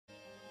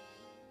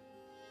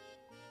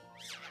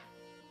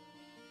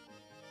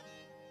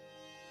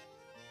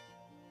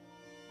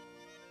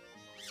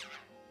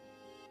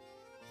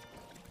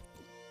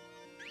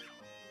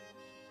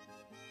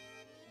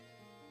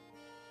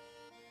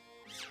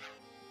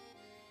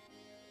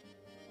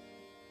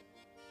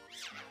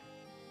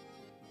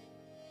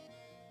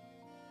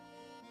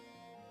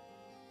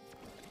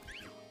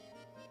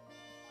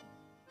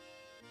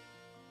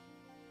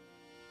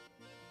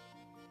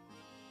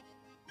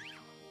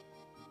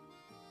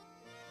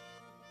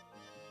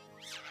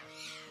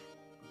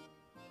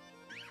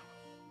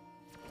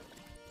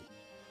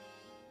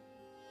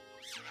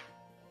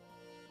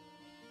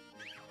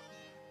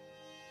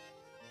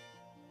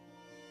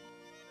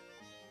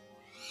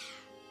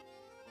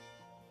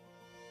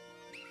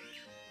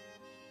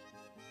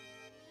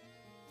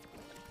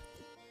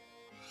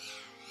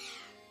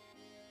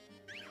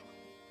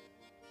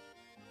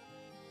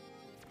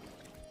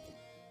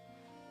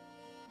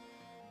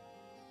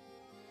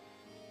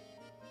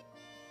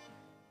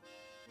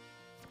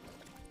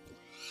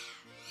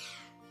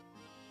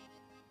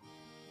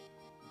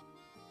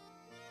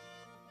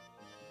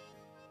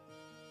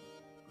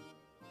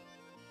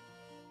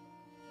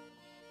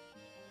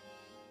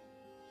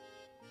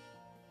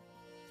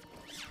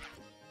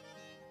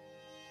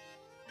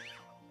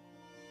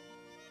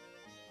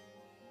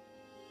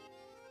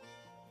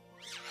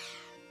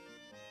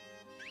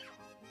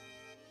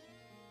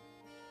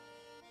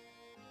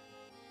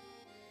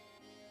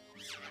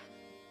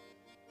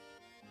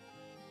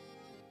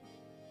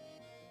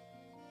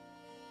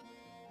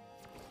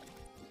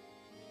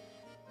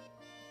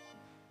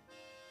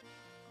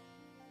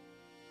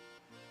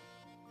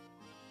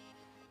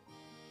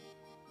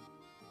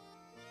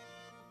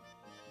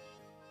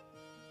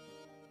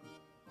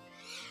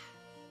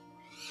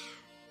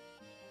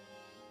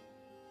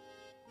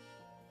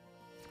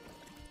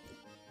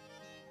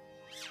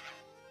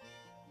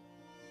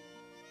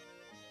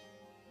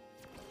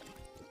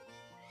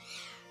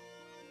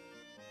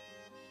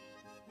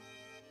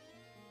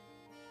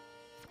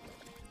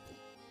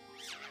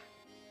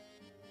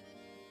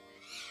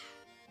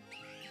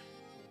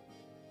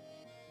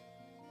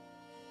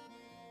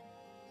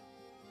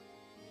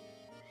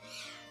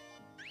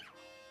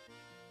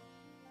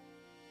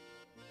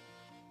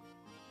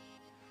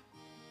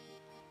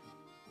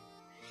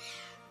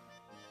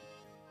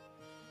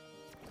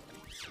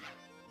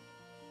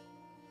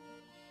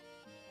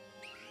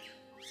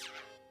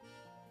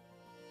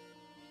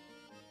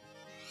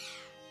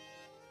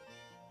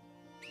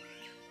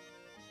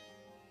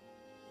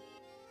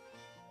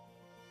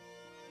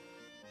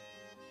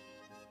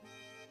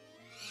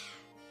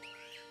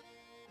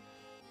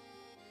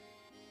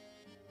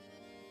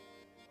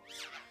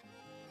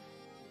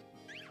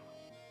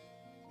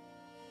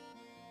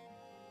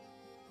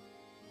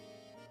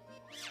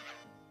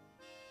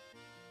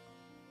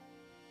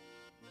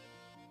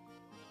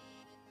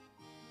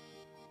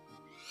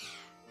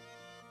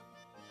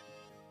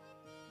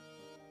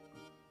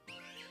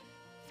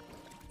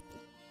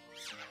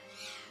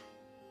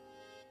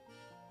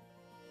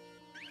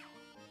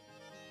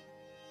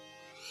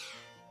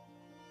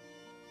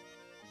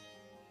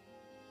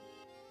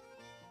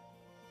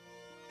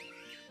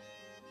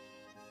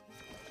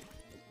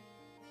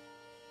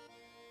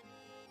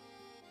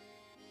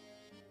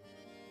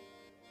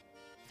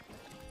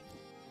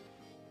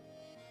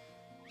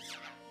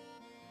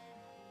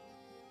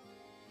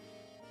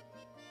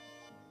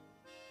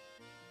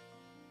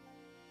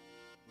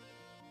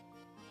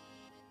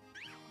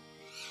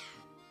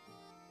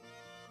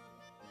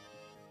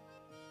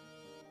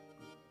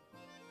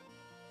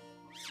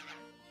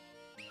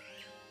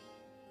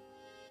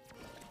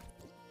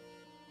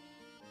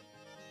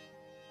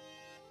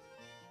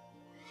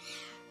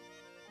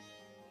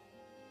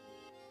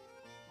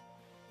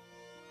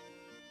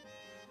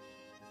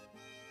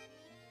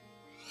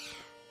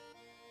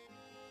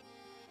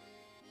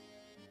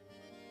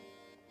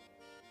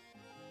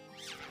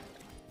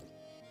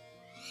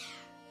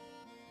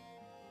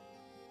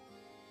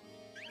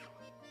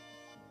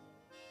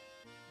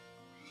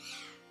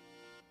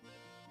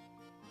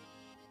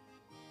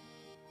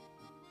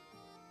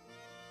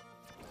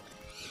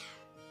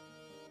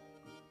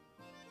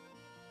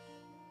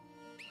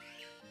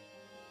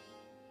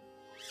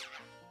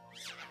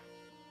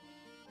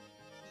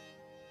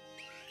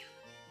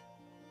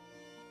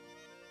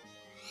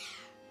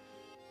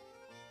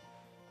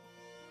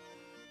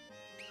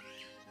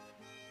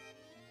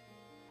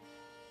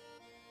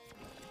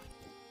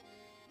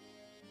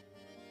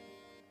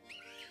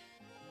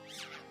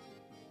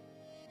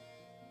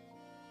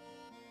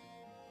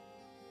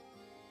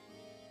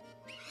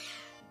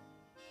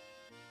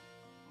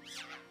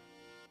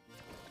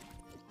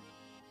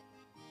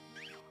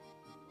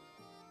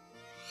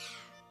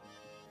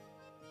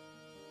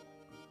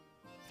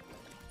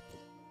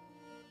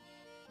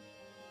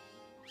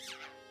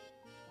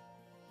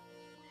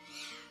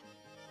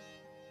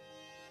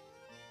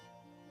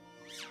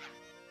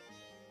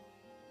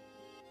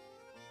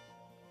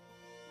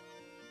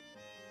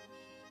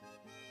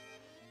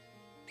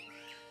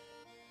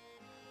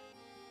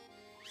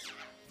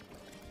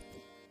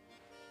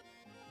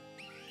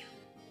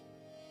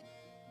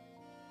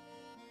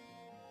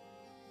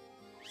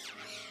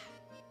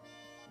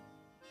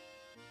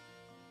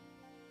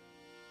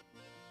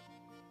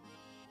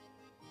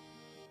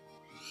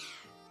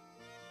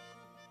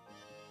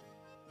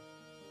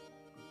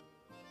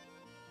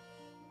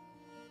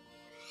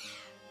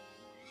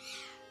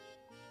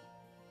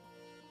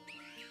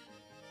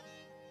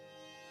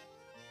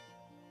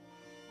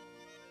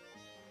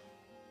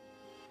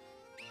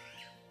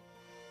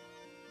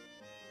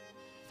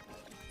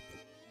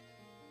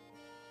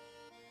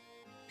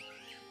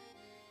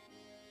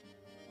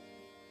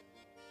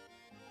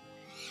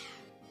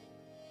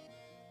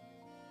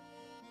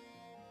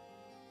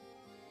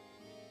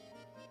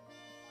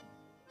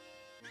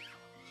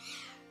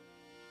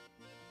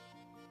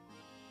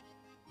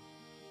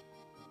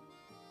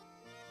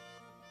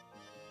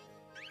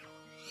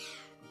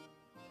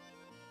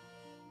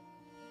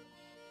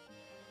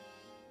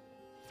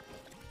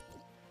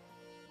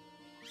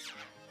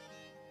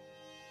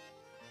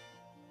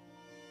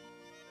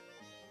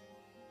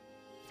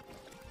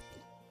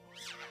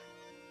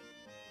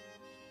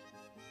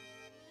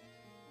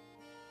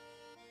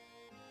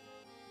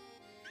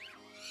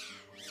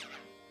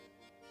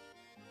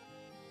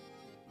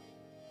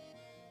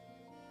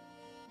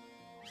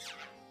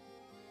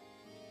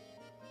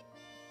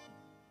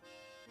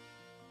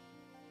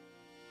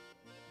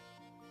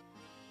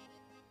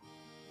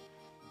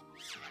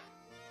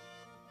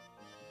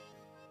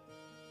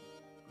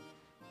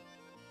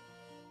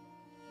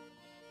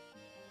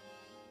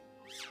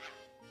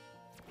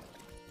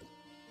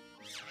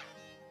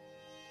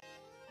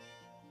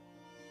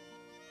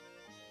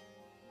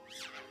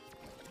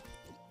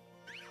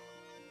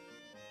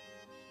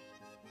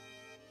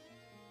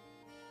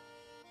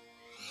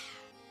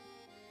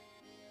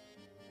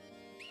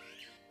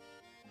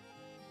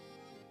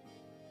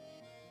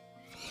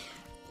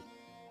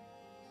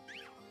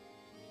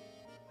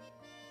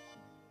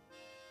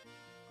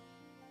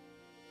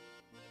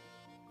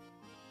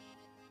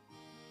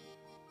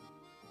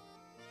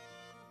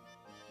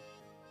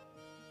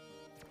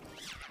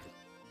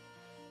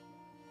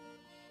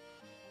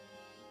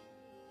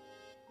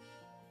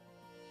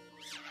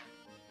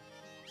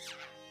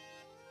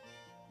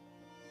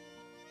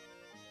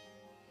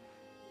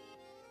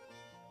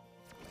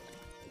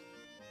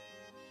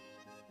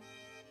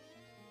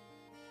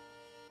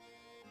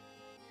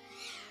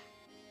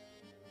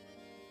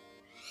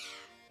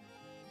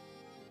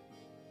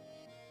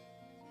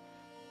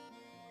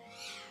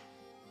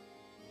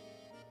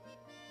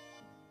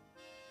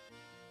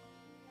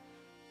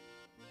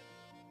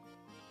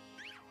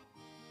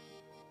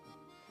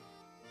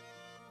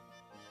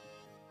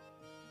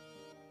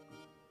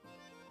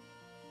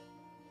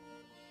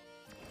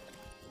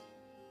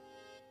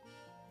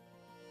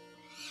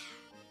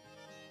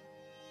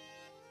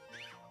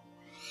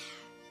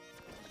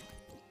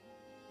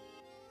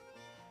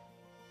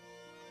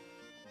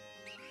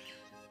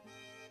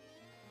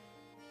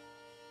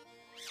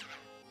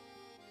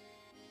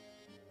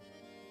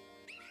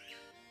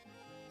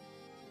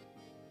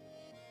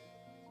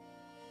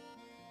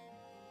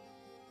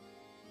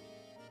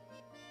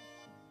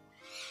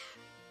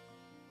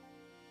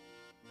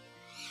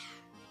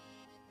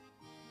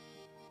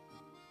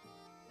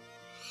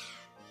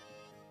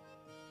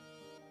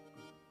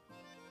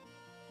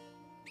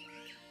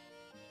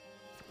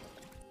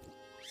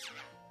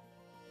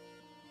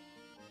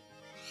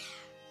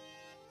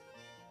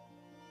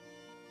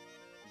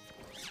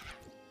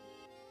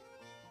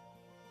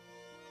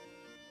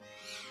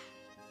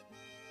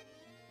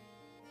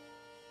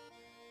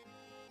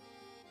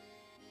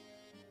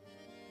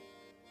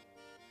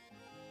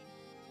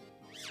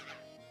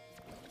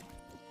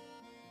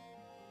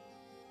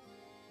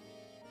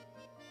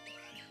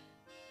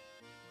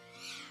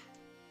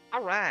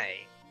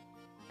Alright.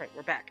 Right,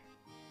 we're back.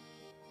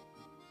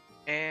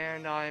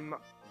 And I'm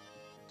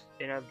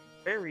in a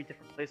very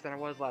different place than I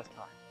was last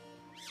time.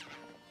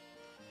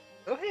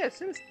 Oh hey, as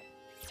soon as...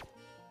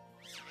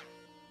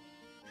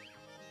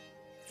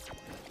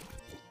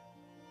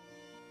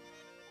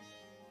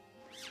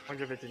 I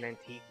wonder if it's an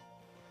antique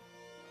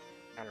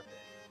counterfeit.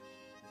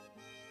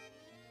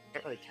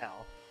 Can't really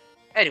tell.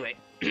 Anyway.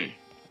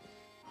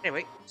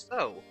 Anyway,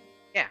 so,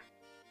 yeah.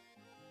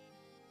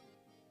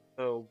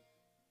 So...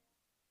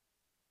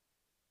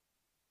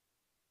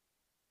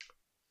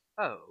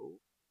 Oh...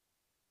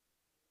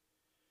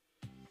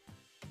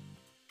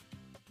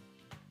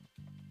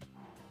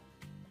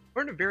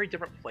 We're in a very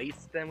different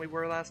place than we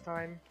were last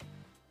time.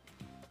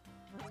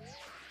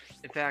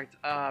 In fact,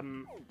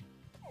 I'm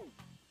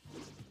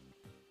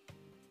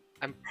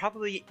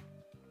probably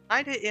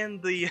kinda in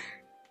the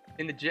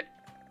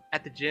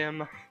at the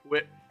gym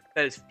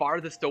that is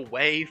farthest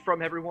away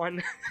from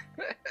everyone.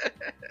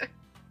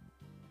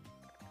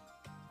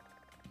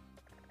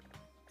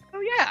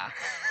 Oh yeah.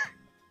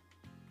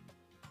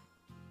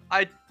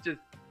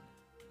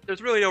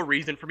 There's really no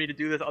reason for me to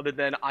do this other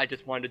than I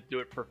just wanted to do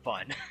it for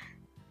fun.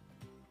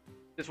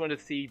 Just wanted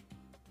to see,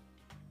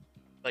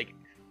 like,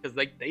 because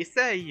like they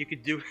say you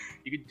could do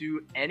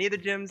any of the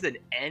gyms in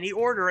any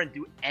order and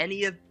do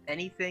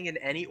anything in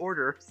any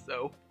order.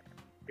 So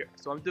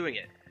I'm doing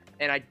it,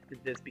 and I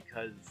did this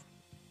because,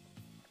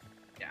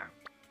 yeah,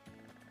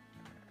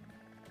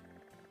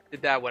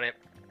 did that when it.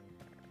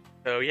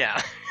 So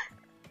yeah.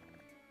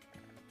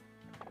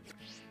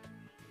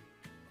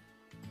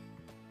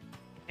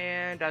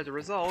 And as a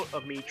result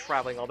of me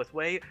traveling all this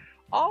way,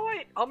 all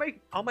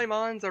my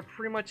mons are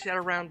pretty much at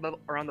around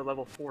the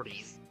level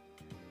 40s.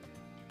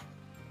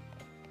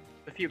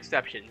 A few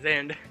exceptions,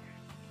 and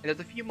there's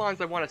a few mons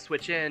I want to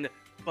switch in,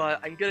 but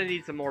I'm gonna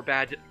need some more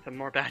badges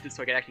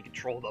so I can actually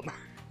control them.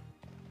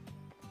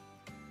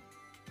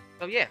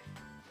 So yeah.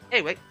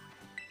 Anyway,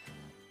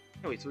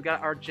 so we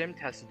got our gym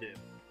test to do.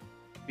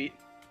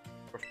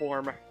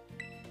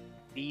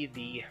 Be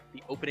the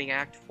opening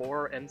act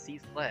for MC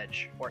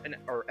Sledge or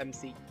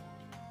MC.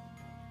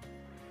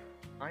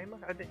 Time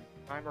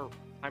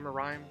or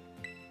rhyme.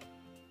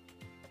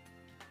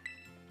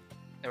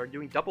 And we're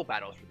doing double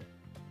battles for this.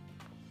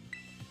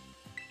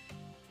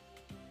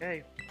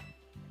 Okay.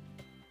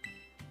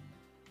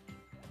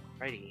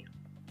 Righty.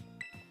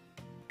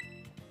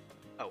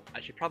 Oh,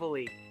 I should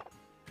probably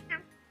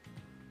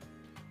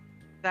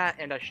that,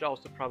 and I should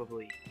also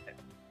probably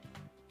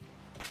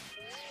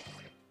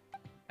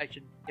I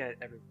should get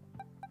everything.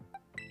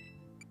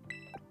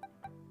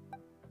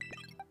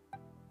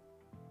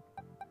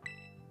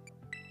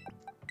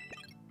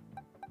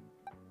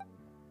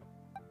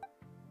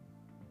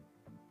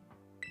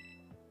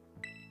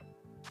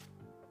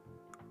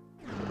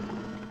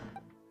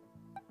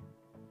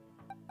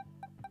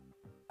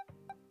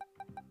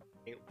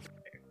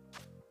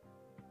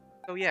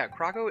 So yeah,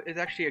 Krako is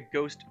actually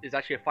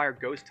a fire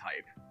ghost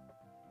type.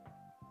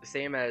 The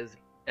same as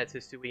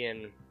Hisui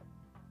and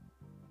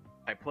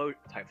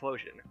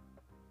Typhlosion.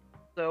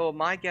 So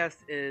my guess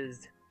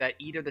is that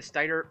either the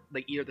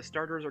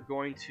starters are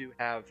going to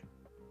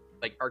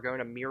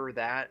mirror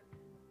that,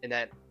 and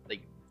that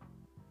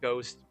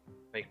ghost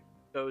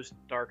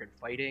dark and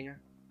fighting,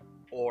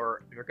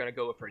 or if they're gonna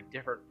go for a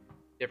different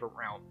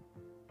route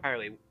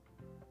entirely,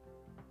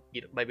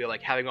 maybe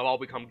like having them all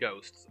become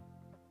ghosts.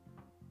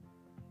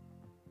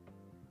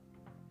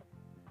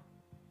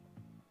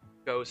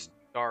 Ghost,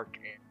 dark,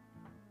 and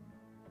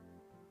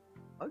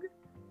bug?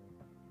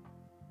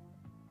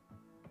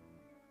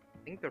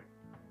 I think they're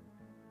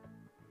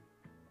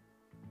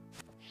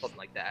something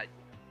like that.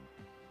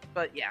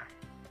 But yeah.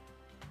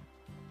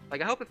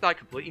 Like, I hope it's not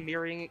completely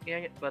mirroring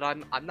it, but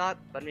I'm not.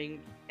 I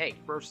mean, hey,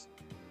 first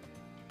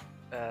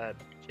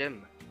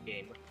gym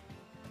game.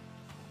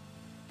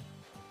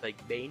 Like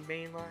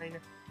main line?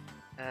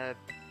 I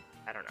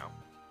don't know.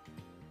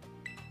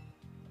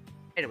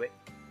 Anyway,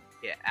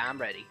 yeah, I'm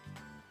ready.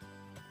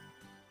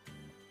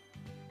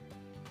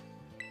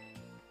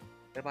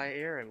 Get by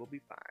air and we'll be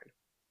fine.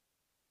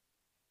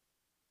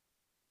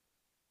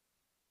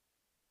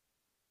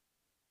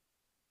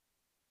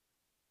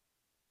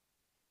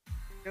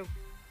 Go.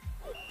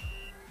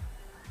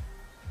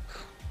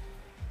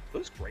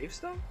 Those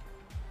gravestone?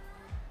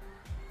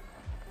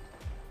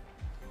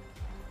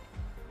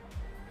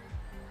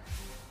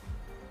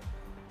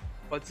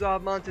 What's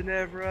up,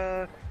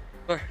 Montenegro?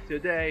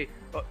 Today's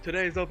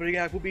opening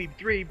act will be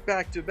 3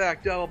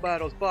 back-to-back double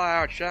battles by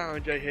our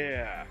challenger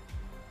here.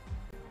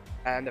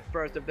 And the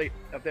first of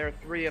their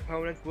 3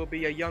 opponents will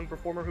be a young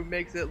performer who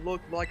makes it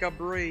look like a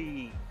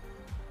breeze.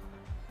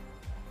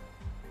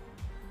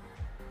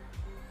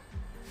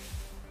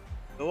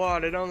 The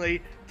one and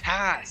only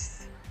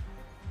Tass.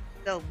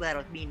 Those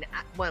battles mean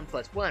 1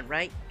 plus 1,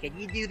 right? Can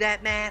you do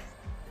that math?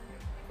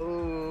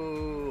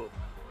 Ooh.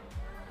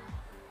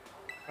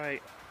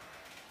 Right.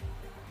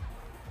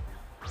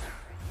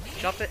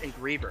 Shuppet and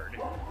Greebird.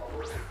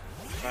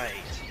 Right.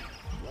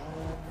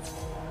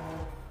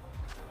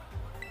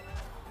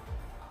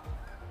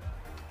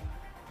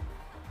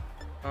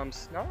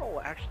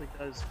 Snarl actually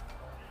does,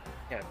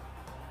 yeah,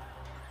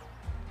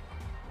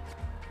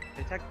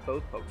 it attacks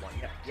both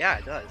Pokemon. Yeah,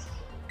 it does.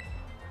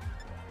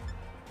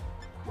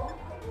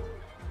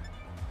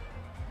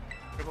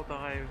 Triple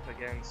dive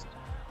against.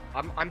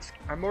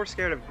 I'm more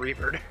scared of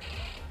Breebird,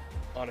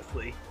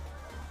 honestly.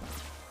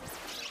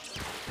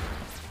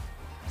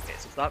 Okay,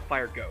 so it's not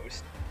Fire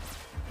Ghost.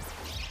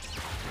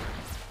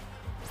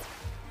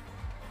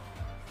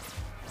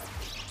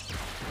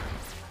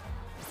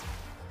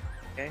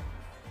 Okay.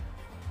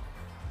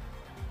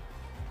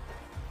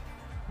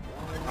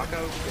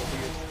 Taco,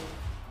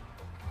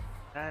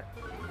 that.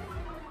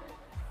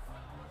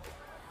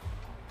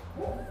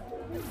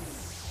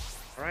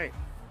 Alright.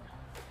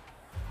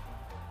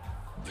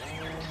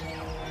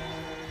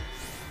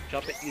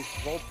 Jump it, use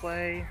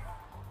roleplay.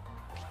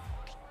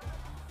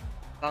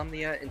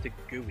 Omnia into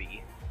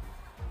Gooey.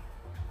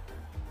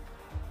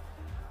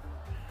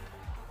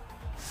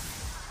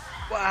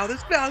 Wow,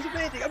 this battle's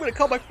amazing! I'm gonna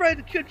call my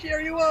friend and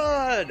cheer you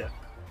on!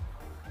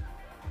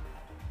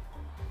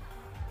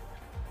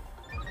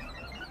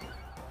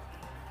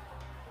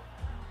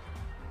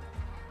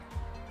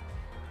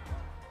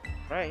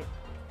 Right.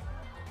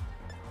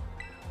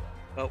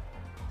 Oh.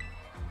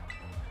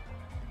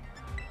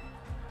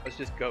 Let's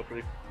just go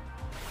for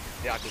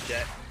the Aqua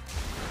Jet.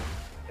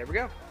 There we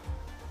go.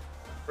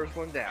 First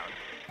one down.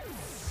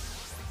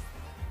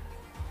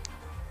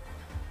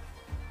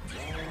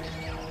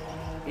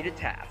 Need a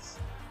task.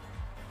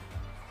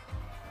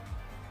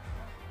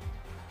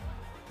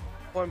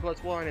 1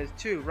 + 1 is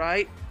 2,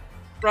 right?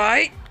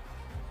 Right?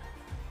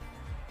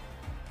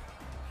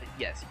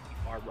 Yes,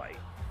 you are right.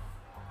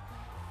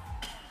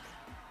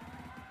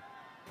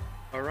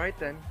 Alright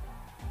then.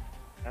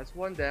 That's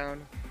one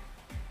down.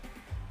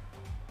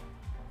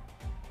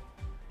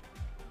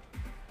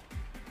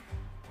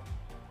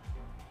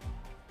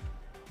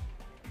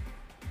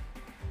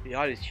 The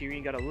audience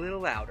cheering got a little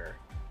louder.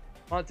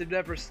 Haunted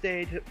Never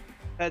stage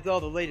has all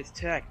the latest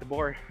tech. The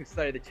more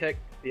excited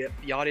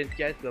the audience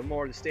gets, the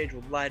more the stage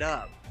will light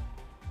up.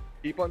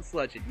 Keep on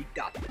sledging, you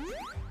got this.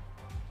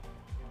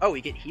 Oh,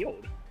 we get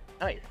healed.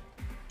 Nice.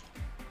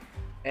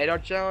 And our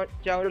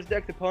challenger's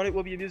next opponent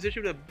will be a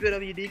musician with a bit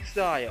of a unique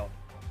style.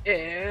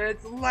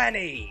 It's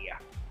Lenny!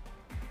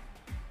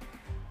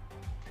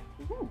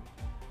 Ooh.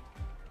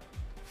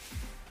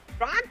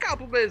 Strong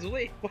compliments!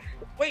 Wait,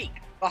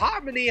 a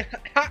harmony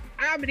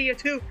of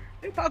two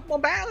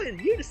Pokemon battle in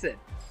unison!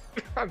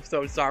 I'm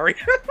so sorry.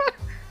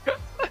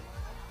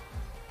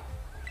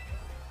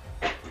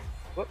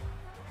 Whoop.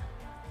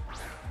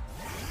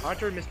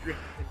 Hunter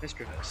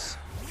Mischievous.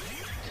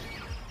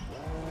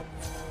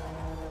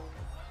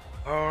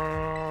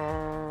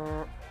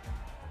 Oh.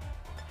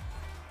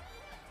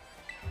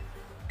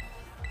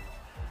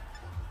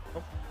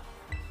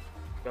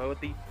 Go with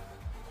the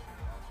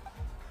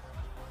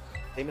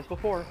same as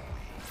before.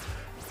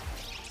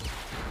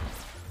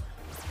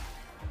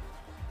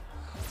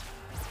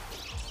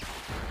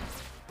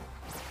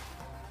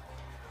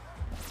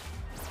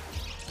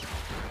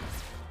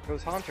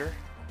 Goes Haunter.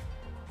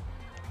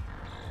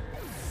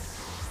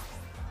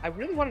 I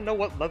really want to know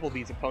what level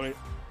these trainers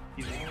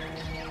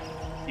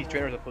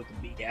are supposed to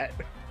be at,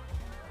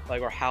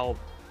 like, or how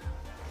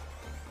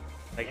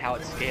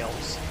it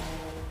scales.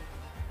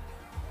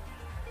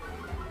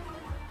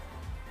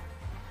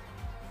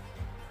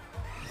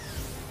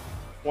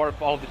 Or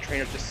if all of the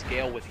trainers just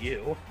scale with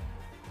you.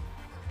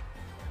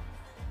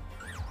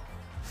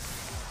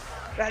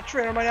 That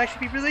trainer might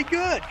actually be really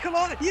good! Come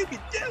on, you can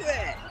do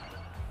it!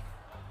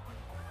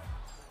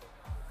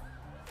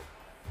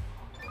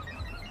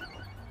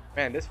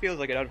 Man, this feels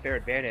like an unfair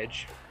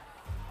advantage.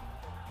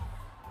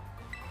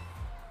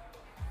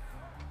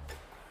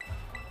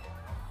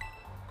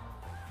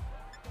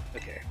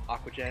 Okay,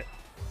 Aqua Jet.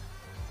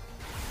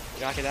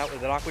 Knock it out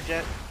with an Aqua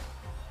Jet?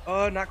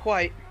 Oh, not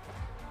quite.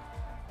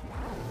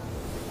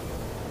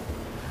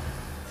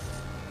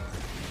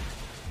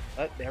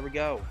 Oh, there we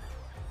go.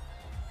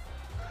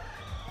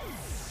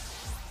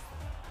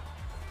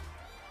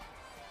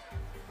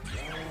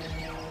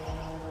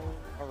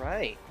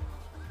 Alright.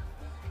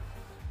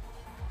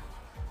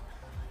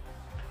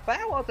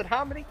 That wasn't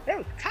harmony, that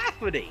was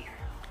cacophony!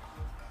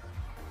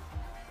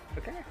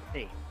 Okay,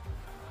 hey.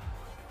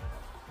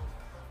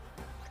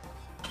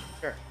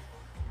 Sure.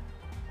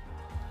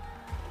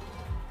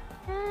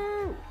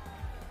 Woo!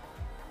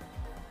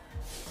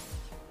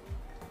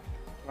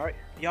 Alright,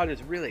 the audience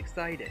is really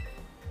excited.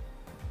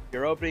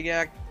 Your opening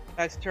act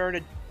has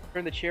turned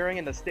the cheering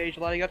and the stage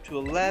lighting up to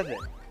 11.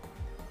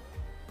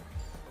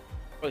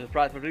 For the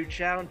prize for new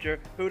challenger,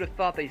 who'd have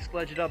thought they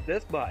sledged it up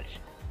this much?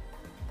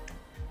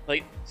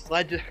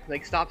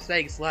 Stop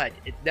saying sledge.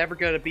 It's never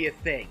gonna be a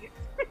thing.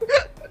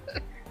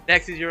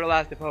 Next is your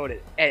last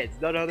opponent, and it's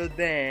none other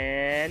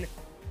than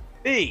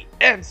the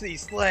MC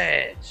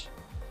Sledge.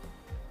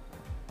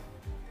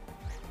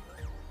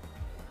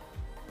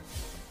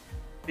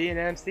 Being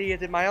an MC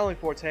isn't my only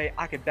forte.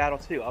 I can battle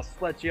too. I'll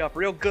sledge you up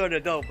real good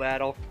in a no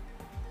battle.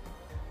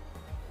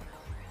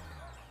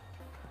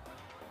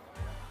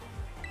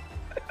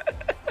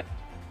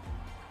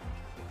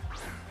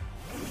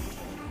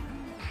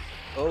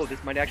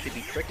 might actually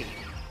be tricky.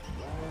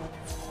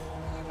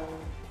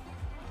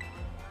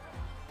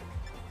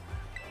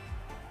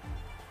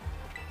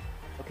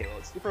 Okay, well,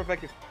 it's super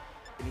effective.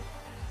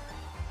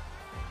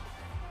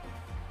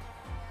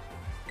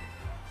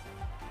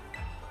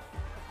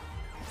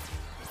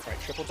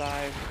 Alright, triple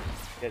dive.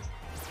 Yes.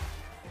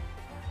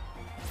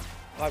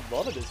 Oh, I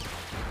love it is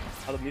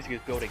how the music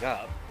is building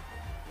up.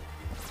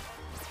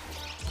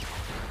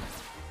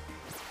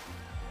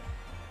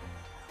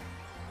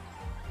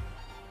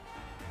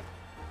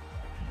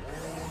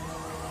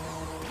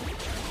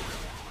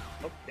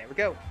 Oh, there we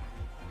go.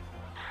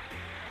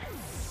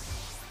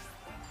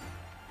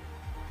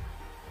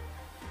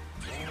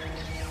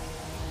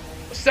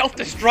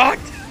 Self-destruct!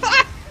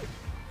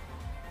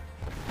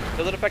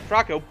 Doesn't affect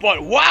Croco,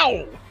 but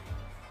wow!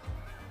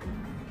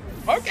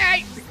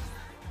 Okay!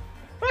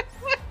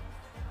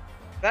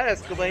 That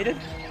escalated.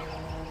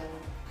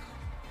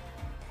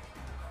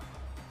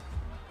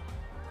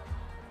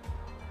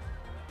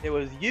 It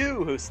was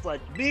you who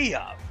sledged me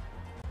up.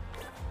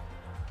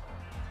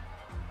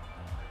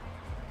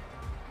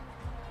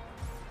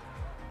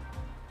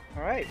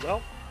 Alright,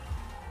 well.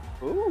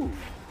 Ooh.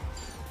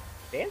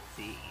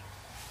 Fancy.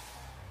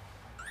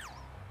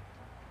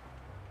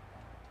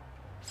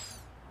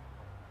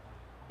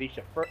 Reached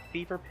a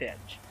fever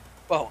pitch.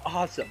 Whoa,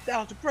 awesome. That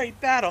was a great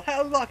battle.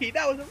 How lucky.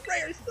 That was a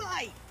rare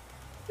sight.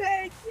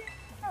 Thank you.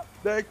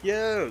 Thank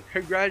you.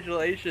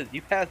 Congratulations.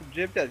 You passed the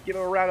gym test. Give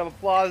him a round of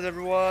applause,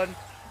 everyone.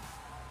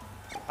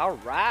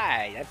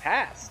 Alright, I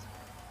passed.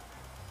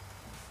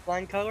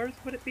 Flying colors,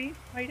 would it be?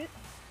 Might it?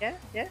 Yeah,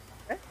 yeah.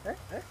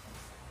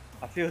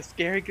 I feel a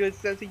scary good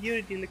sense of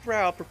unity in the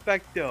crowd.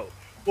 Perfecto.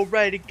 We're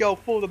ready to go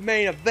for the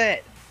main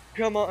event.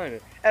 Come on.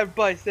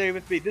 Everybody say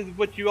with me. This is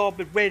what you all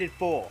been waiting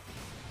for.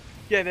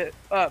 Give it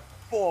up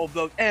for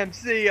the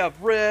MC of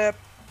RIP.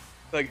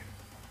 The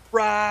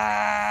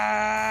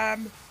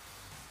Rhyme.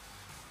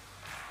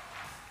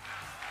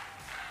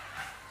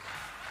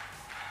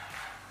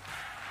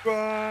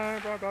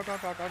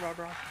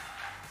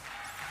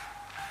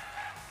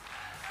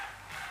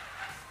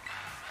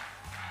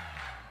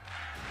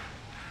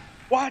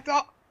 What's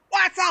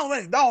all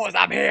this noise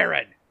I'm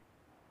hearing?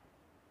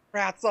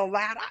 Crowd so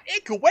loud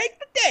it could wake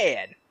the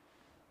dead.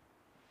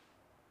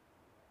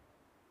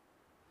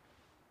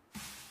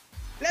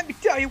 Let me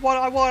tell you what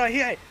I want to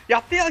hear.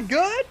 Y'all feeling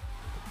good?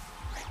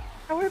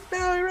 We're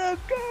feeling real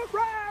good.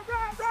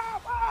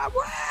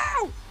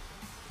 Wow!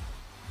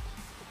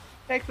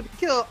 Thanks for the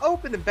killer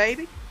opening,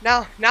 baby.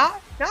 Now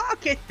I'll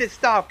get this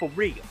started for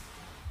real.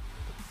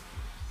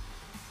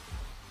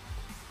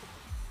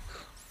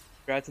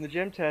 Congrats on the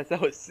gym test. That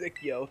was sick,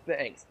 yo.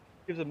 Thanks.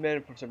 Give us a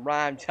minute for some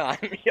rhyme time.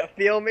 You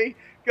feel me?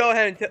 Go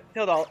ahead and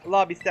tell the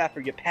lobby staffer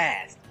you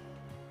passed.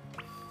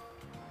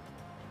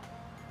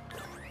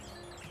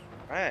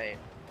 Alright.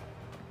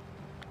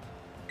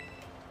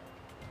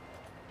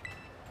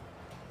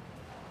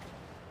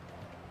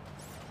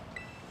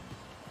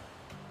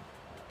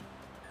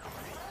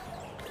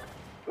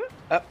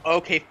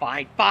 Okay,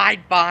 fine.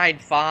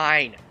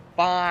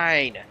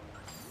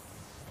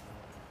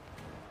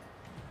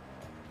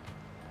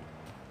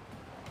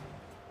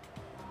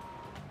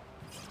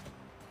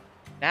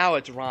 Now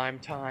it's rhyme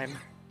time.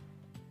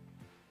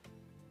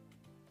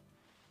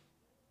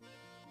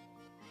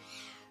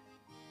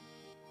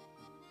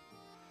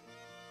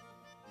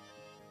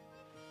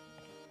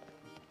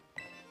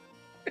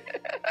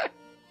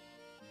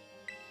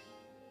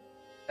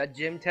 That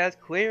gym test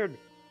cleared.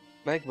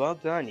 Meg, well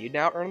done. You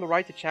now earn the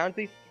right to challenge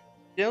the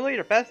gym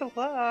leader. Best of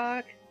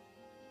luck.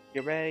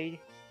 You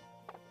ready?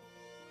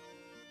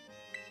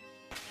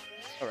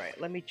 Alright,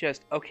 let me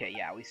just... Okay,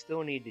 yeah, we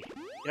still need to...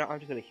 You know, I'm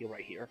just gonna heal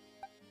right here.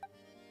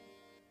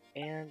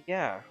 And,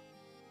 yeah.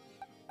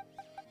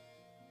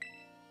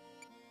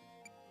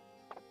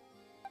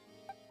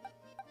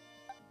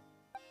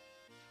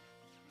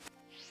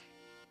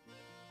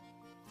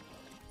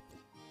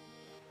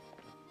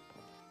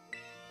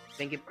 I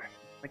think it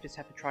might just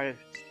have to try to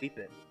sweep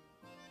it.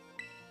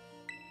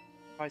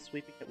 Try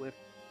sweeping it with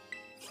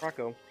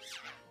Croco.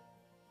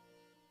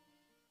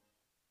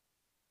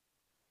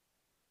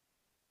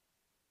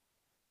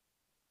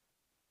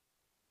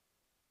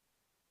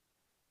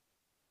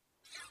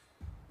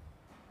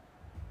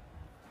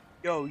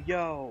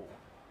 Yo!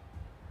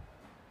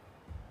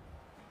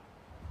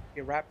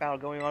 A rap battle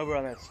going over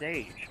on that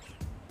stage.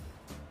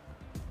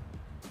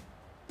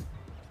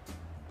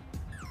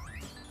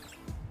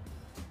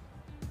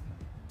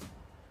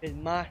 It's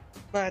my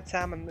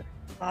time and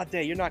my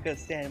day. You're not gonna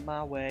stand in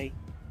my way.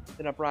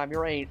 Then up, rhyme.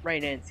 Your reign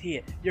ends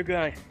here. You're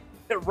gonna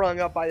get rung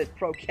up by this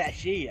pro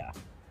cashier.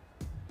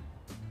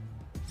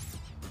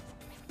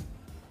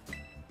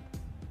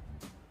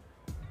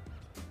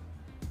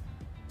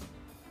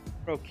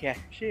 Pro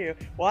cashier.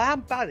 Well, I'm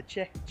about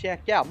to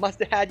check out. Must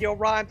have had your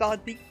rhymes on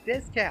deep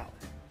discount.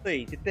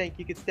 Please, you think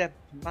you can step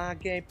into my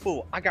game?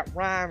 Fool, I got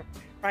rhyme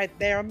right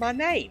there in my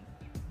name.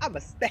 I'm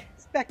a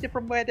specter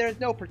from where there's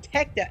no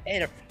protector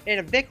and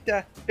a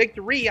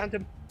victory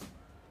unto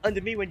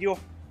me when you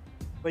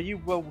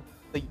will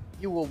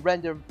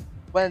render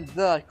when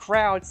the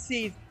crowd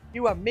sees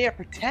You a mere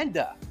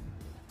pretender.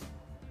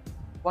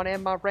 Want to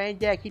end my reign?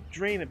 Yeah, keep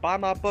dreaming. Buy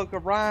my book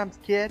of rhymes,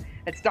 kid,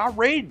 and start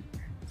reading.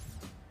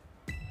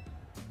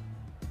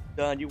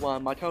 Done, you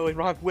won. My totally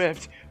wrong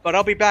whiffed. But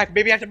I'll be back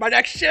maybe after my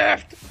next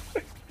shift.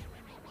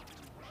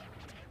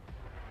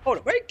 Hold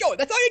on, where you going?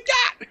 That's all you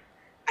got!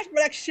 That's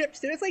my next shift,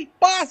 seriously?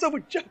 Boss over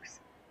jokes!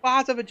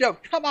 Boss over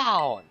jokes, come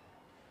on!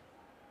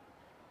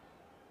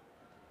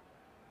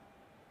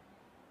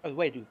 I was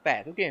way too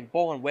fast. I'm getting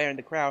bored and wearing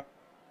the crowd.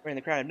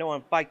 If no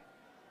one fight,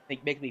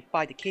 makes me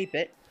fight to keep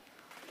it.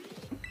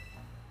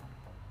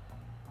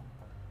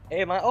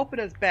 Hey, my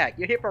opener's back.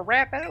 You here for a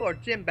rap battle or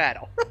gym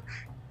battle?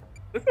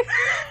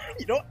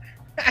 You know,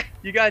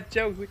 you got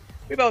jokes.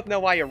 We both know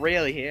why you're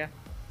really here.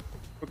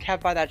 We're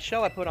kept by that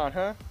show I put on,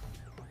 huh?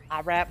 I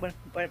rap when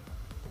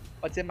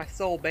what's in my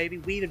soul, baby.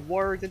 Weaving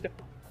words into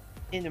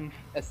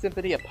a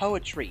symphony of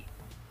poetry.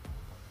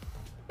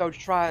 Don't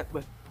try it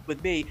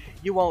with me.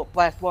 You won't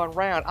last one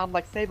round. I'm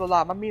like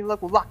Save-A-Lot. My mean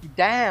look will lock you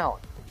down.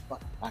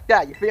 Like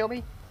that, you feel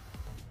me?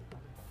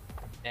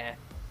 Yeah.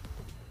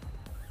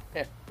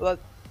 Yeah. Well,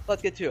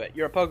 let's get to it.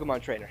 You're a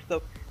Pokemon trainer,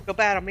 so go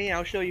battle me and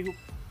I'll show you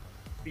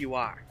who you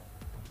are.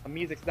 My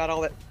music's not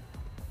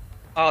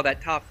all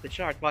that tops the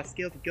charts. My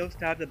skills and ghost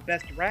types are the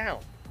best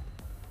around.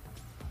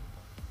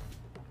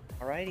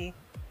 Alrighty.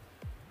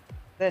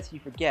 Lest you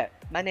forget,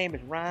 my name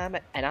is Rhyme,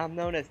 and I'm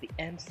known as the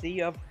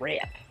MC of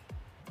Rap.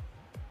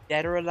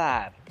 Dead or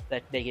alive,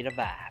 let's make it a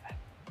vibe.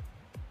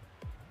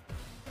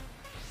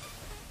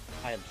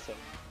 I am so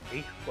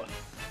grateful.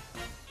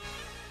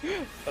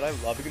 But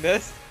I'm loving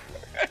this.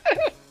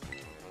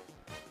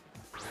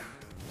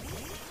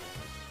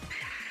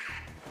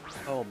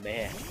 Oh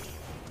man.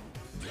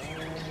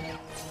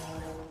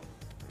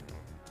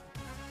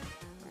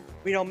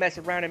 We don't mess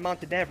around in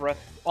Montenegro.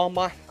 On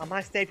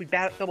my stage we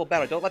double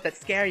battle. Don't let that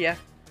scare ya.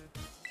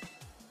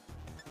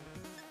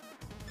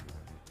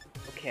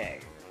 Okay.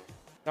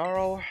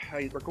 Snarl.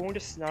 We're going to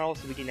Snarl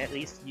so we can at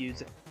least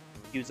use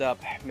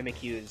up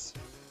Mimikyu's.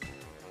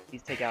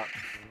 Please take out.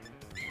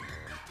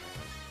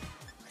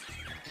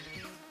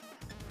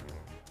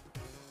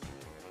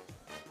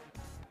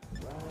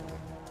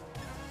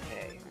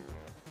 Okay.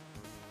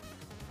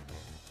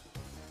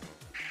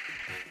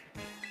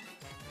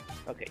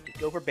 Okay, just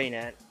go for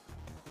Bayonet.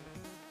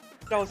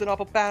 That was an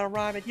awful battle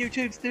rhyme at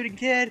YouTube student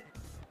kid.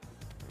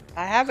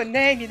 I have a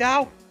name, you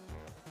know.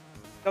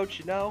 Don't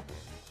you know?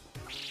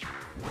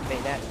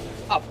 Bayonet.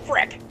 Oh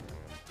frick!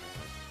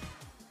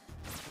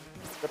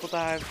 Triple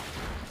dive.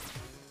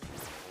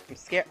 I'm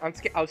scared.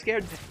 I was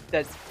scared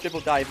that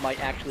triple dive might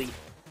actually,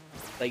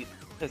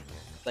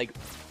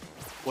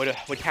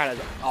 would count as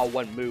all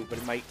one move, but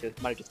it might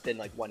have just been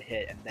like one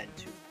hit and then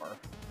two more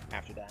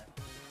after that.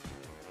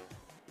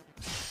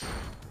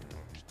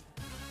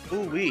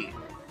 Ooh wee.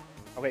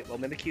 Oh wait, well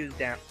Mimikyu is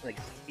down, like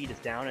speed is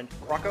down, and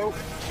Rocco.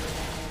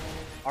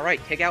 All right,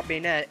 take out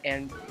Bayonet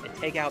and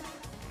take out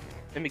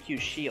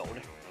Mimikyu's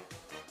shield,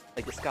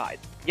 like disguise.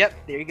 Yep,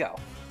 there you go.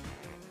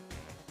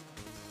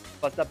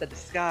 Bust up the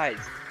disguise.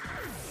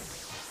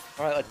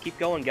 All right, let's keep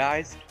going,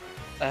 guys.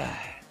 All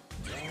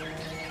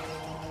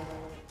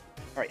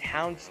right,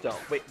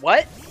 Houndstone. Wait,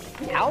 what?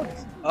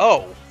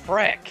 Oh,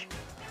 frick!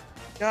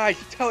 Guys,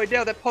 you totally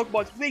nailed that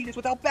Pokemon's weakness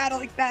without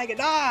battling Bag and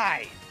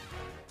Eye.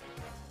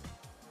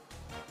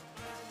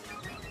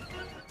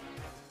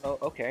 Oh,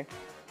 okay.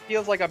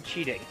 Feels like I'm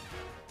cheating.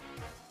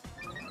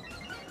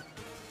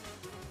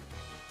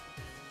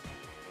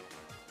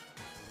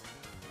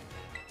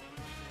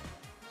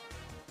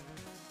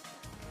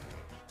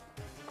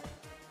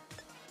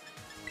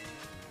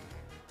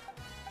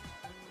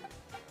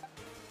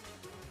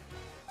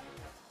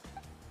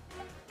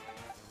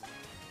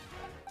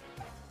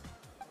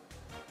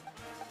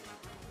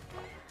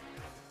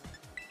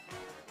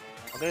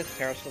 I'm gonna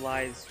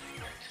Terastallize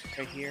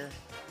right here.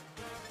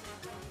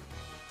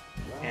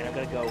 And I'm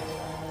gonna go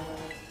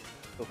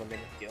for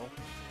Mimikyu.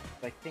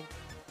 I think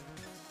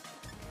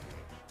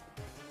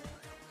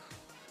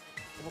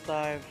triple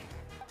dive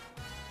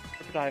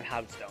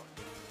Houndstone.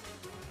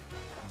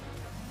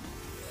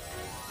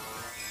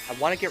 I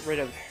want to get rid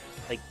of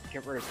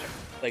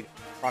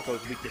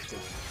Rocco's weakness to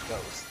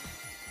Ghost.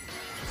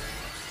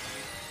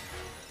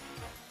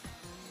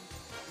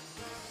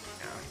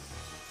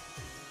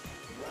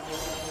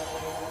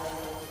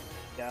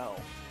 No.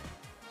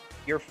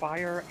 Your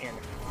fire and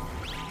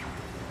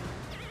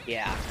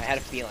yeah, I had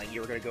a feeling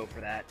you were gonna go for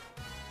that.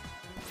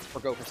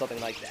 Or go for something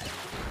like that.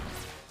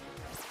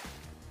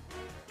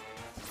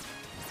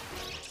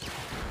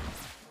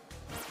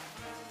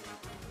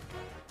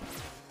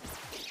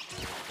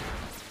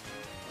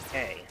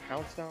 Okay,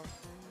 Houndstone.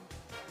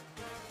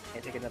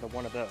 Can't take another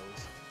one of those.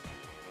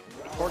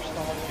 Torch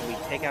Stone, can we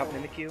take out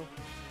Mimikyu?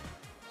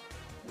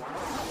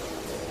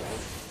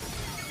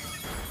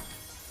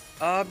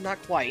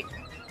 Not quite.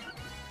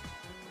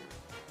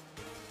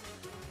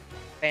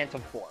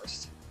 Phantom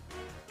Force.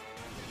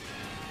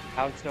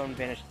 Houndstone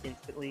vanished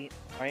instantly.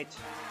 Right?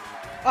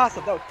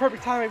 Awesome! That was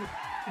perfect timing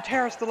to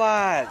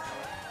Terastallize!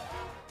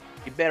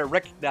 You better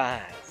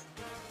recognize.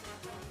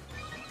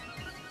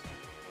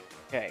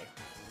 Okay.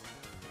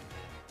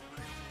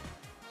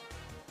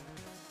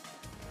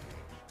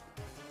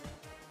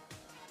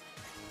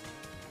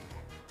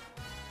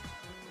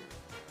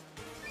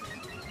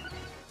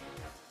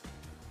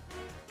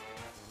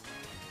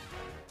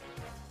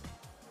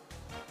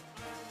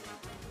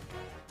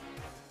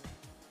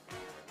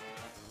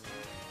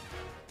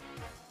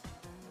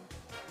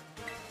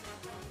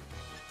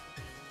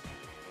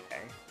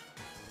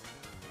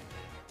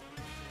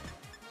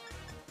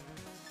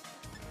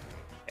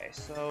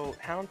 so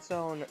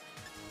Houndstone.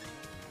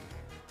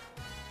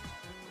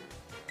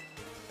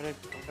 I'm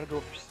gonna go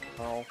for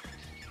Snow.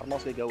 I'm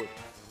also gonna go with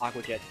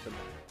Aqua Jet so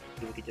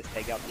we could just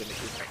take out the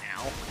images right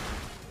now.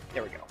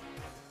 There we go.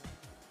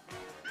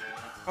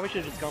 Probably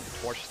should have just gone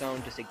for Torch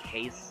Stone just in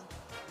case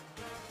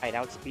I'd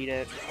outspeed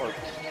it, or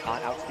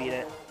not outspeed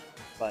it,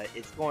 but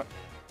it's going.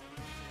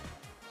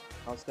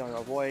 Houndstone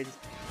avoids,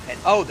 and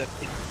oh, it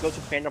goes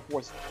for Phantom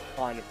Force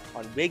on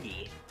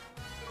Wiggy.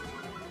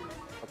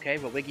 Okay,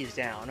 well Wiggy's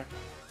down.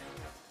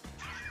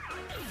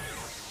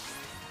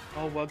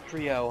 Oh, Wug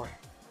Trio.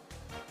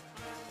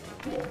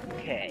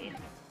 Okay.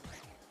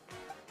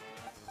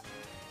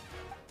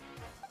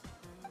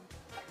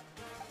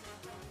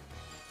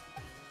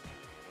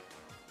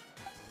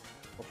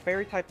 Well,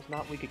 Fairy type is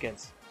not weak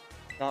against,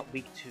 not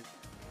weak to,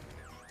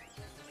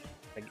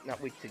 like, not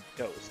weak to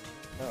Ghost.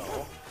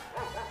 No.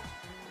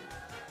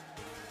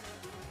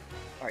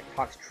 Alright,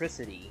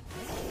 Toxtricity.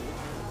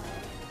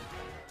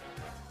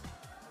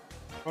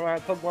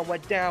 Alright, Pokemon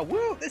went down.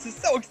 Woo! This is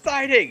so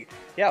exciting!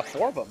 Yeah,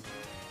 4 of them.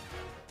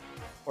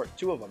 Or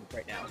 2 of them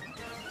right now.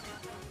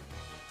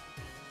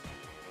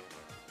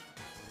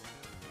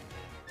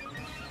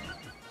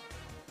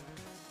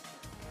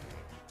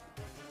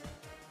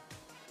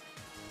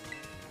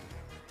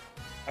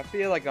 I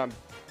feel like I'm...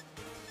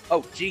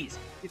 Oh, jeez.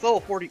 He's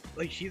level 40.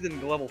 Like, she's in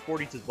the level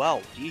 40s as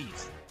well.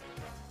 Jeez.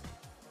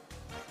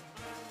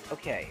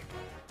 Okay.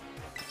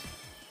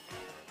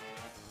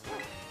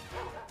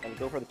 I'm gonna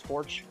go for the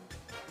torch.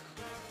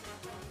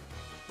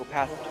 Go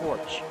past the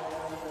torch.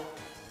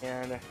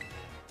 And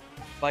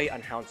bite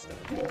on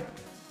Houndstone.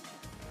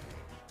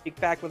 Kick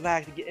back,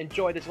 relax, and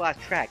enjoy this last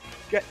track.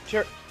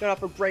 Turn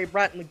off a brave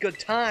rat and a good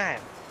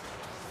time.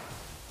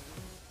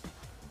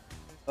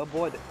 Oh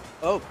boy.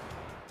 Oh.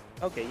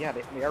 Okay, yeah,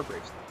 they are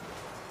graves.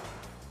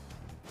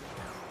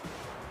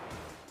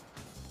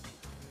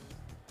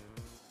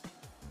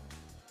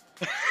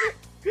 Look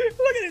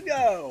at it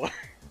go!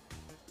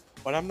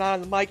 When I'm not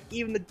on the mic,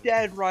 even the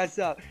dead rise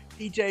up.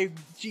 DJ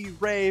G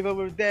Rave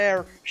over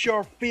there,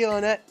 sure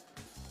feeling it.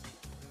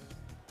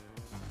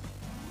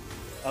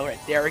 Alright,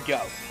 there we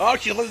go. Oh,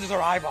 she loses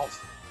her eyeballs.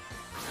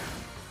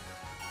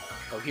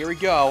 Oh, here we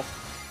go.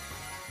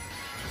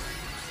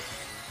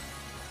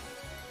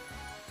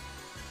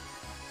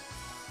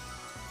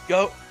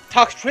 Go.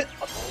 Toxtricity.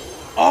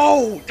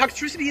 Oh!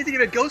 Toxtricity isn't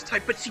even a ghost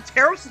type, but she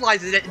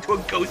terrorizes it into a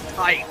ghost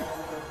type.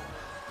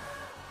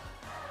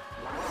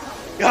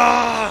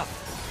 Ah!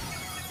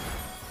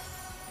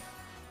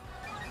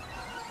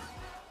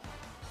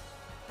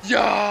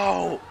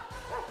 Yo!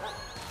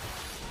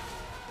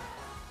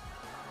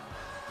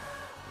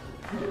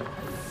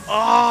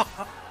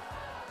 Ah!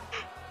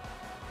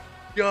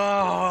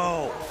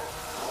 Yo!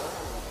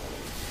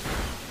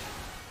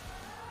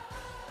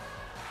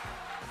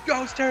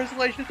 Ghost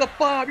Terrorization is the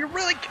bomb! You're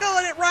really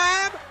killing it,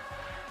 Rab!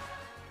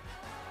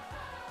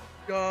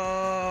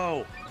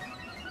 Go!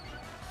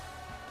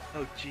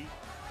 Oh, gee.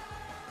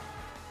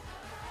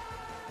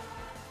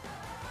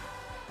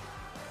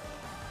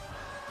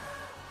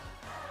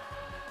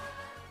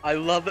 I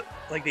love it.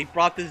 Like, they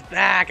brought this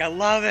back. I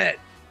love it.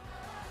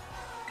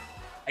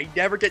 I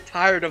never get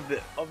tired of this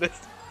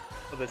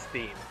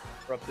theme.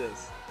 Or of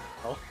this.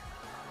 Oh.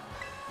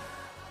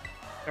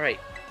 Alright.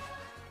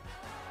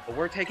 But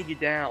we're taking you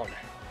down.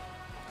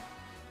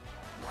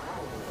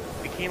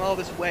 We came all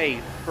this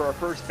way for our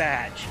first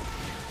badge.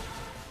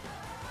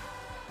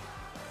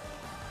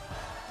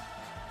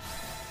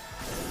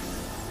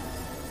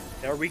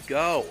 There we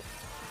go.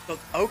 So,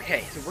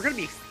 okay, so I'm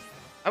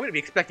gonna be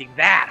expecting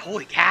that.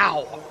 Holy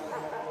cow!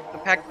 The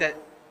fact that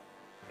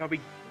there'll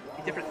be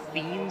different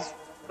themes,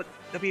 but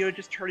they'll be able to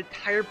just turn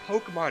entire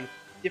Pokemon,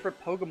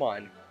 different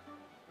Pokemon.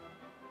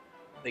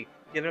 Like,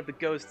 giving up the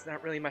ghosts,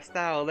 not really my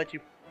style. I'll let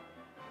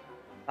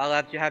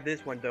you have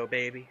this one though,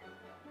 baby.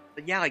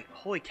 But yeah, like,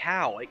 holy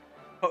cow,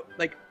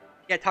 like,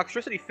 yeah,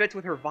 Toxtricity fits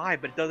with her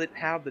vibe, but it doesn't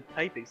have the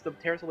typing. So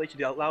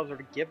Terrorization allows her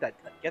to get that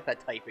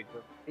typing for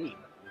her theme.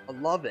 I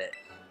love it.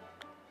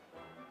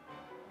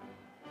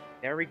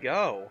 There we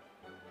go.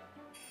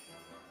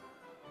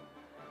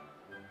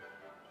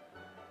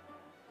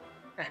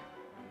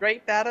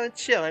 Great battle and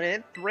chilling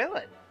and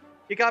thrilling.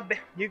 You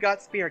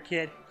got Spear,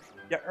 kid.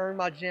 You earned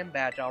my gym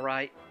badge, all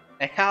right.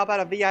 And how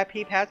about a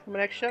VIP pass for my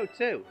next show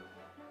too?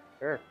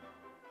 Sure.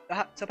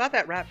 So about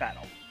that rap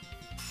battle.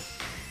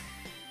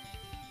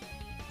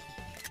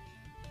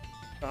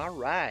 All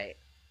right.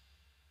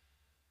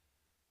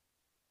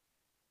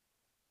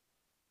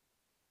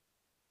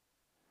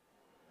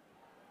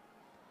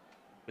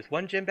 With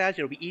one gym badge,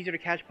 it'll be easier to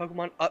catch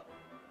Pokemon up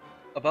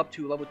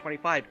to level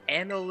 25,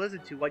 and they'll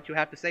listen to what you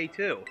have to say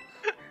too.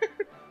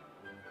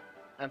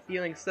 I'm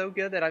feeling so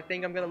good that I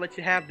think I'm gonna let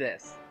you have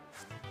this.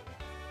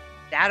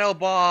 Shadow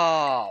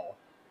Ball!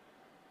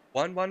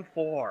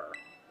 114.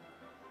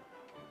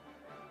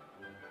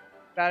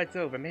 Glad it's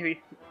over.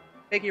 Maybe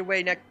make your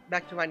way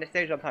back to my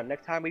stage sometime.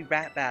 Next time we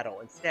rap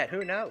battle instead.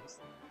 Who knows?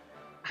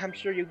 I'm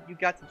sure you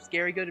got some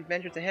scary good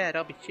adventures ahead.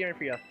 I'll be cheering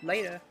for you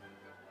later.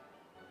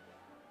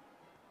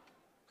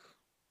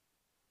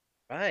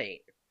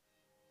 Right.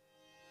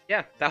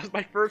 Yeah, that was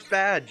my first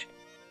badge.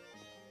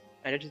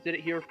 And I just did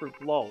it here for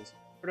lulz.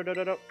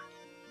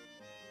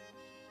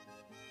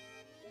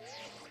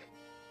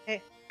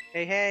 Hey,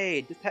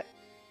 hey, just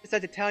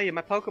had to tell you,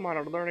 my Pokemon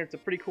are learning some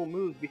pretty cool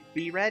moves.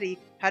 Be ready.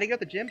 How'd you go at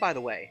the gym, by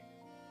the way?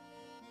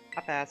 I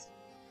passed.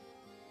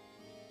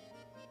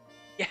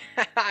 Yeah,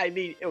 I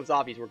mean, it was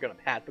obvious we're gonna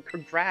pass, but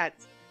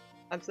congrats!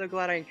 I'm so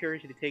glad I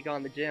encouraged you to take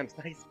on the gyms.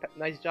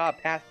 Nice job,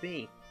 past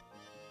me.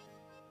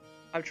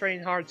 I'm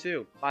training hard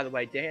too, by the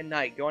way, day and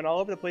night, going all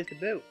over the place to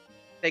boot.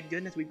 Thank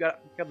goodness we've got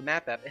the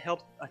map app. It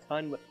helps a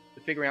ton with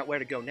figuring out where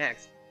to go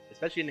next,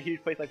 especially in a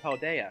huge place like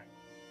Paldea.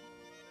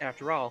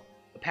 After all,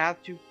 the path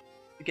to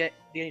get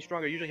any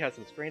stronger usually has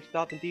some strange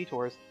stops and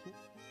detours.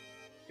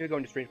 You're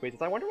going to strange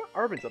places. I wonder what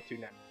Arvin's up to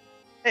now.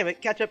 Anyway,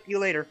 catch up with you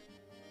later.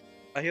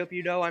 I hope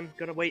you know I'm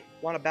gonna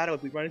want to battle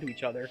if we run into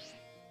each other.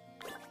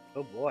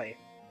 Oh boy.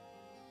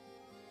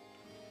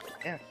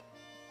 Yeah.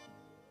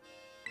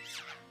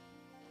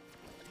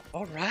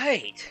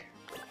 Alright!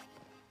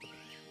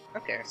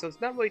 Okay, so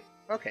it's not really...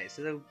 Okay,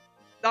 so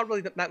not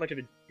really that much of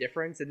a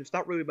difference, and there's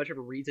not really much of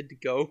a reason to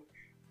go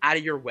out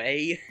of your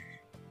way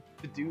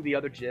to do the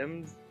other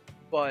gyms,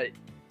 but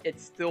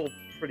it's still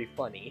pretty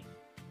funny.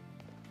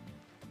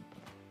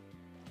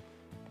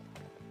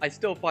 I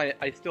still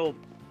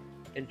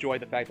enjoy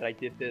the fact that I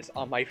did this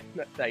on my...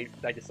 that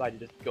I decided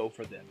to go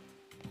for them.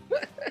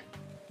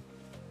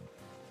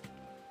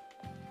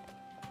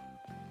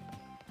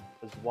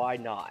 Because why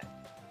not?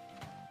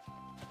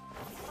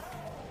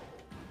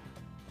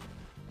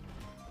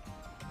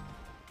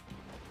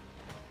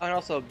 And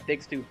also,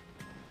 thanks to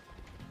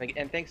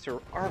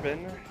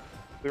Arvin,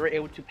 we were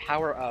able to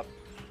power up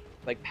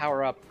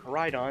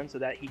Koraidon so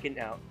that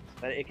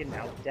it can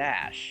now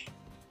dash,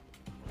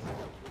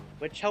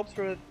 which helps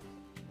for a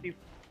few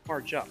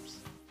far jumps.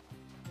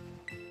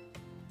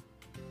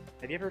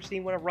 Have you ever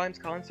seen one of Rhyme's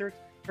concerts?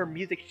 Her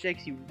music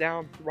shakes you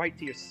down right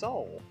to your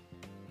soul.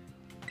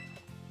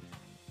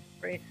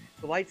 Right?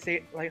 The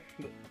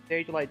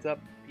stage lights up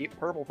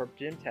purple for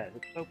gym test.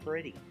 It's so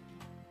pretty.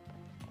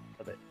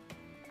 Love it.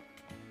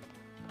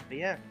 But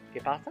yeah,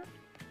 ¿qué pasa?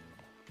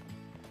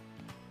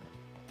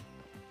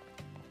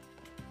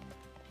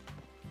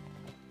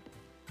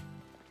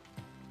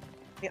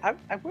 Yeah,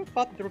 I would have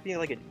thought that there would be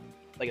like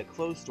a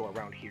clothes store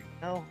around here.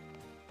 No,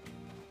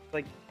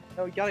 like,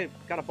 no, you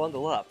gotta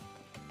bundle up.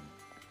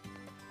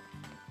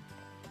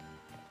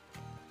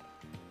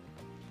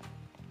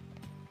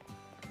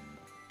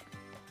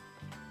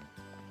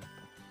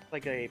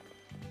 Like yeah,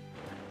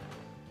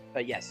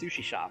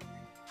 sushi shop.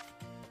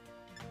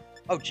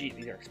 Oh geez,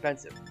 these are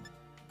expensive.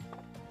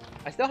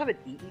 I still haven't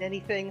eaten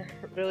anything,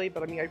 really,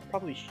 but I mean, I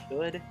probably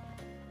should.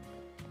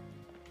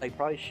 I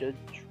probably should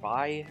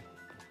try.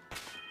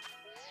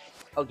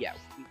 Oh yeah,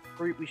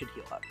 we should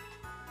heal up.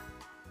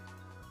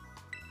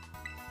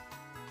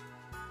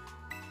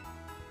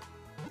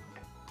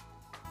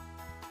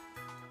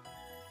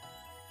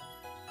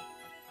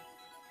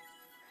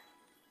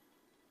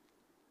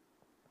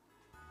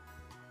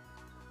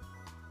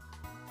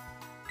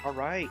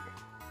 Alright.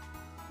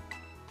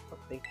 Oh,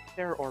 thank you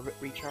there, orbit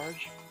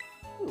recharge.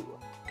 Ooh.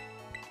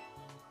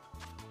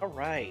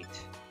 Alright.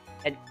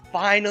 And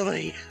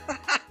finally!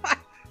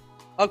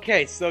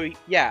 Okay, so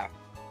yeah.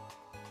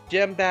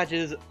 Gem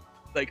badges,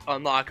 like,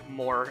 unlock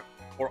more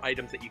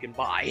items that you can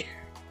buy.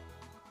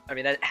 I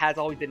mean, that has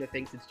always been a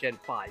thing since Gen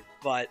 5,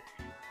 but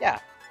yeah.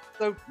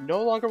 So,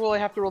 no longer will I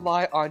have to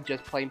rely on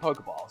just plain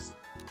Pokeballs.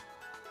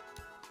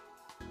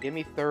 Give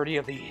me 30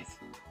 of these.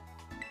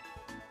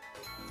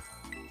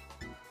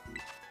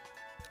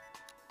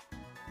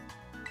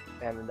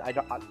 And I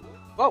don't...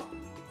 whoa!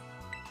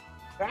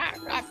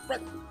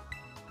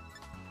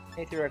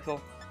 Hey,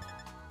 Theoretical.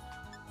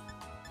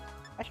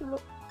 I should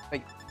look...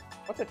 Like,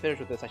 once I finish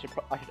with this, I should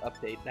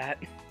update that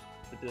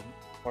with the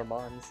more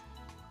Mons.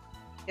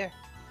 Yeah.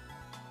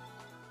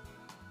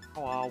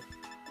 Oh, wow.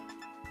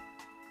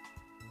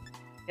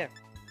 Yeah.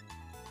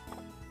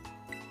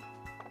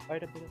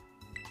 Quite a bit of...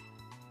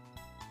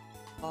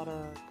 lot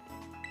of...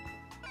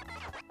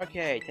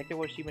 Okay,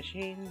 Techno-Washi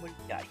Machine, what do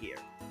we got here?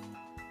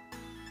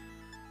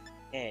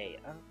 Okay,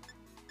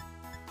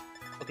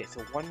 okay,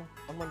 so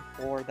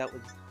 114, that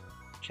was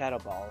Shadow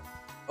Ball.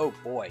 Oh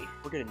boy,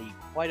 we're gonna need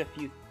quite a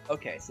few...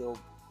 Okay, so,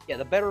 yeah,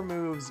 the better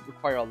moves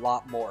require a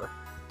lot more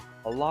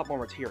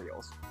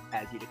materials,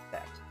 as you'd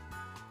expect.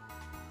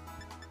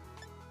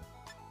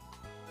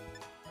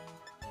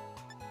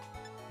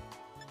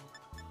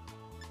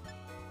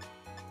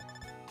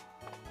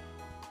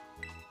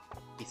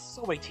 There's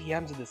so many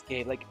TMs in this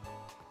game, like,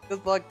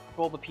 good luck,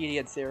 Bulbapedia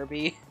and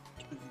Cerebi,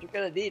 because you're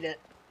gonna need it.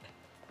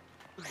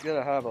 You're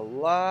gonna have a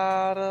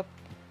lot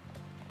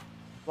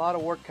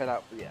of work cut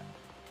out for you.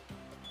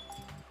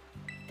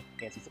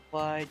 Fancy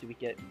supply, do we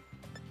get...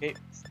 Okay,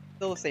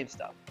 still the same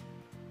stuff.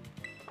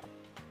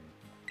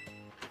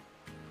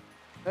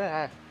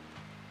 I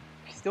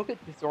still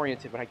get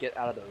disoriented when I get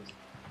out of those.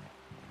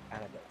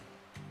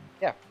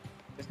 Yeah,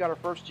 just got our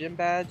first gym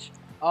badge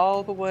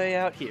all the way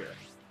out here.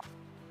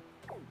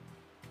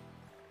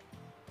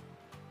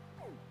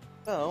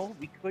 So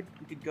we could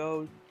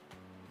go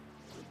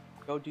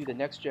go do the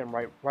next gym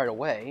right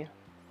away.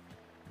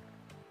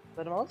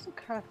 But I'm also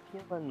kind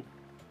of feeling.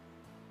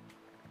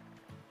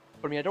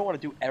 But I mean, I don't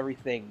want to do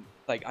everything.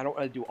 Like, I don't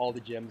want to do all the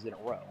gyms in a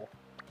row.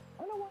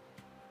 I don't want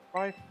to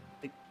try.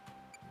 Like,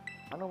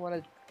 I don't want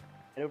to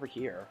get over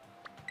here.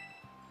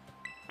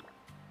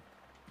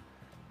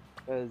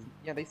 Because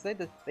yeah, they say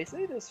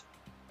this.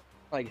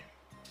 Like,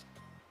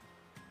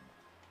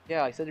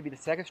 yeah, I said to be the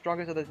second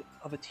strongest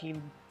of the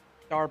team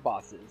star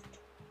bosses.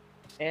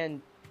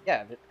 And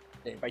yeah,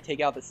 if I take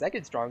out the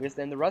second strongest,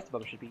 then the rest of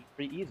them should be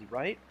pretty easy,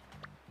 right?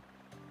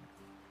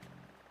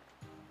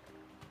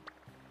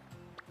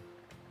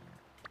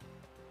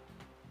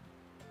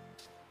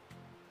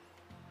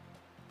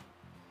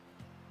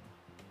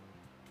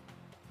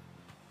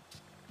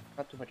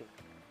 Not too much of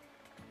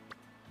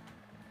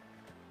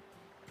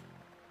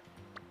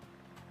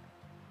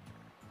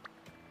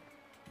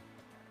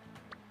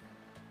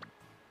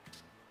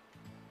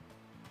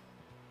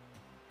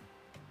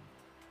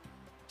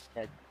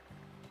yeah.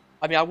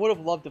 I mean, I would have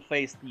loved to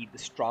face the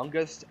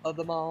strongest of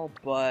them all,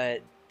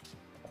 but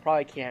I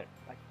probably can't.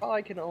 I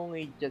probably can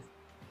only just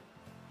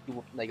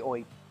do, like,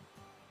 only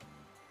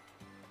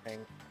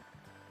thing.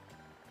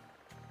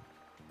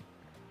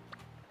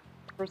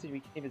 First, we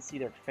can't even see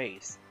their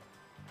face.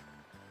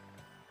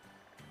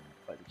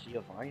 What, the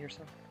Giovanni or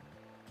something?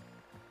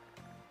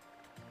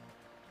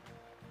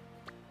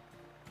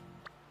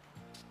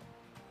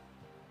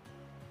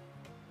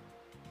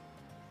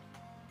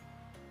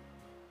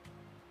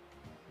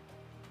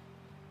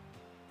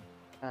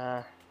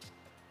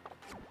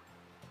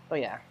 Oh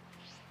yeah.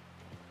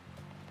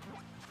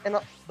 And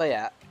but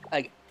yeah,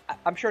 like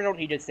I'm sure I don't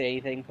need to say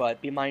anything,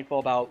 but be mindful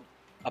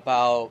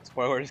about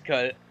spoilers,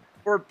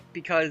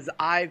 because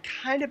I've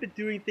kind of been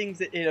doing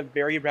things in a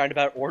very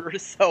roundabout order.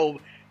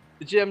 So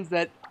the gyms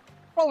that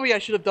probably I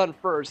should have done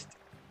first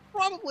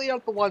probably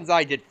aren't the ones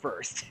I did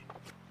first.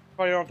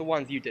 Probably aren't the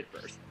ones you did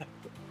first.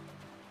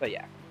 But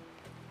yeah.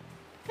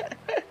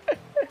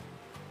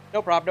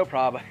 No problem. No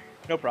problem.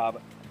 No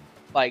problem.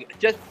 Like,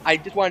 I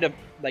just wanted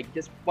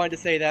to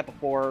say that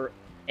before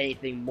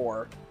anything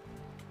more.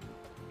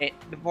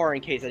 Before,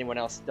 in case anyone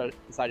else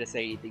decided to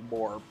say anything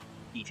more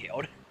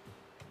detailed.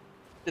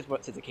 Just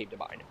since it came to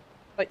mind.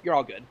 But you're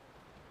all good.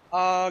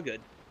 All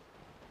good.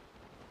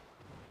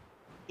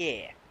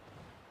 Yeah.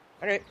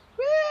 Alright.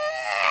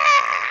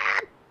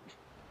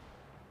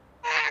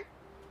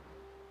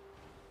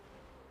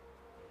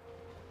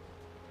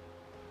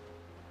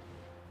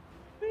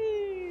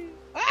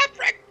 Ah,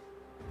 frick!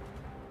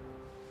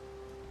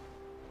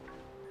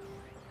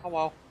 Oh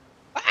well.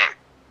 Ah!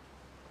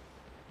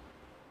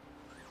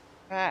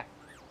 Ah.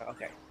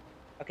 Okay.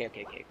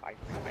 Okay. Fine.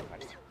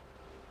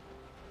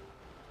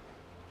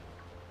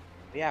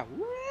 Yeah.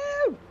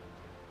 Woo!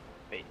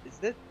 Wait, is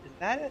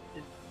that it?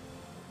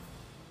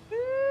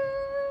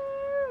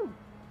 Woo!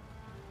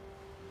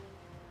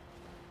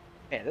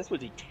 Man, this would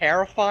be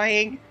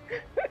terrifying.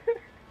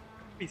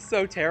 Be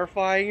so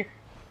terrifying.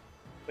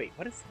 Wait,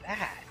 what is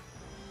that?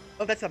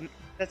 Oh, that's a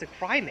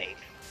primate.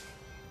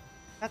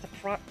 That's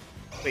a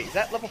Wait, is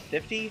that level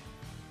 50?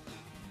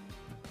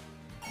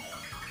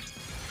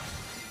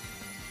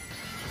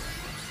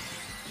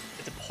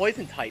 It's a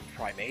poison type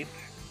primate.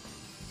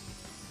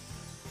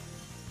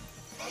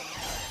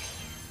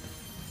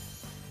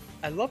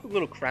 I love the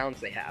little crowns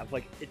they have.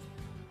 Like, it's...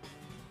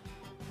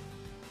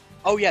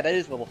 Oh yeah, that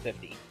is level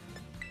 50.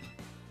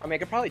 I mean, I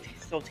could probably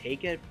still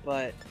take it,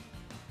 but...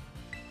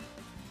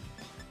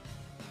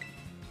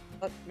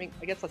 I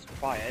guess let's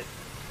try it.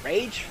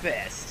 Rage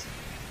Fist!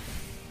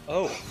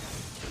 Oh.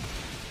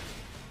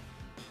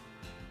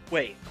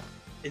 Wait,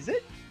 is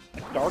it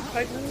a dark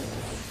type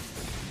move?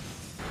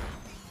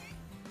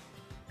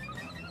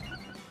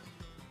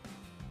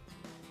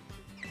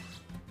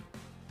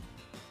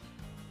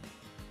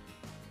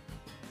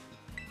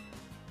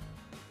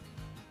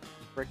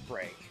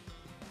 Break.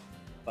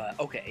 But,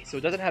 okay, so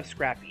it doesn't have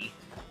Scrappy.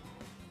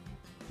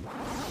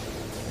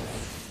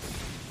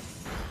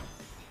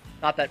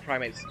 Not that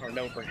primates are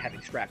known for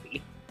having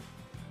Scrappy.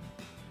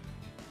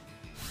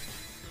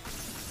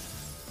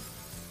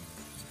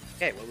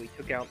 Okay, well, we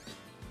took out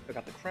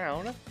the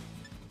crown.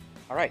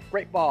 Alright,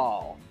 Great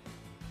Ball.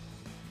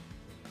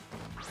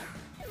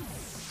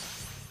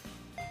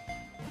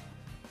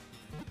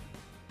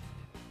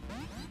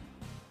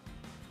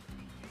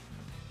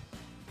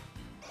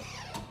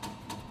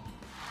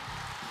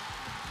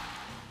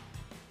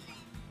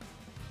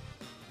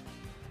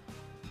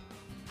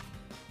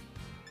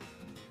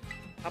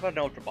 How about an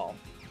Ultra Ball?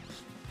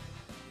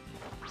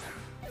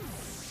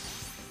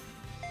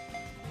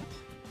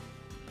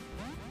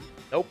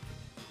 Nope.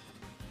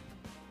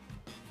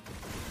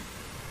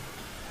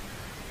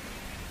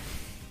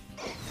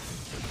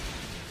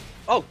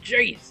 Oh,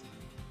 jeez!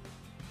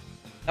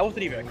 That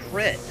wasn't even a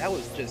crit. That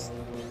was just...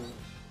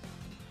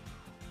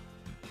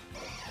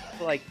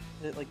 Like,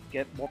 did it, like,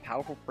 get more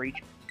powerful for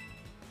each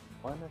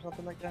one or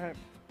something like that?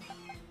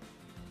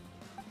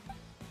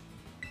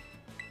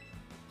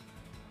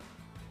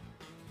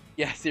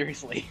 Yeah,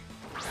 seriously.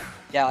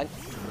 Yeah, I'm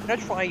gonna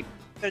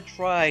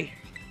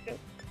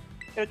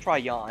try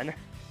Yawn.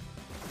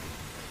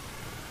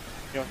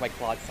 You know, with my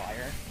Claude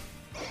Fire.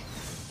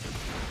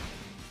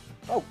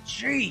 Oh,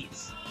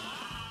 jeez!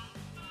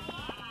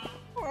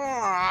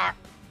 Ah.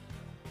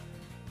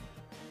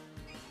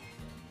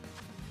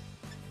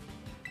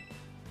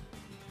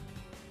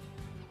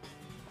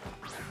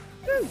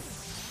 Woo.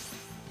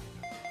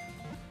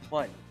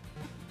 1,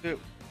 2,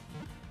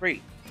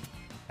 3.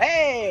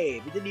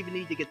 Hey! We didn't even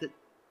need to get the.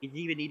 We didn't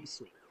even need to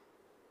sleep.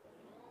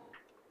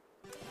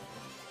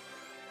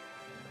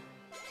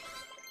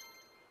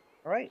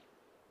 Alright.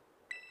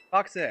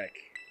 Toxic.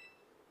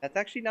 That's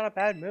actually not a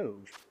bad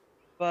move.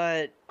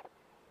 But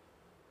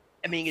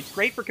I mean, it's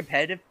great for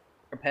competitive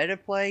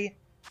play,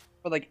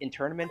 for like in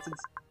tournaments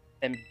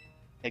and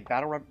like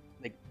battle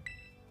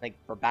like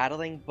for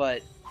battling.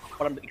 But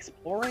what I'm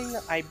exploring,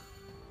 I'm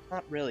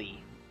not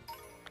really.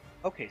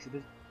 Okay, so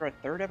there's for a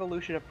third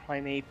evolution of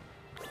Primate,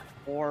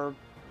 or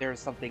there's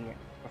something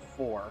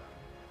before.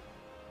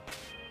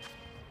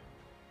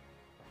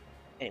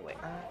 Anyway,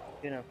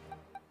 I'm gonna.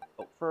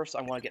 Oh, first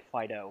I want to get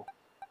Fido.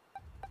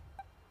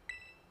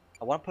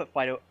 I want to put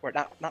Fido, or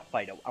not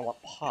Fido. I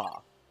want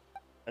Paw,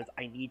 because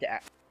I need to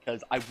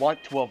because I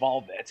want to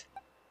evolve it,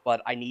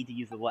 but I need to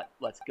use the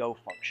Let's Go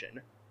function,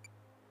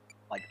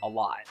 like a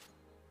lot.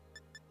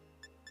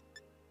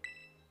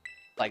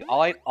 Like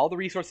all the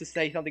resources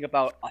say something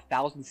about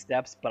 1,000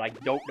 steps, but I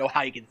don't know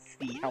how you can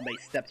see how many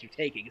steps you're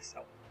taking.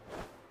 So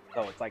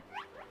it's like,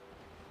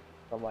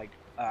 I'm like,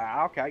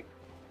 okay.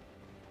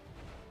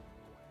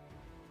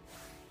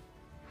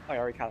 Oh, I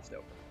already cast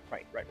over.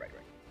 Right.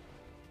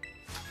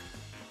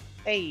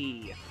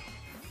 Hey!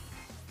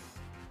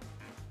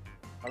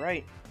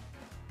 Alright.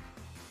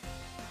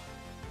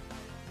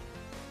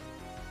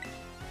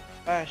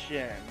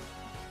 Fashion.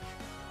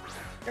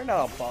 You're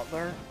not a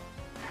butler.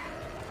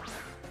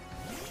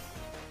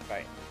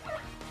 Right.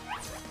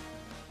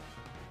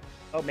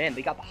 Oh man,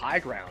 they got the high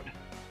ground.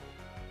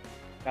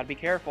 Gotta be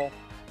careful,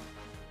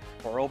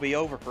 or it'll be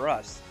over for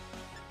us.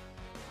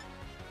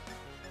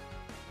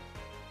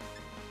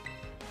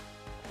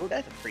 Oh,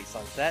 that's a pretty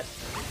sunset.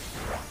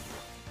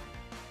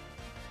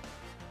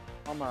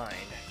 All mine.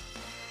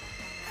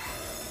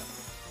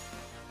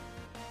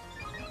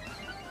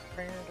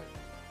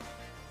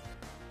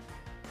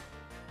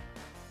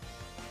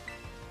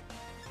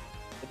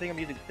 I think I'm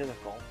using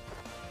physical.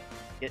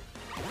 Get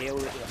KO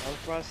with the Hunk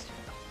Thrust.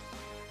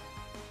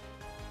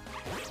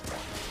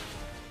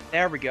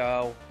 There we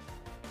go.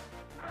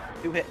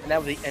 2 hit, and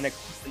that was and a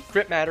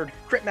crit mattered.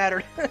 Crit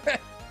mattered.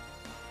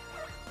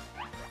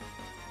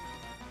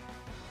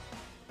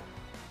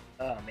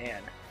 Oh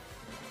man.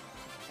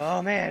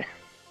 Oh man.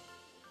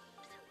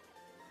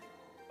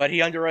 But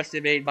he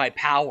underestimated my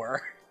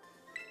power.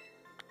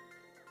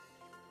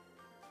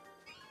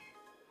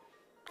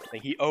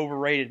 Like, he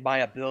overrated my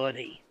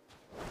ability.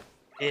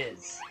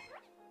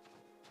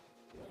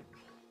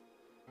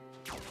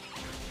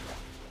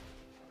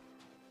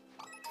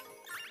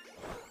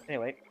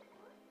 Anyway,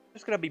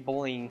 just gonna be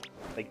bullying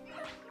the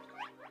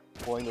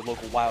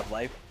local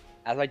wildlife,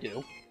 as I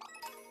do.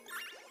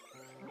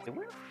 Okay,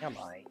 where am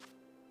I?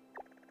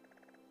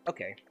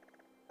 Okay.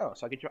 Oh,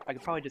 so I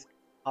could probably just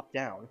hop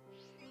down.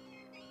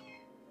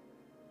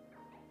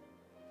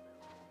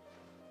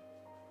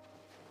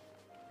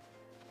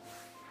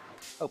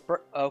 Oh,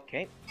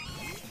 okay.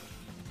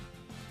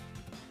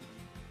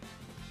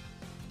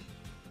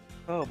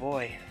 Oh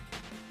boy.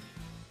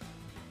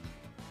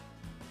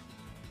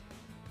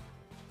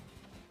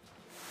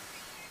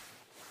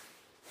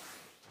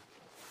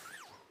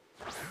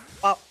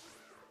 Oh.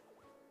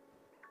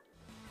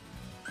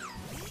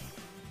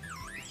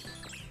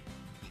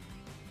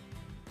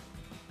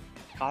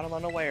 Caught him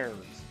unawares.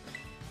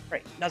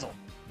 Right, nuzzle.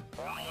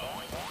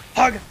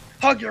 Hug!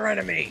 Hug your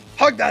enemy!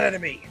 Hug that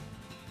enemy!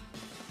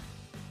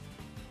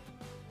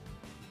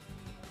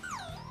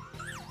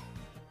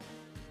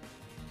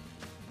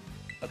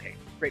 Okay,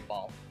 great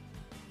ball.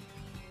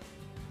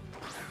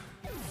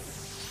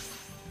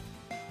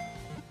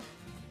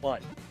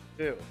 One,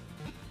 2,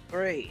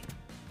 3.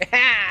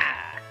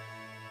 Ha!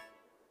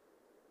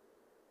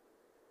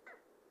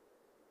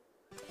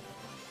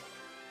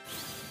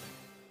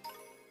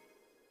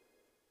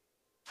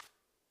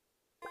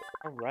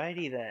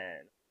 Alrighty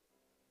then.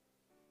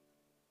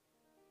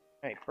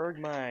 Alright,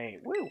 Bergmine.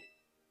 Woo!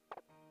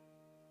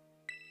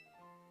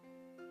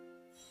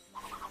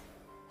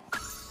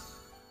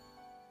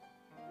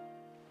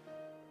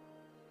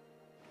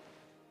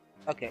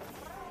 Okay.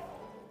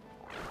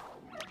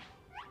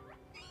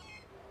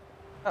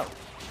 Oh.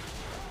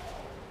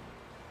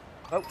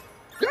 Oh.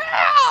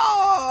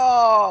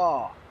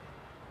 Yeah!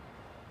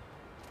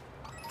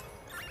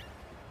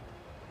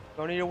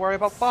 Don't need to worry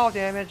about fall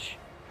damage.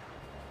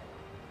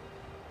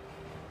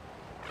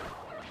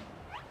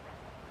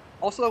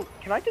 Also,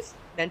 can I just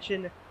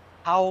mention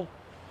how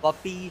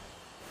fluffy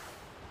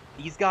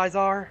these guys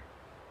are?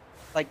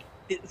 Like,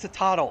 it's a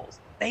Toddles.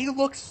 They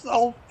look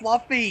so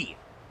fluffy!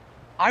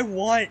 I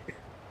want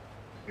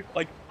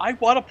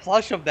a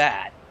plush of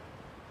that.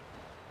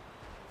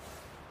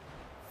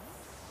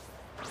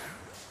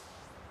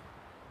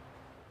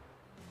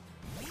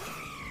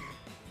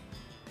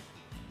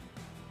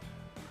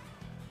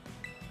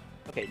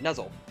 Okay,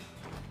 Nuzzle.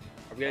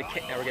 Are we gonna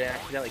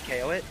accidentally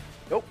KO it?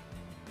 Nope.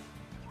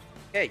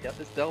 Okay,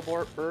 this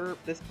Delburb,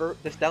 this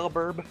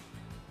Delburb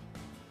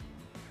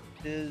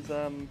is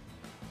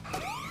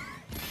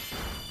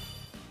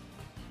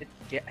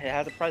it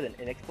has a present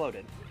and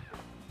exploded.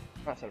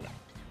 Not so nice.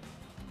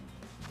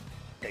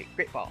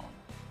 Great ball.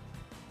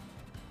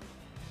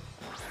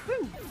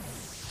 Woo!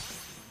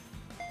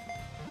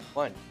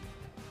 1.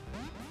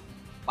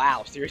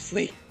 Wow,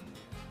 seriously?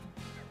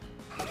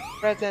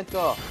 Present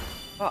off.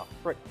 Oh,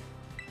 frick.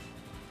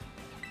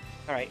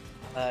 Alright,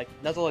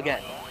 Nuzzle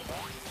again.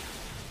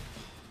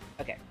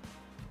 Okay.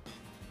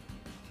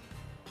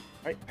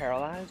 Alright,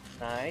 paralyzed.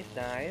 Nice.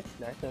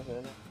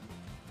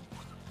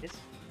 Yes.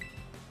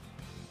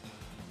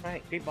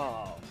 Alright, great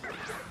ball.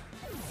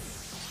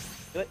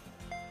 Do it.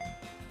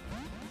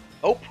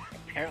 Oh,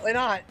 apparently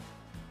not.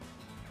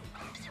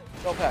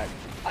 Okay.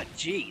 Ah,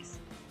 jeez.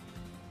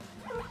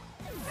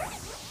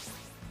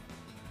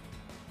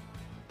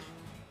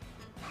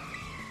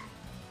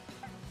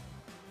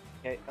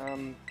 Okay,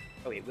 oh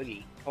wait,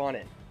 Wiggy, come on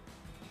in.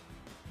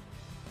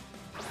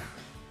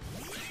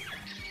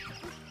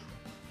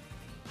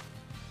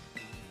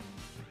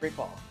 Great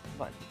ball,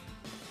 come on.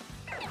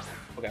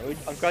 Okay,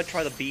 I'm gonna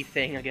try the B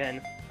thing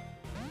again.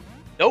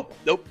 Nope.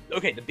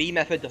 Okay, the B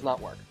method does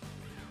not work.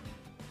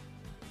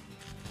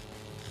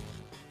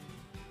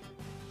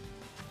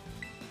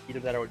 Either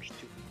that or just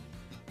 2.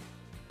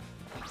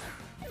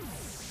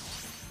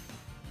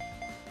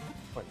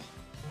 1,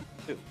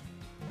 2,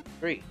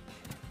 3.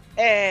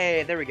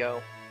 Hey, there we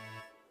go.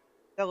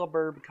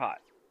 Delburb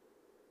caught.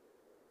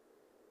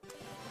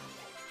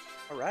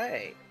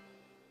 Alright.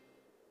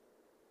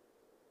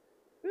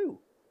 Woo.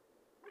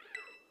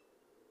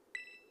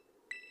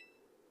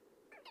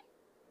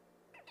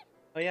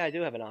 Oh yeah, I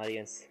do have an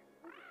audience.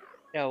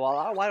 Yeah, well, a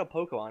lot of wild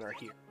Pokemon are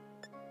here.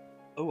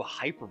 Oh, a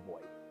Hyper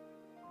Voice.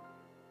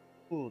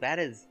 Ooh, that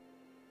is...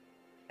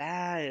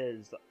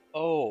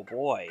 Oh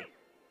boy.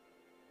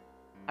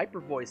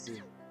 Hyper Voice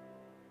is...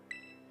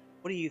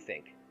 What do you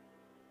think?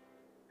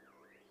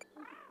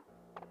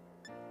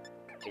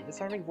 Okay,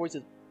 Disarming Voice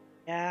is...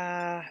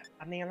 Yeah,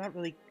 I mean, I'm not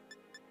really...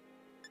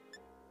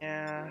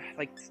 Yeah,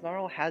 like,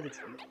 Snarl has its...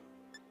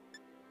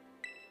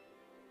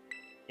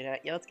 Yeah,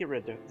 let's get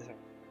rid of this.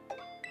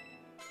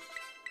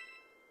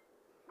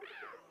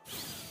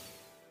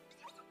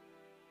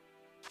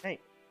 Hey,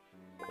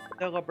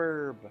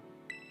 Delburb.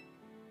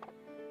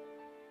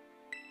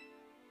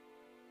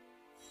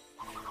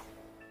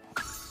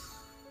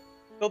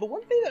 So the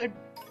one thing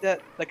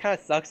that kind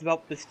of sucks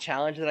about this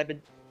challenge that I've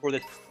been, or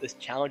this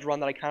challenge run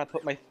that I kind of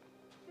put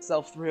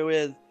myself through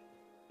is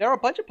there are a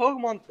bunch of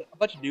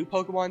new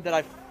Pokemon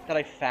that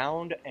I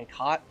found and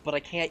caught, but I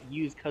can't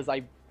use because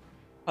I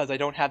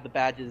don't have the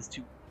badges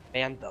to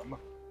ban them.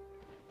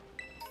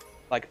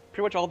 Like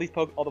pretty much all the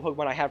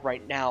Pokemon I have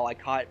right now I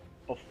caught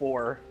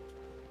before.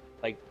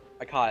 Like,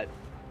 I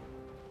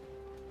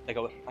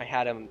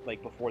had him,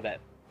 like, before the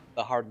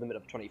hard limit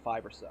of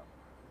 25 or so.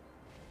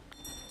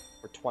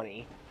 Or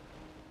 20.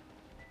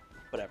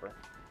 Whatever.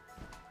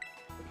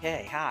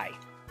 Okay, hi.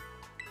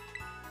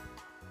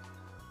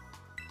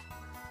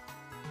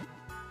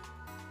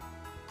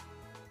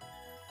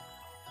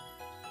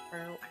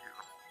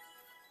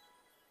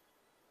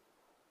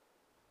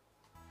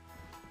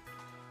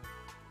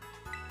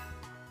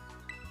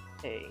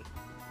 Hey.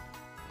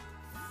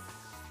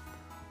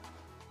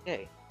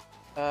 Hey.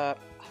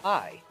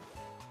 Hi.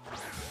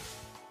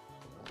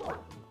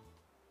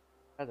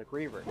 That's a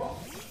Griever.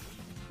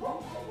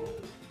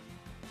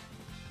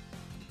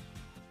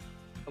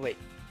 Oh, wait.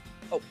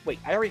 Oh, wait,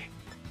 I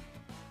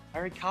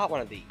already caught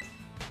one of these.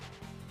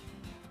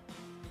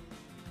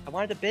 I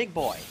wanted the big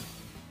boy.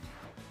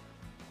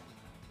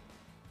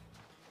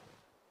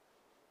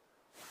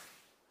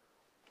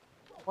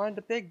 I wanted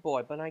the big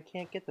boy, but I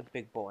can't get the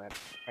big boy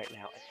right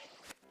now.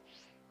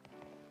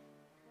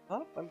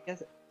 Oh, I'm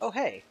guessing. Oh,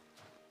 hey.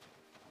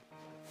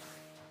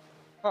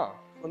 Huh.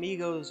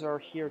 Flamingos are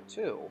here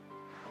too.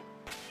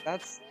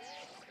 That's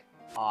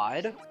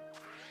odd.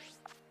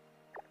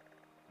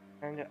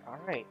 And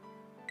alright.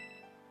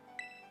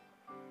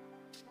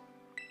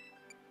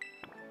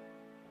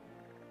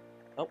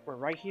 Oh, we're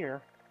right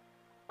here.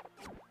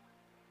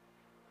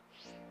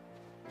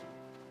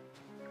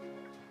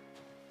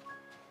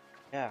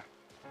 Yeah.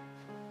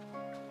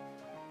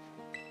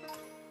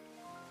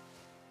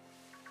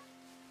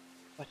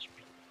 Much.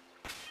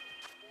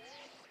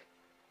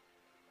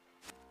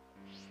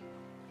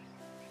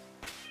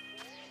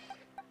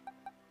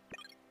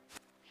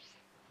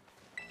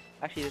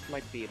 Actually, this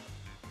might be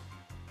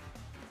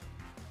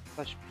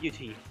such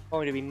beauty,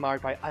 only to be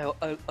marred by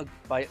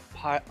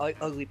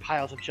ugly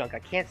piles of junk. I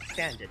can't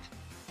stand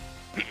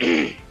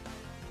it.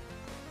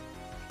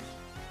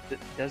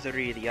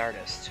 Desiree, the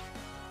artist.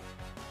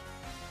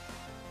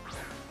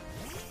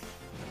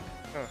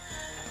 Huh.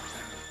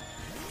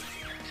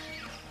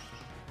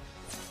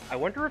 I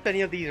wonder if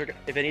any of these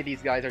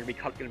guys are going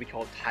to be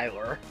called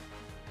Tyler,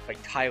 like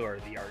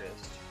Tyler, the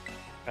artist,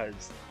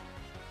 because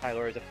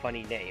Tyler is a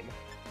funny name.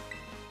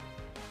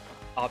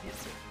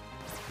 Obviously.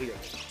 Clearly.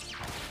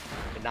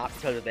 and not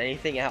because of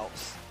anything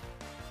else.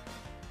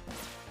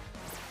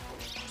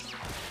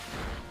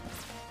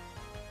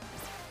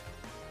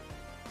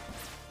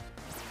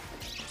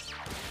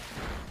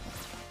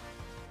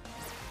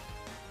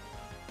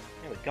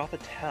 Yeah, we got the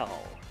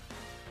tell.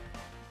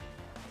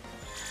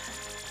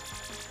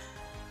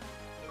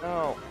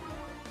 No.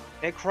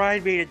 It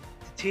cried me to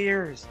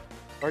tears.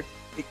 Or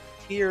it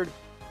teared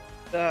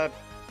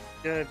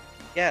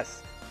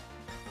yes.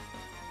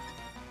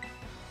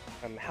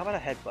 How about a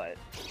headbutt?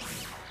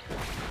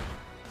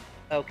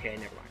 Okay,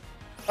 never mind.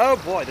 Oh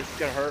boy, this is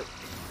gonna hurt.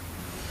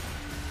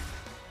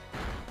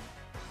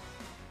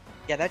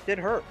 Yeah, that did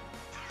hurt.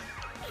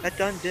 That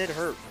did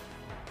hurt.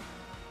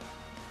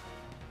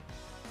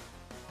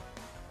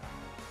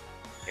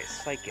 Okay,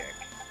 psychic.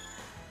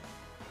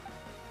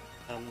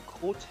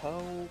 Cool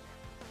toe.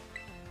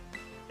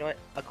 You know what?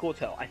 A cool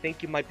toe. I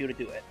think you might be able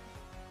to do it.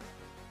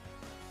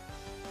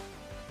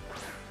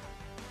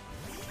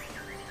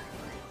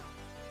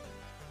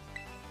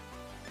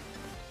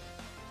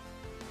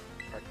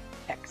 Or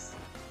X.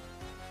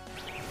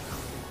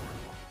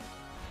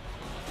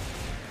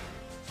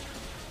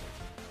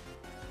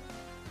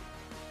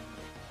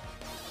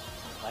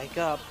 Wake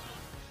up.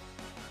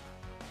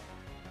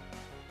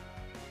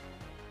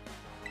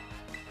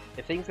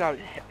 If things got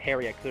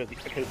hairy, I could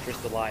have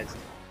crystallized,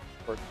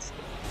 or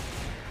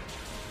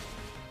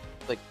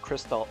like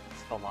crystallized,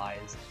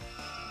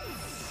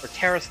 or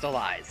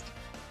terrastallized.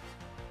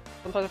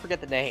 Sometimes I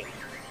forget the name.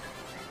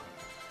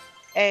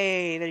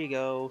 Hey, there you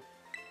go.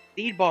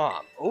 Seed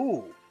bomb.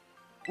 Ooh,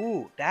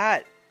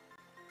 that.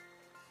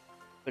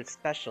 But it's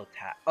special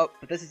attack. Oh,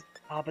 but this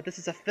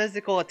is a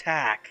physical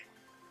attack.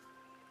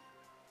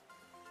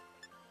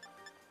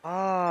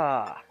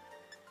 Ah.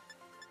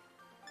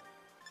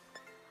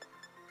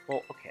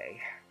 Well, okay.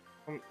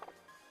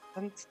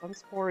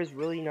 Sunspore is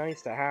really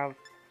nice to have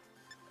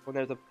when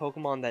there's a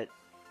Pokemon that,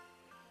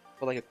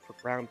 for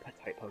ground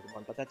type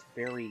Pokemon, but that's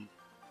very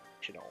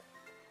fictional.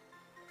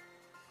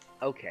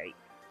 Okay.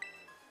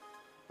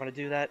 Want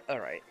to do that? All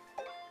right.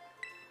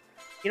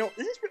 You know,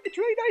 it's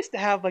really nice to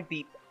have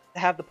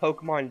the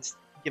Pokemon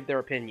give their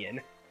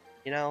opinion.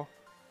 You know,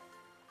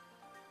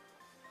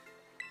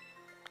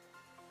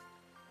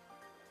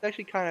 it's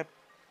actually kind of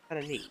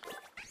neat.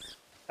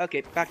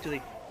 Okay, back to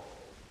the.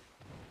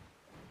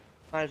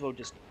 Might as well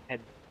just head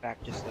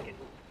back just like it.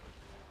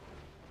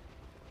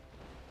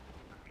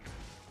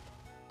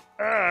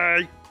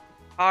 Hey!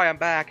 Hi, I'm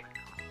back.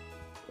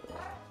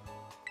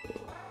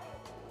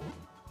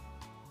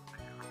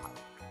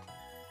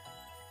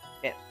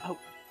 And oh,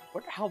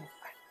 wonder how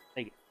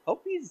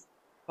hope these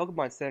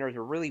Pokemon centers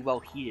are really well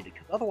heated,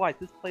 because otherwise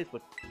this place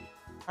would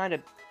kind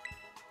of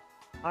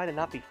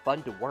not be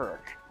fun to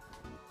work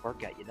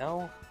at, you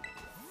know?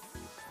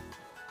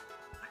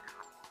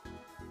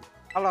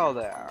 Hello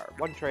there,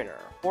 1 trainer,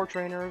 4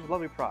 trainers,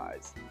 lovely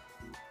prize. I'm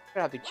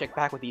gonna have to check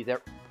back with these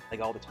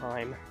all the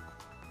time.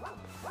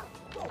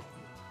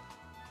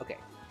 Okay,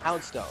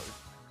 Houndstone.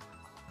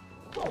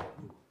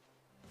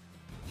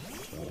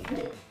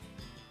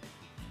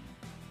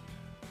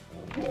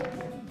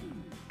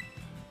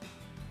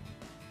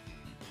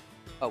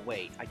 Oh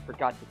wait, I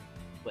forgot to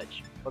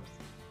switch. Whoops.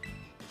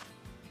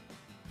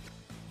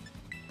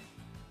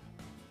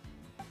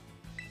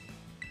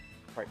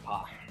 Right,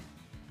 paw.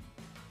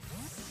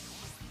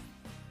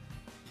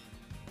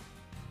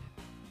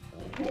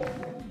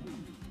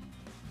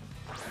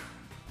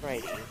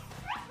 Righty.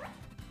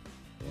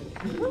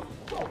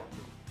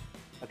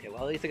 Okay,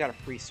 well at least I got a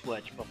free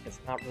switch, but it's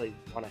not really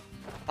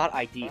not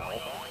ideal.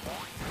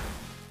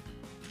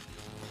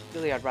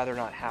 Really, I'd rather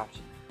not have to.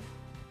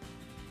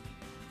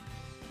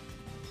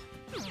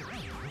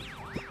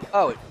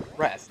 Oh, it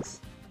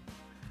rests.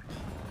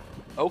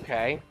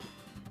 Okay.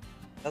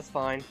 That's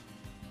fine.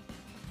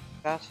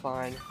 That's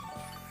fine.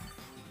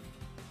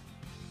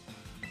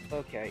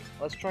 Okay,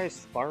 let's try a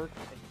Spark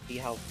and see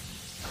how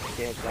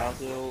damage that'll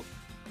do.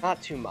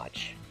 Not too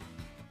much.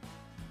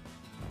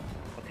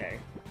 Okay.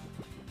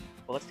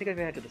 Well, let's take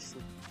advantage of the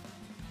sleep.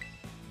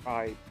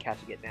 Try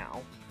catching it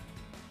now.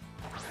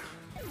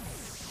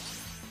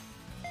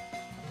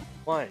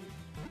 1,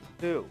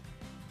 2.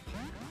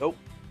 Nope.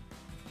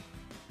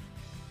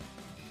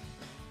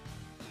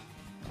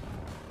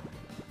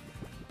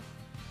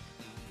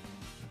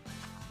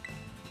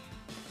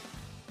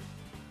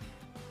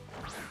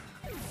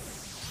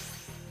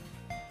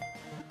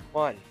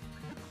 One,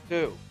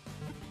 2,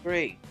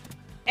 3.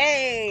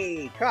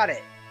 Hey! Caught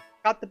it!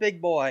 Caught the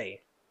big boy!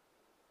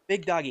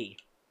 Big doggy.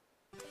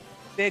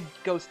 Big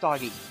ghost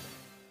doggy.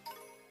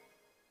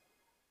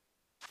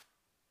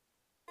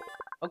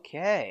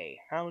 Okay.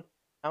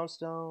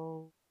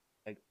 Houndstone.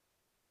 Like,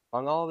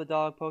 among all the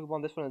dog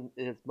Pokemon, this one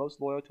is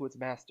most loyal to its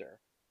master.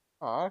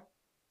 Huh?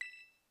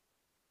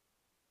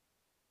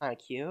 Kinda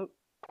cute.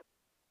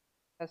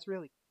 That's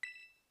really...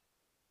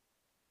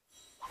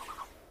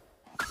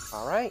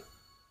 Alright.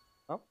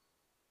 Well.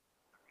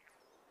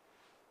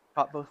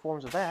 Caught both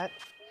forms of that.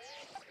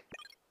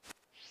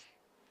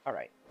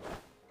 Alright.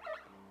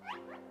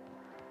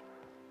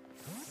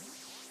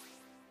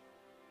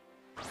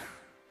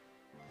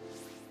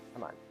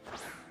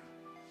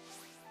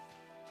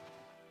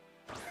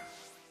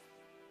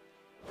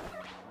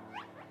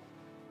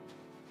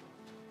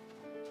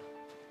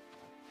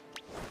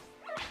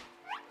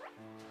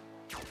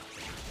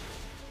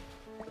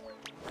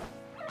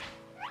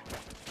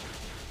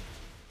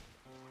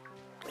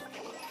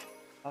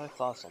 I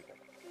saw something.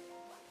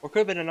 Or could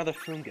have been another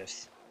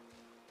fungus.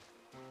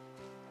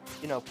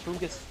 You know,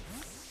 fungus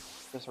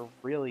just are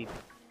really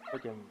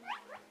freaking.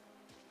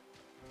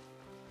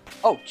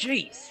 Oh,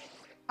 jeez!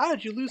 How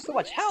did you lose so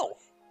much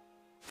health?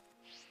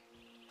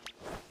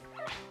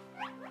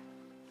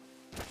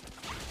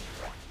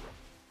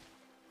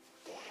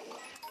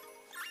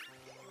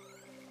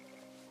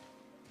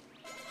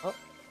 Oh,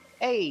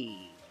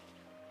 hey!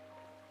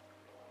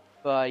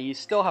 But you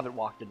still haven't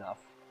walked enough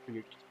for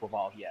you to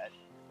evolve yet.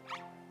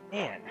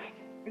 Man,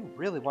 I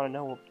really want to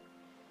know.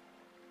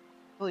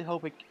 Really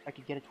hope I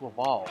could get it to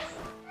evolve.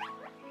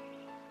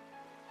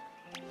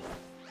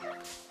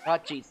 Ah,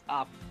 jeez.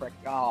 Ah, frick.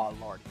 Oh,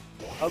 lord.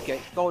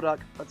 Okay, Golduck,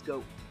 let's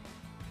go.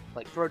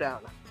 Like, throw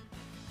down.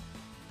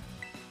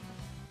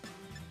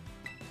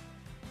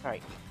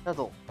 Alright,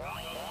 Nuzzle.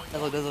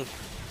 Nuzzle, Nuzzle.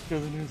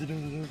 Nuzzle, Nuzzle,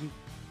 Nuzzle,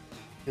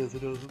 Nuzzle.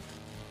 Nuzzle, Nuzzle.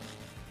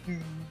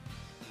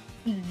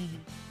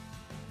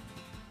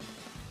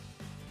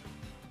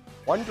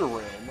 Wonder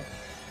Room?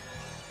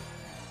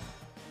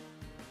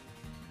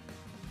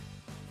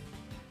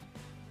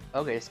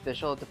 Okay,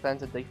 special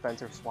defense and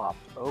defense are swapped.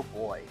 Oh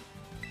boy.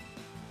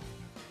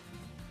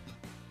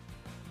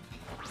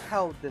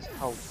 How this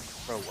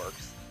throw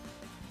works.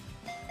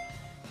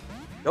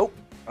 Nope.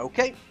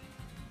 Okay.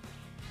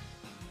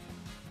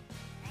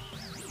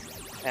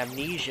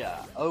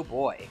 Amnesia. Oh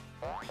boy.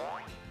 Does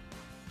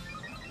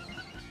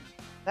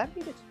that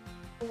mean it's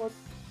full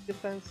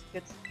defense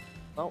gets...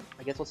 Well,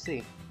 I guess we'll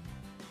see.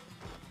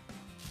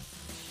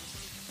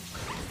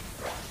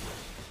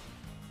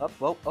 Oh,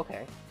 well,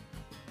 okay.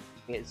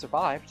 It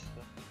survived.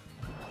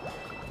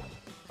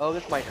 Oh,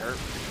 this might hurt.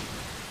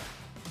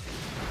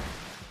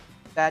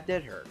 That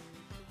did hurt.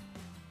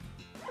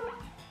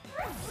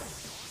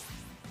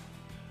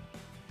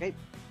 Okay.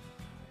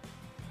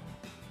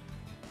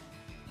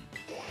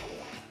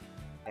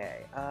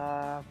 Okay,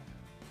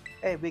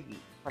 hey, Wiggy,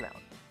 come out.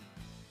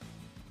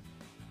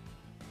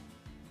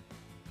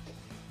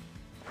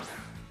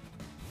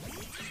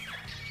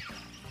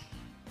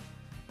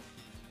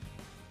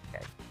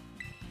 Okay.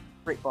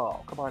 Great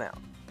ball, come on out.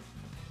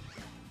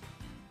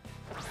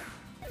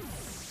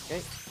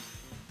 Okay.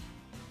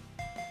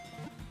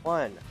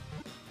 1,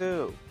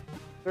 2,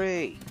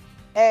 3.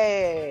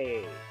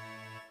 Hey!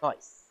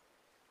 Nice.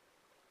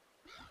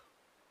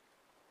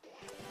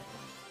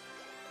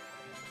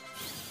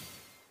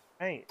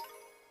 Right.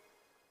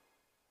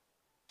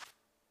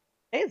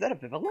 Hey, is that a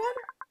Vivillon?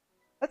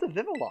 That's a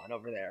Vivillon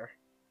over there.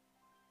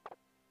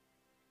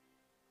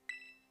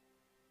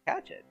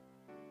 Catch it.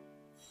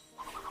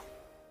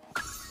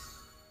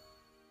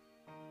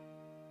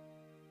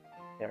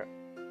 There.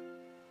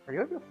 Are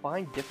you able to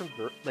find different,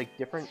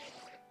 different?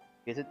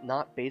 Is it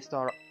not based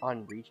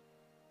on reach?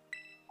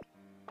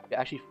 You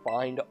actually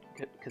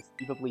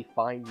conceivably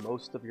find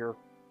most of your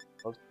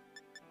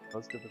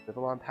most of the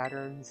Vivillon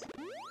patterns.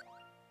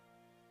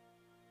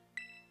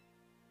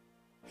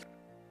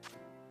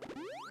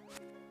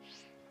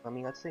 I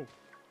mean, let's see.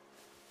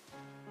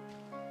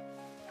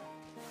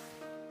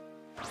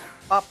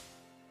 Up.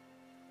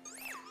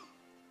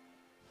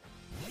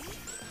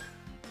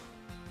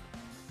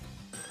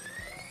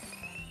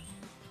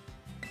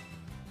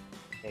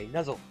 Okay,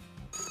 Nuzzle.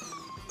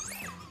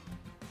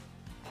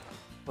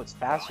 Oh, it's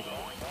faster.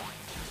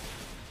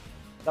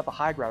 It's got the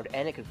high ground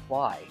and it can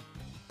fly.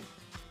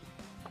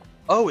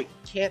 Oh, it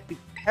can't be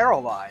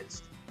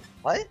paralyzed.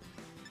 What?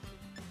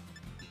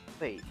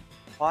 Wait,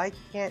 why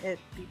can't it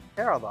be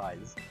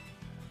paralyzed?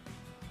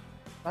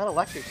 It's not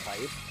electric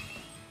type.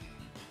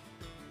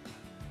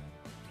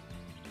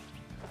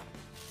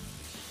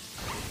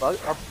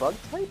 Are bug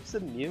types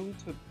immune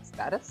to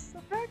status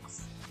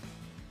effects?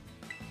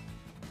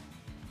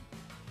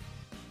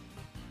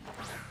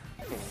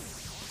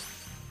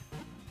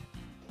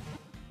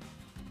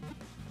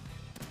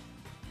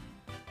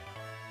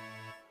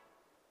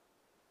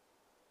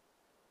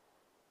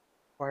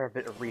 Require a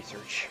bit of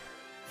research.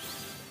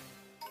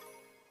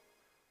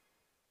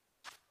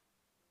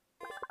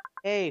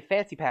 Hey,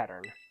 fancy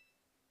pattern.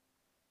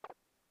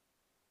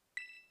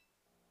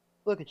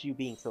 Look at you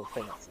being so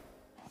fancy.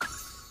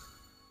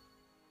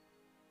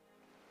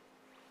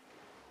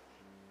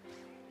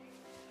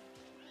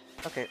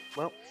 Okay,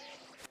 well,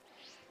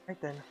 right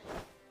then.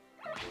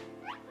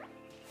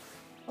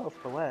 Oh,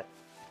 Scarlet.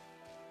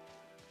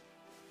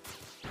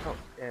 Oh,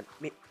 and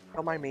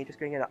don't mind me, just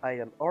getting an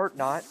item, or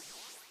not.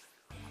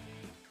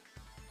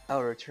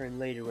 I'll return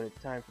later when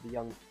it's time for the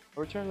young.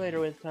 I'll return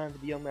later when it's time for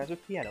the young master's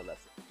piano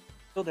lesson.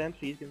 Till then,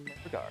 please give me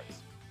my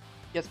regards.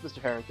 Yes,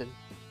 Mr. Harrington.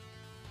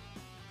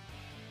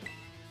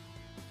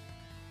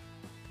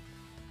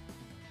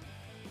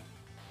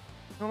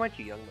 Who might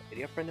you, young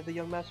lady? A friend of the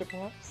young master,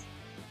 perhaps?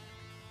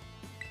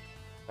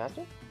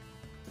 Master?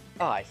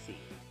 Ah, I see.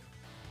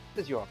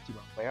 As your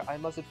optimum player, I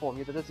must inform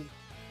you that this is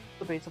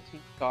the base of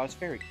Team Scar's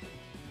fairy team,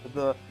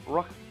 the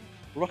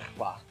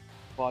Rukhwa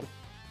squad,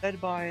 led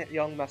by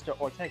young Master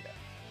Ortega.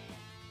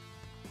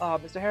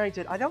 Mr.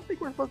 Harrington, I don't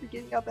think we're supposed to be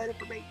getting out that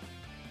information.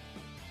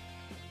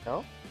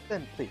 No?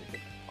 Then please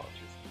accept my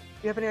apologies.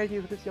 Do you have any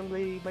idea who this young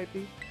lady might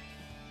be?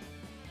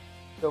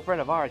 So a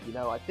friend of ours, you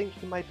know, I think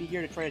he might be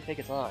here to try to take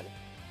us on.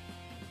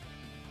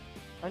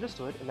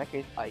 Understood. In that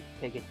case, I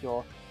take it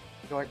you're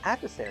an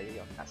adversary,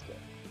 young master.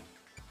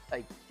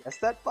 I guess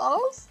that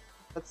follows?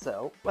 That's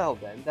so. Well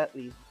then, that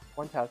leaves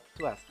one task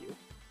to ask you.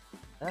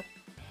 Huh?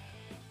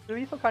 Do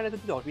you feel kind of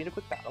indulge me in a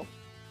quick battle?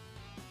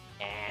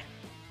 Eh.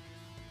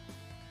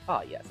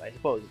 Ah yes, I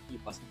suppose you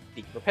must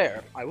be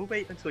prepared. I will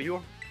wait until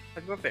you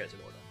have your affairs in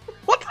order.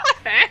 What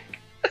the heck?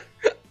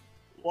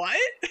 What?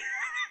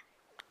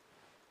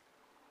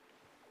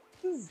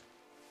 This is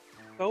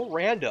so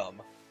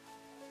random.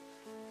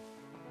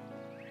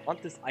 I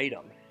want this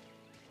item.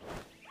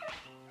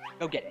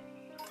 Go get it.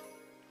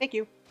 Thank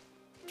you.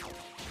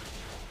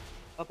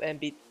 Up and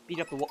beat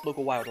up the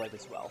local wildlife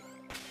as well.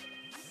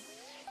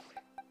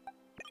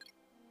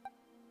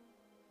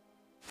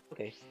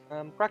 Okay,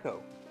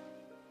 Krakow.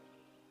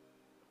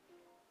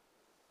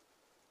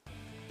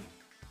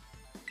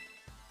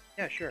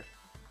 Yeah, sure.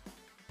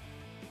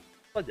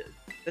 Splendid.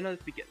 Then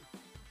let's begin.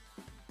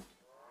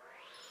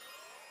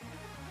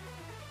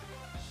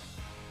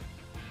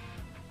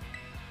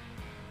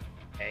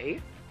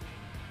 Okay.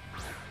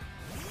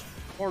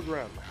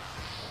 Morgrim.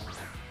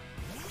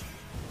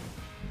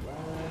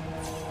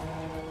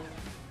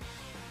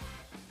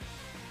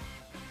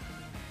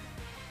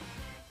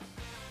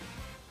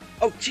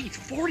 Oh, geez,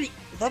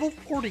 level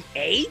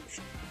 48?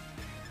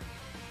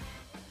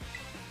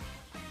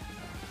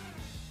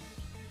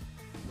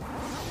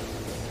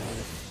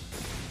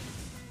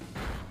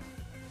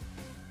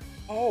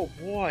 Oh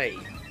boy.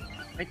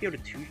 Might be able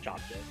to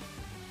two-shot this.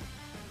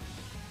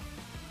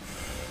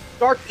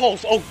 Dark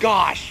Pulse, oh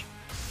gosh!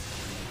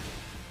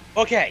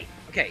 Okay.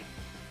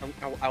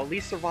 I'll at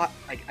least survive.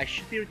 I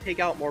should be able to take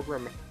out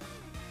Morgrim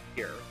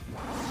here.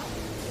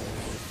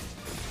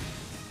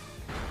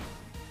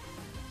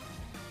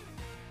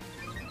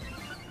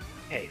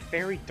 Okay,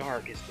 Fairy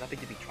Dark is nothing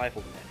to be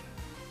trifled with.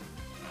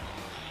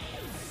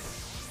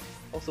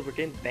 Also, we're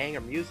getting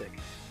banger music.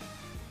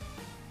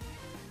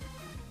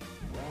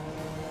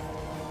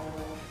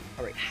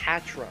 Alright,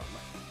 Hatchrum.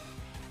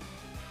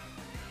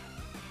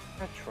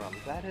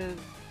 That is...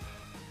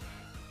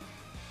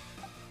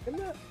 Isn't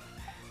that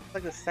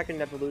like the second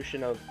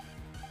evolution of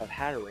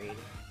Hatterene? In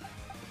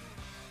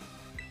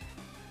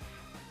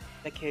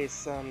that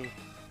case, come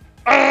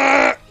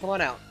on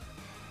out.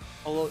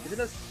 Although, isn't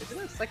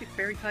a psychic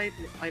fairy type?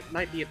 It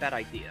might be a bad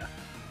idea.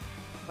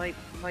 Might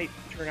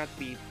turn out to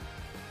be a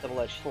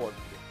double-edged sword.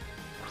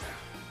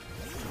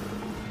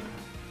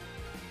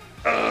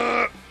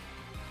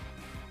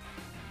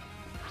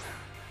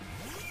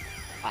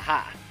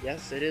 Aha!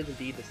 Yes, it is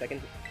indeed the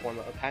second form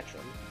of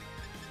Hatchrum.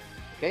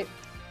 Okay,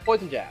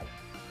 Poison Jab.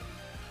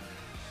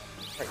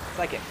 Right,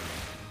 Psychic.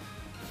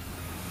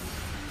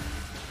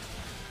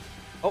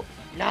 Oh,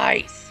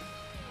 nice!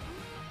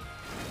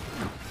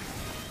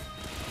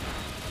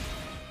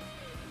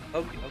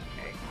 Okay.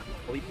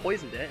 Well, he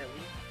poisoned it, at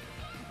least.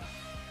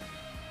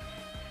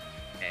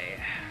 Okay.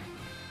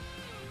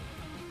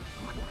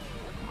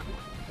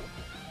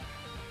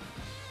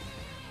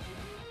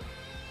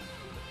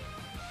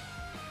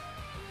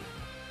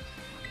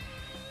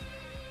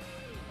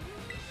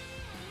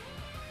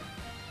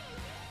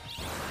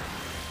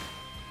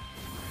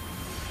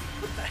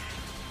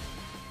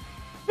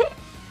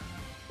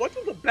 What's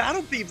with the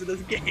battle themes in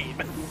this game?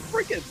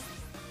 Freaking!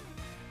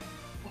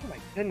 Oh my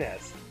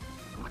goodness.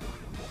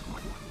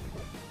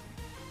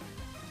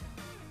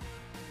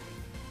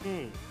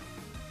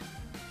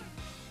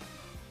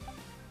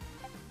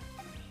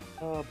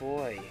 Oh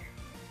boy.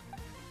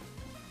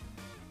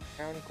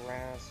 Crown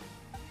grass.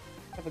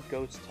 Have a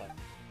ghost type.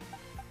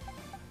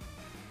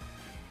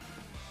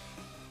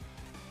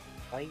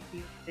 Might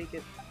you take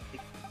it?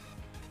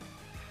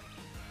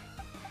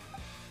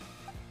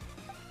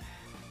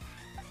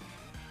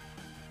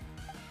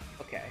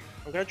 Okay,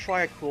 I'm gonna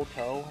try a cool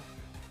toe.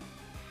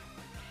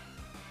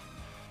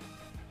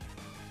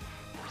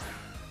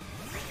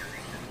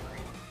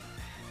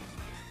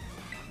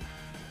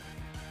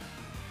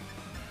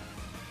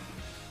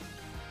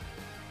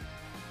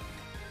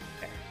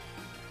 Okay.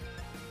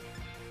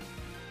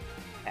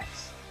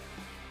 X.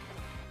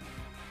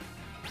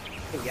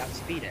 Oh, we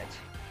outspeed it.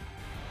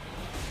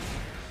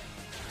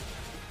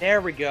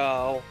 There we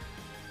go.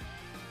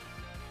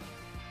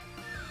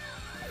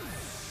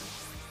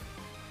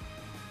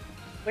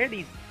 Where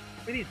these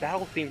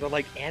battle themes are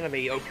like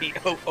anime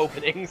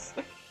openings?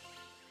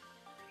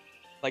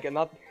 Like I'm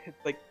not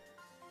like.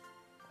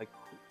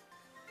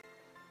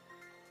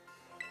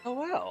 Oh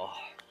well.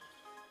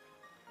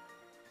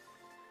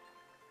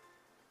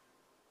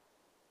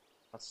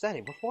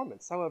 Outstanding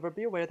performance. However,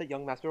 be aware that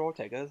young Master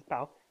Ortega's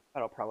battle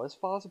prowess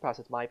far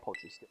surpasses my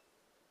poultry skill.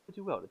 Would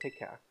do well to take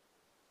care.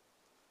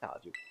 Now,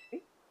 as you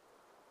see,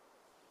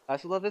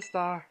 Hasta la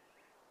vista.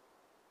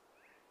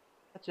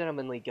 That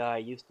gentlemanly guy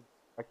used to be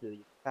director of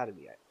the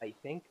academy, I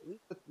think. At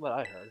least that's what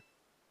I heard.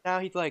 Now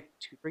he's like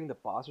tutoring the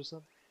boss or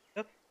something.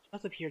 Yep,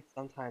 just appeared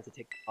sometimes to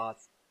take the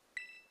boss.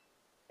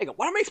 Hey,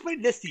 why am I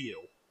explaining this to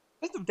you?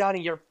 Instead of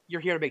doubting you're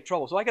here to make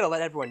trouble, so I gotta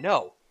let everyone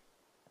know.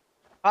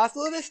 Hasta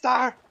la vista!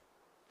 Hasta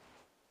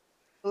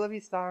la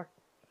vista.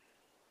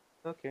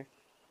 Okay.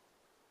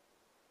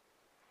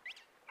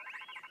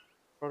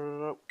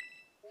 The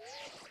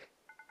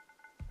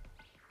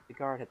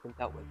guard has been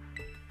dealt with.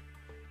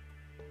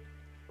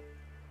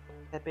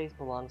 That base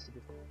belongs to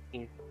the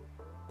King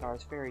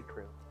Star's ferry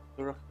crew,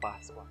 the Roof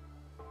Boss one.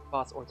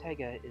 Boss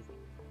Ortega is the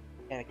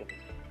mechanic of the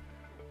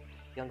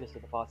youngest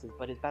of the bosses,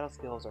 but his battle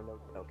skills are no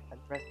joke.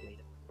 Underestimate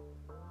him.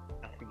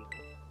 Not for you.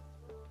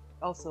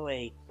 Also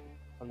a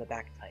on the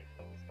back type.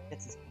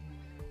 Gets his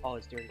all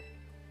his dirty.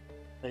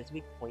 But his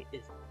weak point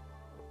is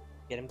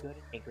get him good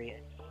and angry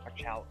and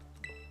march out.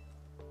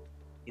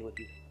 Deal with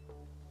you.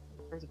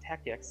 In terms of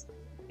tactics,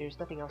 there's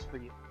nothing else for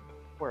you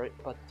for it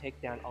but to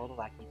take down all the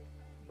lackeys.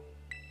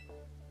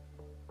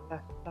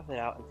 Tough it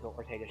out until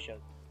Ortega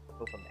shows.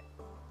 Go from there.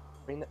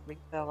 Ring the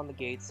bell on the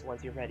gates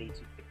once you're ready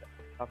to pick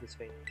off his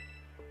face.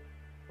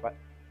 But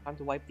time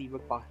to wipe the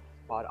Rookbox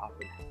squad off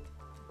the map.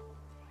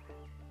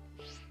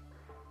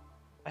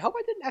 I hope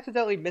I didn't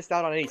accidentally miss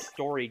out on any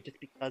story just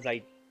because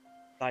I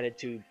decided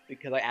to,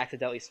 because I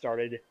accidentally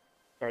started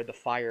the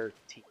fire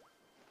team.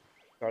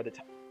 Started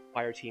the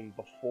fire team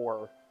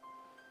before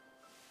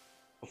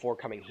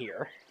coming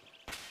here.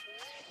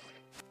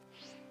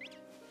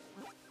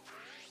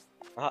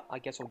 I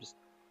guess we'll just.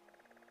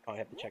 Oh, I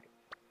have to check it.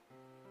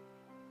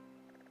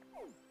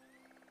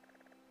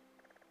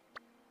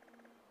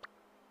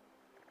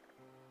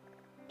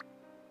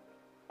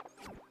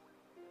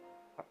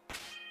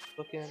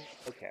 Looking.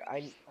 Okay,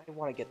 I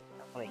want to heal.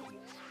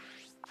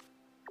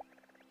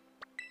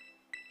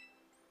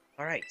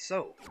 Alright,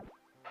 so.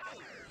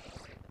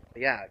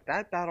 Yeah,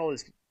 that's battle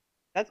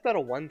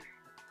 1.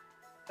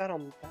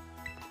 Battle.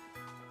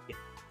 Yeah.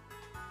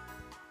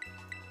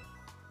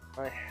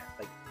 Like.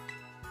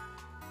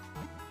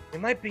 We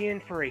might be in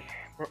for a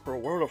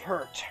world of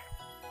hurt.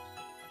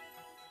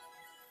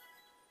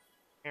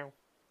 Ow.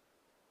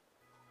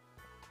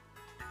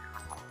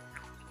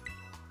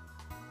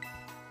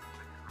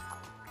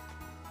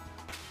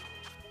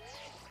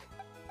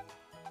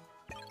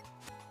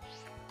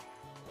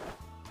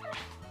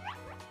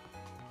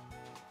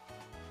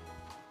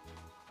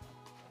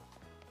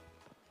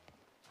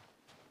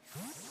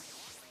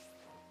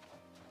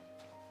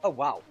 Oh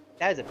wow,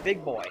 that is a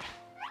big boy.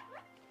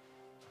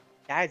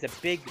 That is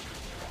a big one.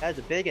 That's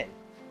a big one.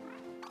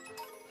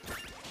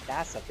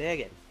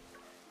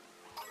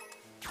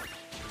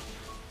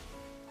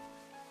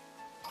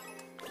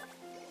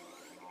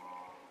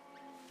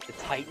 The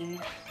Titan.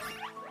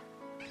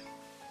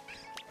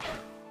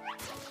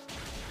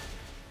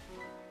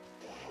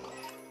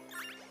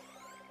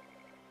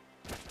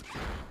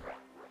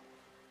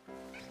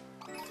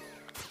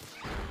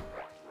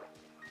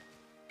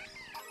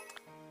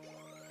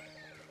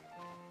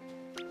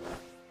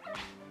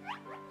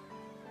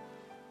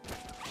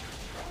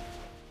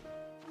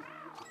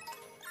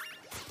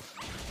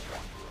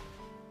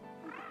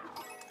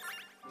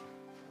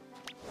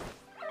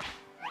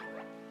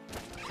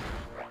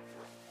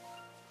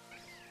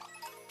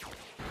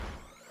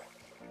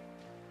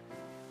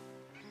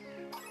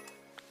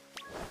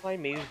 By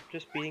me,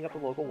 just beating up the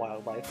local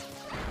wildlife.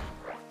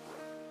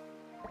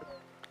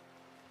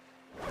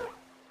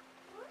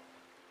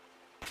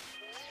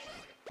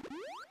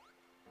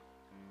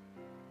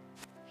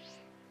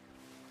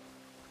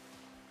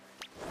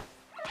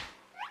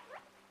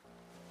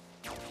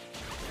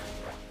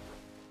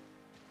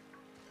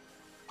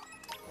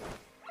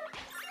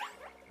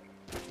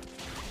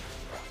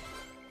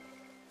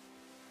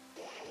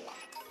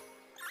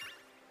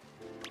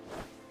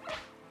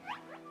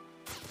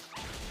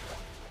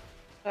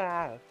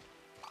 Ah.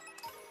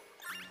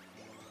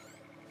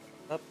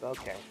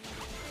 Okay.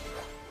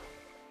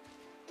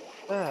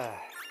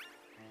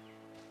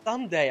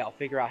 Someday I'll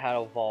figure out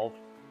how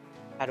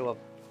to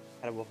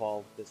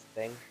evolve this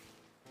thing.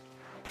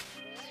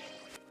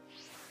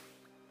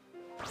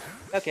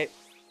 Okay.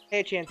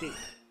 Hey, Chansey.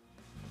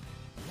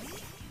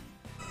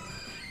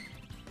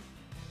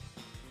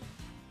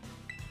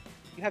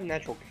 You have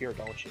natural cure,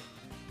 don't you?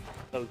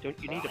 So don't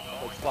you need to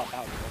like, swap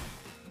out?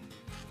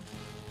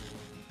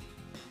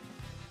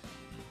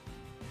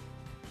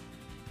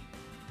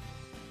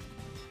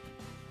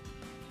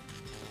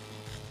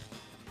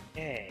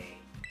 Hey.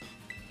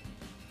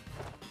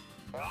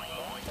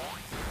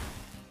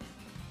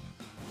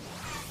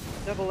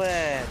 Double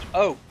edge.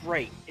 Oh,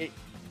 great.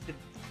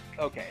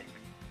 Okay.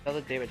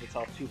 Doesn't damage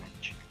itself too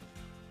much.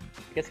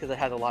 I guess because it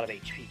has a lot of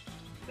HP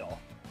still.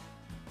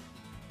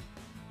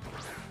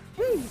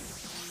 Woo!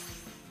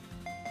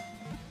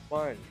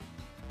 1.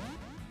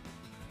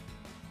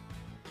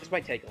 This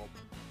might take a little.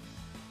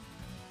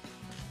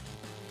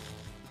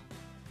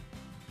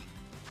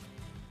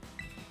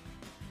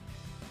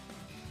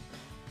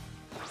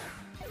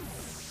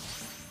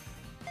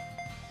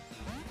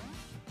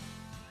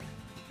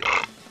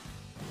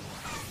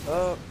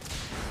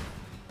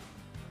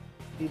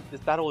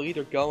 This battle will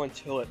either go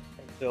until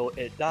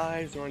it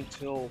dies or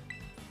until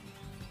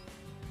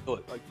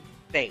it like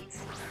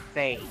fades.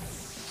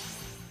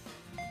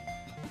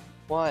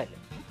 1,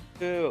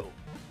 2,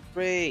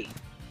 3.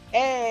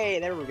 Hey,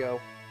 there we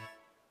go.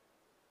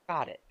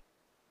 Got it.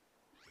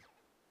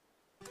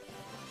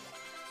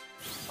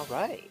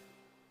 Alright.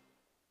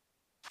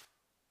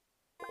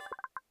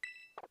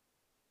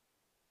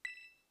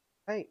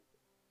 Right.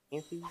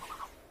 Nancy.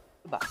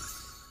 Goodbye.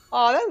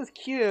 Oh, that was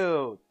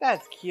cute!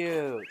 That's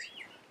cute!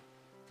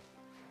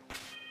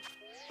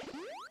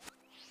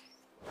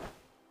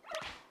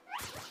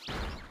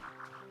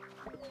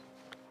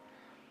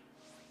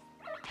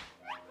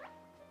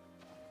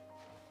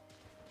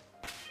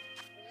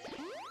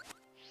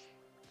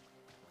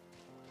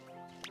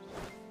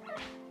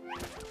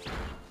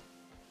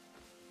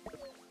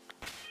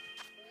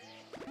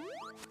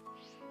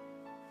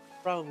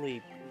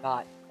 Probably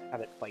not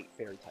have it fight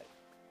fairy type.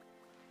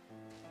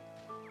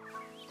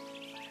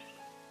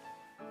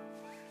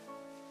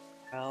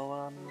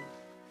 Well,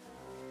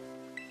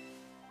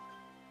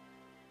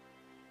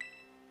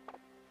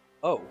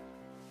 oh.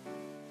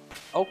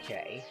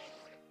 Okay.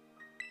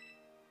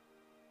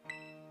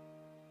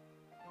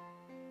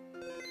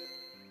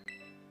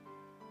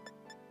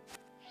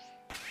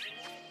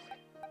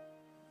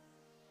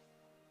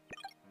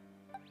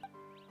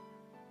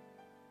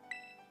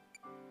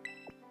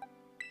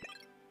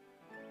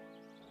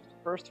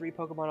 First 3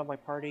 Pokemon of my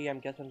party, I'm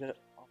guessing I'm gonna...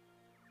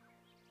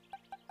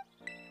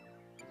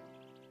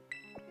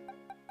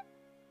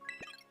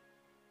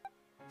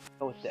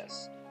 go with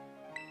this.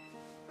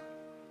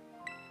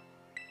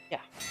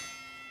 Yeah.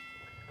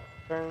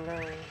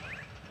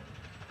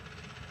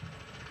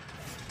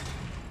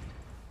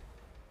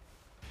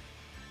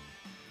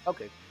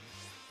 Okay.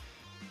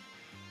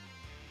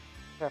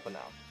 Careful now.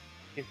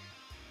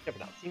 Careful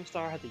now. Team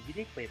Star has a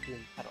unique way of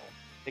doing battle.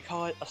 They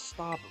call it a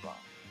Star Barrage.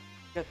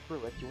 To get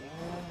through it, you will use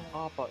the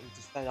R button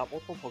to set up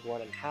multiple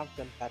Pokemon and have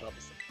them battle at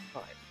the same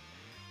time.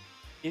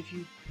 If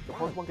your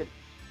Pokemon get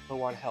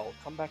low on health,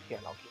 come back here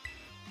and I'll heal.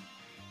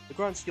 The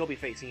grunts you'll be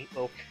facing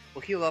will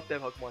heal up their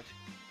Pokemon to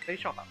stay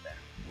sharp out there.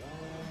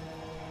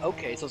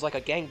 Okay, so it's like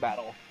a gang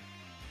battle.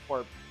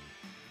 Or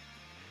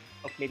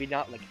maybe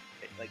not like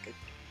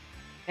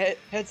a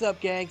heads up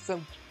gang,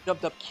 some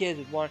jumped up kid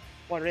is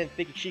wandered in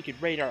thinking she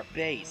could raid our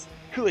base.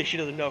 Clearly she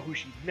doesn't know who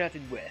she's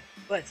messing with.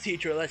 Let's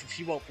teach her a lesson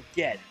she won't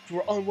forget.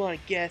 For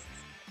unwanted guests,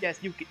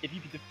 if you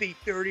can defeat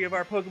 30 of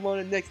our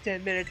Pokemon in the next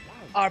 10 minutes,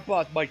 our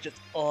boss might just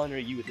honor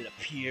you with an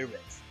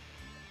appearance.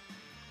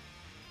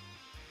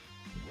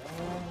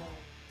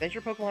 Send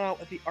your Pokemon out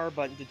with the R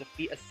button to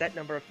defeat a set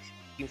number of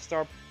Team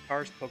Star's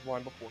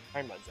Pokemon before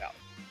time runs out.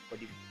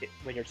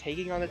 When you're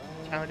taking on the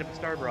challenge of a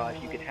Star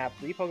Barrage, you can have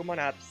 3 Pokemon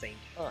out at the same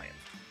time.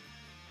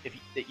 If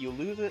you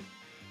lose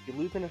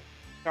in a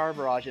Star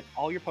Barrage if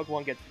all your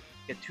Pokemon get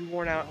too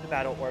worn out in the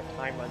battle or if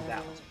time runs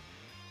out.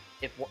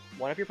 If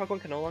one of your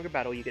Pokemon can no longer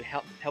battle, you can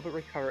help it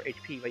recover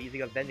HP by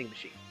using a vending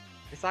machine.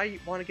 Decide you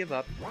want to give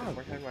up.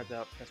 More time runs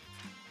out.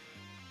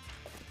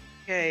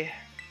 Okay.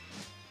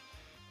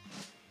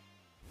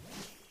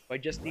 I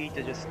just need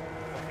to just...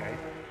 Okay.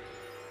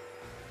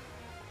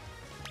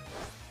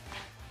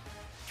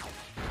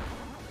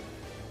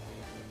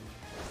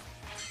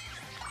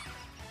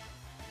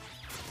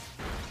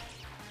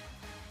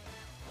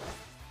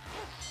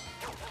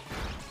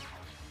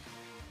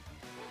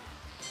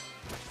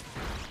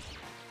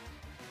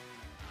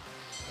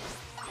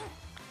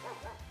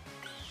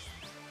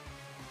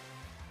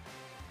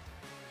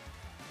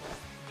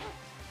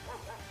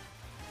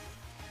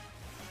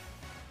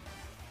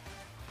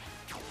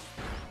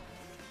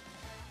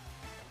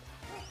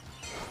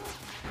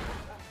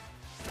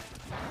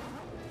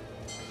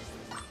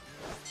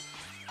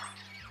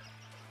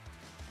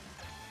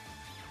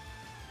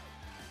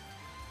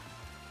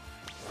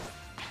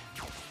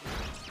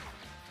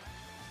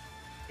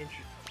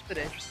 That's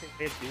an interesting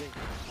way of doing it.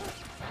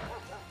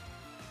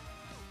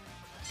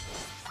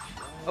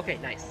 Okay,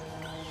 nice.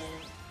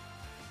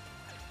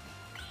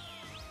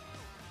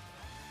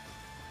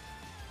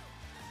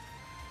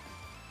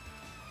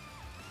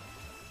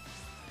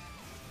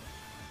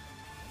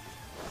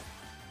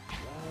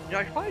 You know,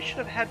 I probably should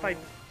have had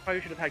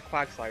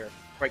Quagsire,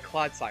 right,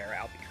 Clodsire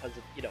out because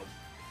of, you know,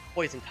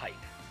 poison type.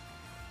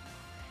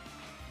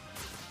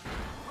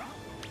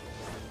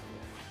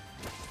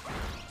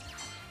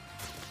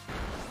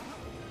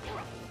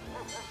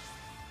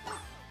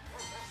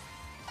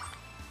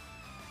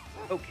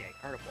 Okay,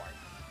 Carnivore.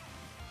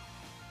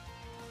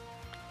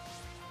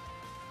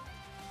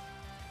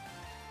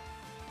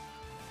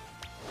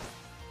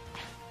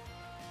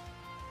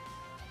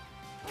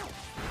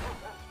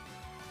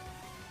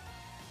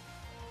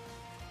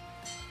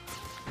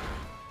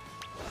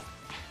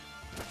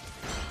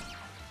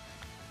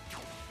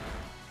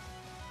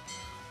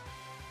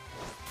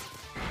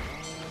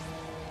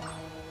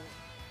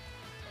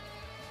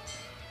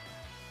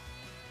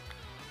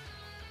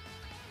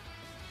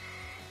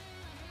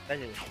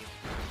 Vending machine.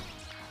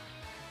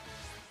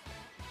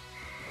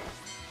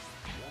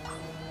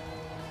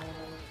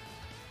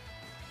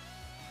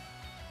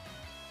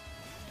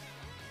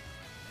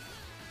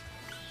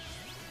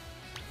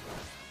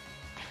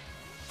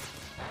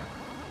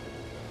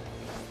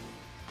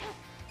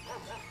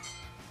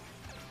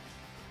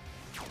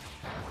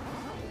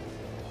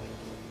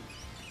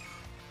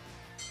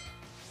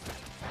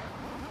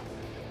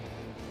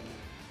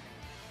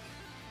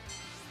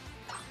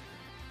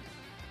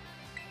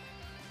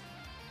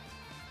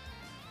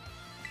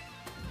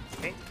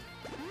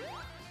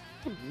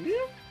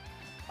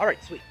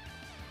 Alright, sweet.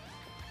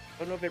 I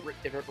don't know if it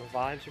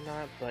revives or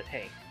not, but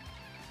hey.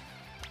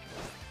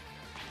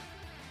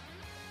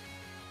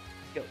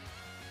 Go.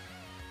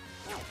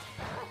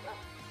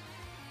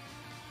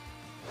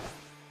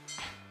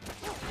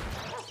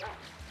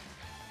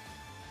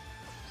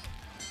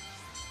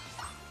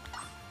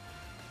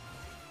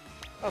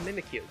 Oh,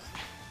 Mimikyus.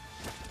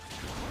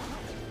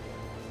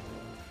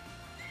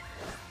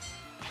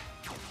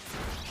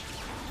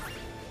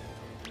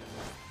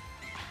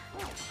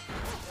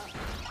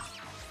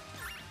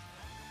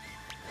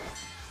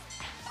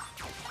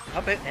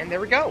 Up it, and there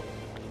we go.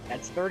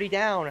 That's 30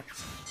 down.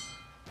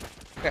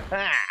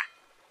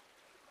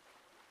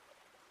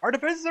 Our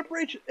defenses are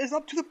breach is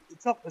up to the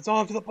it's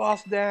on to the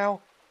boss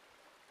now.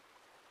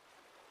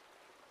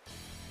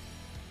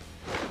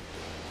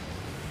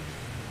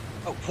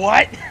 Oh,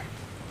 what?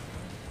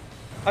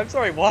 I'm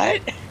sorry,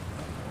 what?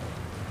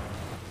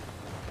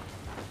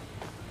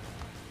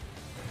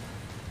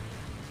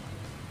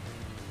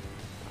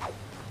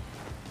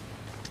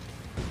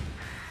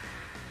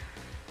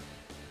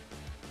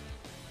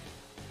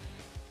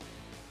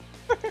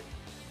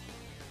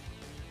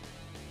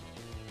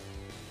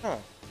 Huh.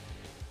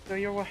 So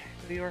you're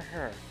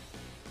her.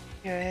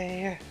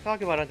 Yeah,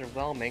 talk about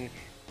underwhelming.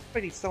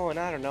 Pretty someone,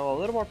 I don't know, a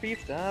little more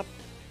beefed up.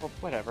 Well,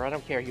 whatever, I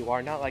don't care who you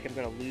are, not like I'm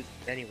gonna lose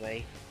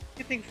anyway.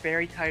 You think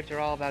fairy types are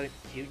all about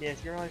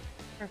cuteness, you're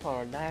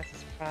for a nasty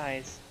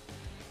surprise.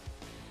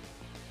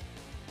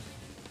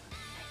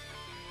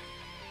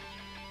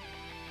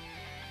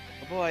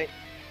 Oh boy.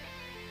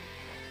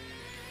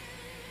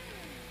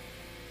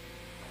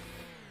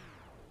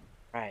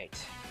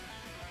 Right.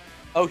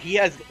 Oh, he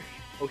has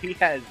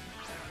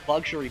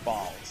luxury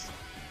balls.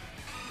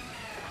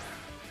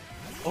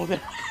 Oh,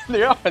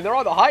 they're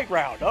on the high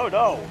ground. Oh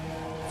no.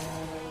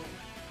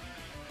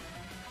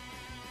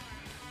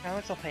 Now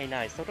it's all play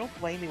nice, so don't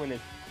blame me when the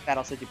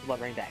Battle City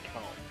Blood Rain back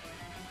home.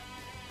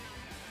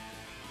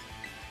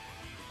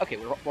 Okay,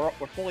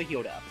 we're fully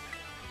healed up.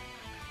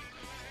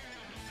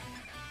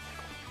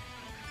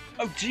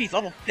 Oh jeez,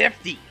 level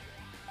 50.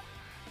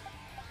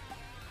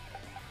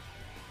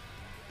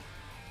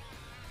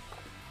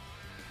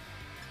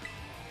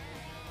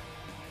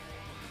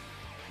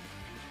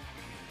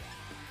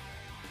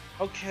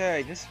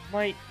 Okay, this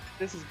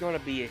is gonna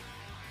be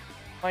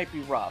might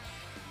be rough.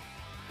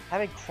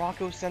 Having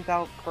Croco sent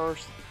out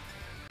first.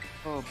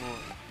 Oh boy.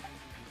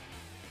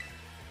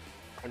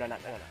 Oh no.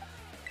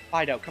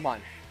 Fido, come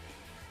on.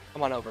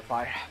 Come on over,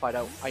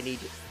 Fido. I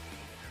need you.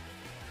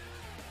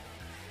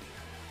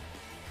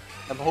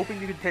 I'm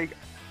hoping you can take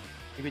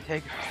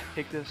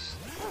this.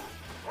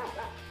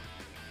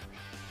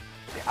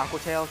 Okay, Aqua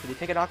Tail, can you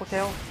take an Aqua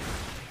Tail?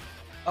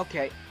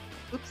 Okay.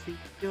 Oopsie.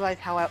 Realize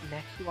how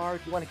outmatched you are?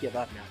 Do you want to give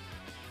up now?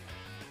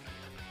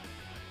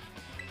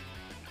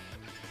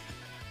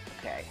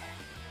 Okay.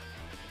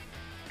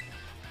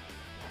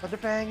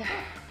 Thunderfang.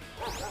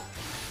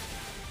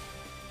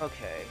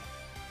 Okay.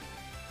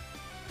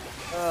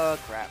 Oh,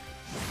 crap.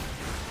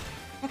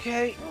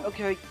 Okay.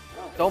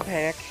 Don't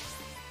panic.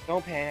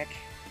 Don't panic.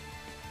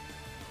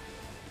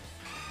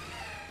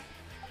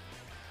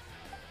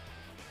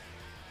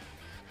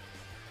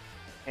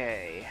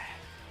 Okay.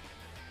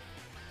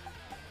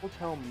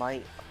 Hotel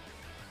might.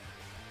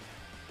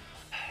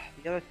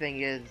 The other thing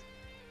is.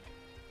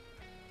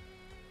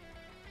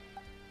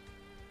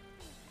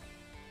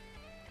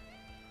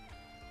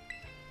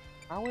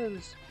 How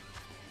is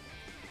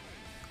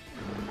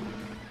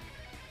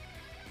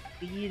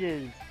speed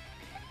is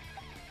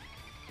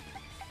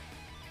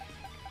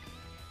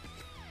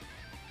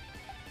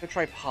I'm gonna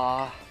try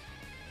paw.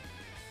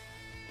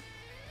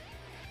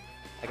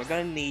 Like I'm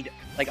gonna need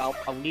like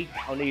I'll need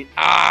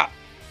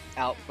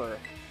out for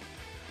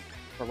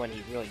when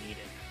he's really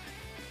needed.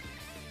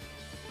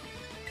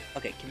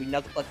 Okay, can we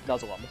let's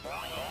nuzzle him.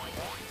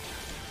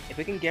 If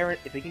we can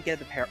get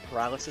the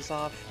paralysis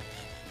off,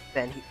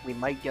 then we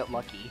might get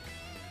lucky.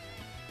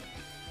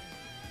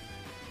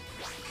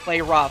 Play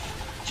rough.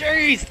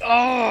 Jeez!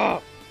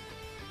 Oh!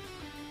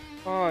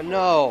 Oh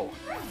no.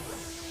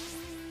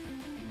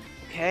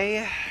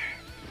 Okay.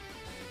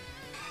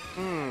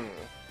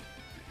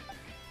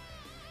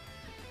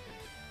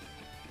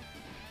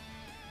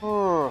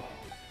 Oh.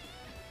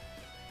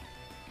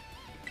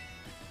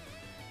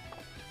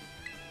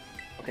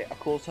 Okay, a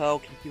cool toe.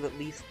 Can you at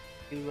least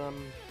do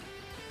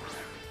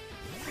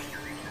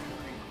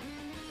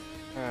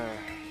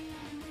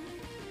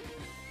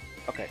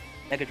Okay,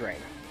 Mega Drain.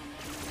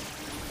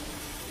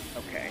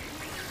 Okay.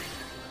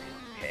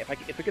 Okay,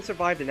 if we can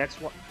survive the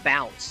next one,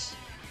 bounce.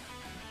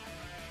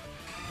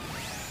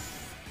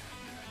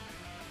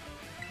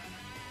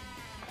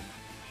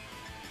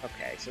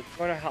 Okay, so it's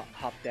gonna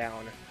hop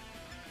down.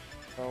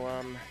 So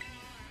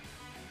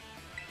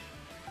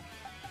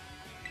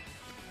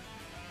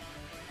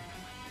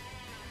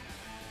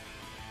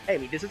hey, I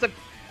mean, this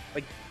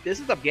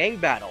is a gang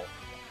battle.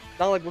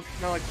 Not like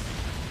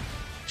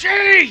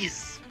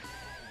Jeez!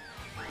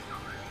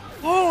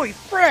 Holy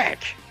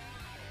frick!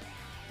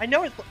 I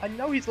know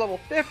he's level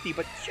 50,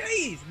 but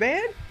jeez,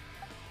 man!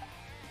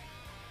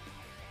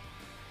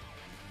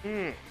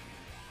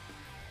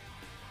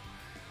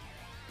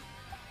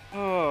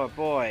 Oh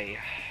boy.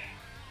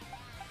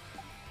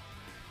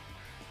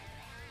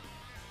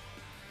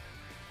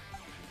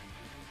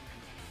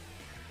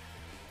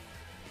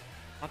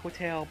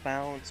 Aquatail,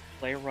 bounce,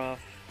 play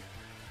rough.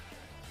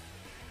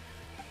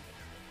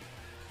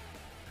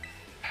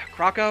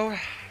 Croco.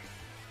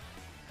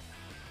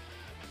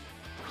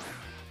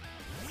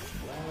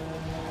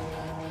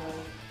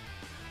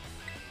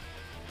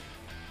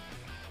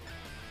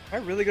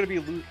 Am I really gonna be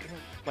losing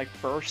my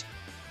first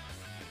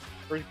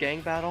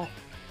gang battle?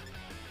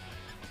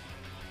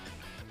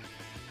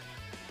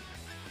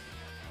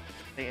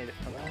 And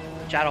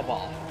Shadow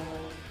Ball.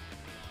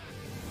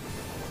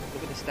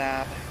 Look at the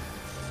stab.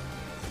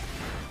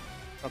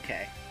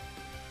 Okay.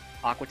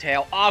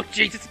 Aquatail. Oh,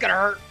 jeez, it's gonna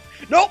hurt.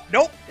 Nope,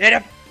 nope.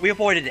 We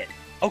avoided it.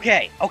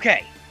 Okay,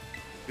 okay.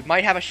 We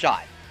might have a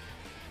shot.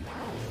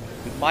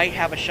 We might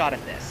have a shot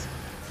at this.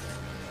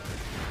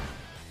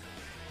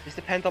 This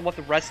depends on what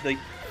the rest of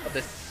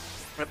the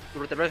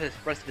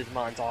rest of his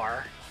mons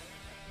are.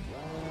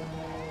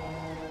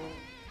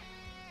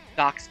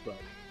 Docksplit.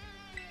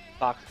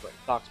 Docksplit.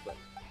 Docksplit.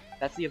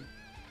 That's the...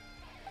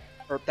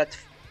 Or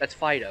that's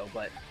Fido,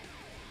 but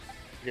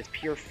it is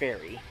pure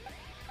fairy.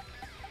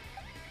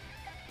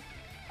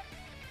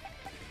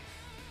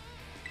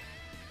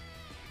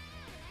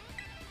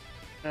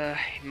 It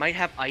might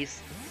have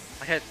ice.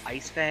 Might have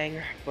Ice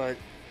Fang, but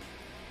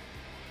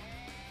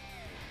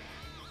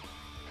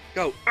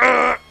go.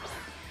 Okay,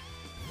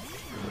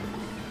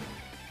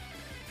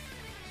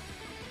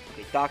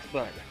 Doc's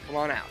Bun, come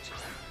on out.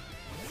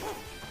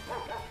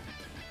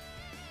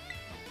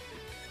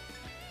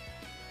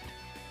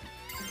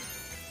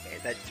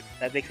 Okay,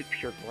 that makes it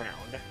pure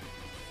ground.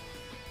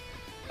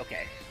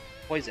 Okay,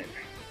 poison.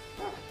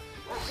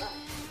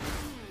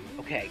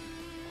 Okay.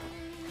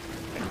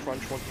 That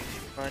crunch won't do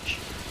too much.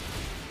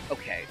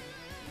 Okay.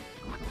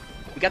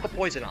 We got the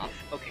poison off.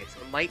 Okay, so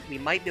we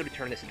might be able to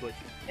turn this into a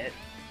 2-hit.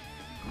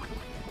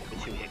 A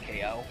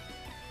 2-hit KO.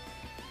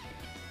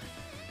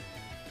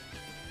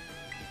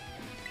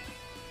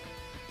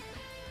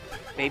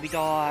 Baby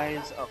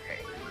dies. Okay.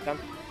 Done.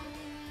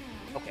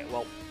 Okay,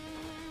 well,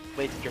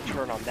 wait your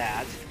turn on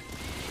that.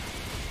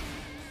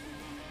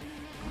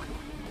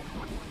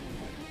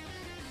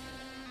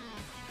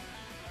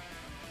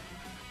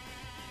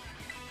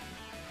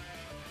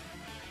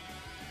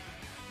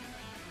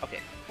 Okay,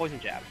 poison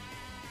jab.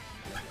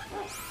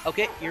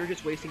 Okay, you're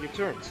just wasting your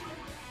turns.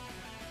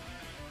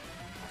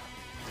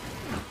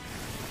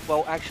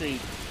 Well, actually,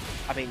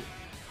 I mean,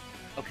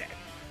 okay.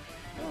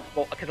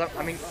 Well, because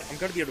I'm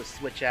gonna be able to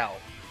switch out,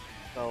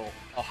 so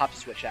I'll have to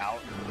switch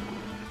out.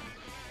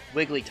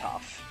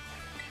 Wigglytuff.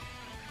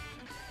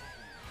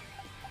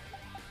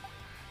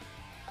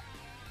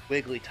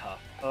 Wigglytuff.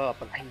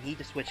 But I need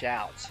to switch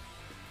out.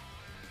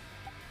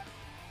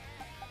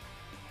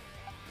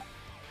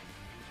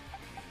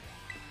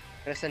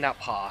 I'm gonna send out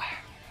Paw.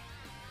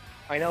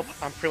 I know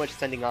I'm pretty much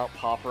sending out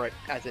Paw for it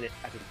as a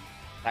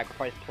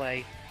sacrifice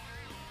play,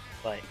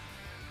 but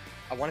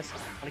I want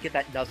to get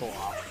that Nuzzle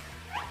off.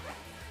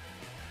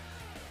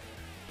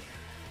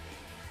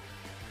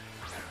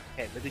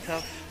 Okay,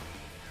 Wigglytuff.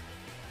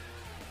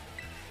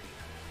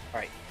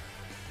 Alright.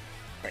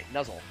 Alright,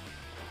 Nuzzle.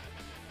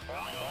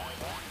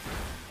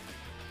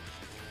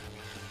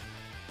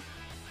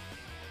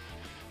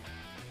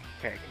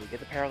 Okay, can we get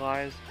the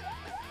Paralyzed?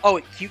 Oh,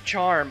 Cute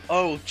Charm!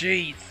 Oh,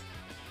 jeez!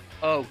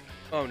 Oh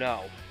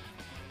no.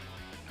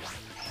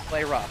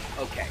 Play rough,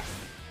 okay.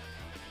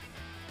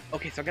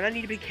 Okay, so I'm gonna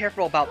need to be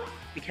careful of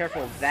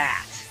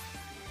that.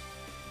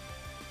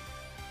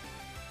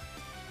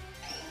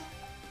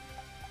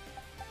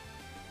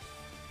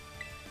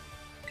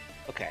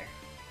 Okay.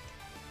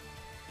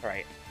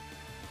 Alright.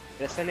 I'm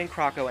gonna send in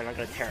Croco and I'm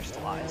gonna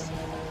Terrastalize.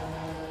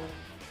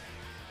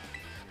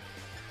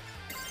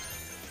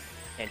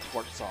 And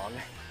Torch Song.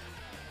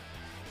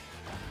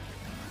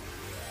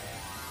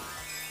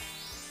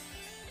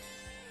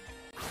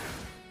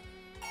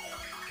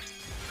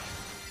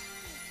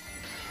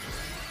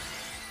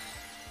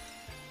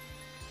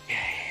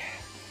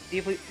 See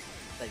if we,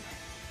 like,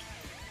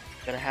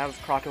 gonna have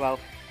Croco out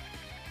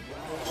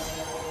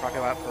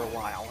for a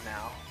while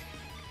now.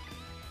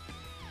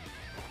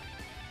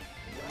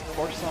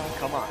 Torch Song,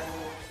 come on.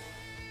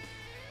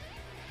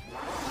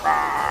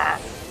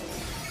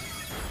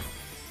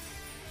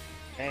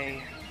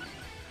 Okay.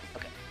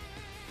 Okay.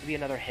 Maybe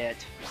another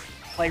hit.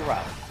 Play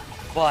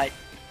rough. But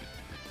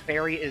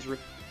Fairy is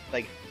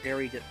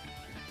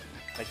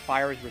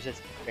fire is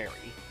resistant to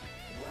Fairy.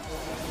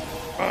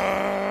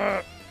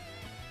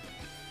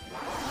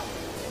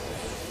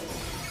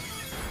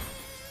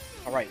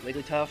 Alright,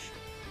 Wigglytuff,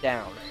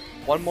 down.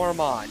 One more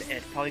Mon, and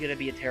it's probably gonna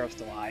be a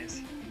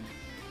Terrastalize.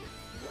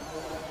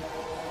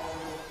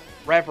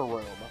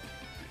 Reveroom.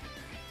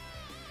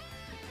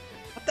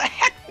 What the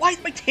heck? Why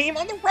is my team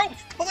on the ropes?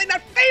 It's totally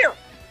not fair!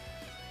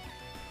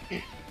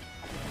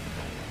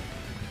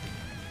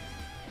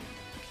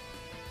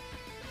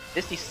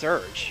 Misty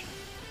Surge.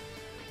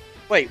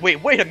 Wait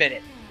a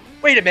minute!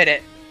 Wait a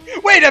minute!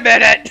 Wait a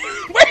minute!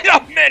 Wait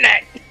a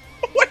minute!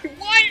 Wait,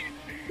 what?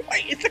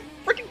 Wait, it's a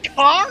freaking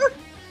car?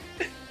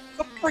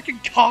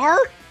 freaking car?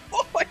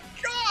 Oh my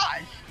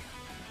gosh!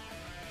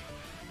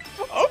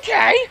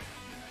 Okay!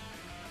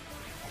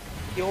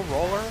 Steel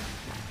roller?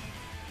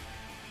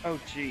 Oh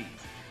jeez.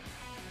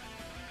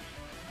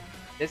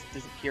 This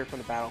disappeared from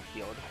the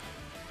battlefield.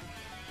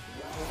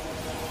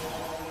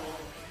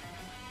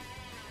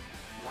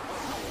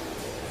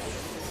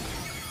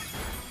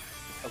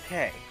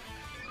 Okay.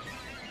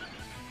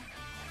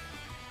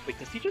 Wait,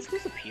 does he just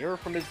disappear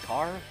from his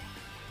car?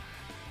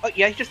 Oh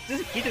yeah, he just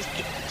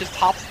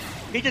hops.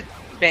 He just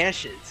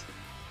vanishes.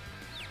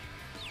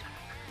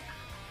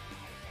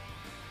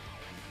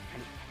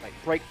 Like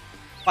break,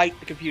 fight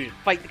the confusion.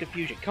 Fight the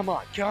confusion. Come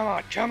on, come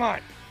on, come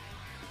on.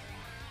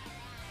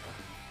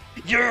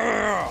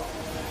 Yeah.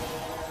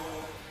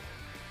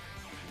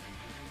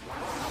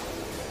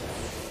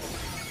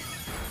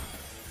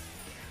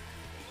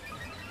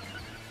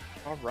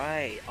 All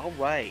right, all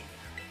right.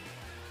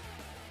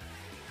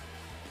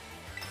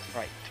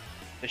 Right.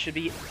 There should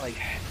be, like,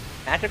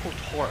 magical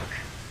torque.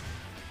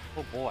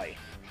 Oh boy.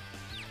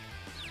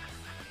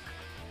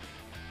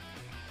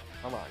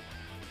 Come on.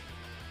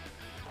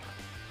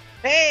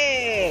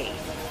 Hey!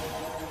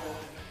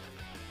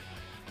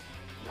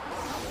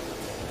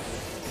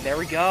 There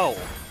we go.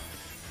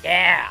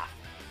 Yeah!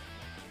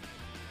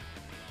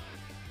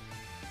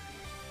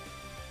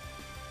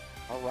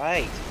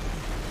 Alright.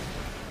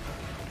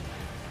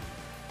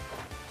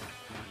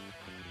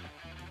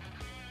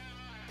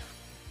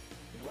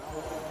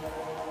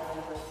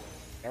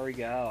 There we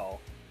go.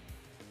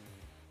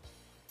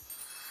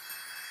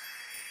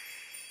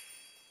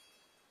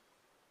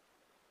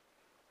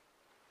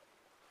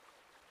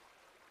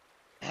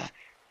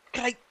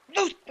 Can I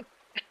lose the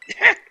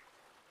heck?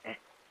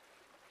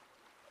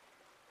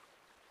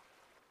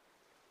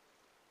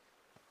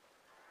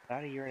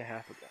 About a year and a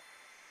half ago.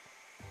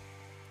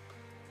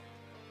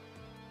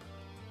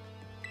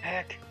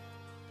 Heck.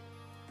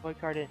 Toy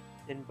car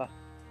didn't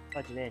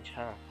budge an inch,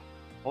 huh?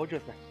 Told you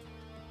it's not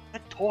a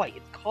toy.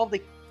 It's called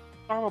the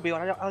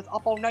Starmobile, and I was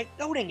up all night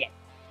loading it.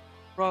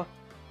 Bro,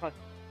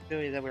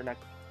 clearly they were not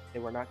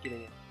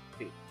giving it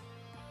speed.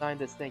 Designed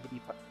this thing to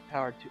be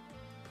powered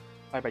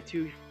by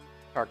two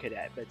car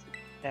cadet, but it's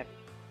heavy.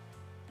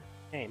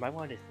 Shame, I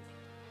wanted to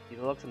see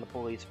the looks on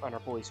our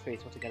bully's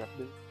face once again.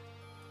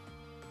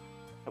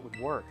 That would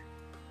work.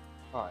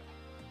 Come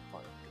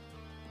on.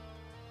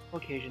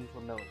 Occasions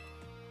were known.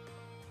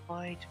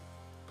 Quite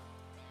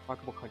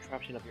remarkable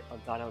contraption of your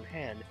unknown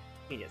hand.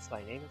 Genius,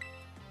 my name.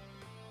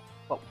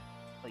 Well,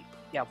 like,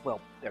 yeah,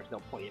 well, there's no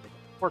point in it.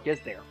 Work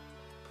is there.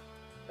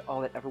 But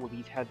all that ever would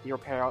be to have zero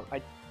power.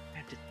 I'd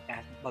have to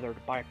ask mother to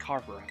buy a car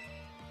for us.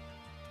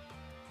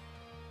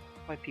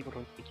 Why people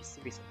don't take you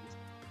seriously?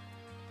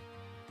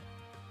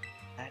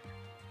 That.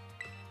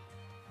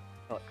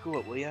 Well, cool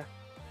it, will ya?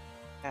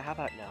 Yeah, how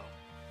about no?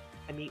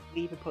 I mean,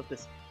 we even put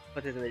this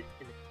in the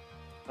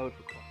code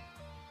for class.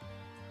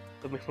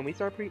 So when we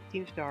started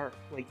Team Star,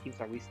 we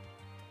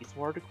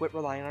swore to quit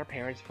relying on our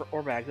parents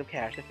or bags of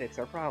cash to fix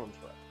our problems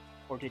for us.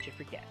 Or did you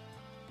forget?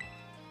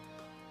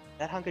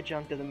 That hunk of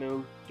junk doesn't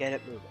move, get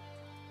it moving.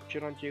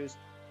 Shit on Jews,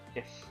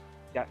 just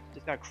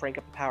gotta crank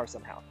up the power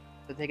somehow.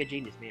 Doesn't take a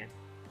genius, man.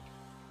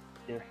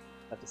 Yeah,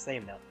 not the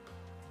same though.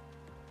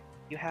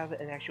 You have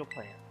an actual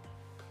plan.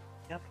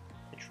 Yep,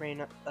 to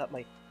train up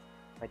my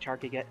char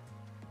cadet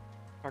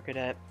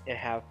and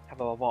have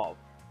evolved.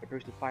 The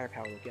boosted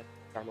firepower will get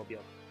the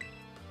Starmobile.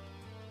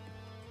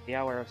 The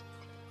hour of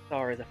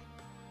star is a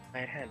my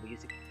hand. We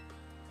use it.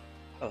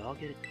 Oh, I'll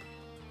get it.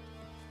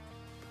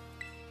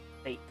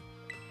 Hey,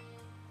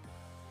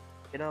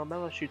 you know,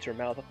 Mela shoots her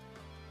mouth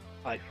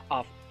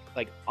off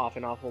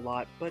an awful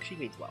lot, but she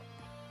means well.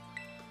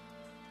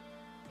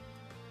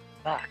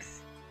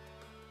 Sucks.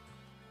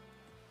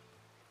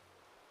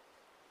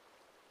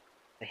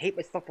 I hate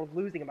myself for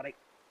losing, but I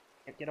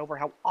can't get over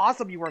how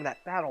awesome you were in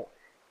that battle.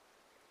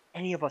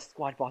 Any of us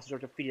squad bosses are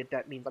defeated,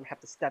 that means I'm gonna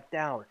have to step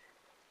down.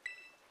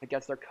 I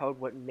guess their code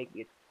wouldn't make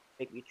me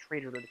a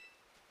traitor.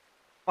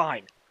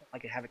 Fine, I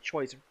could have a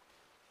choice.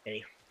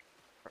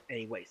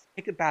 Anyways,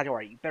 pick the battle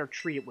right. You better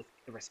treat it with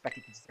the respect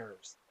it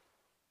deserves.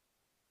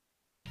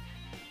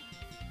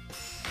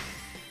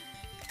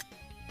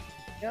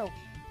 Go.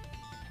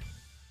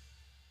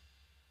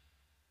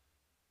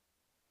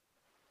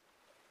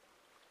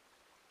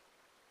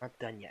 Not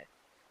done yet.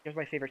 Here's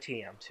my favorite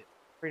TM too.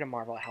 Free to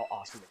marvel at how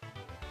awesome it is.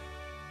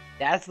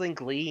 Dazzling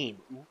Gleam.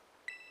 Ooh,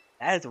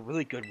 that is a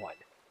really good one.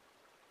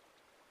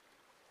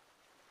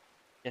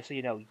 Just so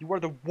you know, you are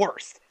the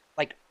worst.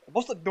 Like,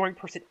 most annoying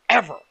person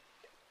ever.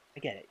 I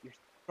get it. You're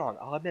strong.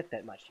 I'll admit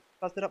that much. You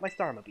busted up my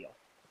Starmobile.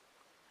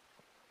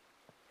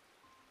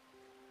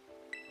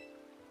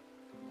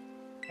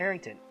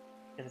 Harrington.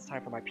 It's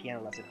time for my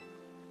piano lesson.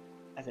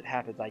 As it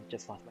happens, I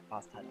just lost my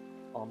class title.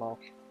 I'm all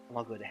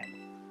good ahead.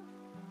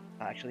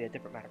 Actually, a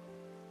different matter.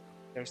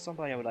 There's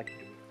somebody I would like to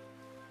do.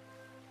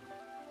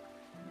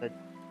 But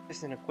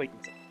just an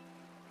acquaintance.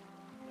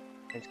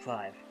 Name's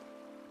Clive.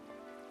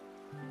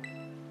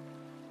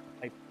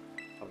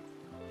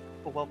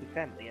 A wealthy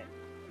family and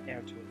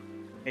heir to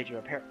a major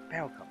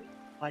apparel company.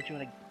 Why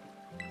join a...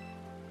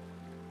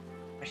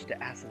 I should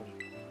ask him.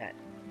 that,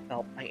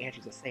 well, my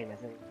answer's the same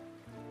as any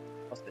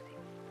else of the team.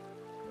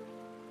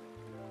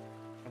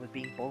 I was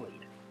being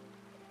bullied.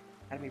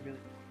 How do we really...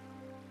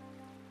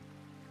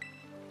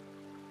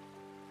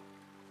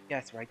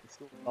 Yes, right, the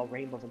school was all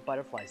rainbows and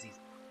butterflies these...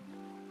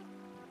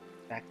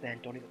 Back then,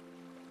 don't even...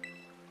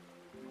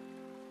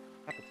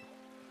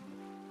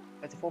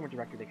 As a former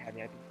director of the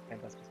Academy, I've been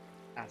my best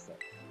asset.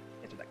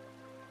 Answer that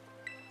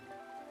question.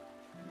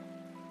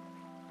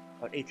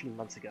 About 18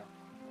 months ago,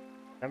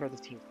 a member of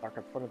the team sparked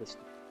in front of the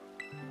student.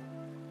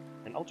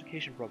 An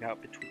altercation broke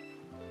out between them.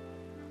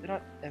 It did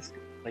not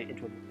escalate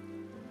into an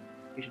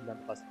altercation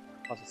nonetheless,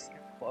 caused a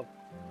scandal of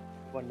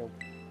one no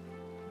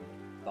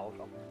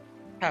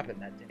happened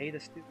that day. The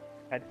student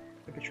had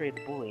perpetrated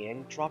the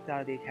bullying, dropped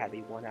out of the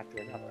academy one after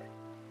another.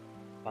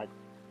 But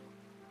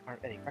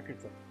aren't any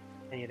records of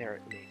any of their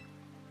names?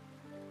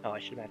 No, I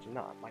should imagine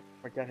not. My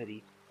former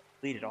deputy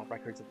deleted all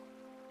records of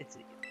the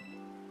incident.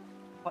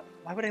 But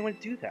why would anyone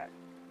do that?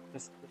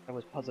 Just I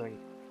was puzzling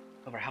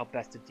over how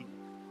best to deal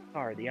with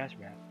Scar, the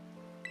astronaut.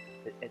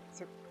 It's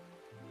certain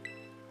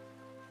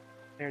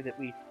that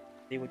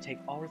they would take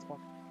all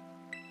responsibility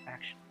for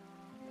action.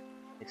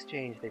 In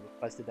exchange, they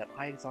requested that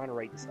I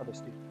exonerate this other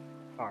student,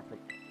 Scar, from...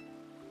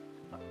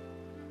 No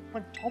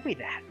one told me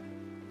that!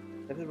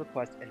 That was a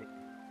request and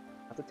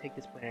not to take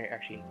disciplinary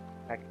action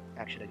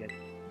against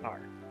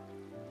Scar.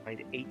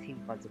 Find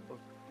 18 months of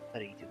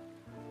study to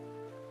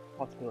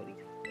responsibility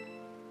to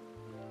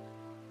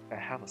I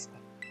have a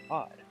special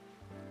God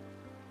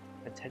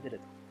intended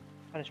as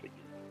punishment.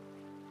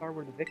 Scar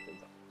were the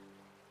victims of it.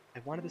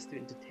 I wanted the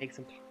student to take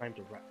some time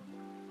to rest,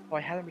 so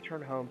I had him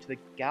return home to the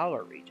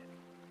Galar region.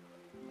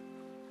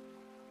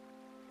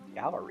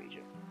 Galar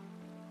region?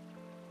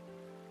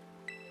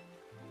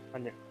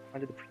 Under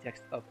the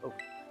pretext of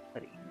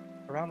study.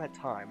 Around that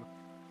time,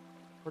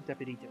 our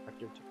deputy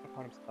director took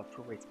upon himself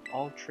to erase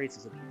all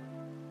traces of the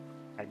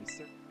Academy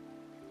service.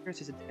 Here's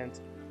his intent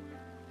to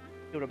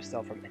shield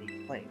himself from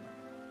any blame.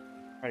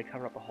 Try to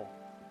cover up a whole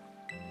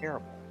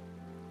terrible.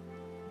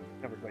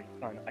 Discovered what he'd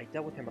done, I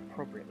dealt with him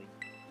appropriately.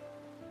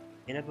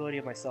 The inability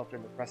of myself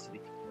and the rest of the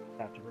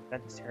staff to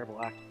prevent this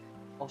terrible act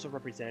also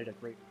represented a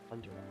great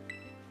blunder.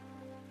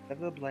 None of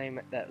the blame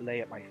that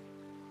lay at my feet,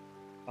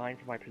 fine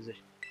for my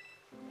position.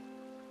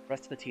 The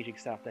rest of the teaching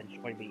staff then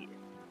joined me in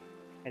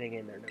heading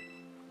in their notes.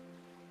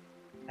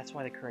 That's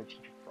why the current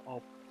teachers were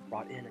all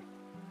brought in a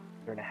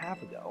year and a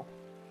half ago.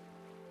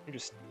 I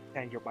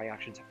understand my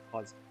actions have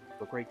caused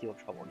a great deal of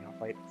trouble, and I'll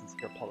write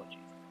sincere apologies.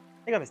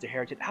 Hang on, Mr.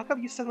 Harrington, how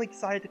come you suddenly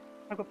decided to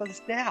talk about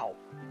this now?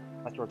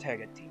 Mr.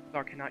 Ortega, Team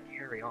Star cannot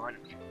carry on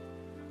in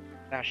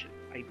fashion.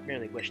 I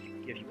merely wish to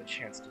give you a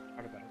chance to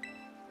talk about it.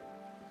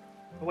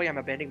 The way I'm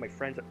abandoning my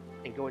friends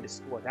and going to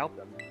school without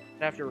them,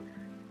 and after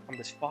I'm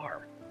this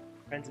far,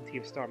 friends in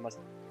Team Star must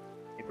mean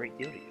a great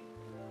deal to you.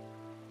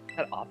 Is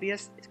that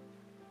obvious? It's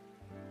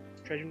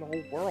treasure in the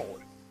whole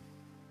world.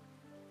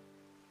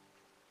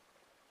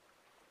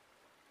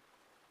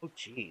 Oh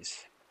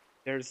jeez.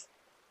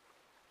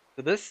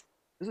 So this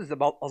is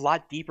about a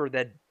lot deeper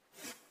than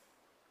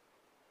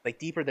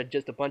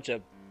just a bunch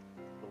of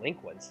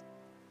delinquents.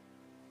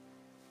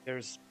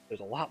 There's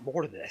a lot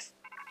more to this.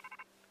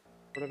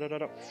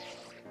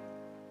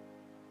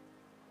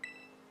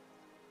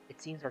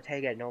 It seems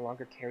Ortega no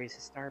longer carries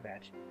his star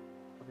badge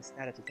or his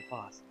status as a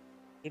boss.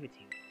 Give it to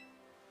you.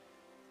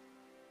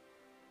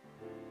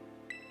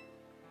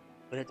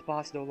 With its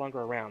boss no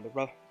longer around, the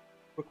Rook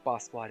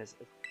Boss Squad is...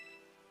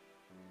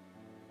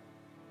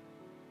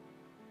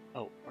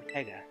 Oh,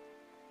 Ortega.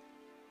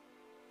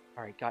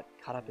 Alright, got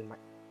caught up in my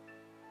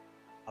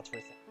thoughts for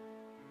a second.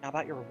 Now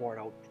about your reward,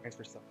 I'll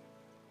transfer some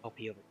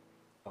LP over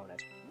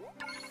bonus.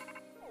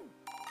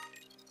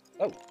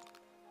 Oh!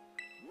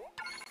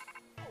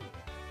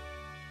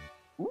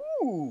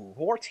 Ooh!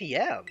 More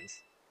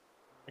TMs!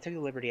 I took the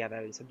liberty of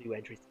adding some new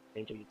entries to the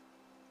Angel.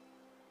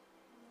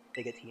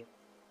 They get TM.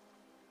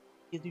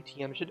 These new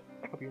TMs should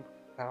help you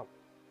out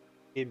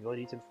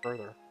capabilities and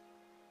further.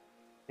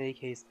 In any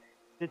case,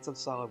 did some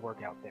solid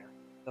work out there.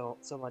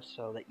 So much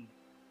so that you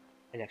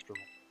an extra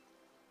role.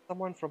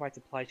 Someone from my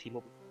supply team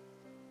will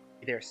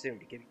be there soon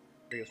to give you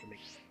materials for me.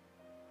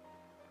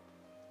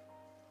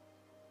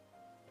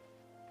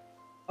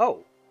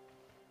 Oh!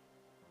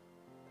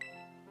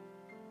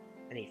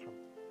 I need from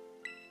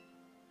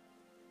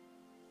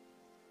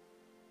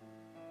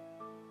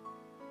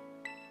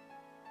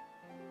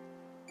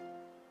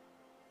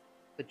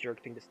the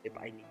jerk thing to say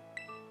by me.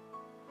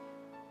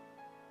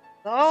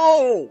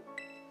 No!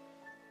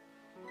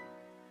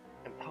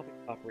 I'm helping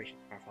with Operation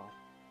Starfall.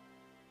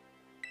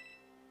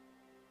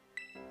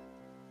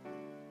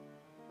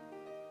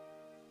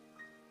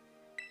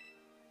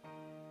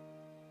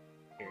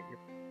 Here.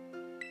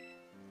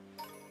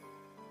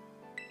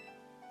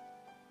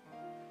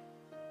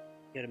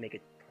 You gotta make a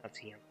ton of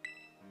TM.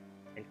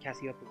 And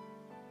Cassiope will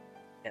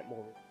get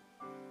more.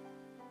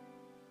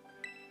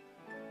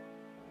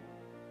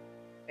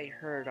 I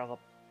heard all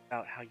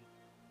about how you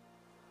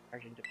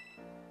Argent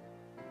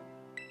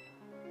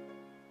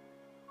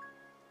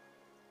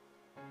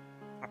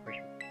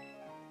Operation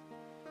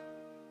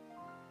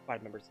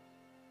 5 members.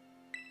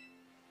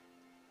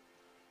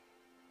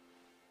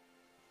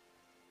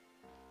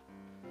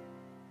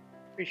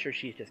 Pretty sure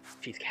she's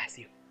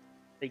Cassiopeia.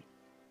 Like,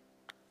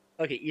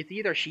 okay, it's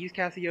either she's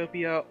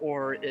Cassiopeia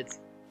or it's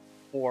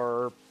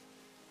or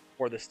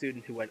the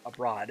student who went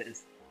abroad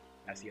is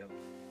Cassiopeia.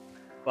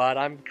 But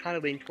I'm kind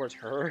of leaning towards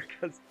her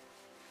because,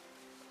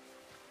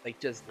 like,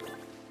 just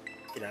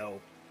you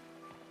know,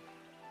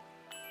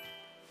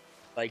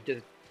 like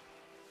just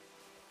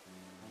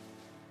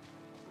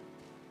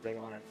bring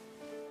on it.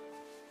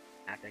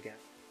 Act, I guess.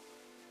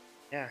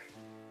 Yeah.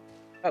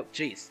 Oh,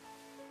 jeez.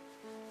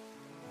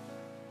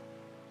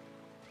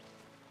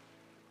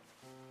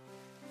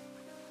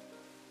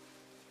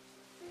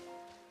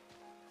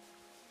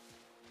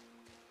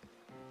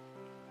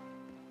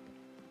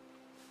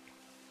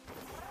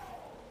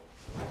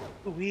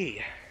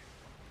 Ooh-wee.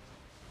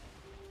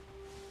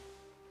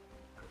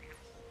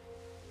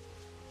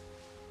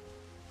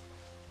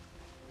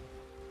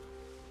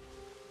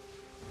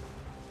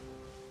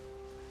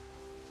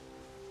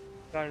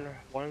 Got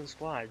one of the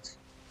squads.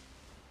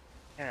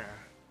 Yeah.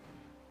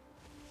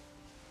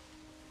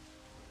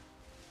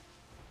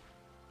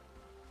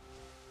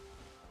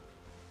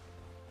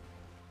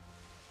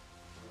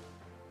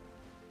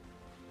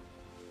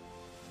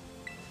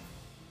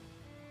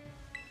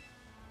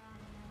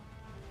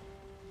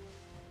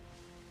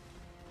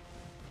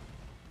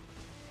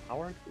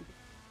 Tower?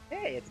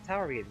 Hey, it's a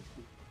tower being.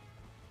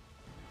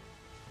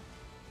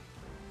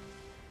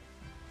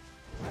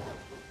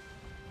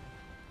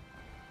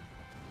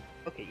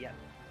 Okay, yeah.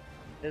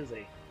 This is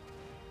a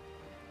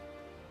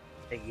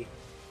thingy.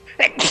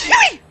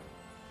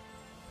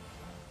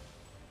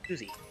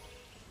 Susie.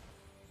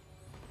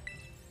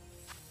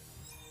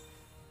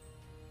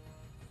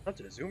 That's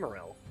a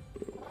Zoomerel.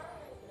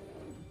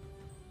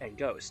 And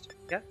Ghost.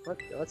 Yeah,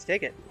 let's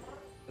take it.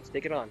 Let's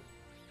take it on.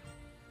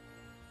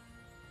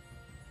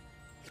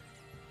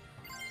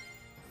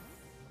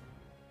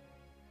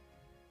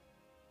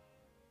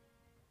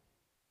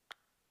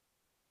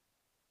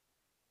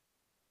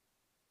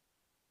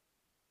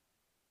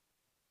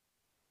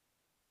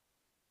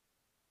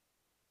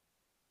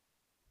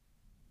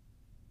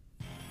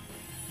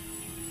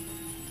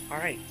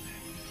 Alright.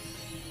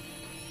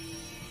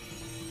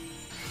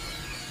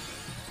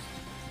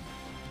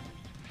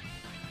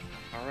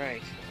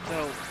 Alright,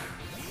 so...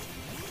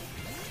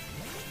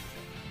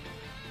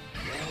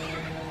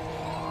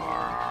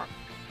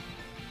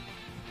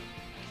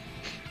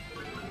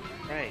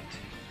 Right.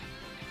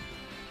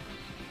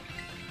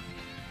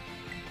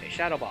 Okay,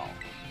 Shadow Ball.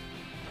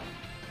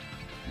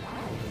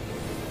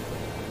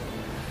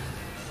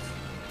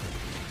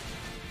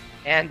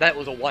 And that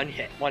was a one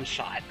hit, one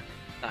shot.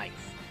 Nice.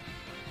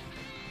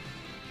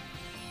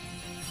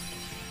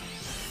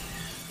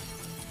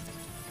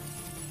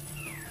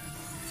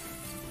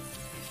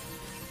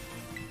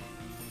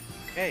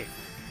 Okay.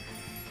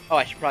 Oh,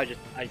 I should probably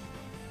I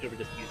should have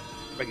just used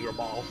regular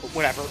ball, but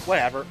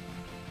whatever.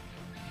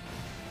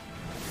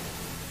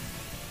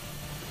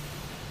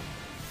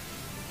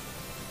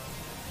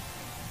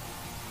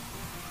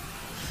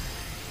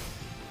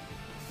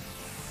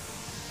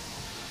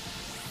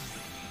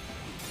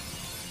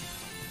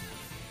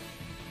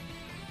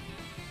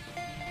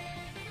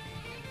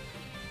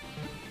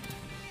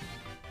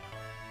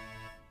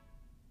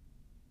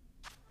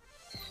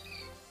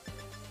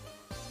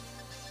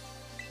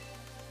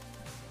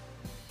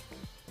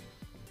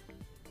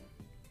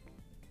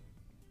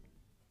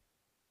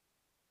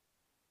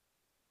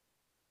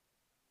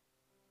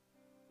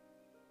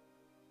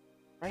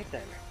 Right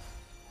then.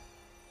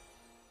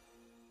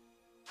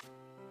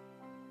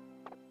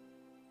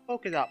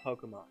 Polka dot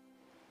Pokemon.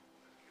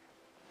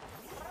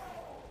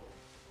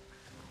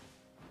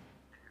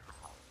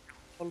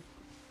 Oh,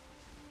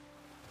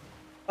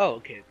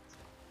 okay.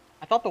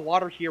 I thought the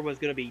water here was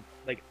gonna be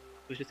like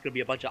it was just gonna be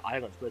a bunch of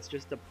islands, but it's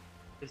just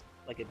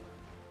like a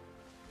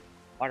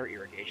water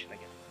irrigation, I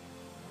guess.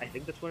 I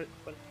think that's what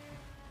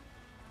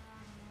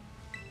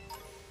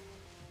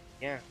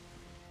yeah.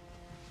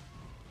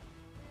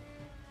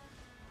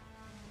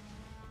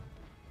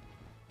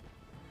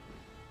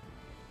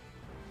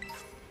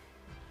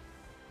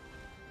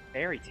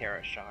 Fairy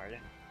Terra Shard.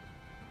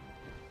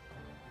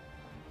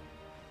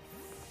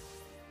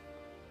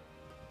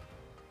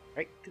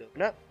 Right,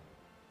 going up.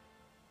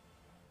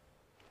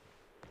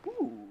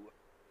 Ooh.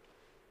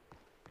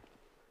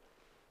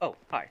 Oh,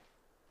 hi.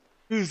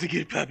 Who's the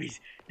good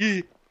puppies?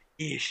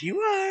 Yes, you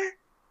are.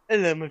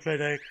 Hello, my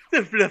brother.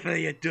 The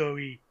fluffy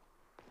adory.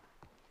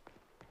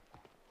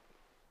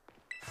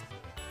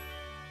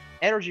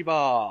 Energy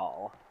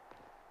Ball.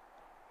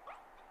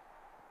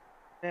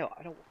 No,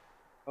 I don't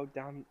go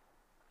down.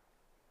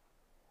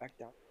 Back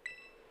down.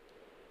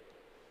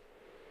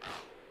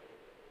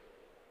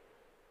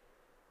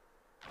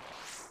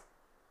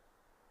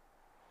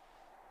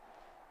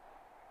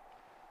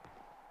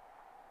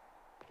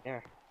 Yeah.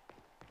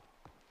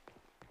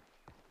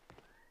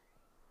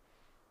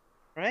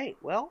 Right,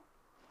 well.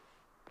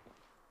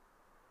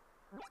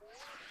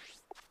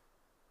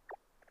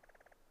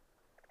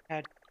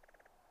 Had.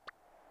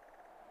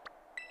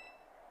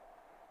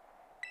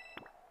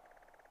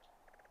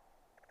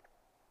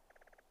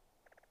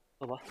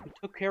 Well, we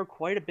took care of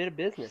quite a bit of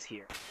business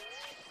here.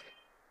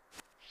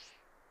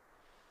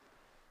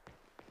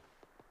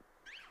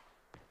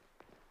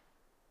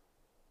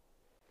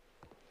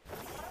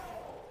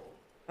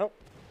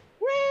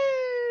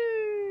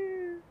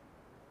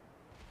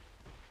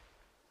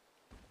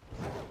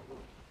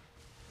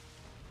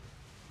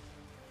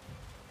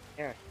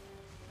 Yeah.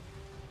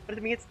 But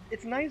I mean,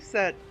 it's nice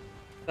that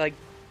like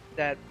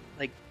that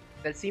like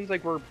that seems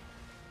like we're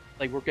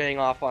getting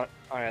off on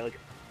a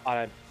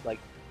like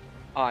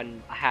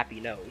on a happy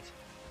note,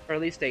 or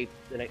at least an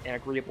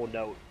agreeable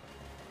note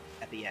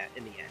at the end.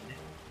 In the end.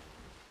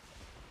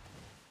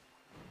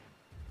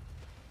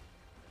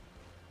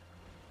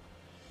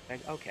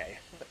 Like, okay.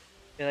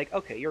 They're like,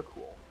 okay, you're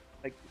cool.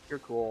 Like, you're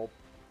cool.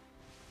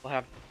 We'll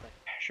have, like,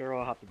 sure,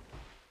 I'll have to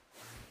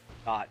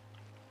not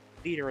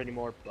beat her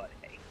anymore, but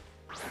hey.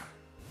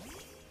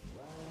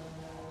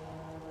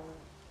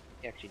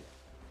 Actually, no.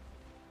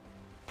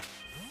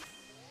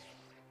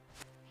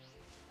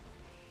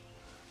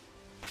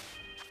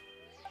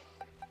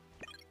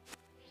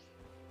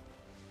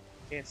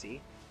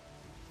 Fancy.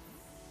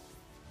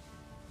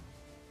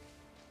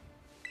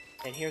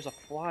 And here's a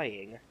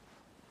flying.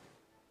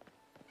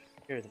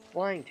 Here's a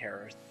flying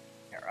terrorist.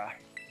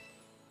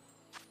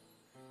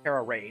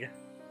 Terra raid.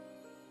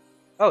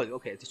 Oh,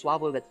 okay, it's a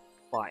Swablu that's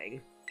flying.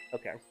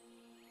 Okay.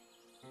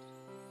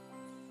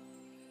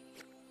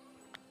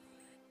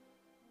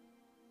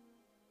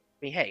 I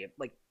mean, hey,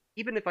 like,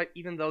 even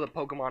though the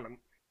Pokemon I'm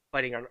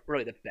fighting aren't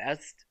really the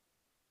best,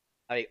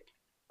 aren't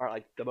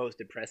like the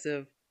most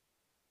impressive,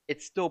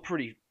 it's still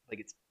pretty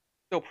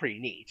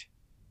neat.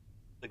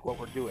 Like what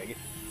we're doing.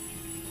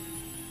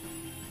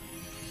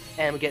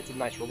 And we get some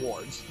nice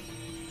rewards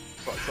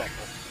for our trouble.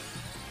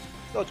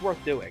 So it's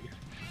worth doing.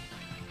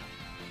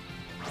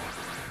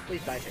 At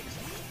least I think so.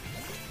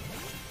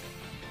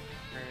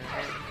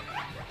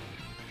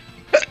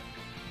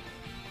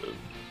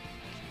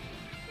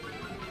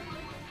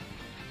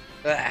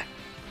 Ah.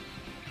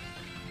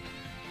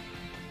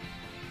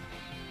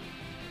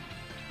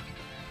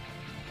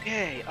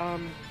 Okay,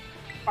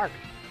 Arc.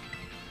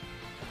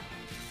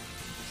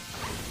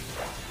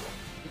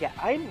 Yeah,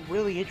 I'm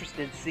really interested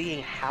in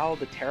seeing how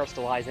Terra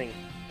Pokemon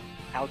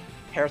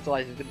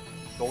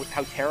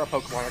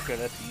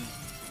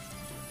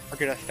are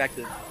gonna affect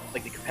the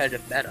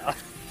competitive meta.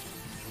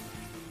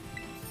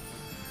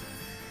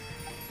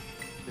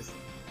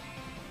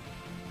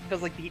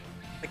 Because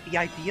the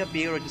idea of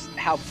being able to just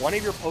have one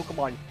of your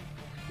Pokemon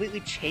completely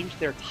change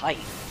their type,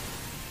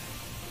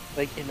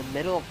 like in the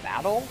middle of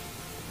battle,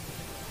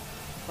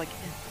 like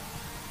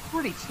it's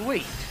pretty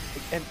sweet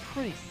and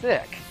pretty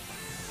sick.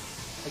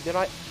 Like they're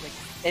not like,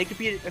 and it could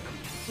be a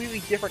completely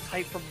different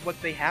type from what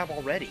they have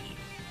already.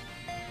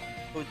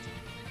 So it's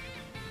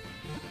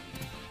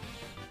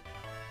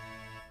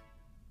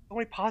so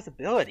many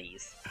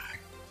possibilities.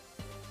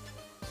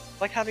 It's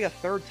like having a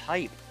third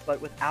type,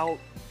 but without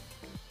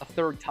a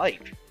third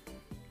type.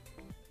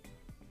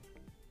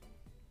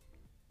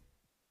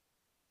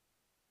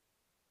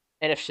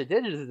 And if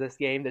Shedid is in this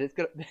game, then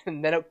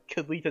then it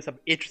could lead to some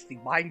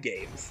interesting mind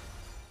games.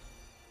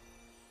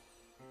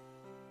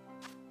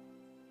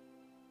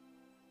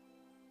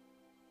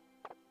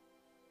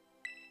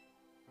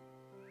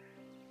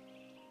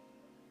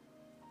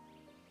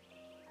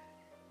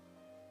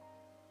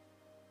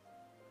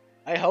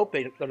 I hope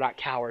they're not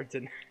cowards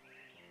and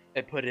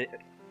put Shedid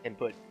in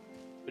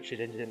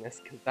this,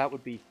 because that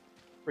would be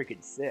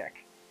freaking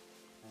sick.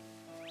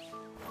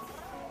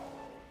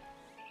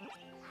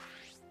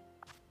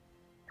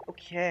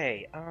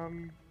 Okay,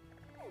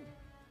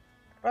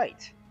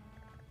 right.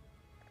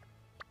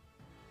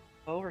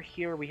 Over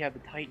here we have the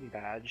Titan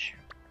badge.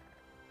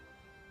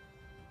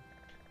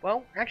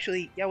 Well,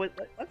 actually, yeah, let's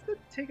go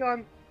take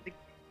on, like,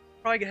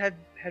 probably head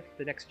for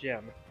the next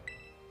gym.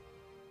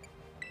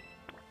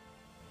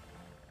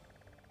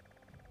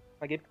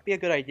 Like, it'd be a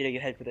good idea to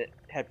head for the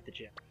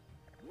gym.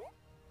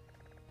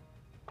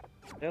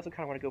 I also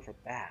kind of want to go for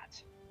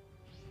that.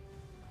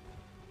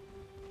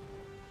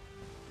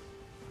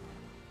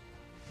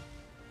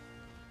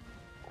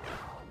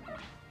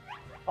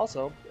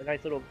 Also, a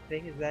nice little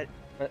thing is that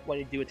when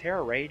you do a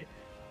Terra raid,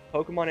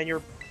 Pokemon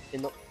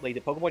the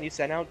Pokemon you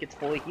send out gets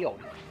fully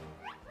healed.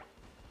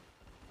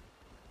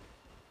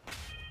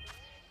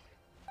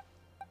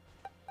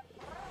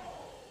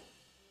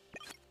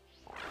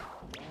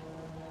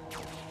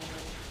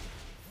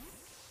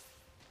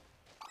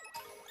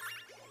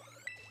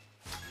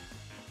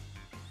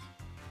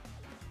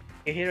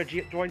 You here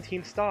to join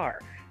Team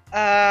Star?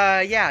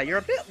 Yeah, you're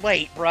a bit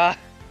late, bruh.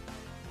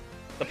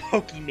 The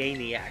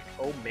Pokemaniac.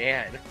 Oh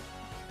man.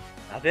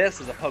 Now this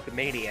is a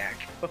Pokemaniac.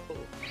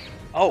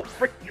 Oh,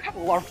 frick, you have a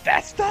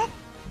Larvesta?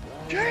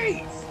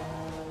 Jeez!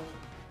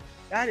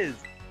 That is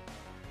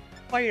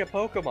quite a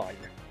Pokemon.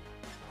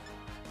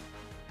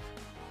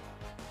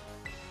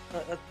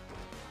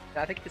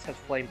 I think this has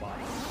Flame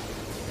Body.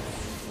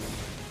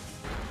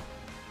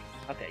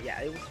 Okay,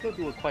 yeah, it was still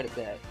doing quite a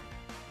bit.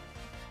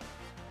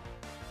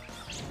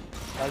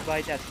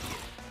 Bye, that's you.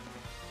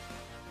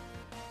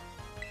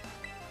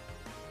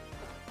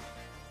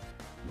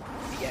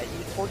 Yeah,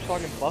 use Torch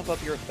Song and buff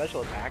up your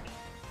special attack.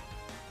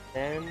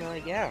 Then,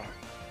 yeah.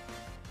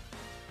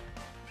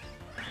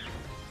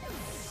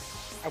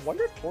 I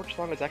wonder if Torch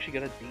Song is actually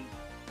gonna be,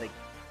 like,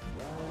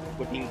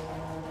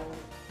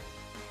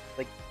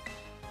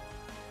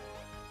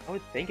 I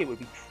would think it would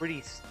be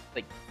pretty,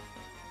 like,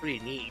 pretty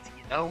neat,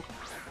 you know?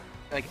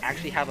 Like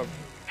actually have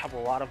a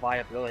lot of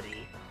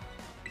viability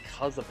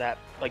because of that,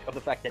 like of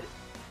the fact that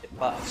it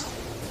buffs.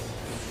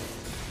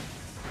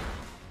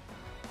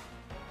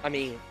 I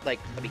mean,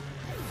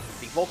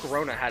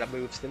 Volcarona had a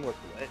move similar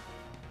to it.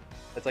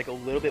 It's like a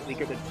little bit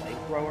weaker than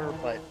Flamethrower,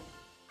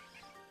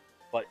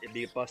 but it'd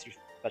be a buster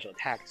special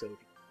attack. So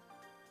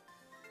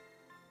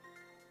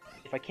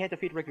if I can't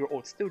defeat a regular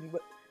old student,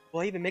 will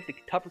I even make the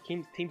tougher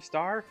team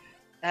star?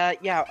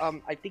 Yeah.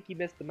 I think you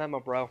missed the memo,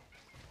 bro.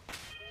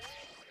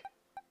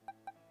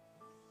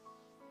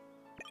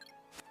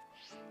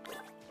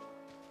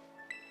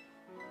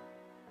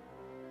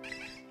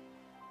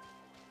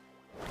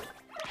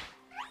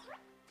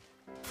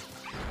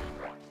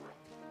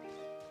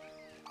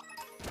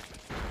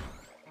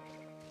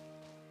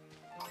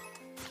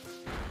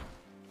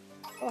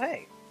 Oh,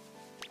 hey.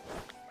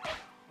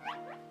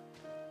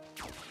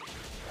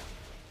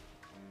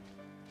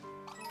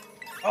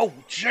 Oh,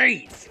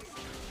 jeez!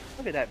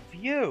 Look at that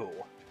view!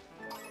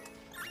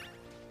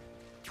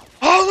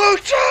 Oh,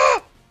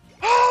 Lucha!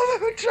 Oh,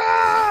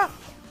 Lucha!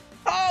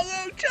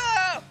 Oh,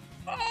 Lucha!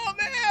 Oh,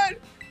 man!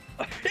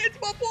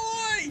 It's my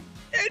boy!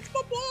 It's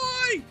my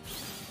boy!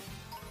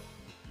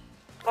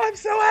 I'm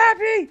so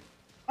happy!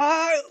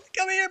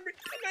 Come here,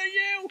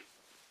 you!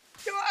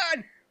 Come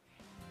on!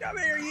 Come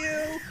here,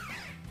 you!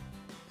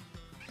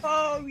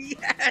 Oh,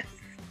 yes!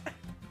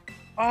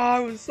 Oh,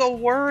 I was so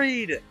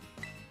worried!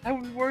 I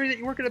was worried that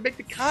you weren't gonna make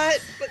the cut,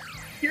 but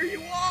here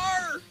you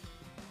are!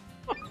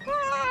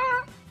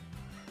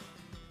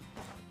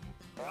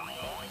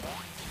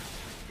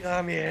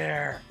 Come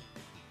here!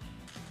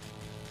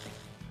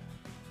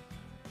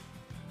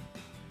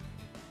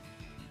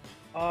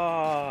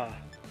 Ah,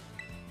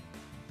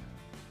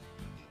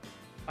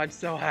 I'm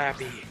so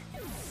happy.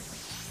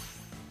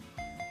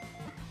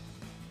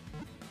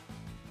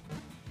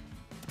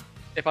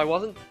 If I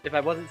wasn't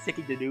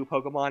sticking to new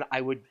Pokemon,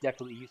 I would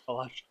definitely use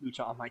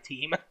Lucha on my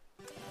team.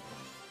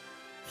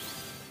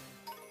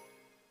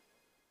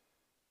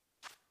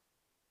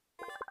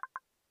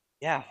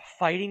 Yeah,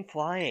 fighting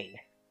flying.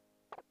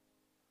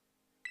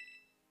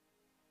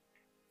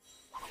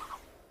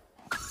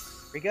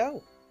 Here we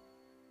go.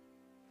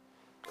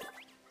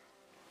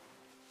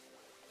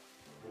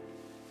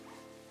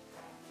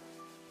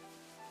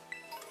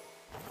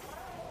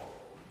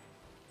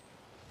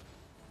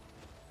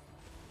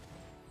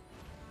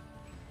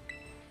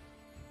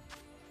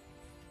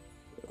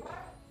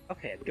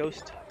 Okay,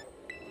 ghost type.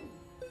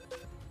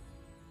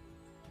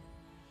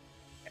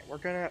 Okay, we're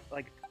gonna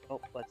like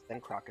let's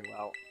then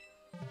Crocodile.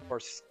 Or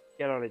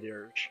get on a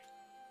dirge.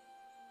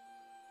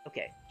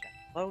 Okay,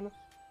 alone.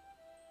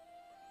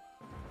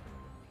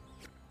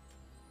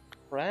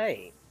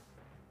 Right.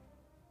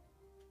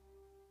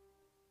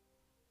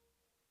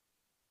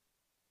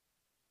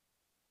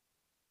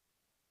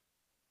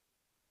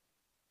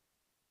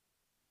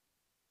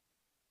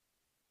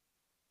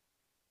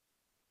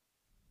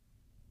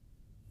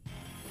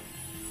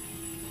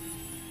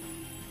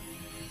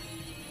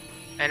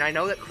 And I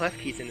know that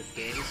Klefki's in this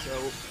game,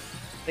 so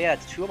yeah,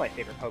 it's two of my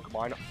favorite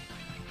Pokemon.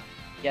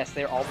 Yes,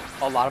 they're all.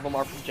 A lot of them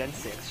are from Gen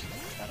 6.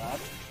 Shut up.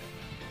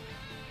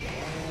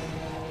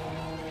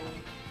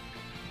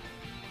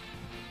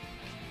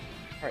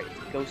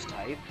 Alright, Ghost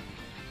type.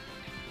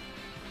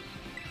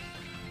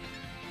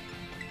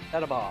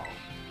 Set a ball.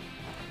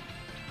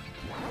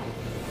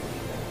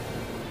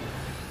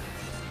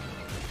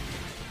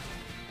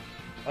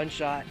 One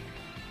shot.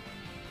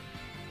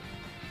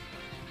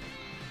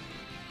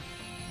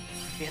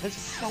 Yeah, this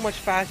is so much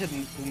faster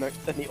than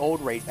the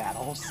old raid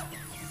battles.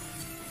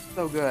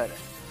 So good.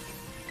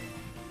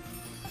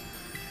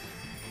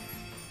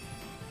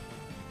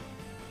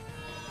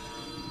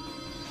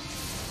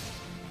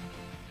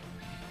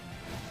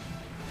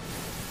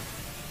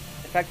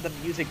 In fact, the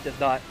music does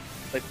not.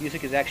 Like,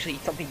 music is actually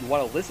something you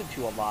want to listen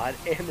to a lot,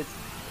 and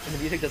the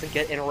music doesn't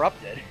get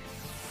interrupted.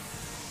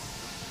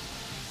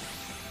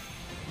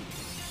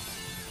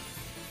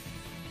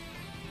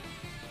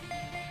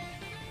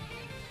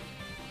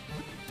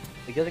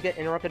 It doesn't get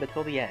interrupted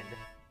until the end.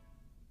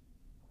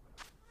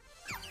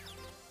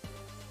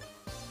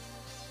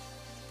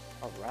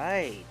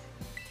 Alright.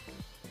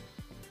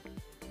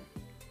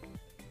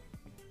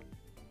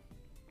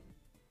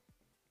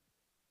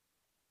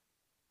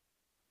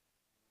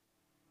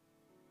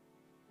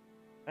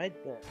 Right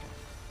there.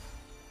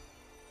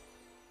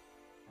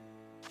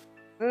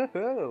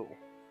 Woohoo!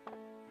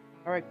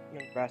 Alright,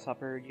 young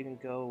grasshopper, you can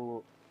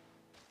go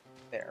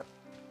there.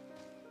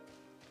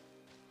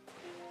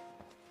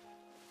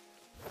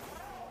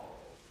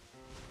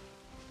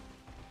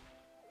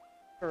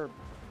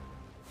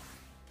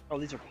 Oh,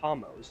 these are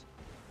Palmos.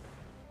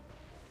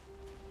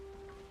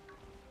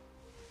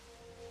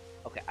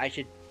 Okay, I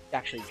should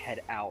actually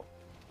head out.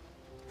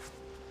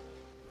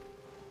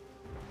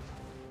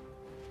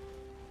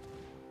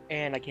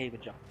 And I can't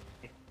even jump.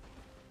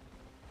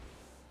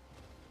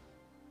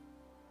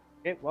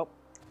 Okay, well.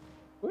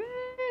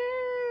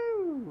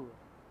 Woo!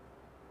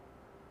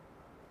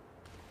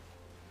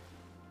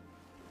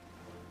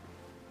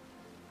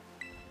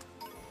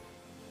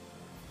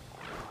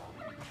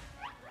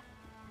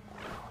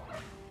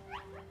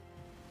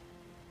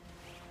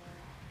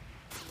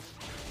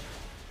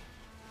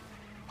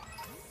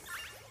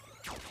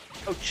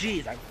 Oh,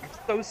 jeez, I'm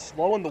so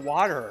slow in the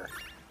water.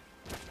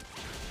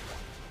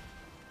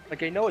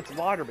 Like, I know it's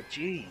water, but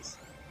jeez.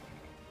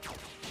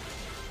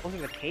 Oh,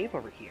 there's a cave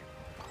over here.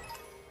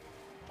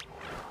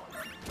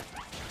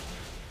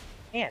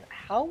 Man,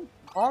 how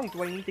long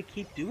do I need to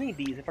keep doing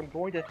these if I'm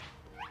going to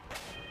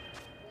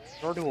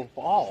start to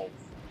evolve?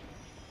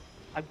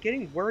 I'm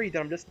getting worried that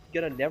I'm just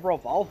gonna never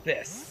evolve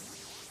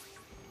this.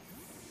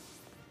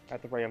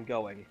 At the rate I'm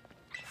going.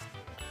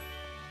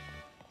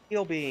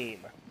 Heal beam.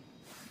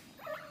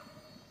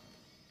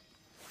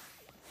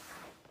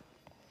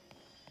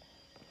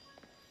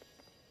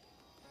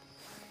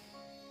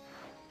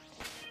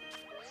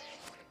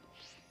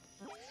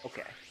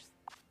 Okay.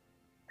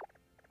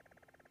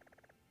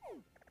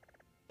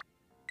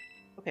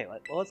 Okay,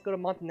 let's go to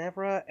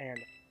Montenevra and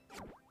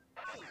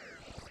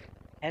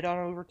head on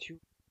over to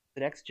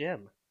the next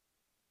gym.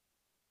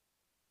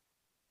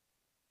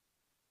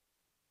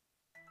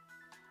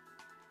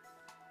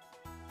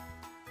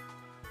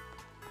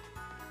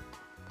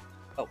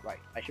 Oh, right.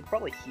 I should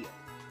probably heal.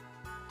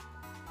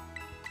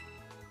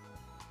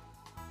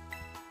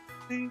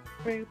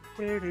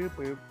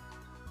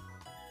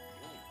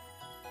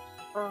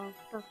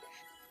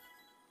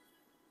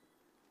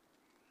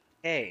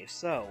 Okay,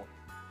 so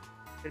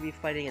I'm gonna be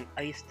fighting an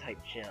ice-type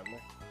gym.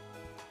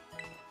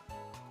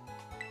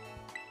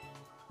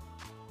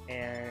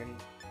 And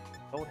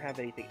don't have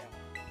anything else.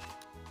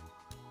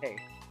 Hey.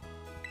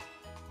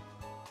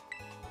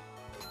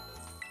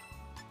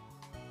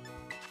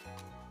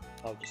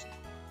 Oh, just...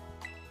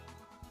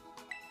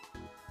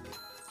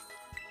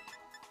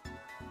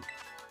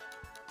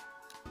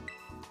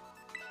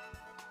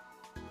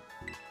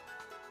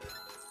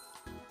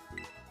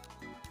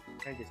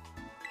 I just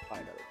buy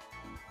another.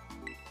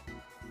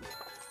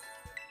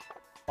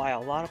 Buy a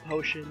lot of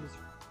potions.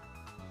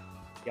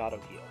 The auto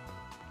heal.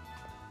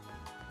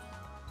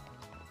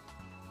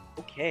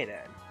 Okay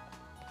then.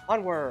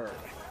 Onward!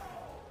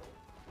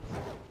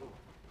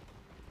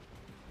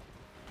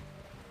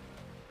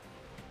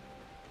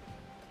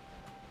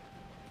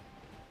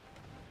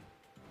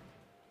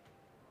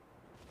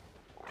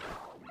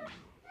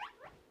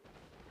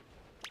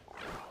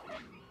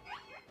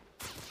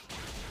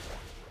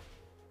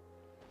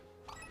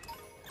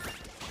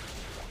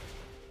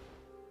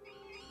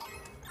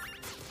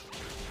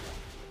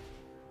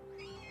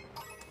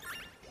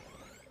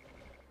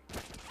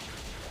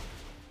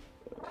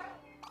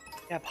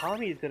 Yeah,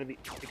 Pommy is gonna be.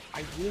 Like,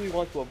 I really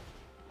want to.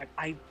 Like.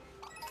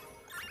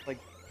 Am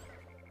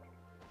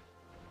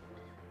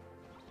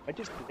I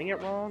just doing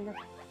it wrong?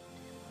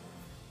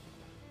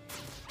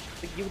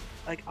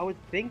 Like I would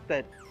think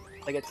that,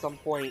 like at some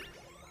point,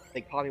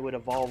 like Pommy would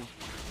evolve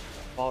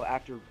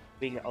after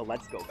being a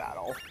Let's Go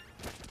battle.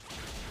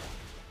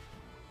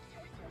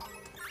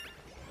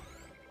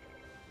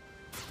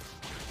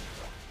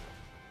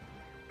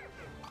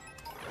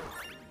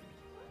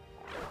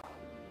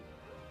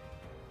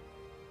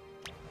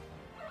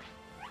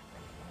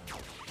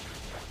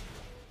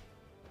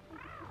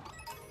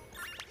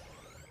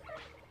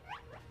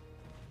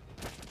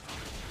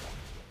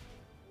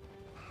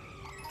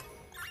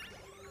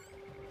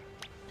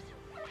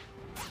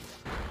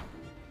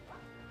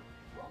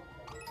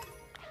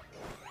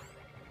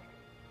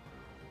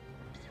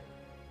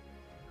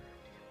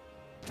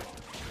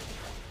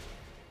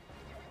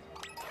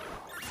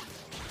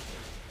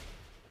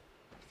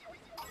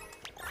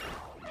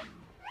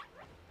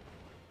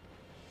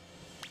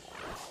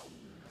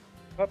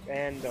 Up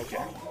and okay.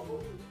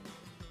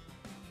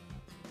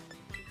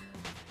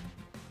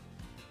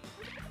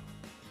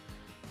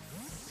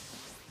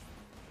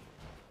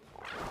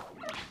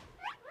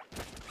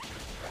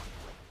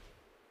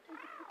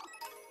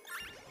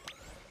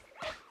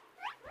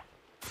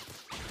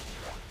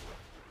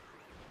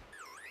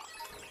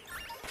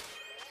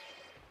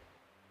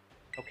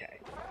 Okay.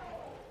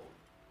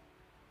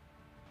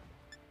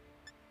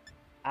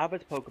 Out of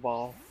its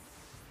Pokeball.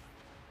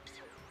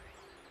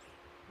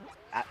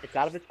 It's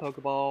out of its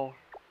Pokeball.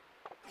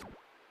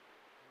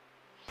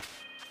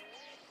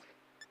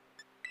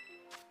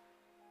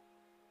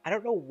 I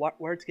don't know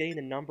where it's getting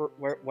the number,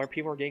 where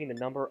people are getting the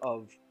number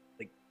of,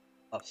 like,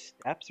 of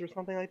steps or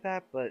something like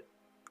that, but...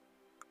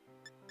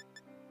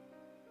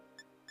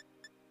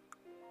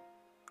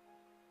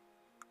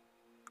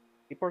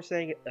 People are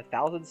saying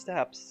 1,000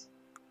 steps.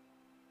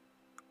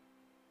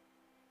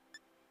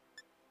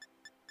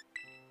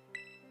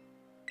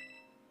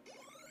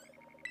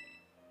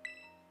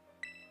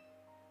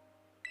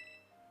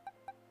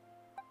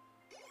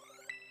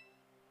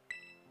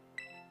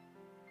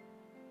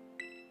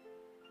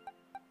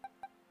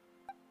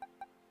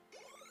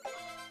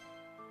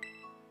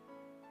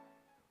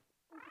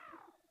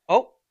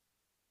 Oh!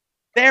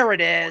 There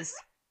it is!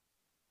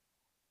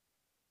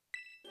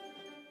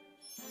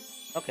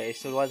 Okay,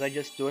 so was I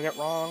just doing it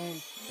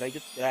wrong?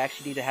 Did I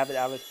actually need to have it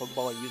out of its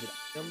Pokeball and use an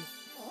item?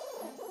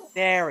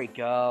 There we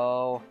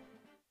go.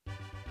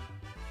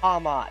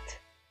 Hamot.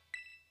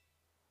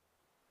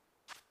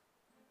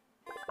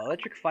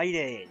 Electric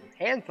Fighting.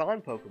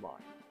 Hands-on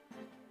Pokemon.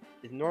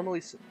 Is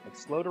normally like,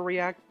 slow to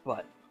react,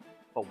 but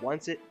but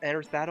once it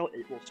enters battle,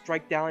 it will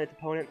strike down its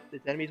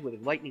enemies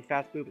with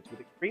lightning-fast movements with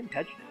extreme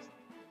pettiness.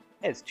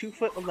 It's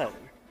 2'11".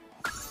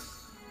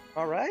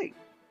 Alright.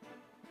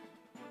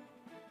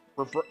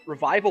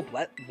 Revival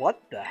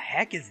what the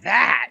heck is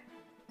that?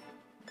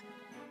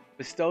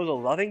 Bestows a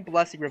loving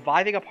blessing,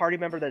 reviving a party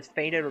member that's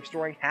fainted,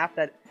 restoring half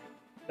that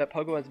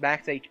Pokemon's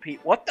max HP.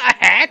 What the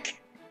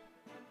heck?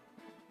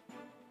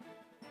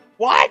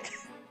 What?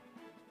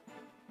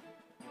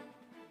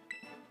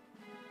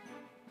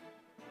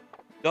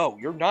 No,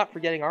 you're not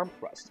forgetting Arm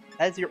Thrust.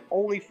 That is your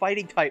only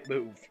fighting type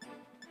move.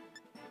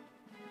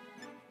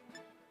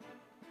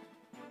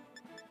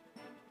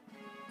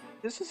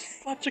 This is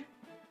such a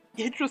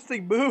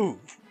interesting move.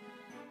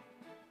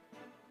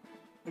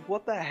 Like,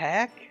 what the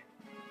heck?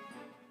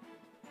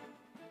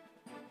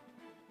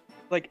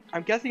 Like,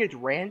 I'm guessing it's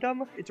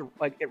random.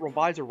 Like, it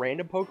revives a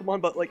random Pokemon,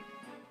 but like,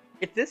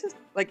 if this is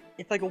like,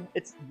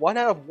 it's 1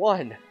 out of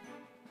 1.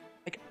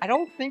 Like, I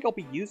don't think I'll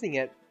be using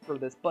it for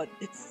this, but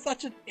it's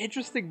such an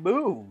interesting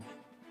move.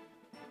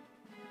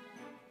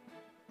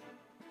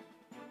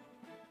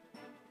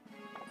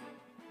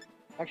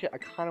 Actually, I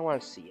kind of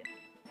want to see it.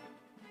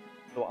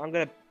 So I'm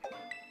gonna.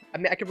 I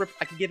mean, I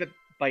can give it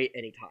bite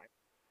anytime.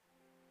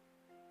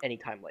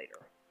 Anytime later.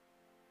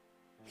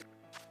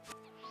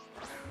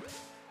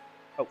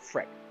 Oh,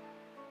 frick.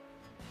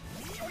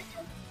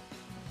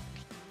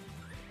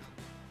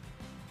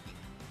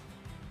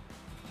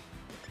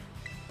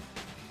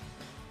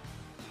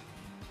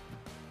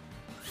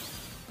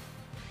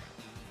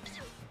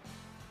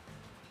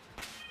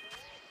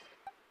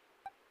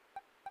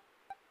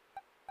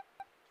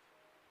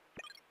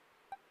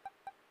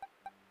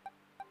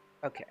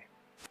 Okay.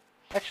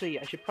 Actually,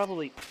 I should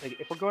probably, like,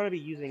 if we're going to be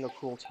using a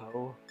cool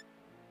toe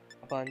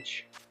a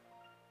bunch,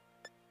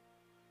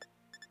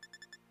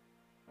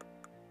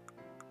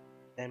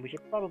 then we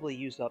should probably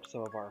use up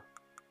some of our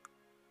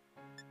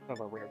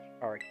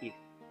keys.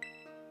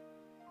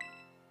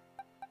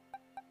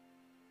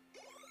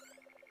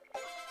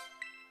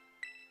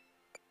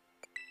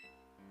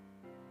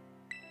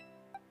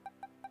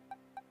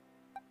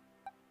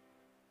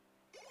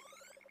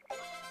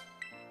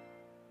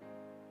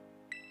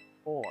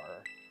 Or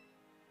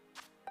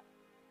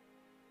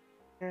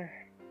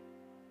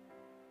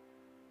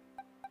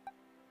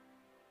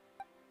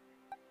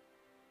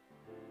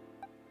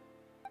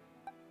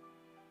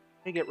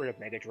to get rid of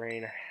Mega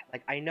Drain.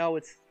 Like, I know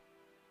it's...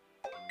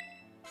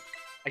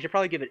 I should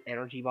probably give it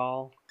Energy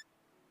Ball.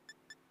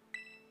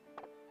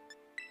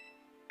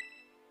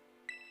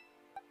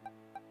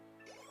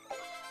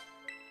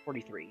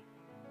 $43.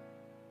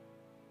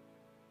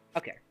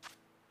 Okay.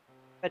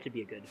 That should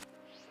be a good...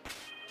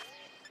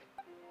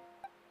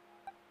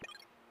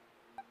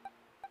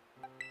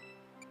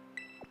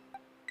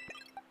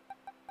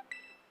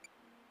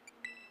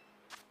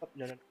 Oh,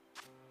 no.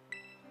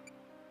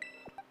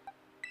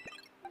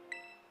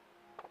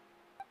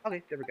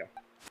 Okay, there we go.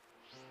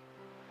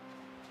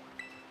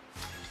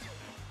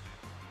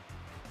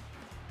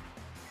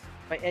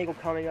 My angle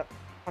coming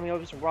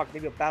over some rock.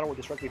 Maybe a battle will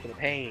distract me from the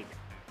pain.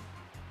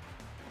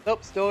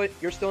 Nope,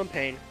 you're still in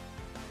pain.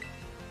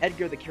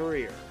 Edgar the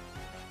Courier.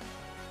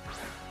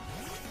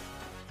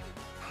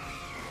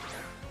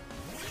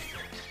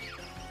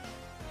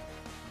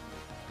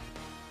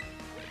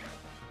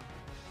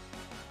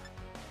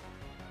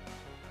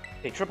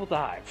 Okay, triple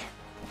dive.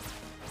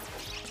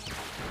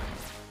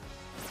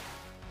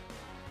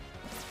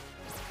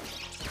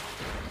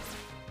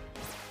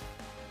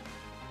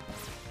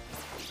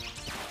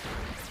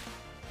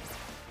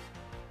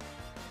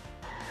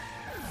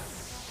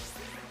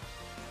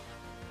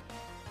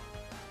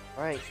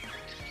 Alright.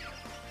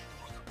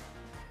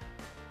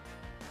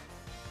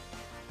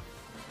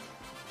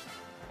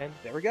 And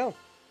there we go.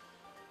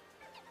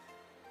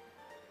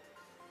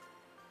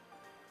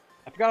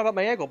 I forgot about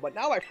my ankle, but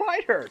now my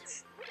pride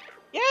hurts!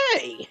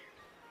 Yay!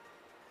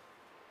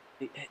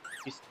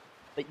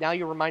 Like, now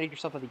you're reminding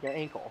yourself of your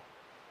ankle.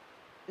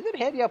 Isn't it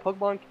handy how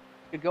Pokemon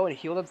could go and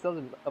heal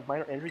themselves of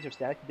minor injuries or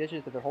static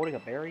conditions if they're holding a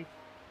berry?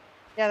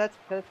 Yeah, that's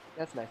nice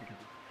and convenient.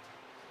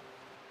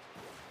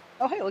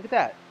 Oh, hey, look at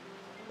that!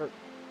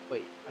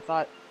 Wait, I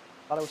thought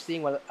I was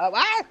seeing one of the,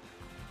 I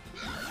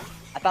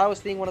thought I was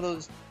seeing one of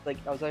those, like,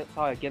 I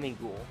saw a Gimming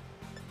Ghoul.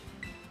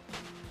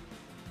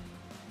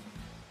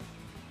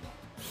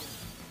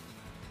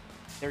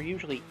 They're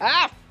usually,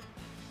 Ow!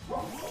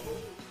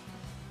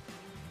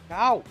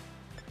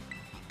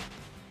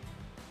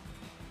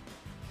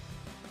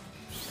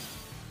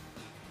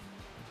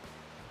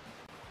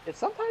 Yeah,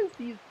 sometimes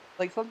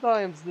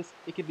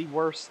it could be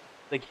worse,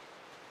 like,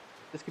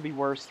 this could be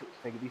worse,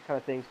 like, these kind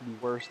of things could be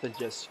worse than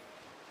just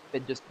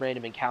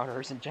random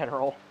encounters in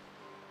general,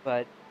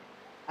 but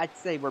I'd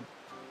say we're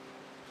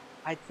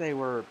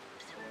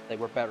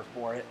better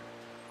for it,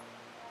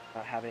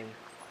 not having to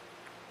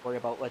worry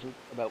about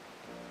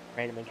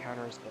random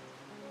encounters. But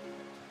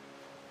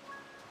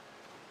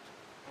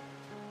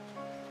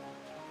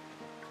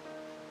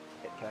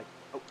okay, can I?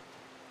 Oh,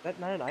 is that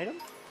not an item?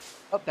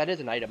 Oh, that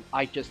is an item.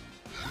 I just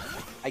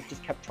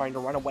kept trying to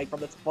run away from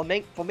this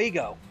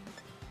flamingo.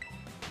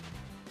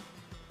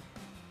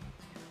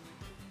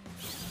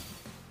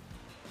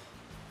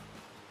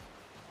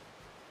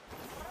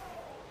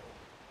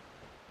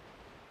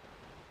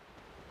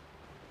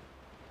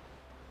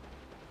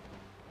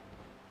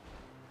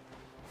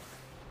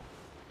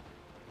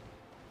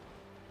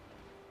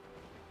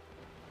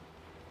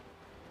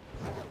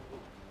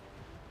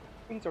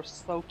 Things are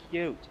so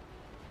cute.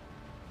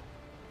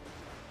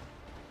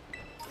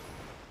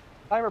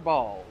 Timer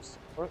balls.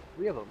 Or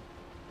 3 of them.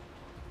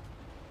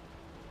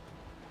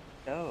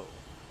 No.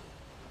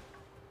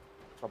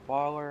 A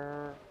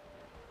baller.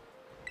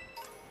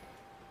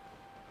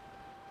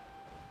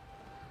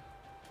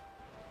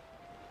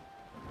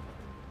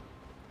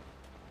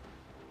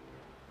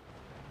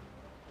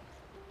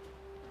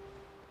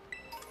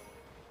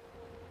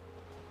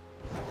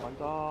 One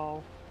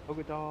doll.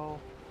 Poga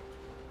doll.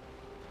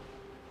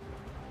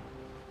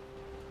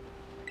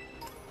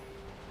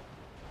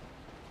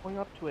 Going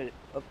up to it.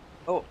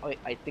 Oh,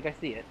 I think I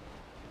see it.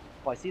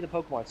 Well, I see the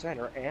Pokemon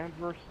Center, and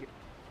we're here.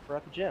 We're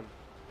at the gym.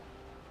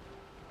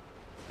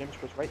 The gym's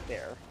just right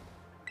there.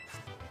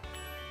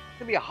 It's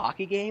gonna be a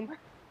hockey game?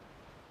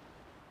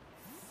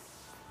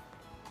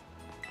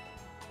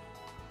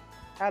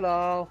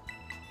 Hello.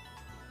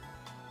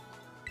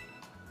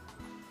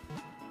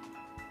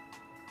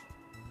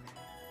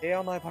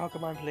 Hail my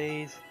Pokemon,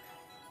 please.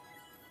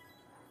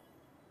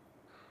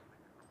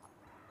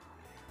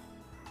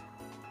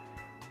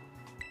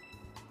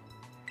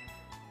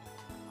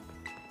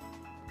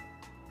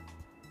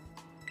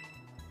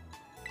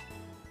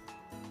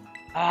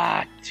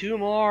 Ah, 2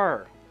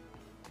 more!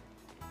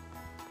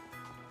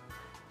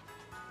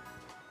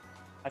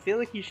 I feel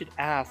like you should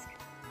ask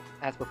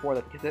before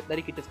that, because then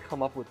he could just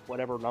come up with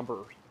whatever number.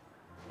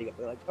 They could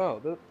be like,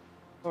 oh,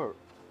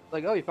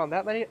 you found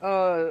that many?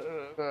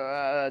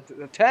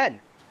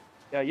 10!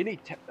 Yeah, you need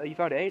you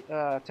found 8?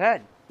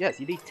 10. Yes,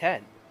 you need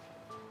 10.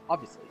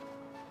 Obviously.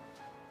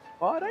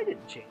 But I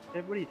didn't change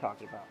it. What are you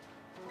talking about?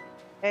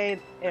 Hey,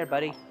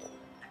 buddy.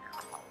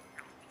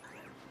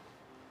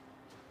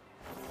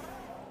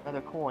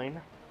 Another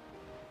coin.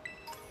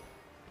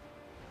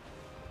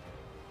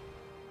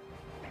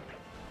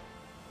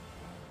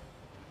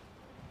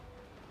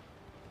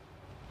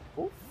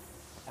 Oh,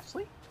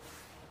 Ghastly?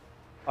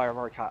 Oh, I've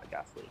already caught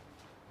Ghastly.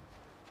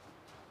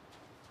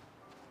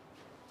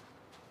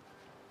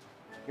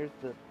 Here's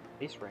the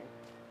base rank.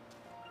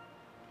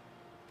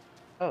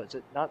 Oh, is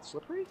it not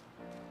slippery?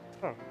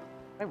 Huh.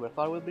 I would have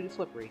thought it would be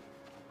slippery.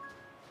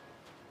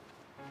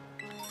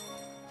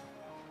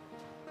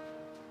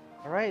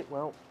 Alright,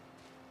 well,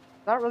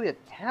 it's not really a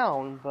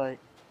town, but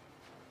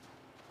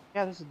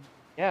yeah, this is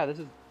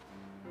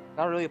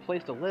not really a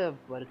place to live,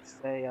 but it's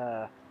a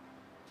I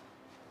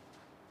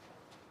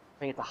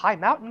mean, it's a high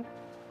mountain.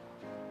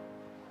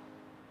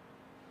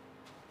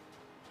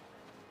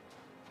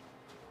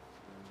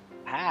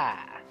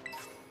 Ah,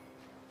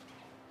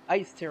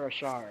 Ice Terra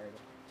Shard.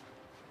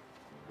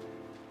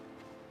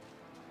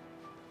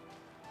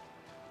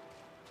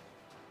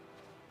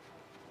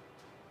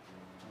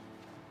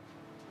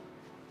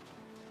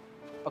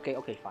 Okay,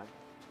 fine.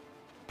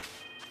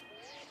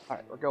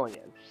 Alright, we're going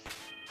in.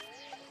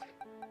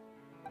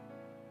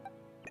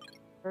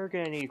 We're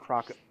gonna need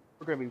Croco.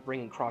 We're gonna be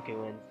bringing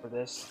Croco in for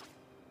this.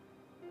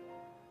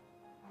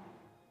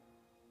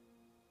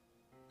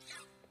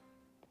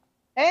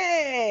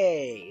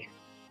 Hey!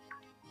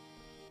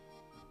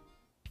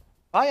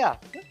 Hiya!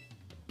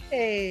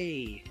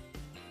 Hey!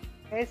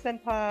 Hey,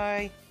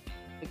 senpai!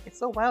 It's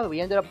so wild that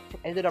we ended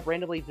up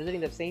randomly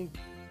visiting the same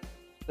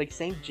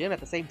gym at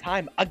the same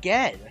time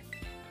again.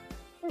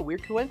 What a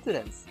weird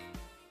coincidence.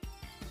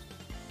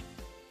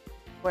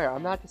 Where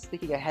I'm not just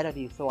thinking ahead of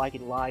you so I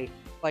can lie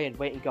and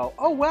wait and go,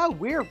 oh wow,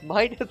 we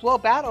might as well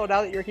battle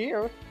now that you're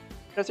here.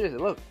 No, seriously,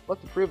 look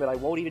to prove it, I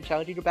won't even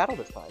challenge you to battle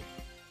this time.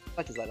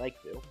 Much as I like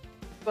to.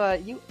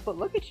 But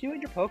look at you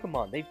and your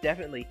Pokemon. They've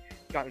definitely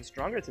gotten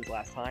stronger since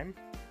last time.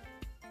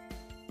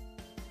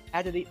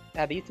 Add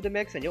these to the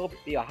mix and you'll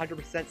be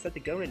 100% set to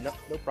go and no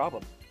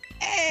problem.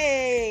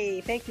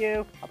 Hey! Thank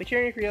you! I'll be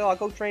cheering for you. I'll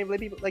go train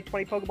maybe like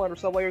 20 Pokemon or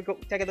so while you're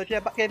taking the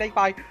gym. Okay, thanks,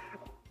 bye!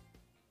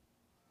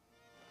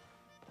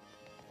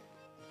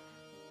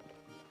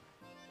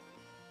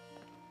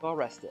 Well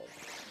rested.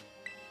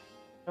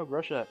 No,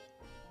 Grusha.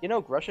 You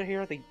know, Grusha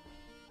here, the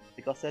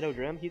Glaceto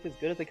Gym, he's as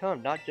good as they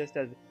come, not just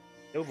as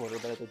a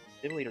snowboarder, but as a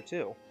gym leader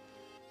too.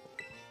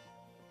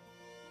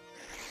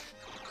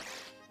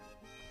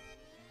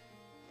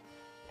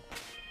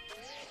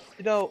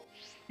 You know,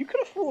 you could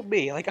have fooled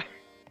me. Like,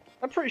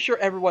 I'm pretty sure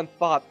everyone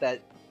thought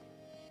that.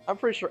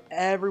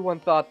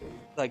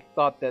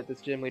 Thought that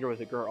this gym leader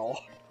was a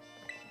girl.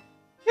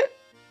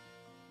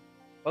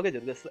 Okay,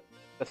 dude,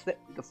 the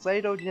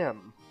Glaceto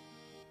Gym.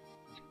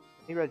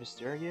 Let me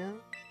register you.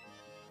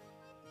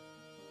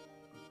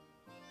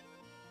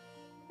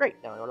 Great,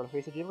 now in order to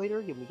face a gym leader,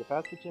 you'll need to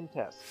pass the gym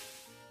test.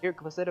 Here at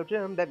Glaceto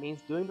Gym, that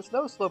means doing the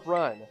snow slope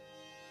run.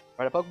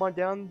 Ride a Pokemon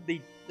down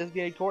the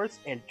designated course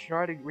and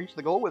try to reach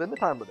the goal within the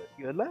time limit.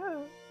 Good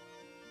luck!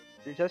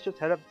 For your test, just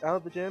head out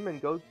of the gym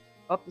and go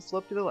up the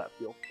slope to the left.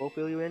 We'll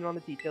fill you in on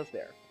the details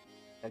there.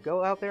 Now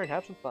go out there and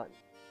have some fun.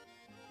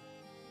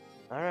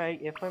 Alright,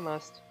 if I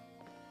must.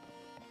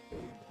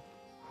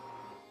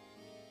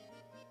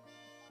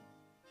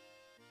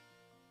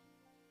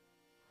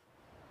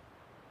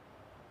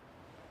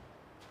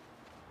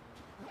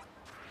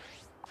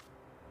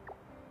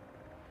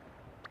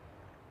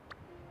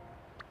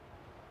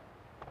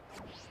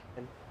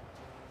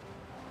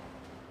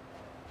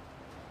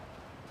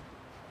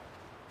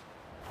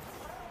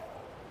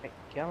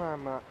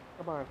 Come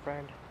on,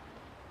 friend.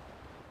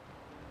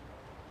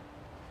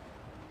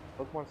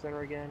 Pokemon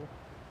Center again.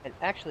 And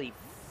actually,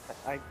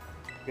 I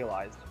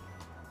realized.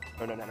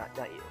 No, not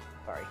you.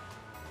 Sorry.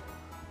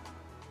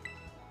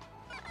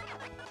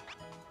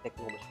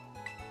 Technical mistake.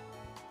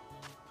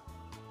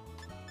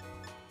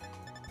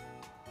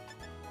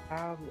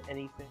 Have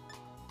anything?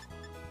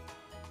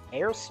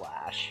 Air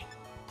Slash.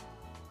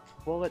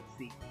 Well, let's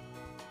see.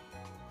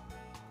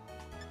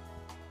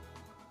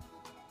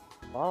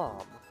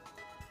 Bomb.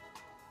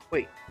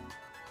 Wait.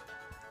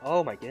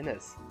 Oh my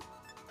goodness.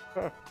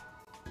 Huh.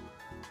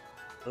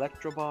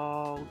 Electro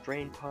Ball,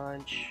 Drain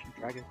Punch,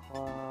 Dragon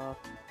Claw,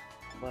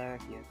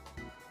 Black,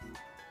 yeah.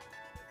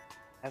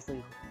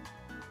 Aslan.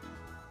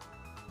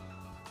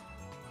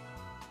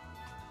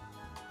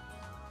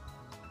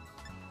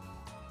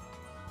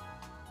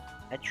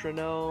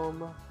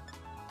 Metronome.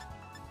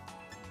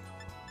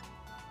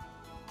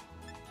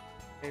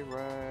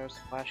 Rush,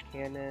 Flash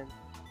Cannon,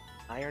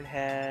 Iron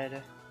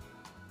Head.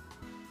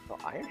 Oh,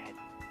 Iron Head.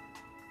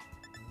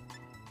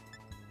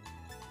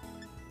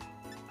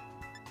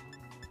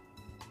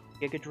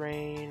 Giga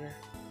Drain.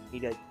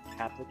 Need a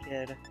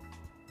Kid.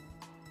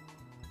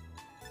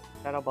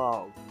 Shadow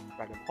Ball,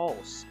 Dragon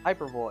Pulse,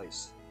 Hyper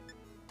Voice,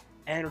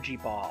 Energy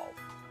Ball.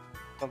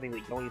 Something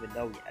we don't even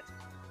know yet.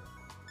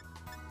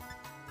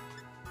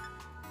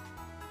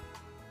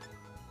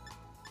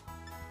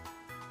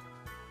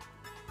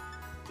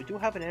 We do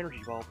have an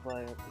Energy Ball,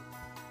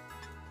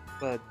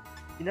 but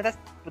you know that's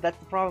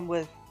the problem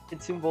with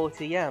consumable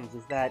TMs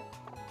is that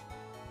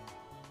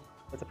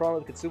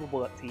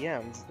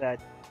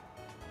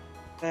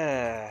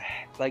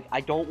like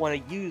I don't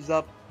want to use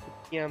up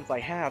the TMs I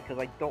have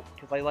because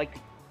I like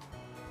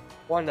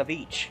one of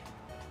each.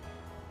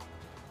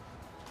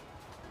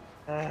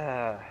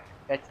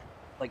 It's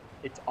like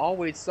it's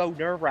always so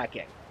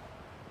nerve-wracking.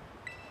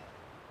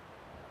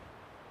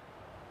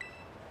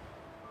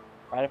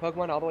 Ride a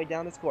Pokemon all the way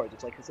down the scores.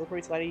 It's like a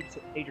slippery, slidey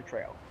nature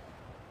trail.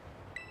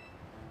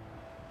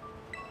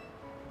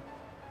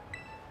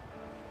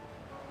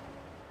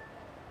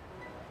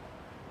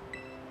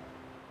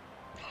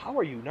 How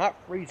are you not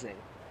freezing?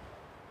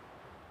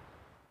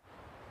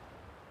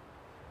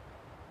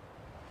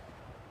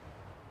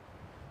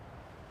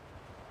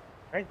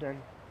 Right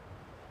then.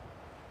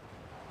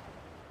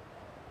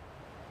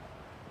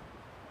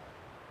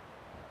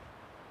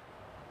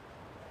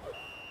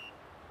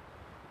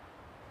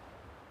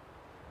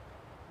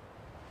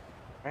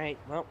 Alright,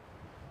 well.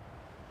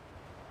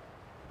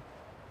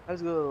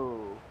 Let's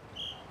go.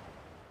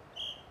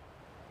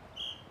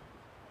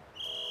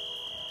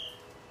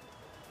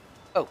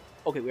 Oh,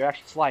 okay, we're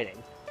actually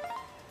sliding.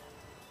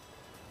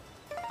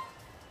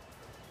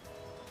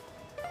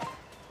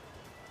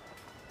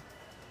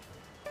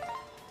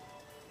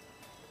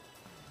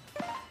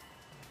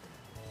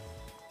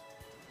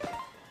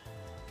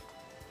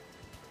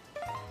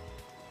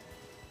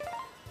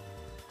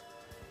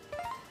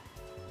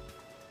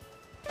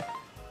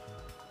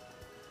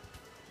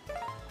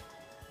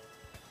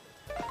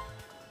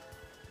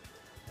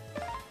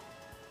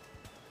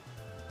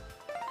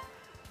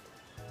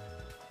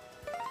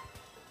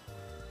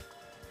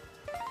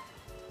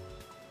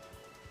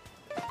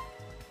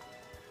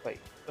 Wait,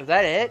 was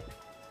that it?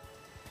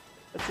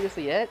 That's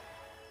seriously it?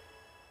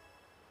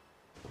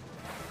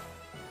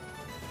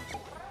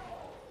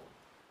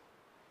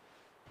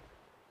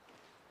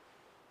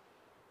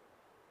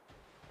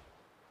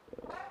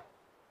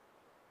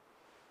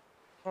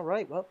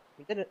 Alright, well,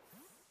 we did it.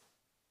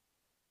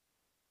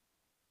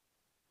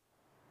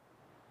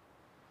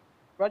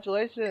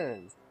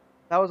 Congratulations!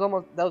 That was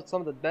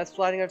some of the best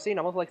sliding I've seen,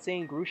 almost like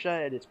seeing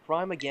Grusha at its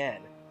prime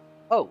again.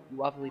 Oh,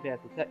 you obviously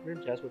passed the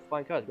turn test with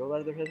fine cards. Go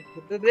let other hit.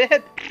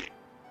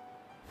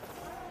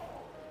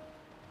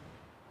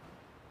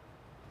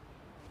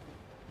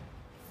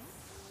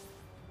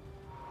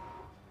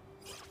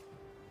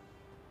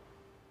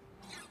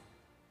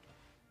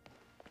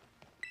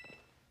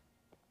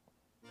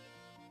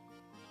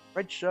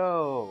 Red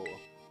show.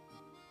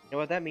 You know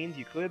what that means?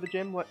 You cleared the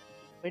gym. What?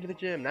 Way to the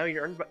gym. Now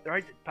you're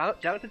right.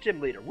 Shout out to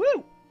gym leader.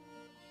 Woo!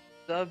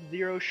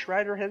 Sub-Zero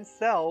Shredder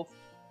himself.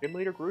 Gym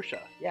leader Grusha.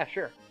 Yeah,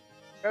 sure.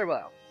 Very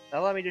well. Now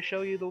allow me to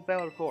show you the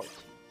valid course.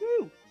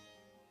 Woo!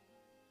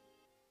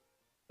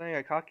 Playing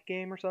a cocky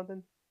game or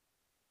something?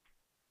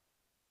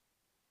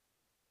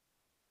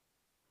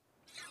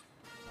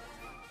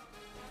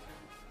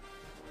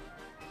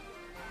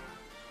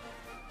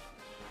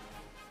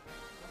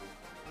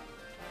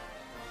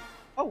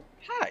 Oh,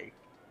 hi!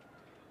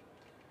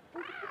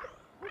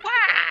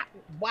 Wah!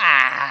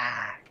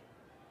 Wah!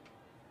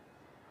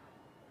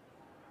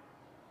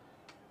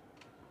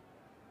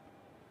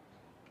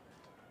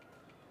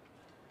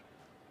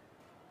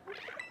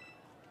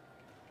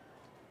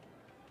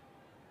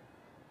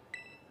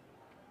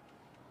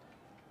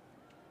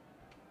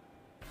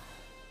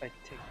 I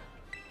take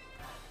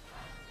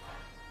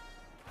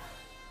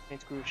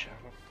it's Grusha.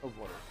 Oh,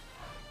 water.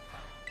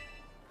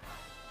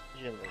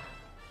 Gym leader.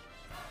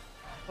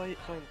 Play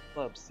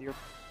clubs. Your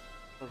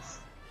clubs.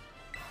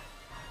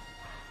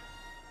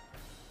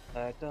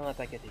 Don't let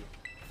that get to you.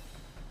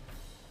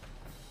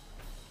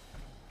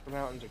 The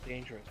mountains are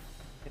dangerous.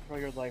 You throw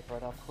your life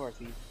right off course.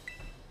 Same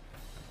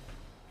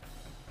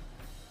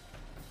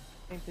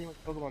thing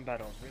with Pokemon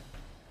battles, really.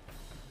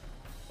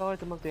 It's always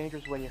the most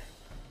dangerous when you're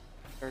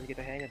starting to get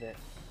the hang of it.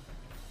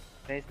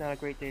 Today's not a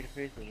great day to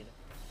face me, you know.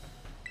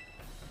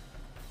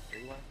 Sure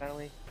you want to battle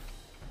me?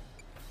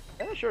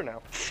 Yeah, sure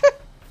now.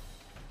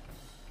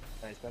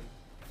 Nice, man.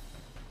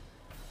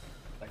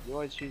 Like, you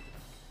always choose.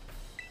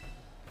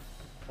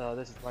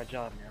 This is my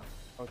job now.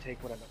 Don't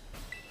take what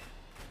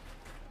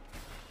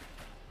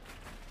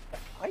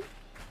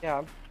yeah,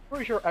 I'm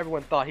pretty sure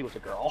everyone thought he was a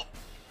girl.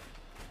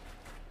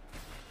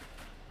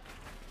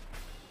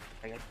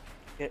 I gotta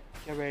get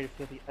ready to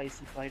feel the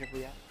icy bite of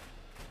reality.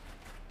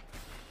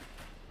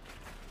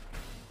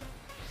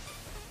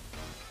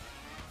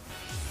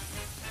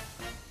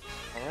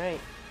 Alright.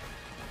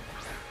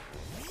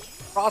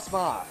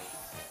 Frostmoth!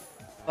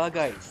 Bug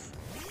Ice.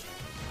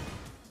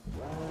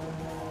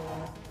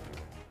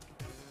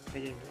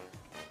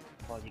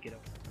 While you get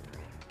up.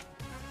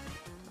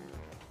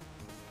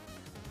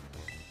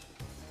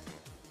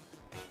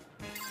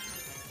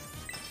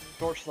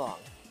 Torch Song.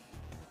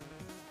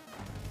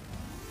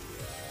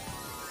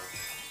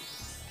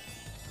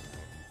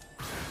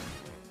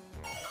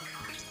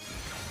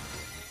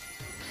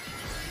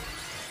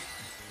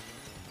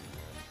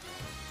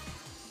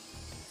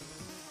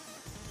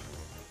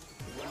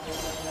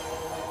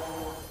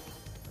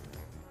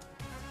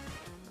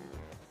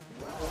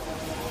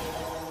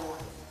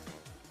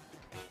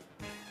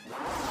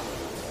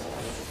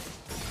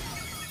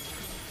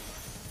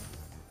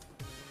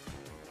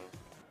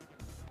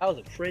 That was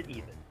a crit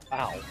even.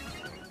 Wow.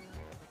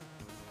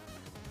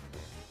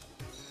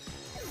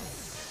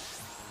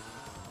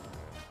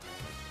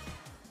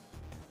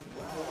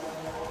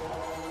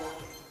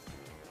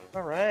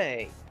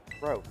 Alright.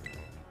 Rope.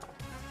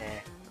 Eh.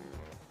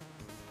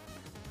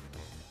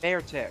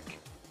 Bear Tick.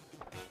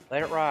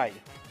 Let it ride.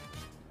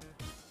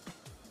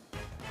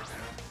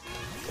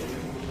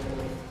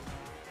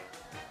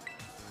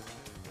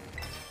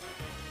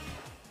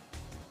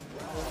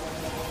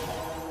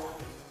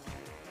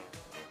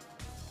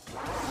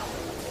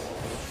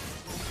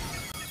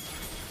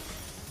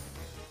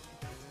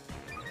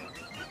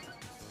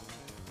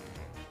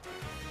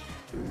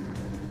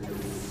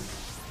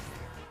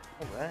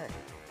 Alright.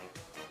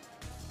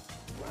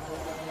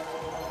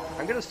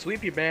 I'm gonna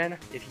sweep you, man,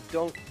 if you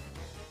don't.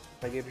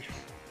 I give you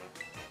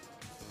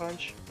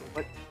punch.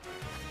 What?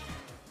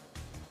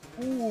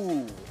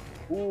 Ooh.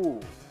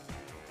 Ooh.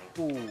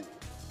 Ooh.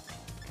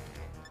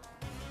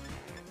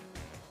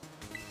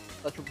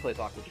 Let's replace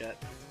Aqua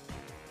Jet.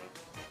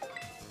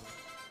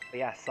 But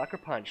yeah, Sucker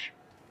Punch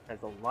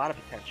has a lot of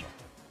potential.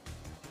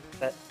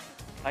 That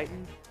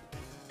Titan.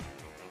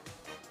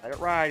 Let it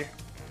ride.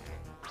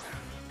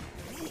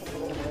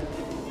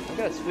 I'm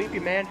gonna sweep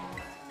you, man.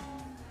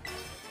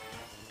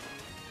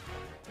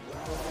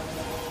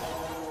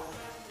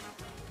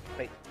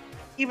 Wait,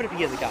 even if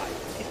he is a guy,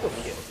 he's still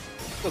cute.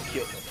 Still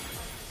cute.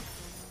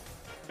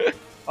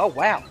 Oh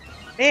wow,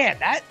 man,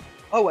 that.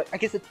 Oh, I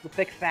guess it's the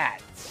thick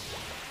fat.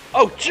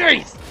 Oh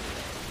jeez.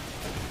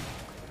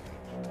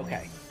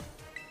 Okay.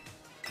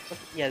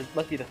 Yeah, this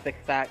must be the thick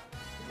fat.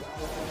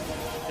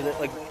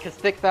 Because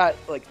thick fat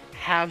like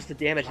halves the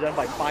damage done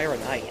by fire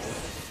and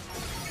ice.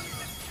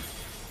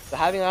 So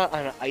having that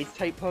on an ice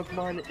type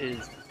Pokemon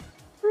is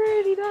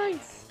pretty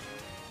nice.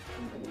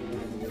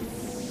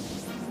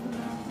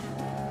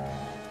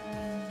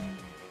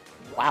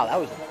 Wow, that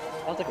was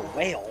like a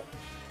whale.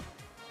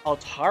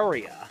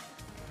 Altaria.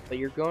 But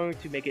you're going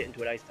to make it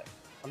into an ice type.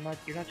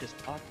 You're not just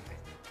talking.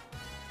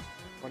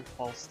 One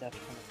false step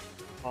from a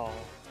fall.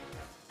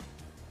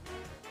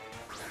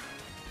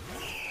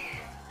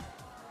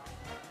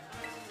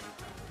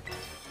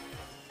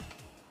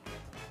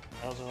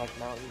 Those are like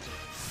mountains.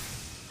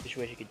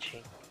 Situation could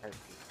change.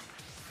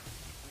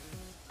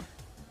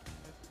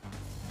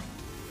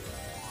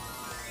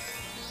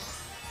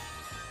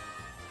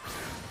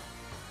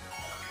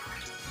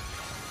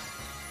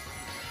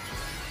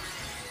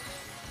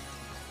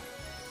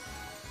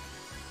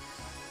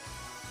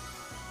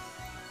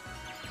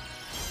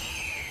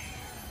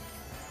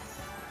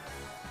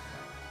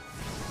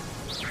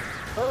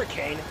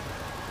 Hurricane.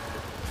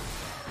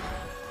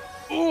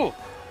 Ooh.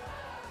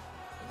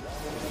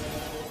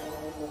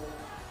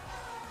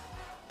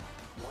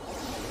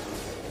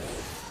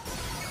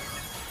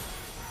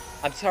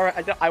 I'm sorry,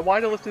 I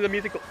wanted to listen to the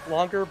music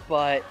longer,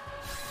 but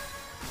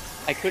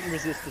I couldn't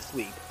resist the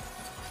sweep.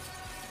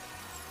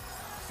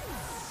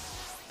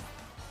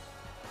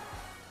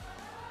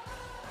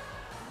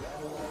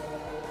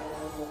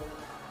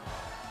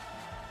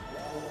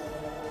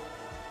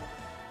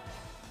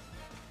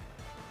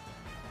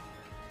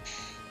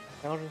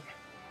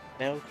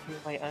 Now through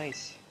my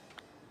ice.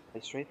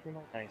 Straight through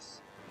my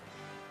ice.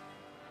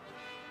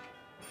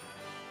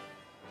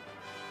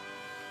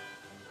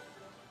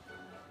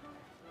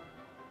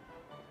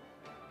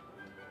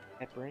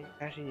 At brain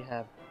actually you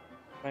have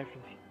right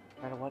from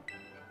no matter what.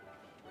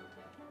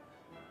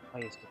 Oh,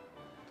 yes.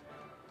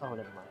 Oh,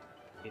 never mind.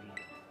 Maybe.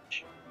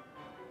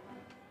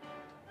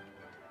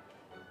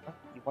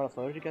 You want a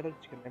photo together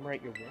to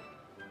commemorate your win?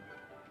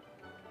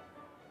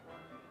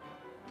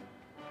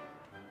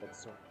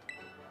 That's so...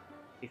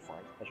 Be fine,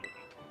 pleasure.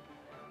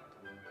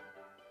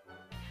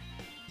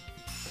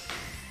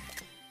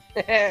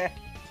 Yeah.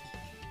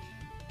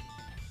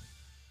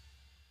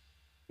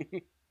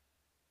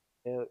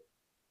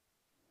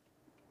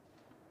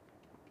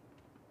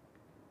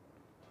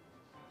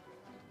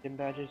 Gym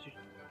badges, you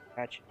should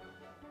catch,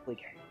 like,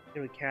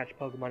 you would catch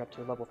Pokemon up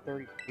to level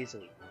 30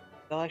 easily.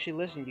 They'll actually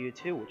listen to you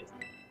too, which is...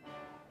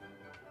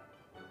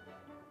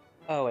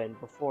 Oh, and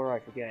before I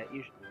forget,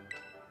 you should...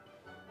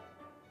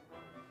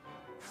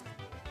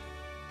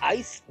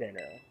 Ice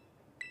Spinner!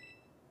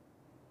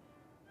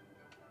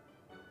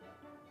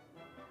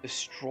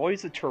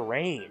 Destroys the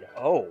terrain!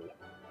 Oh!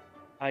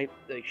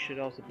 They should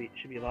also be,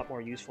 should be a lot more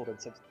useful than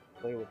something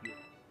to play with you.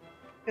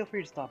 Feel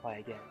free to stop by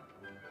again.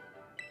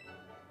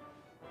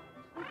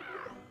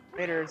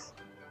 Laters!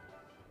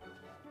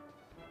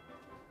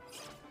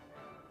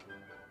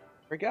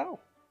 Here we go!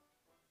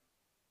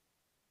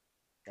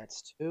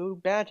 That's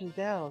 2 badges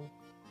down.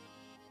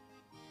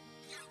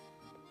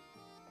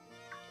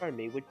 Pardon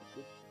me, would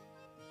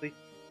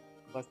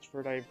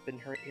Westford I've been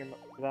heard here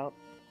about?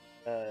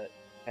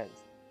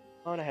 Depends.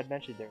 Oh, and I had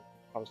mentioned they're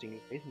promising new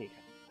face me.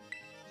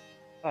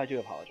 Oh, I do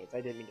apologize.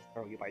 I didn't mean to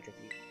throw you by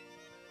interrupting you.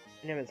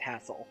 My name is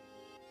Hassel.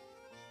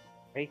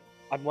 Right?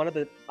 I am one of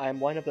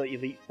the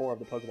Elite Four of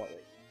the Pokemon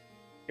League.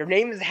 Your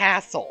name is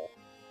Hassel!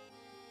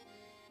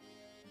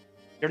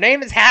 Your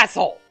name is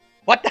Hassel!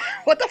 What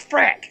the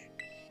frick?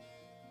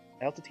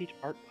 I also teach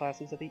art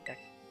classes at the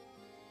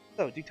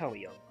So, do tell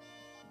me, young.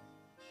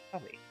 Tell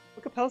me,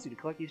 what compels you to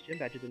collect these gym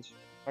badges and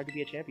strive to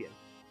be a champion?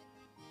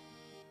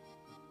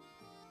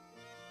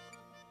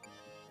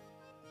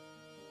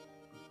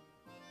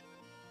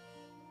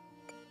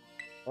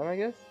 Well, I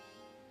guess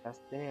that's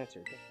the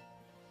answer.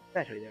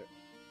 Actually,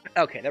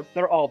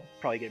 they're all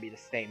probably gonna be the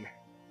same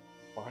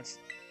response.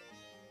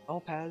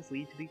 All paths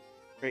lead to the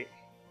great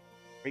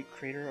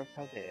creator of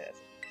Paldeas.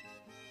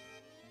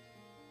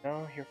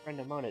 No, your friend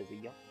Amona is a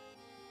young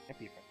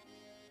champion.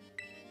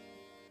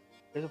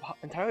 There's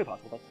entirely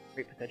possible that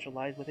great potential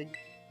lies within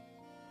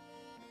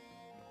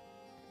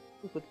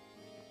you.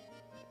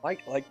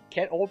 Like,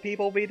 can't old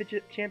people be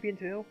the champion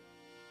too?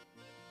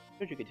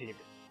 Should you continue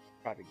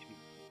striving to be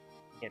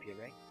champion,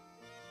 right?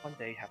 One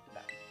day you have to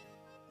battle.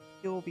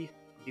 You will be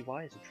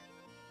wise and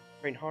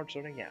train hard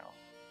starting now.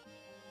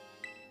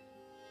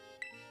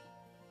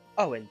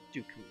 Oh, and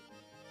Dooku.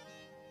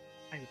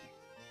 I would be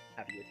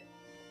happy with him.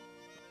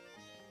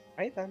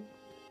 Right then.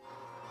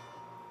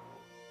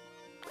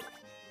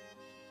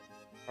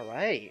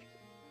 Alright.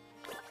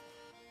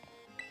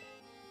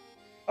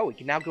 Oh, we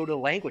can now go to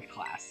language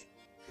class.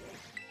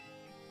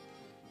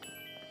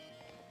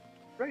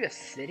 We're in a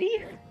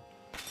city?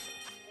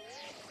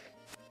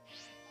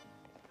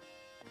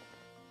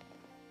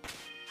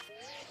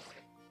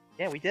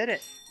 Yeah, we did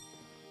it.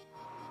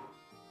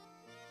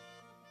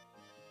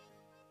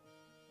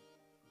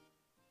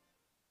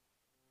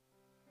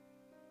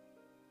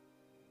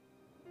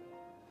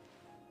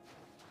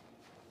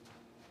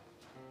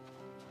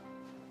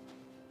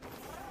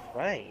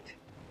 Right.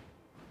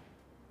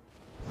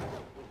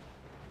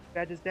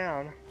 Badge is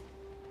down.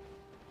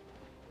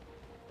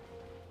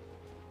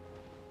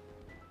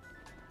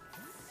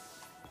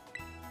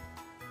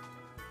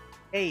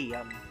 Hey,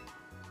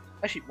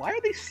 actually, why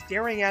are they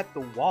staring at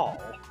the wall?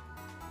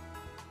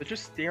 They're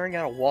just staring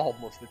at a wall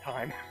most of the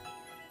time.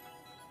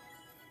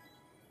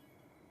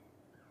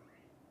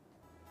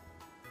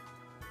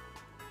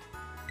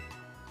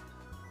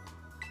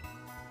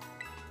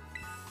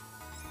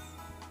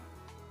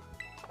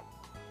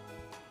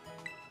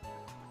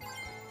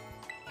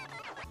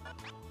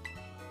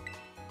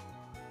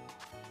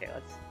 Okay,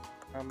 let's,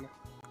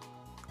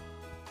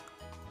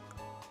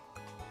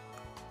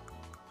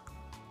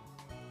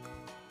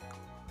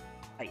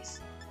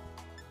 Ice.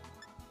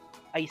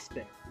 Ice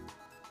Spin.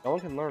 No one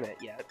can learn it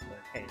yet, but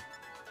hey.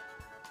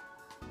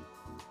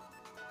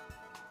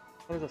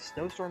 There's a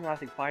snowstorm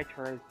lasting 5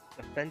 turns,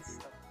 defense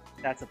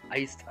stats of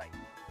ice type.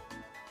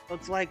 So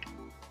it's like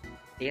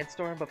Dance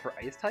Storm, but for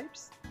ice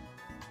types?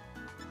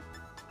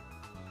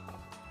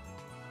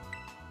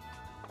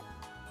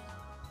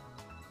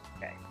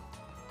 Okay.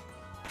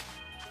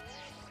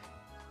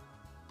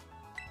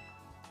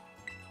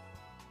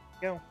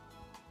 Go.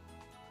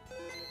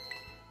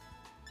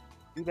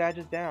 2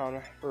 badges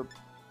down for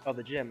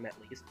the gym at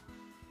least.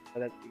 But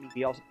that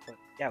we also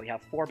yeah, we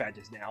have 4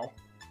 badges now.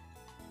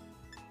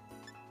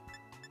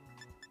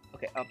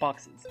 Okay,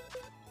 boxes.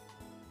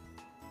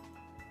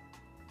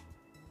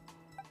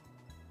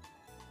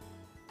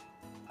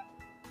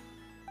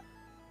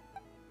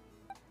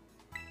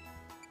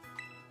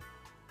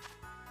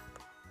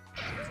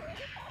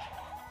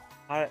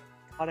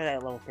 Caught it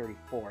at level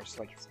 34,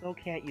 so I still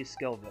can't use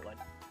Skill Villain,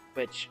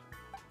 which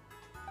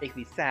makes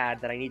me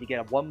sad that I need to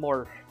get one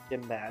more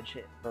gym badge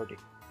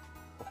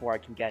before I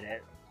can get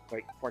it,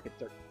 before I can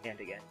start hand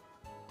again.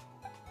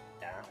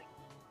 Yeah,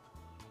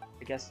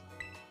 I guess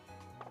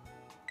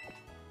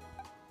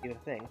be the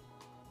thing.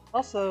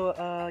 Also,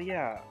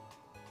 yeah.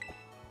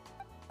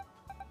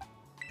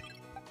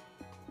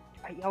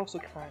 I also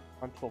kind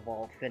of want to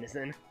evolve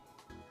Finizen.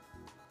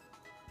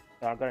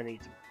 So I'm gonna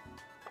need to.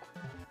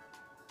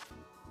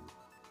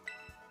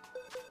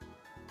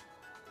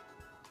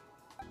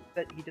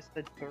 That he just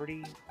said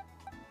 30.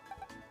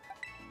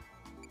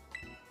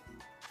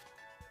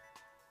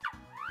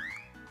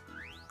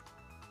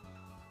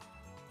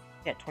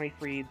 Yeah,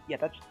 23. Yeah,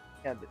 that's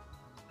yeah.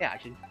 Yeah,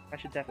 I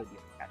should definitely be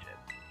able to catch it.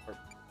 Or,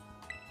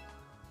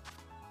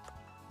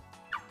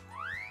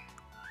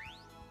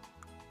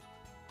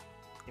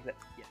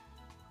 yeah.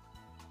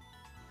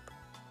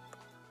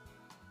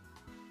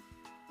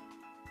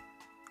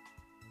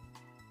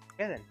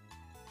 Okay then.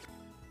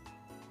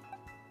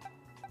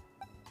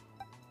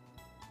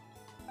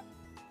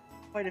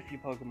 Quite a few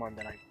Pokemon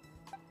that I.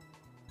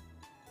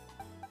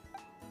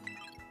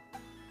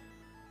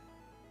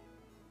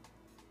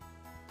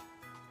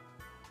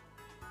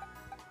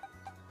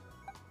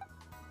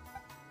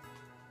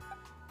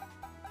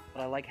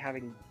 But I like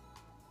having.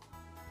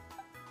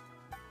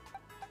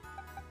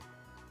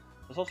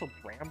 There's also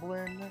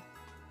Bramblin.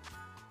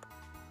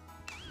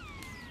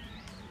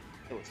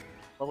 It was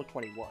level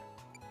 21.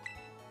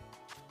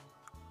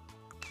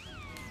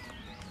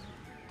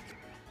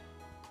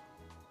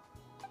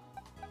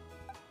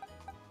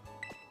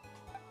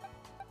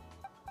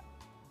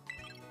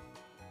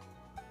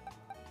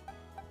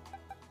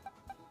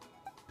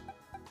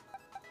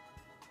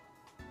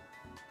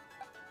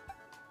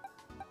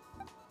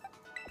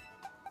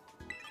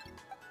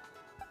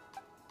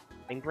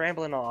 And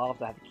Gramblin, I'll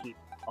have to keep.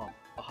 I'll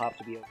have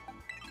to be.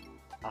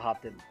 I'll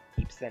have to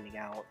keep sending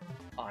out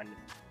on.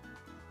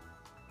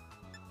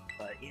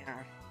 But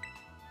yeah.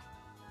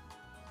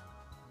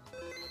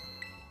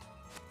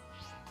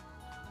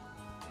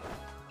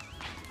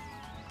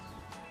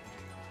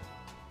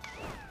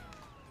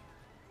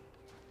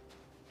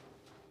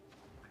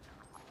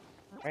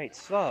 Right,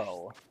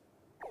 so.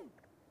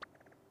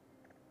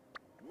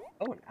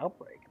 Oh, an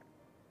outbreak.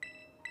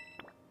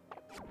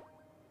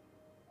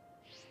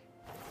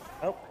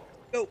 Oh,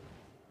 go!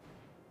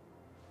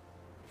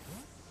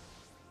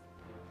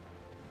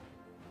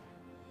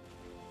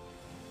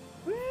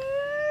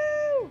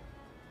 Woo!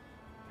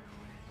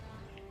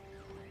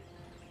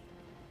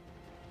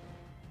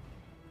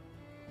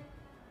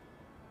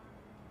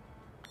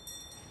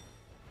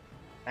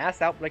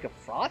 Mass outbreak of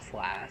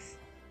Frostlass.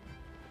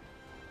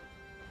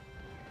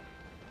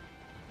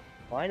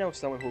 Well, I know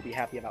someone who will be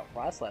happy about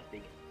Frostlass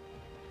being.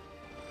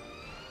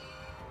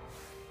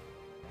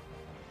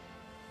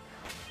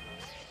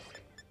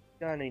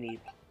 Gonna need.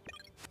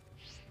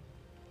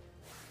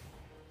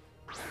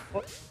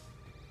 What?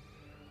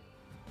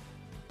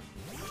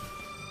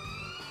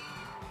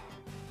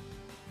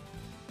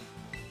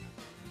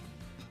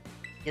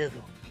 Ugh.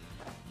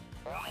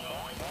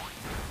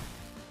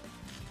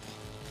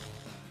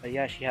 But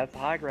yeah, she has the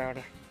high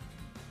ground.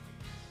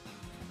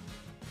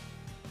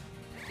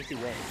 Easy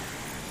win.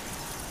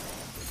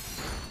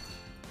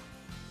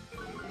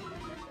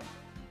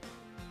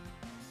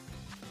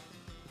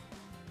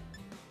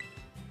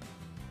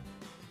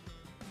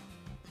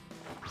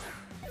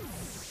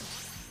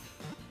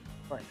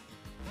 Fine.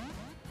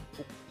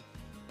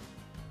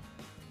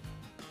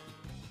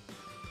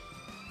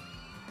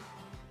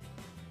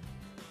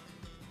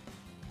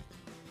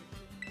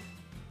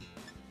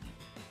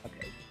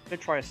 Okay, gonna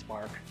try a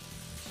spark.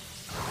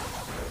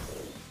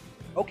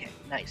 Okay,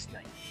 nice.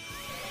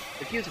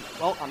 Confusing.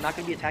 Well, I'm not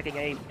gonna be attacking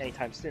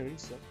anytime soon,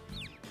 so.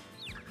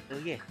 Oh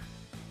yeah.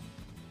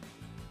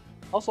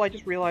 Also, I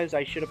just realized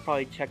I should have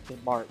probably checked the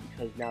mart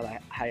because now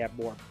that I have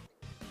more,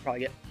 probably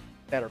get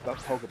better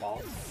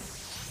Pokeballs.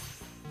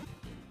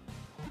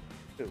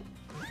 2,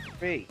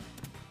 3,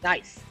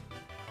 nice.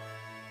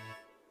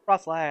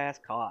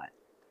 Frostlass caught.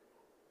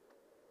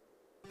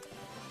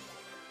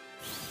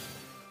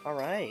 All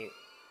right.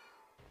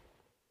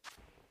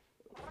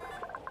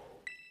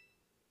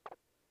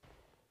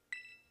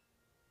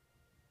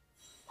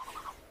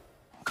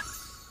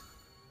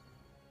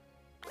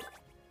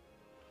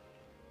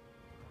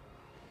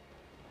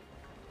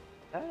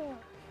 Ah.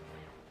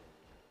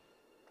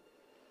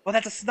 Oh,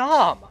 that's a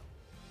Snom!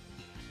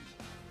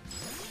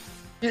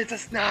 It's a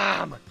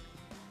Snom!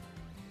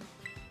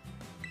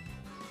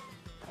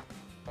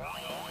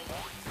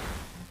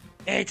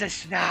 It's a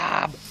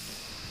Snob!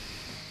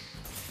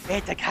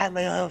 It's a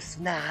cuddly little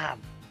Snob!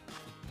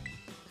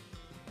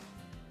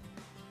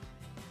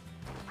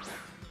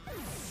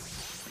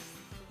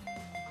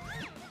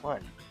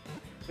 One,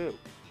 2,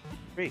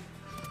 3.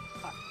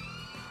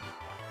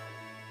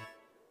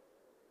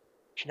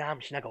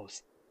 Schnom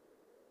Schnuggles.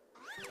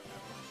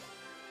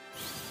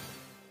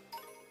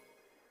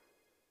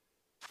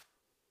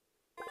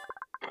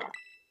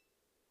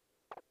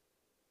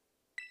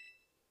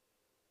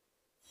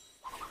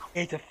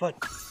 It's a foot,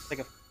 like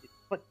a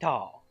foot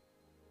tall.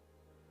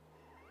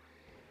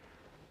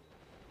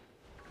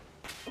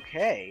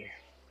 Okay.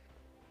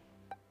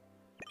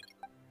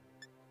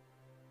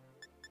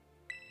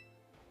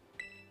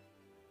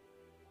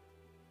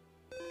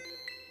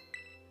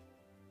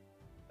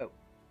 Oh,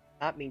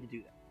 not mean to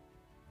do that.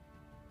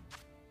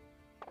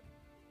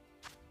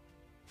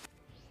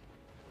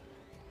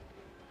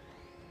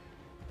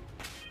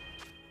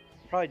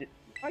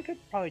 I could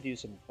probably do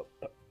some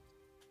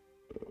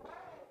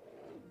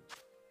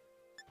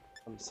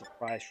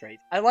surprise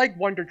trades. I like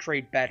Wonder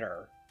Trade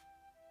better.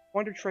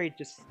 Wonder Trade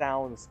just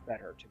sounds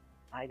better to me.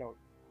 I don't.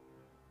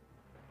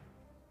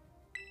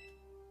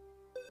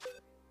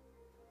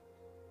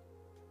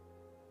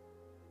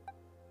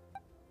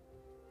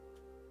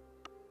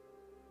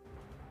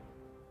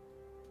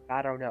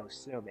 I don't know.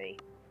 Sue me.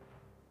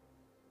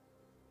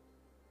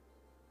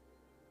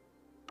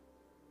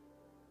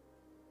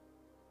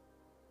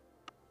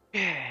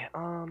 Yeah.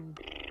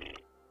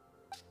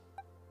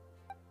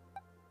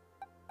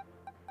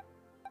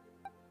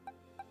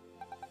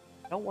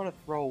 I don't want to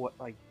throw what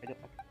like.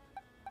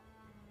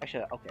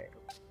 Actually, okay.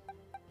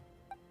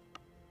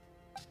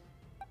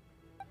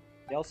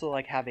 They also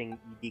like having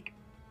unique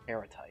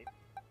paratype.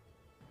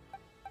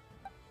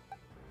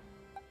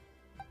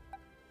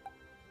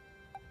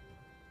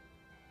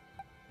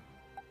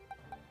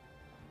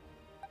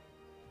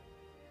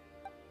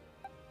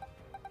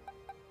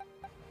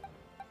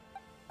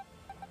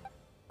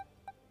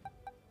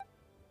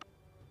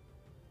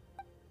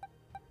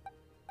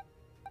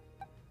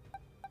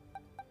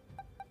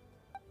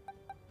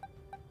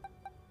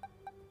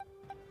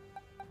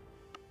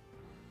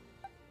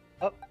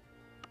 Oh.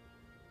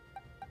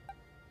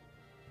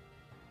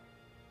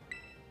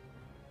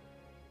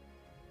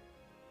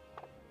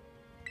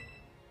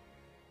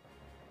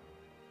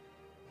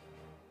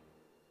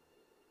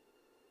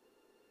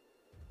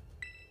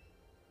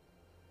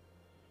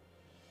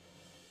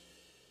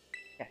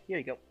 Yeah, here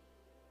you go.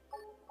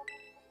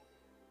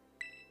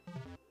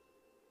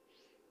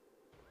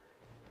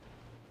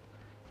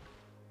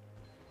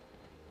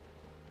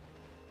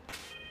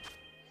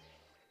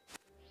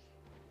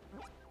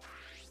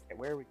 Okay,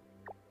 where are we?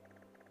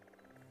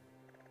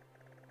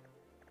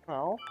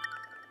 Oh.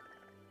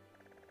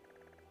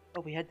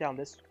 Oh, we head down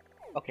this.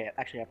 Okay,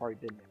 actually, I've already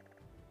been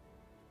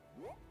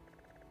there.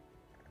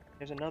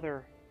 There's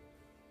another.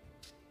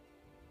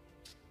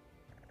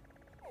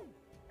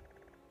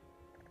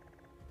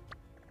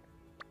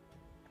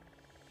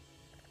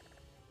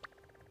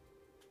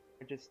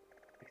 They're just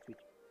next to each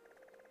other.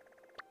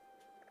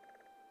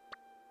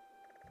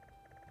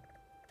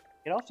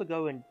 You can also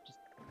go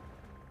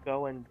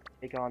and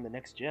take on the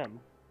next gym.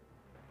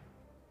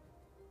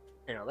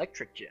 An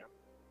electric gym.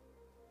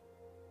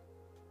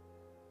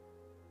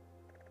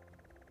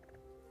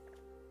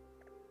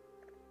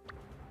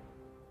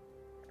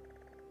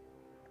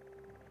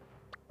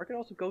 Or I could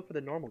also go for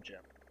the normal gym.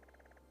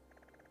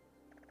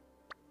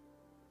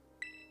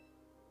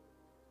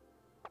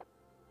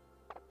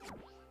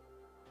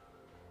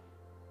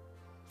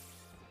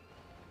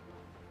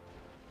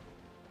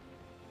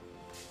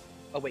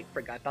 Oh wait,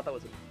 frick, I thought that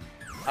was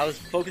I was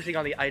focusing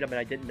on the item and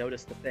I didn't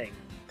notice the thing.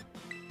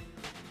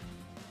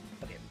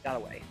 Okay, we got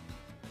away.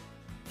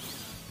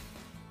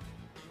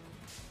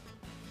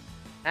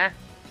 Huh?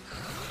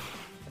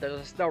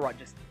 There's a snow run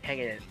just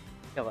hanging in,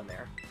 chilling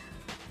there.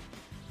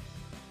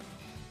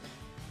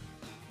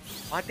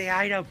 Want the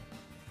item?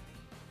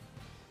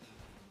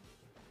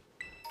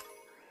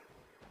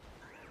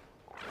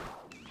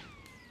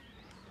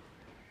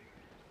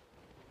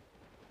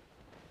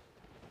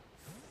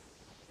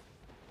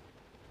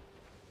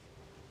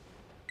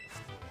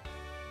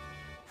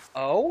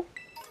 Oh?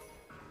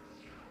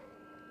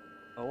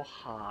 Oh,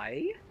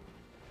 hi.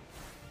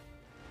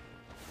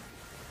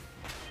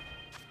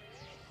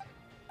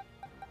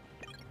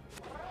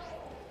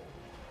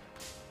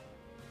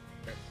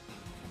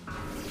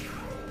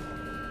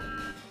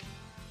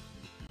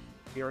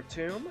 Your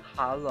tomb?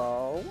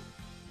 Hello?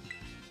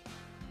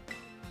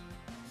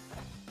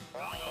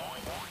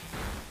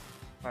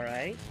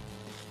 Alright.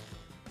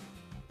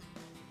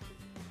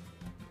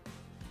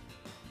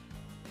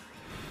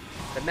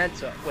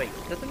 Memento. Wait,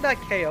 doesn't that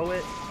KO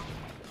it?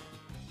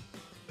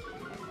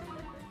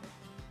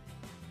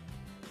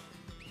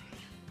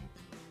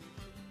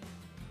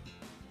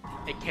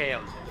 It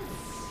KOs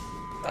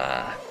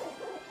it.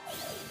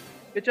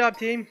 Good job,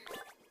 team.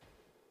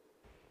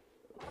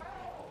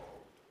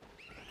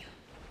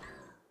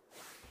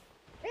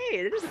 Hey,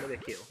 it is another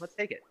Q. Let's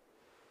take it.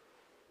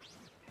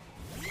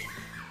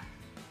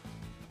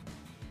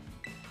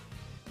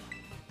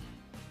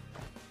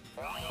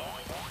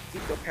 We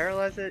still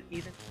paralyze it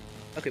even.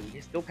 Okay, we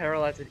can still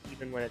paralyze it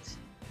even when it's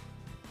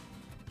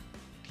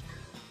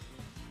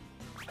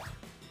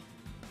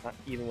not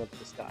even with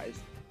disguise.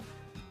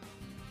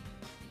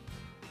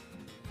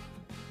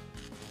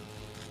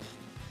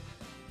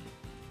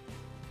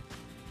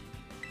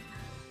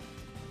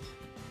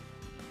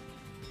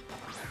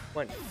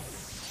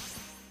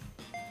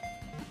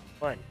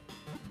 One,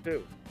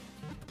 2,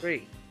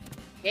 3.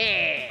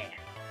 Yeah.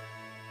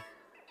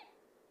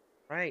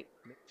 Right,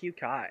 cute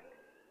Kai.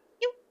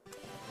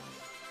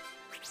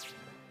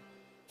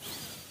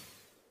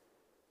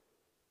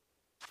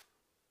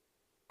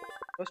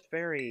 Ghost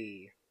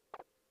Fairy.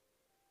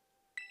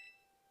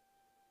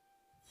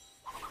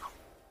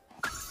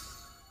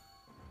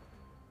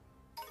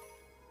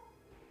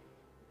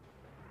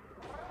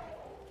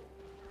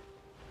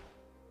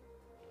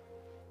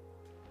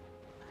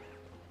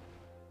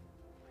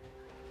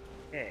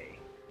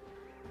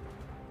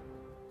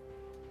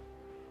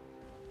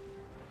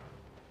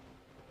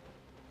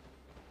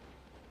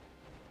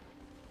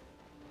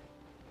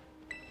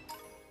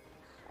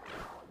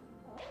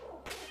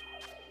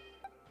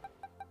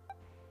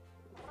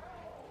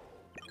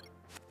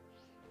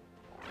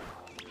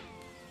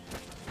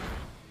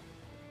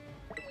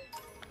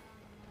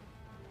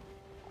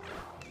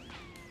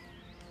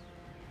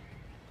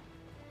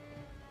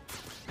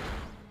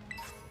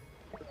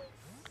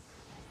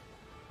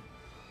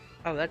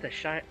 Oh, that's a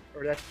shiny,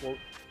 or that's, well,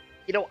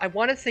 you know, I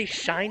want to say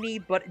shiny,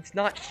 but it's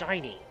not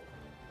shiny.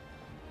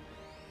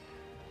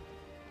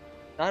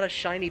 Not a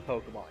shiny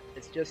Pokemon.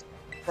 It's just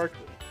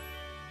sparkly.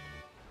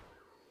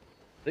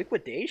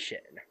 Liquidation.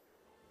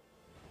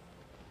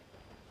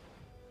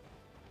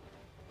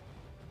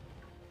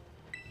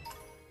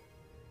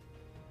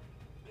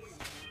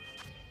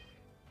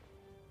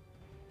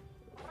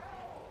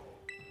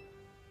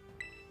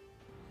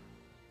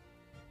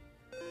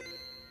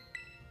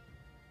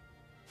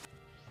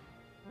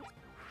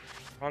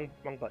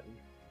 Wrong button.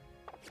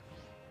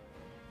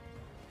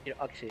 You know,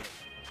 actually,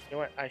 you know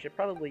what? I should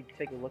probably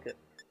take a look at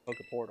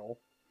Pokeportal.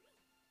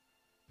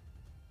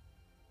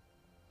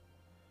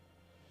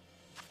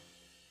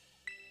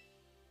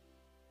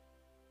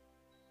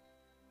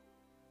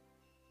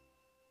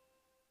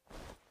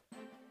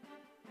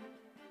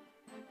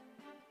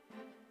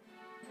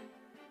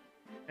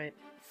 Right.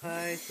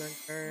 Hi,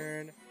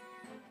 Sunkern.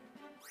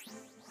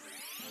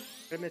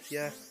 I miss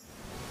ya.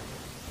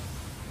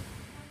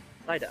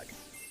 Psyduck.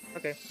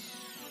 Okay.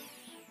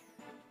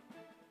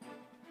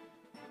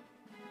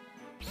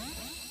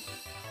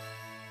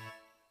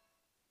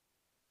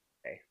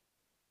 Okay.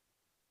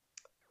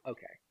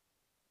 Okay.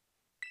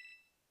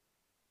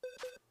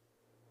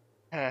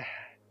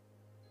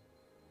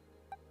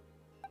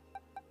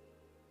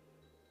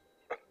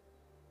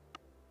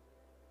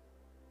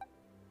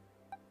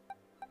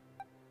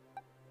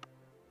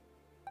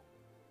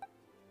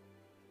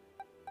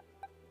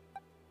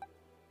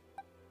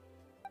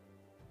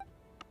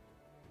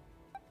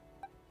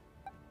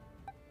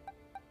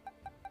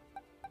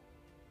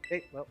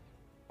 Okay, well.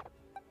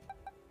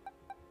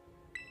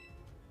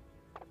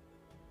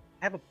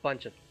 I have a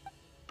bunch of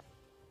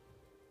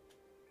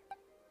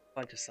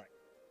signs.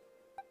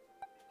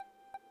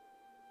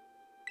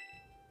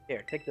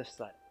 Here, take this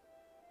side.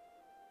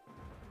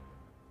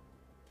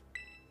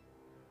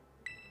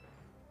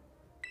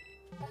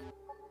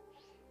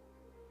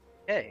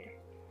 Hey.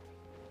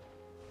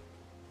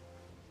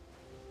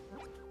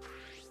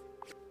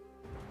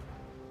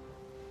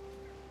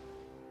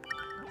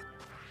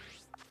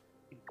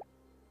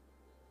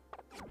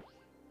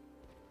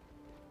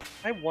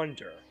 I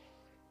wonder.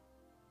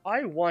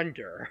 I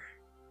wonder.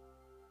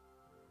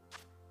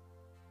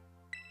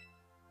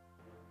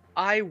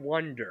 I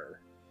wonder.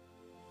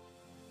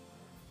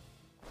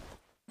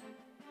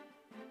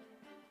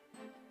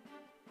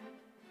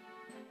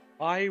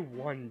 I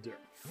wonder.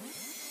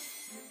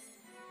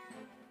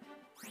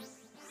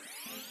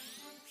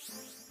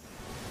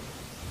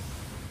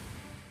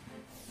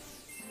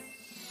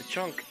 The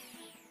chunk.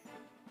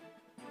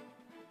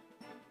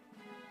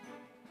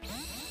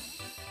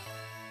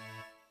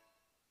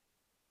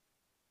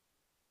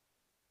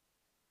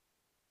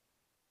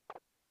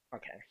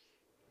 Okay.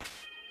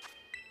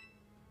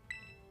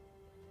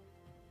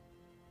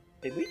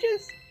 Did we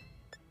just,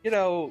 you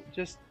know,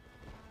 just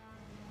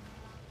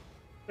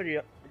pretty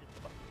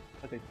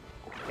like a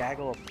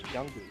gaggle of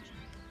youngers?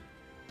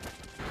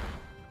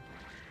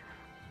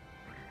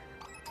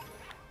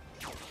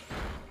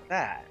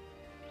 That.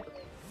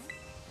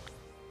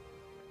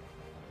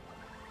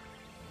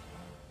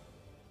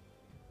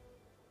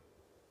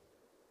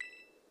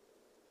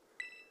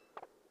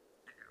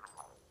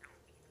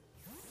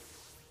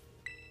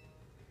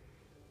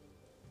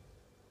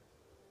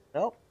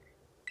 Nope.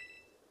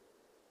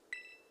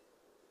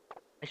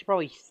 I should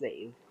probably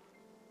save.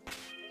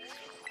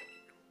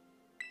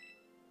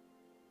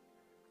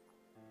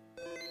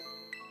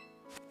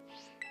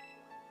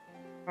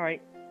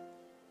 Alright.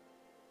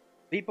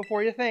 Beat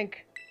before you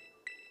think.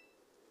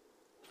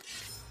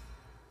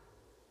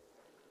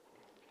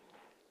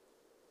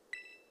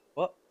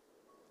 What?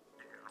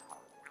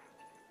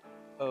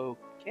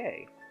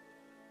 Okay.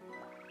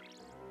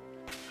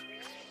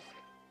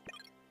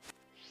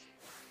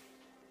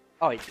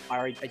 Oh, I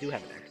do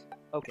have an X.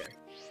 Okay.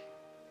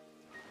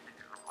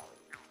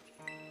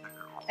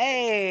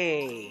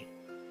 Hey!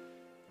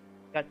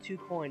 Got 2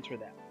 coins for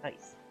that.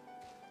 Nice.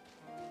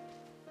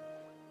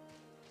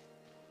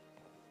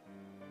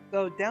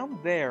 So down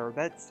there,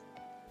 that's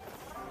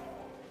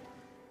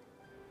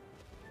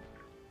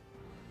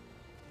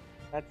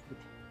the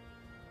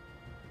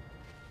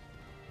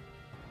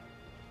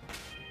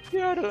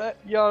yodel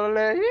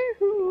yodel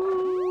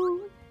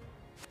yee-hoo.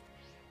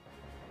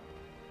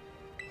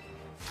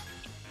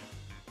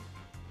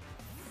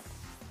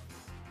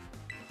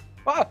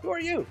 Ah, who are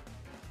you?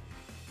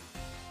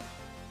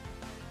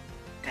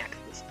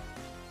 Axis.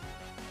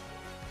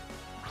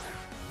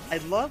 I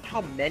love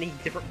how many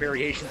different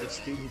variations of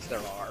students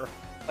there are.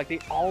 Like, they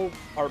all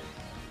are,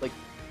 like,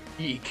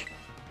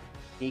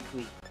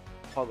 uniquely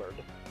colored.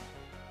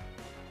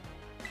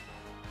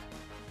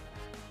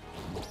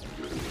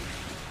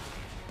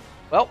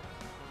 Well,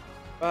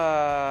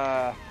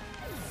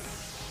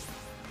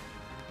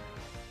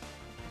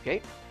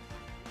 okay.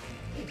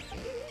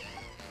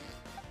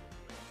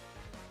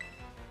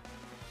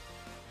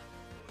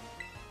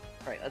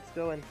 Alright, let's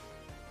go and...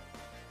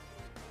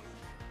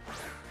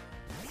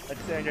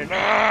 Let's send it.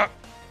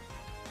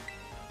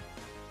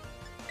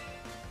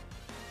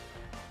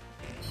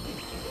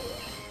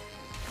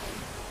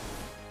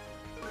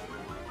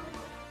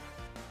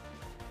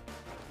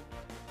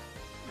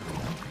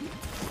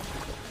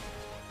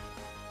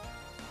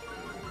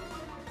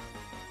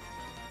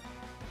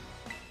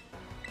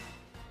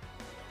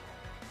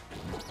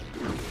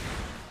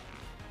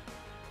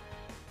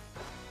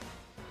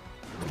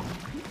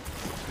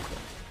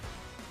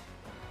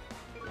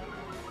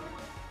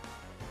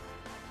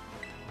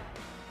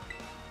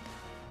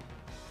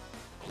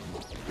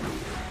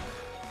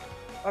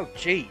 Oh,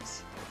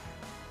 jeez.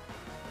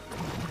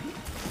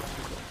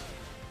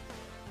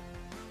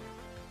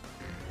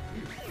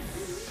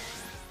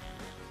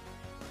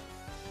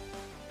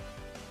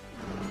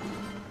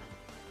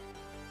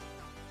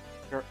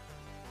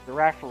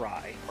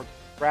 Grapheri, or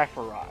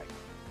Grapheri.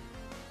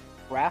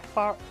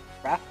 Graphii?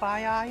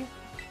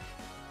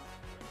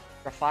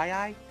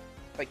 Graphii?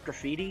 Like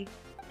graffiti?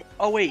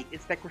 Oh wait,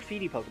 it's that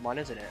graffiti Pokemon,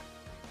 isn't it?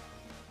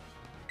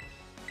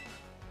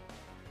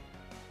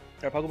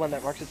 Is there a Pokemon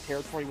that marks its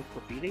territory with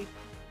graffiti?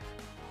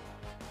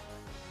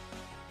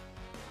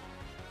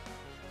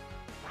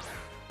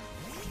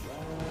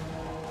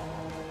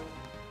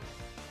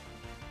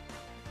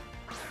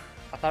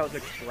 I thought it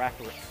was a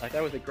giraffe. I thought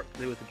it was a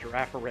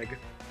Girafarig,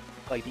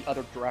 like the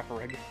other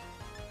Girafarig.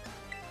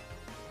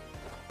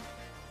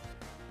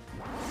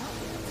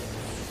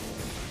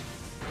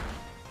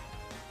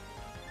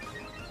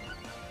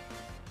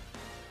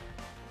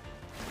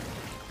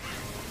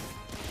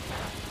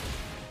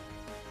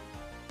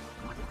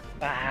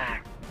 Ah.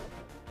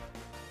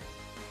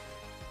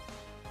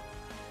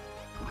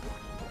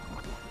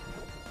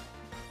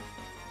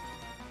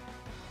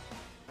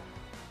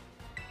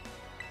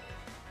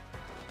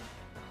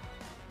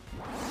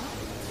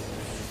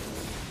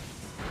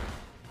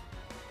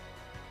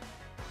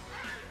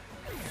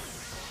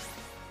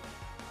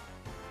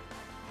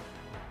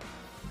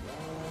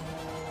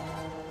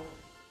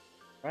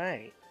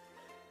 Right.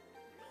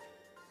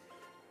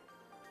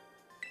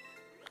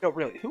 No,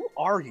 really, who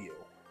are you?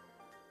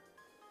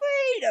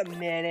 Wait a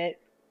minute.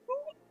 Who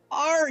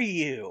are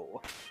you?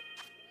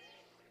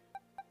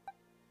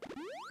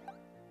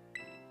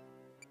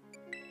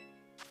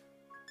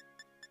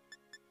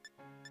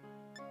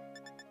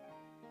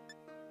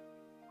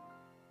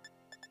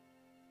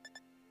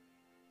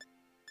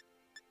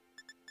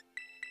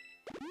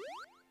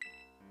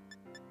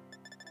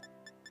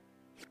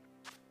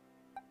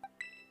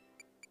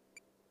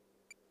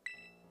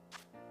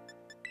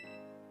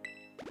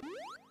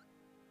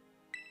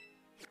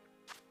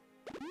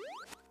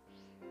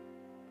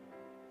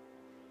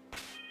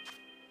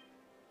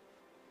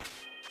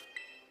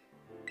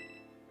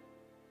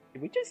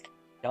 Can we just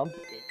jump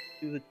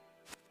into the...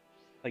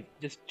 like,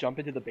 just jump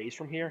into the base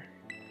from here?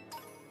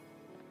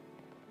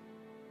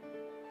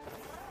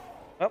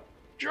 Oh!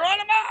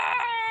 Geronimo!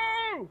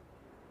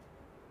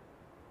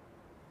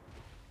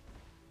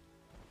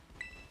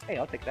 Hey,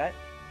 I'll take that.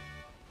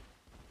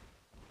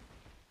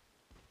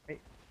 Hey.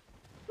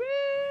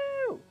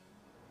 Woo!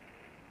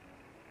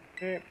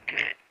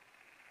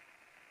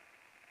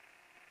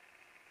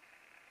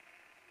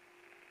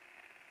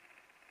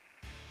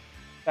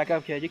 Back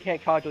up, kid. You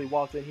can't casually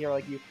waltz in here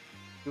like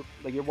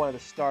you're one of the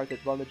stars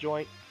that run the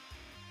joint.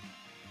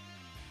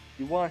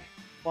 You want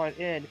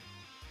in,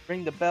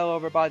 ring the bell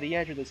over by the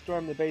entrance and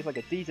storm the base like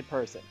a decent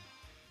person.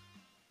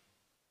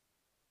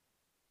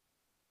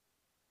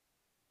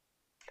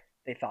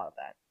 They thought of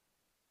that.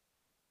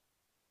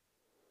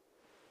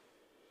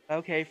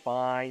 Okay,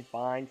 fine.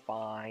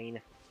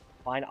 Fine,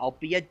 I'll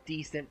be a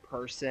decent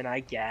person,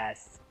 I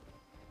guess.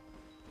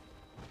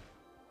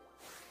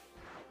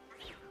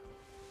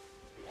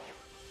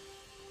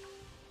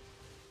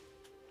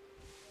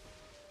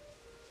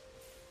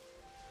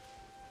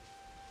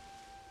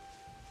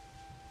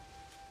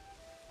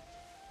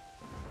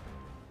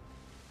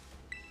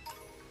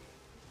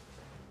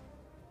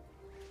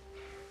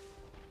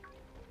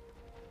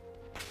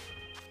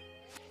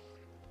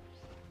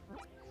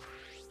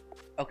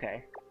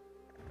 Okay.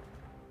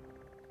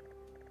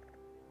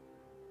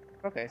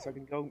 Okay, so I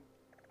can go...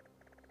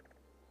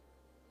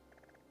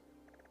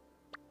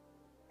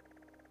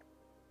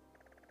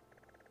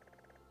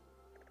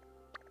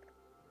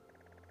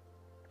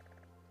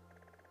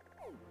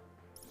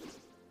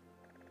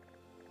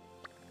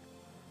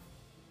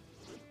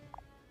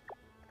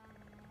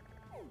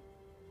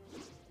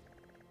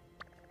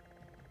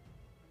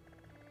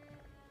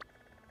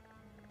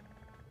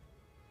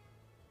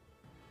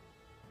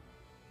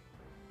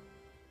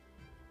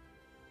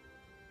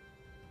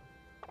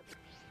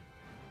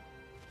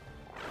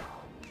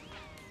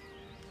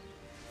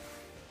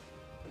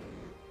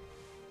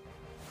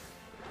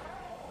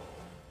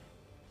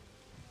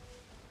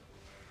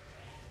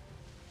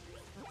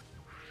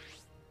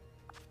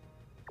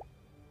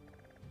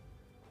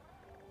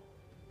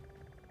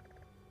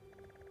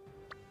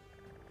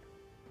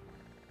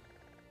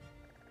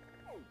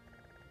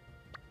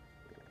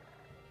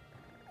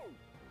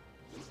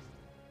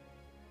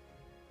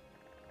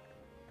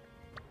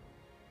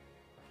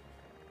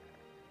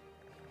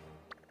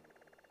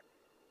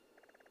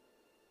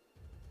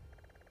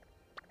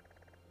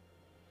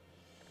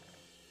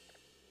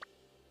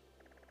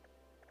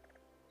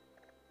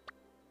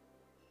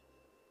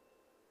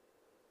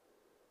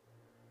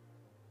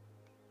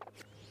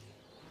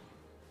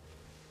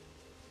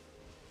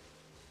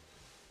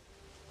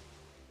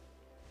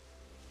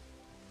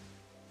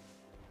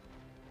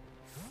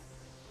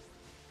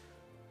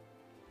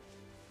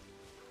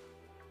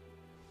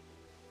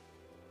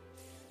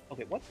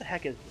 Okay, what the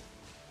heck is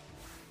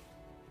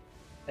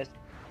this?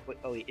 Wait,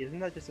 oh wait, isn't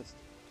that just a...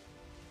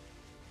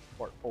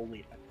 or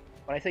only...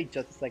 When I say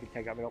just a second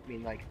tank up, I don't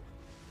mean like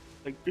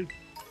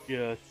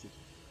just.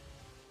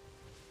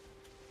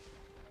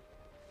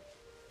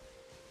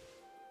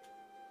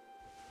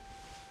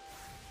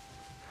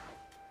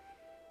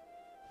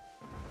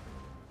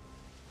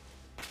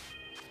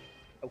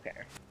 Okay.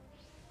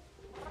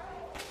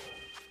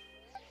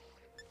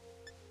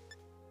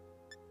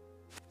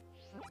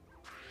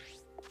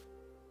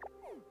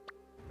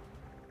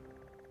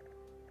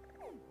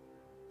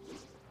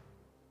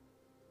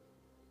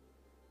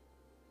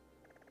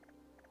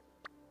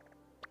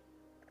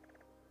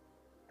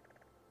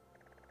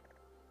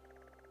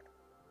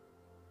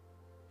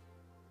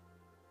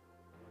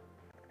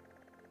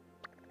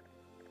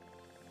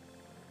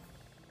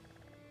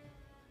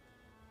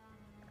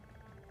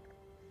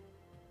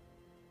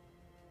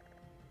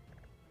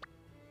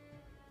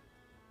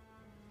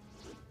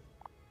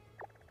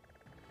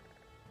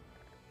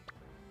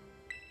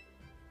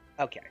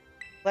 Okay.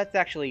 Let's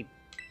actually,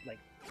 like,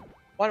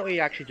 why don't we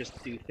actually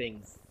just do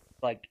things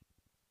like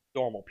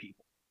normal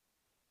people?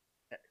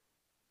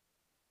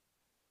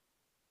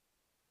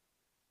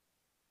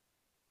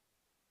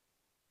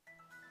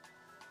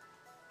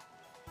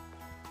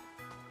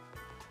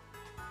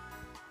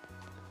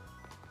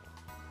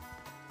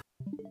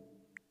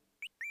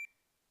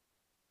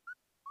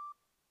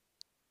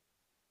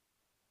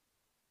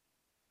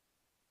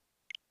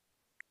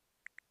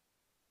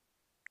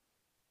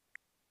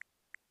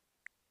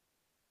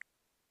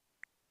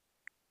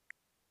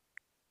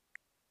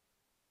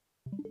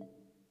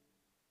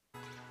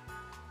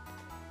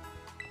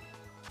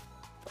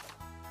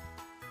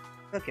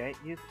 Okay,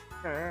 you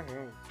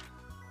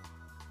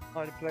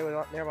want to play with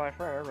nearby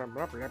friends. You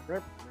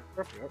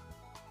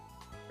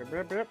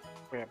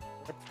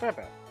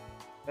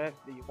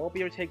won't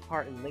be able to take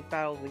part in link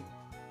battles,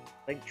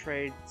 link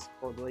trades,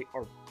 or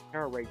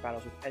terror raid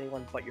battles with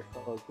anyone but your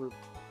fellow group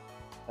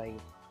playing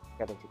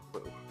together as a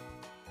group.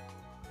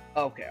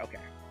 Okay, okay.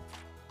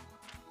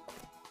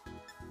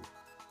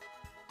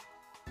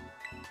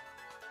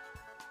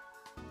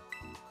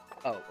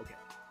 Oh, okay.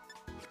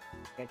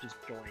 Can't just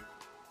join.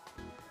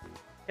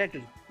 Can't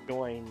just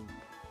join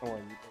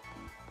friends.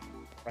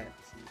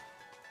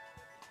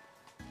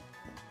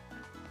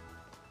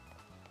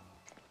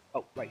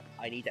 Oh, right.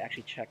 I need to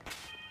actually check.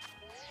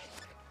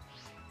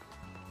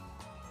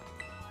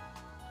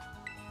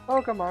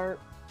 Pokemon.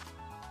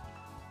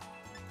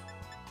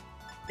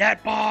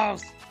 Net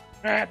balls!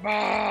 Net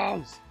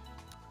balls!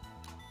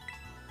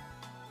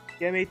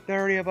 Give me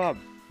 30 of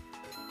them.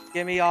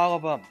 Give me all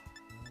of them.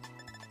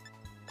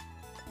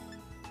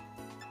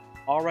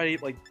 Already,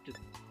 like,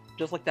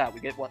 just like that, we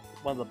get one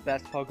of the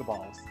best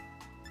Pokeballs.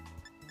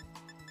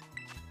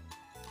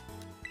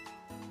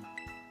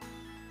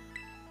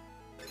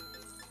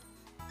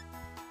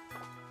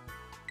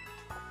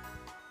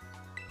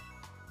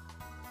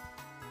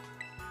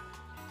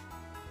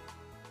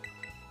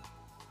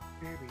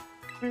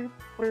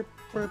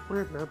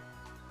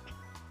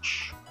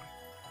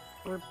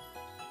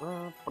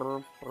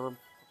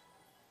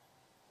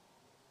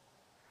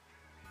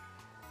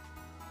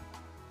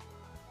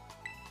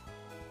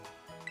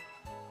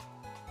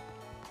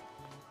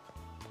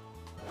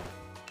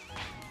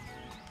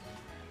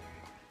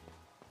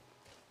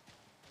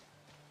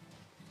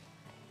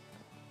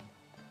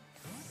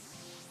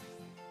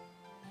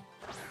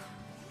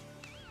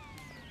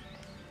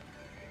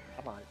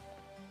 Come on.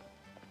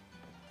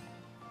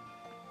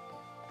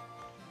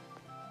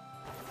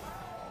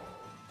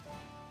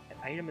 An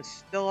item is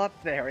still up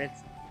there.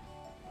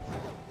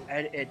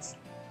 It's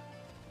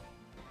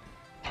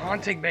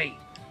haunting me.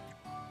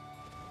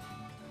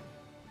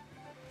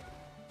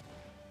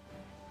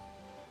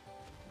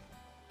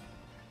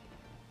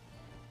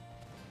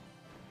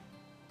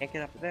 Can't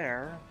get up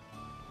there.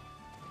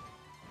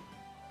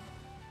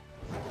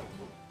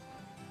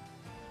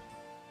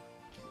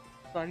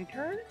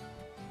 Sunkern?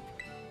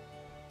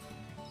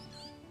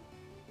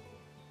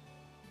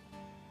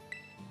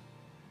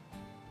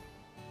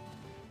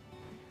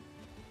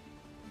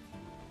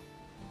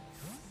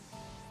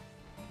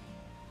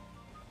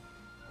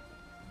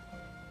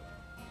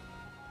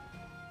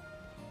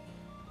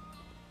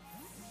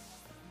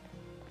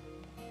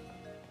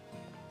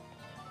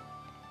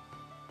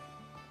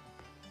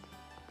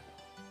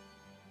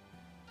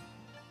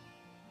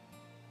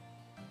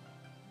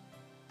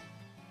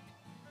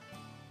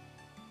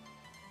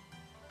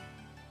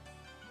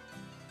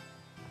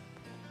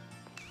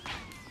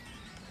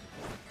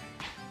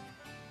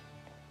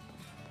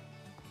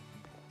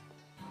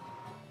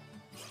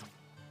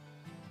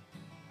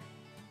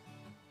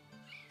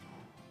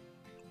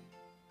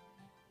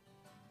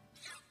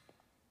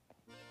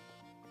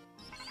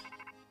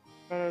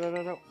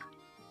 No.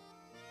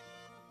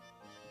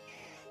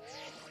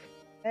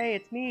 Hey,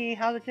 it's me.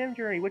 How's the gym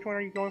journey? Which one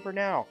are you going for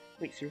now?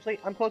 Wait, seriously?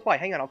 I'm close by.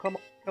 Hang on, I'll come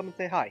and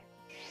say hi.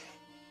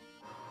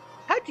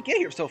 How'd you get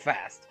here so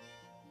fast?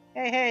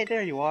 Hey,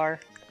 there you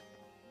are.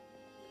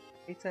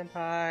 Hey,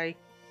 senpai.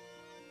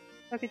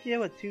 Look at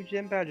you with 2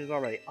 gym badges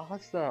already.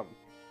 Awesome.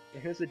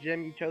 And here's the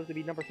gym you chose to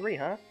be number 3,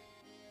 huh?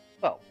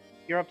 Well,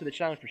 you're up to the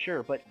challenge for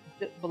sure, but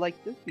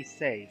like, just be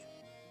safe.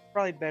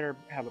 probably better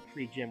have a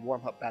pre-gym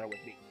warm-up battle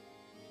with me.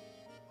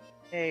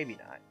 Maybe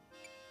not.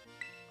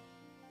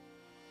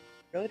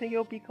 Really think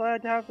you'll be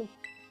glad to have them?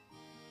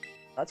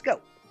 Let's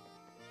go.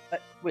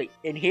 Wait,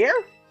 in here?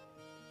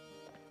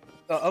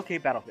 Oh, okay,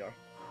 battlefield.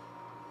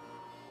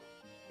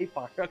 Be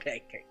fine.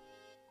 Okay.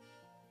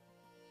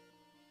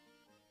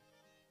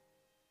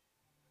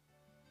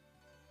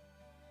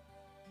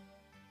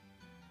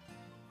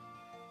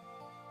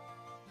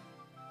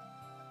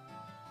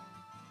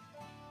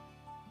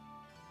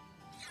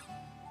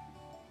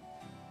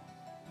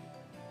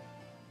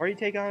 Before you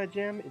take on a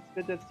gym, it's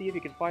good to see if you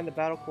can find the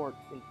battle court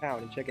in town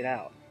and check it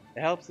out.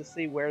 It helps to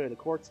see where the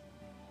court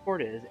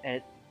is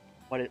and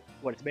what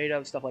it's made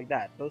of, stuff like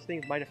that. Those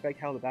things might affect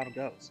how the battle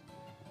goes.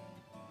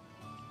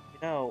 You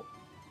know,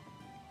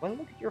 when I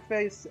look at your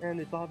face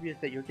and it's obvious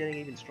that you're getting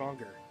even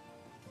stronger,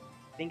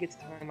 I think it's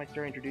time I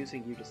start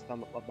introducing you to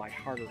some of my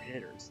harder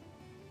hitters.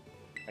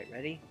 Right,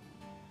 ready?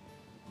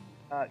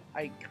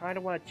 I kind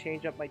of want to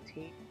change up my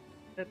team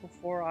a bit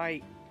before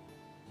I...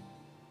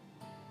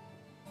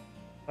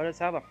 Let us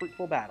have a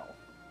fruitful battle.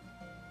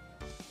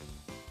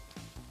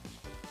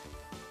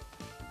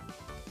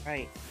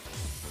 Right.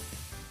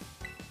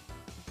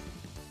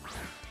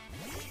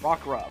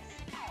 Rock Rough.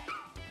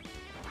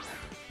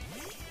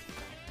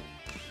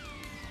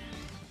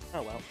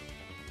 Oh well.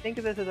 Think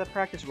of this as a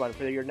practice run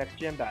for your next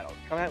gym battle.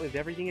 Come out with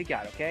everything you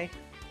got, okay?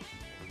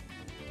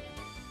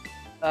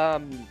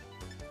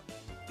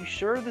 You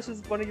sure this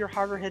is one of your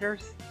harder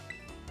hitters?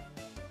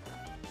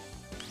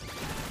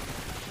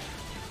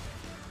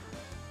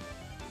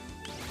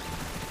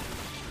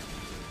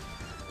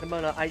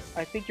 Nimona, I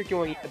think you're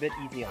going a bit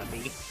easy on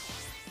me.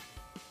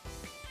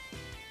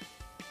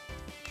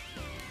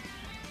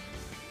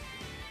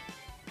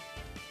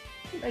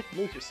 Nice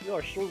moves, you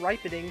are sure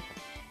ripening.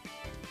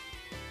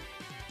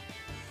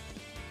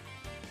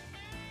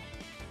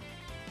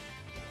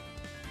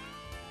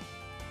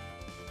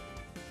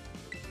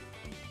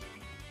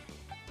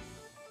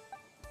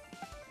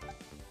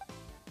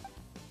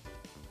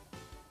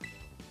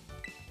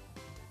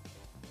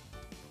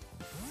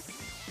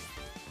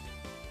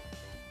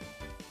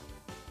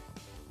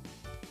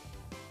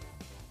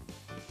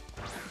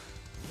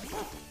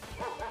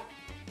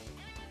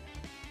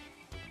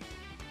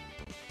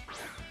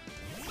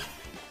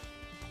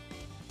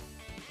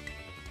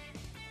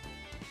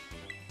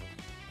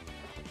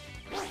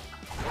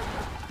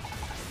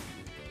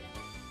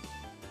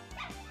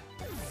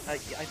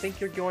 I think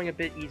you're going a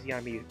bit easy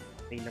on me,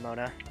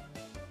 Nimona.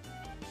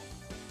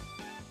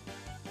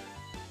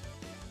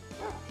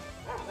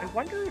 I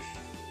wonder if...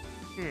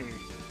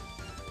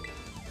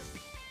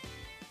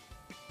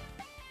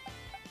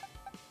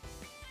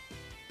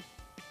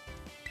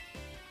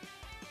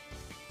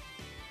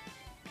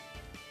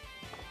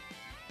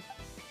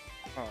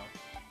 Huh.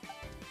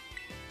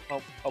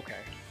 Oh, okay.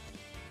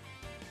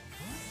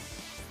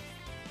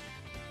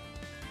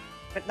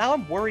 But now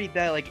I'm worried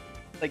that, like,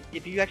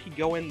 if you actually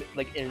go in,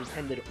 like, in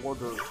intended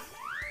order,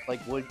 like,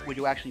 would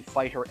you actually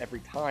fight her every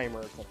time,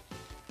 or something?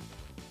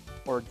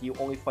 Or do you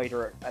only fight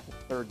her at the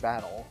third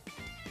battle?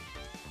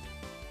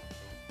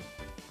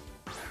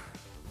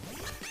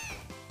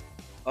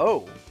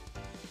 Oh!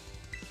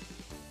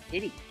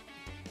 Giddy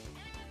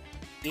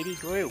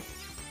grew.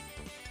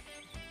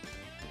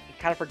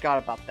 I kind of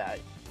forgot about that.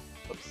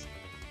 Oops.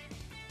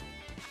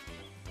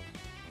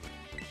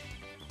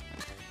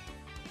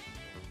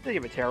 They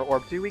give a Terra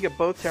Orb too. We can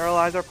both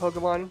terrorize our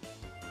Pokemon.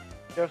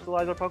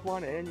 Terrorize our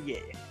Pokemon, and yeah.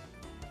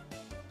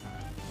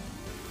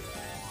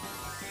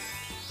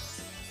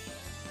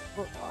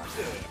 Oh,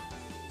 yeah.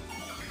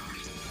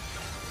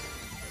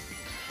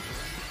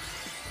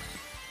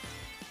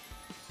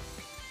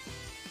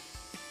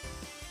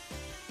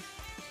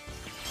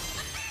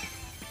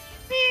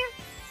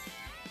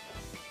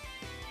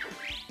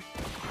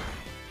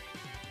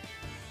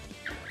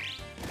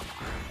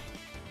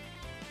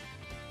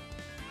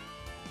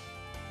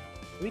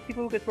 We need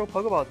people who can throw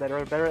Pokeballs that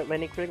are better at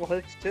landing critical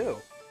hits too.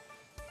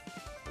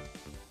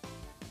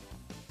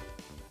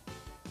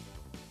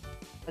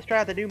 Let's try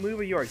out the new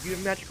move of yours. You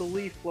have Magical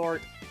Leaf,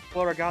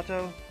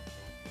 Florigato.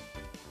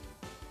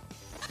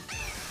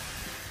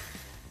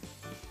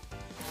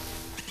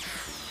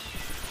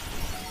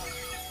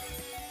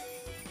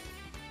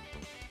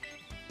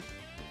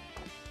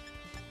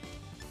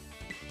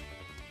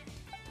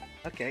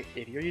 Okay,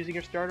 if you're using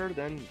your starter,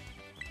 then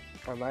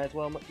I might as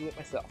well do it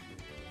myself.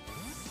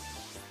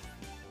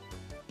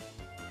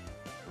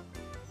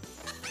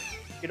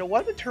 You know,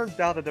 what if it turns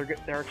out that they're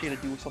actually going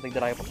to do something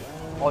that I've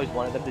always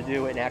wanted them to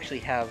do, and actually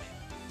have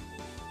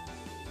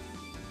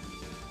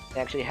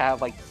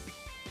like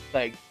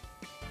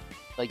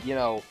you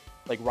know,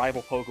 like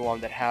rival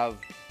Pokemon that have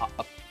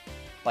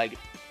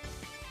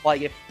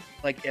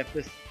if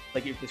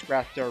this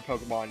Grass Star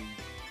Pokemon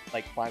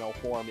like final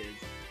form is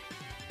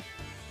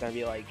gonna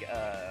be like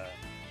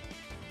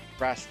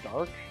Grass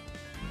Dark,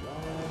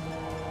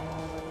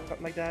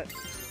 something like that.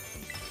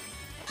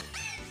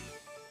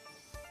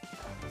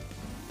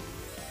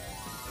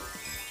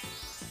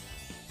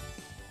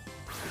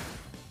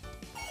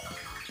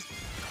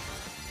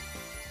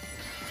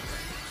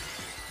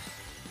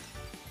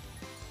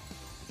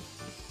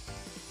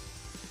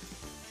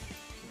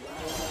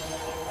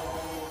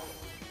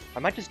 I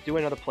might just do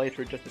another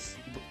playthrough just to see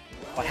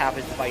what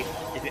happens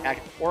if you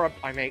act, or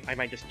I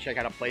might just check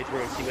out a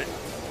playthrough and see what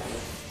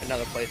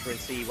another playthrough and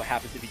see what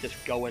happens if you just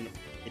go in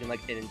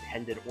like an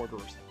intended order or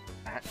something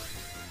like that.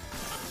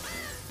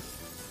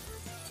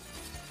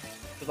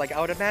 Cause like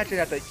I would imagine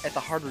at the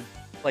harder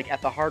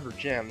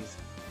gyms,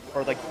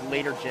 or like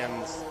later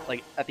gyms,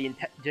 like at the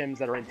gyms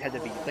that are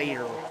intended to be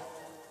later,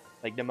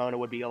 like Nemona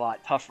would be a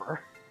lot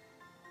tougher.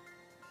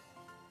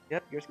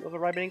 Yep, your skills are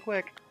ripening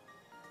quick.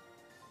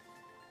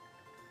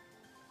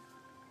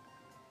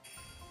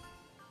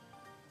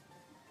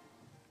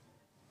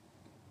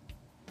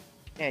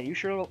 Man, you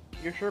sure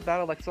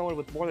battled like someone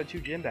with more than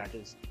 2 gym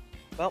badges.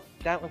 Well,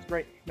 that was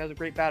great. That was a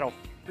great battle.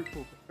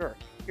 Cool, sure.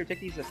 Here, take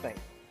this thing.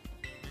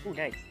 Ooh,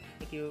 nice.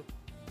 Thank you.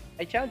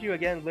 I challenge you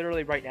again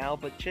literally right now,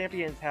 but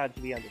champions had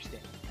to be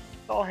understanding.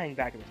 So I'll hang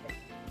back and respect.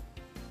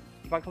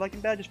 Keep on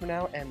collecting badges for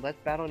now, and let's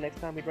battle next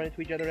time we run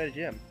into each other at a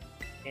gym.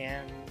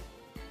 And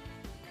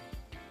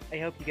I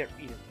hope you get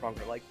even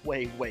stronger, like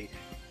way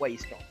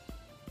stronger.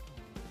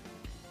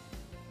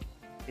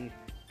 And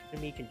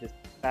we can just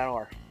battle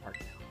our hearts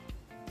out.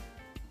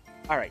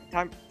 Alright,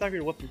 time for you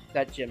to whoop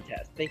that gym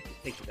test. Thank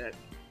you for that.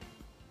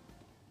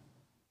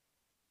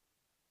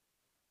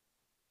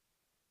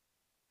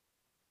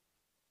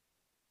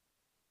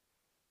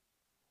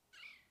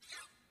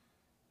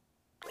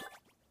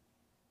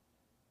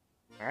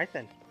 Alright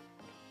then.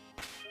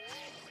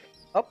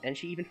 Oh, and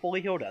she even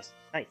fully healed us.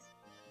 Nice.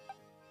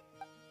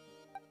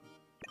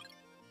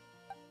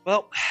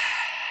 Well,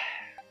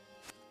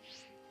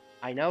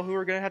 I know who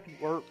we're gonna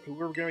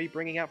be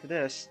bringing out for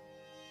this.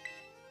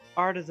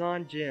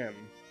 Artisan Gym.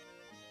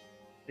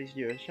 Please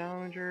do a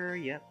challenger.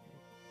 Yep.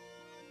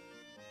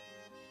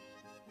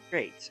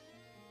 Great.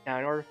 Now,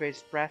 in order to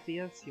face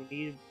Brasius, you'll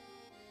need to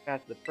pass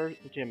the first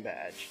gym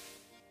badge.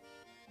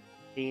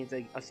 It means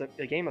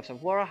a game of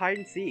Sunflora hide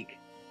and seek.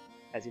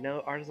 As you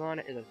know, Artisan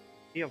is a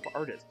community of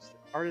artists.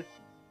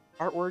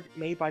 Artwork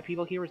made by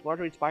people here is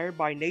largely inspired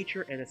by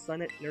nature and the sun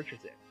that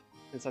nurtures it.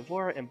 Since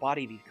Sunflora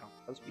embody these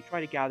concepts, we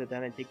try to gather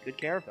them and take good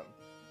care of them.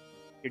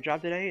 Your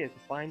job today is to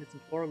find the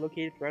Sunflora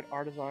located throughout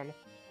Artisan.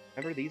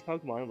 Remember, these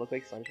Pokemon look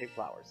like sun-shaped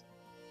flowers.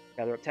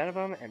 Gather up 10 of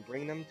them and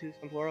bring them to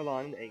Sunflora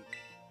Lawn.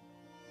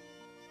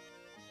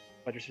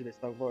 Register the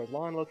Sunflora's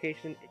Lawn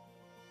location in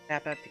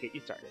Map app to get you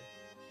started.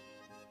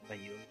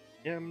 When you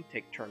gym,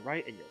 take turn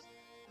right and you'll see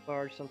a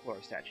large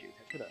Sunflora statue.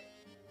 Touch it up.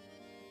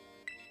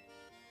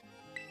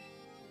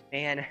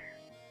 Man,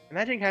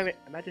 imagine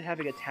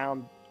having a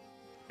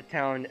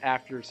town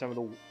after some of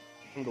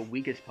the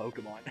weakest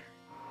Pokemon.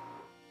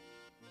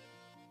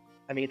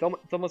 I mean,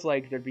 it's almost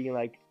like they're being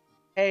like,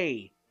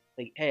 hey,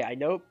 I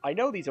know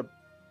these are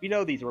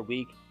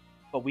weak,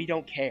 but we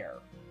don't care.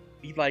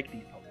 We like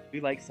these Pokemon.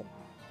 We like some.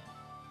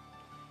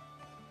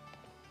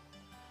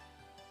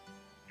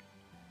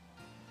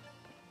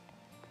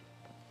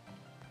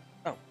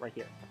 Oh, right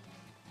here.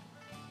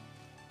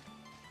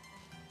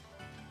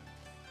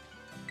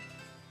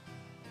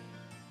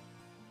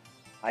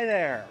 Hi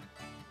there.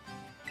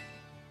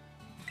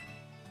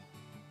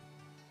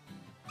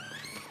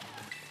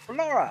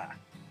 Laura.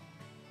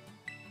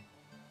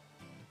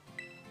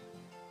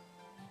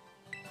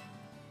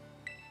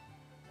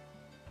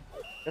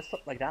 Just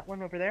like that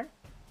one over there?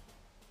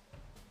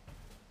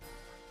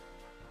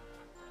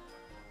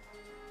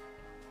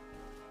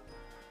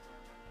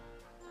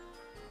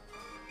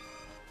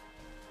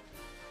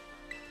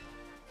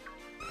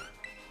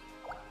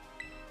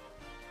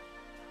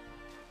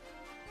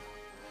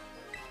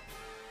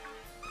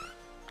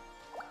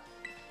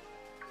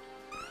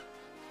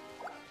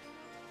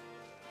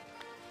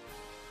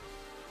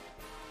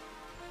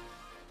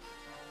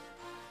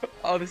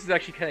 Oh, this is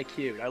actually kind of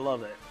cute. I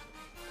love it.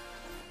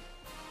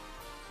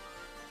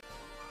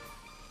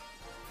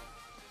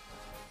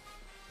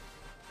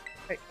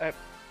 Hey,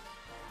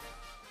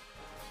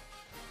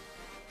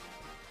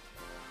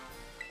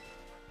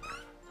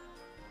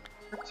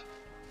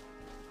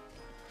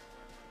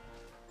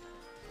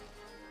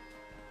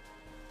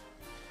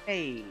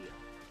 Hey.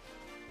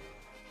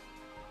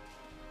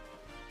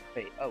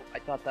 Wait, oh, I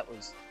thought that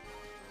was...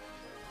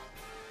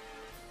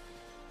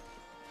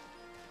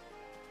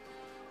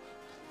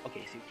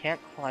 Okay, so you can't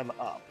climb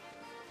up.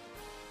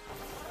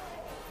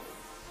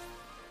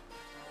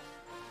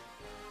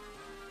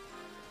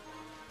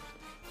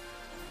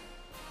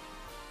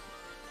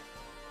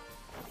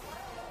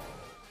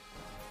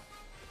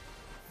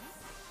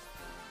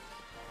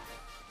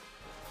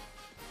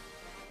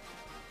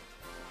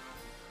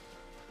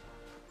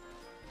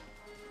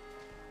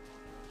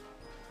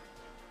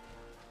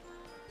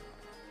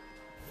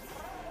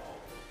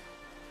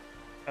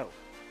 Oh.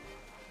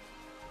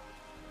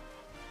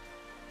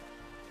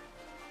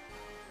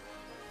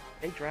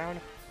 They drown?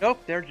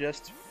 Nope, they're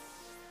just...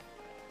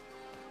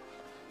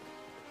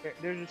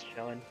 They're just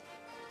chilling.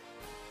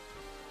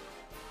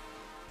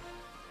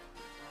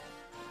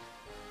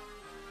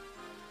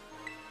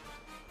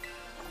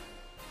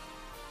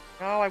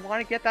 No, I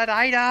want to get that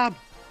item!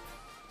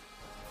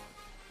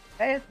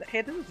 Hey,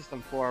 this is just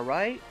some floor,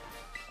 right?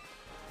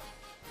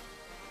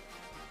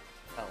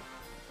 Oh.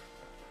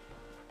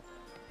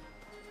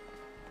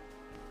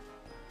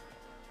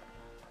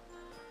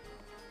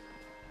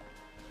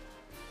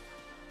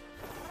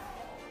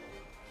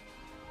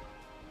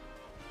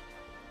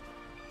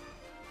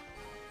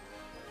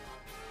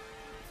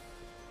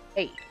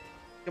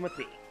 Come with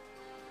me.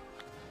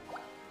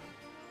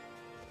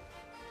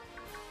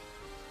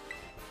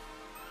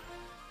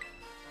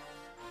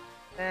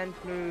 And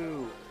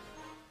blue.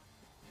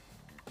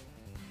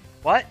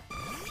 What?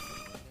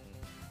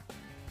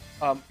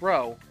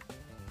 Bro.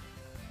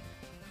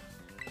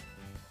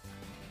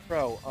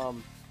 Bro,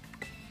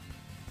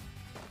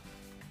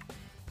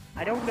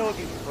 I don't know if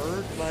you've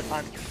heard, but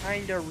I'm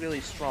kinda really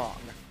strong.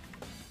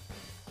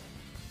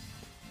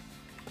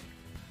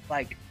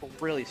 Like,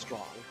 really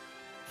strong.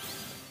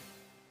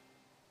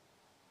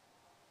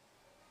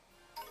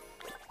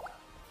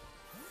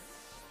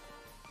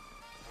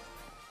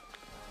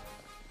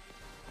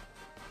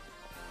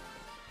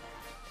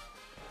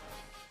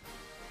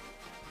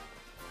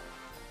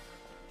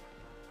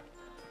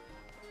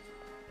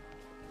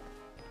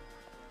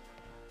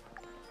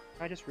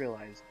 I just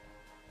realized.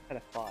 I had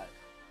a thought.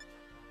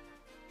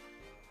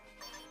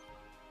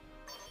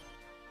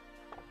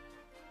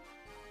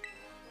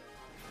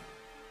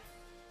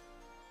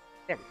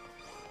 There we go.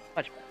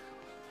 Much better.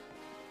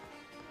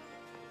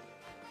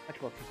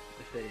 Much more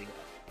befitting.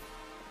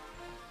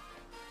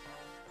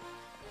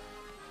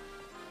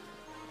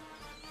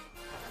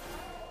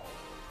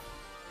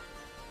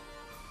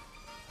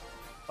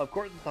 Of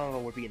course, the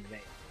tunnel would be in the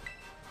main.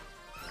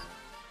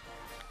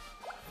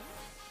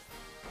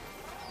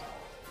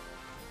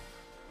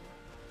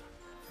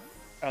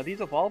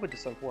 These evolve into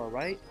Sunflora,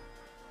 right?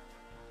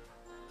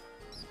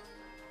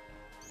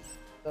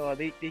 So,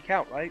 they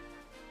count, right?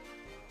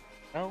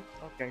 No?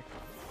 Okay.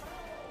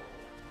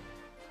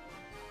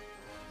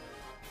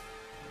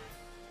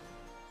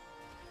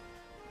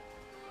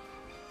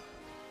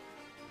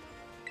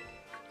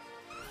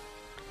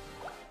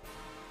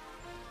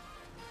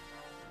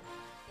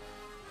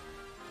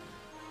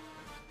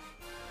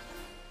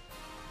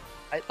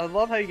 I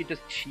love how you can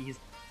just cheese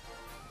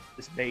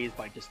this maze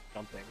by just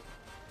jumping.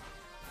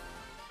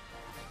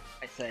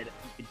 I said,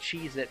 you can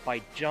cheese it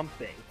by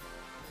jumping.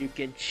 You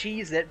can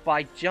cheese it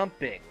by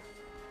jumping.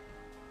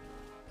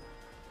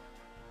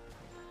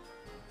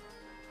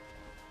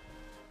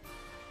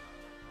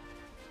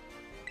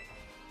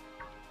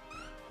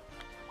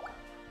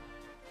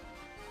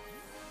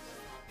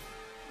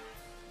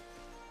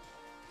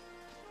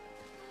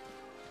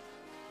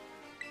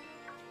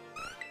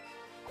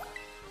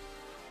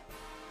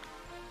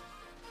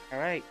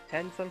 Alright,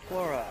 10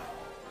 Sunflora.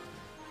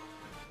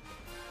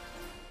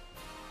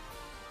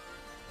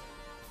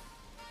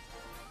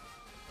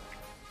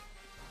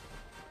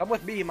 Come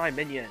with me, my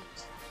minions.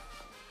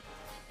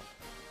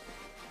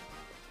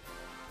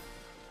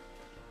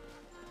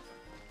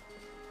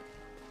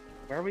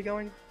 Where are we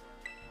going?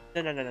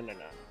 No.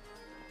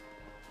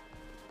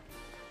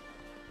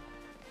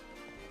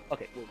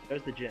 Okay, well,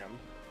 there's the gym.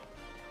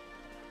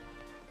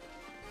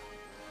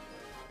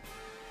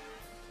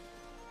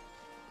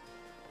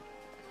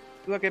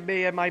 Look at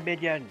me and my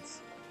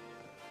minions.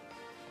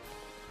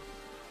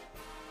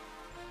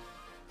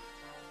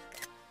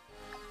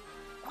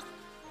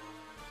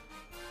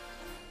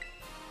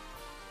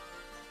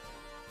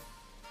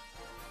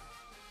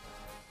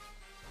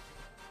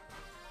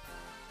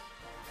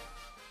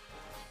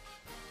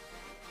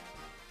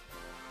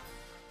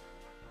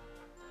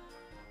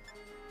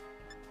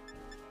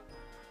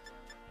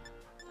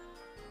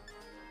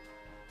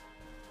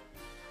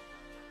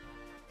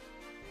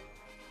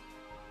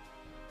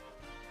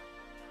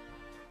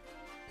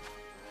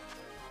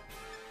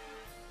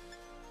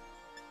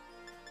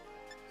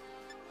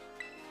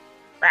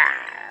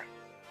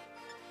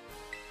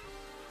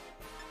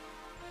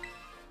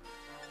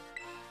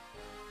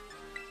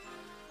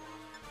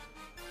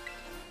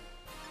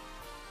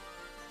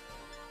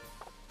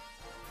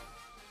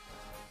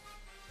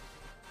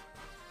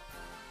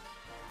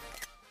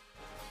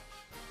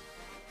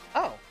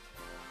 Oh.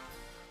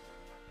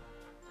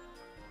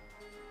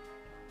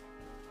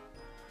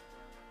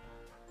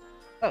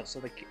 Oh, so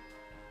the...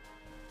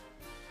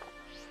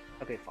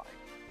 Okay, fine.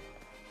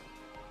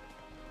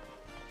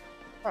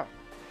 Huh.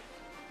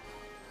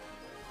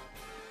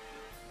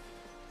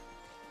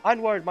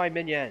 Onward, my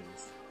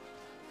minions!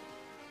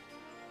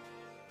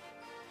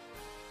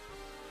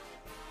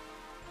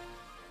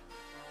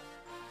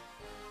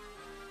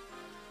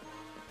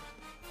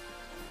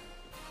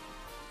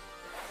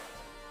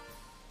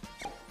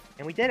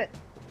 And we did it!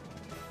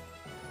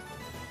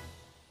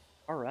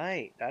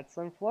 Alright, that's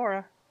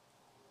Sunflora.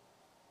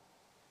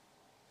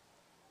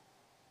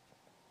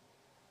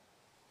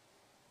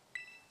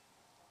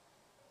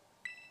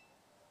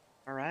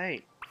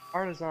 Alright,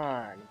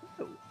 Artisan.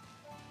 Ooh.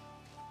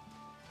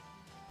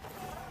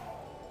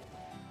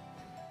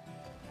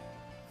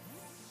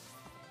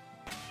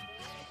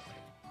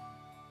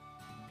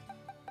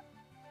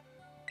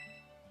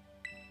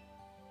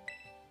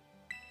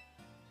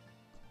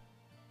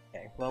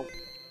 Okay, well,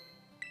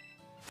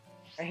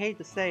 I hate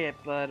to say it,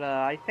 but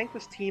I think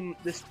this team,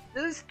 this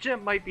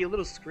gym might be a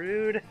little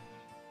screwed,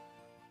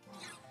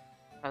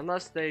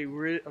 unless they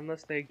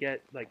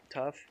get like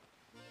tough.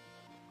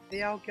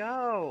 See, I'll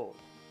go.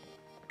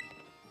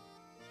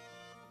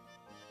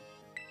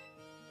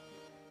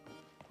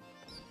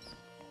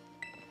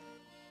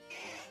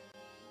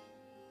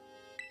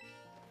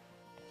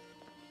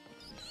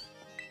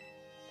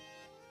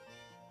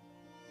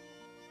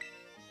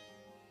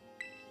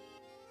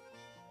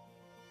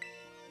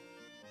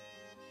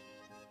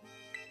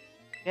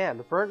 Yeah,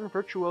 the Verdant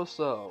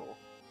Virtuoso.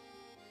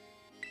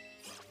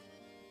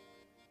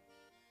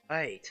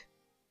 Right.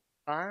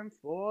 Time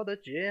for the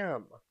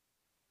gym.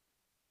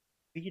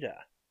 Vita.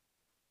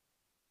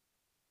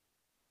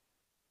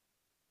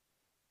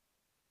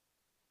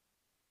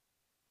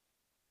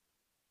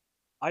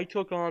 I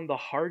took on the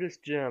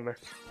hardest gym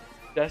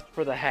just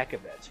for the heck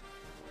of it.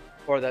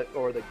 Or the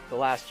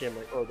last gym,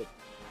 or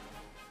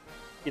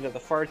the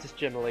farthest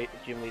gym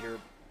leader.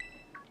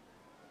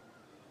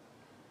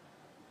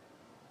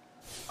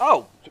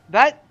 Oh,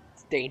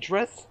 that's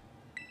dangerous.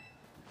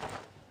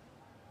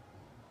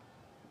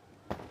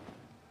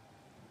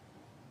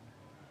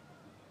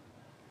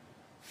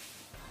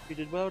 You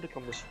did well to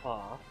come this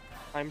far.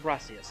 I'm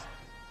Brassius,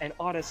 an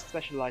artist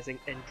specializing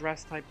in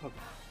dress type cooking.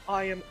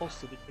 I am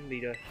also the gym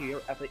leader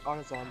here at the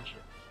Artisan Gym.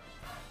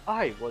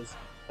 I was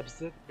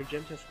observing your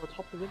gym test for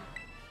top of the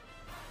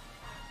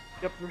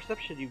The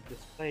perception you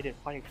displayed in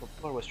fighting for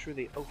floor was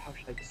truly, oh, how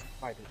should I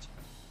describe it?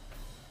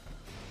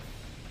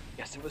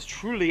 Yes, it was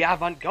truly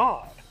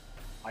avant-garde.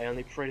 I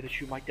only pray that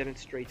you might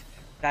demonstrate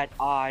that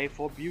eye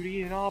for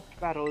beauty in our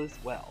battle as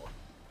well.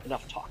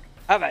 Enough talk.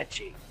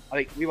 Avachi! I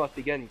think we must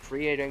begin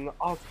creating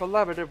a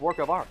collaborative work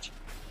of art.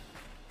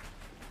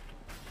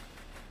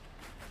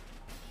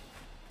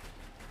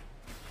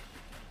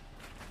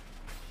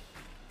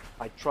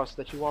 I trust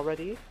that you are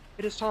ready.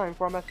 It is time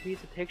for our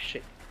masterpiece to take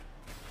shape.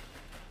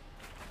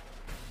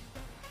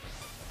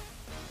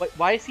 Wait,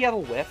 why does he have a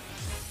whip?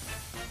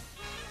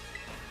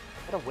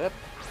 Is that a whip?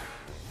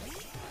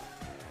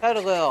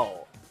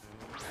 Hello!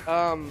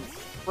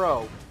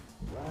 Bro.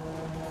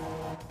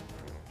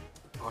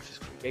 Cautious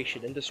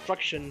creation and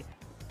destruction.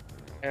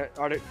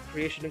 Art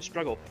creation and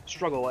struggle.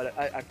 Struggle,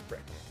 I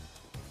forget.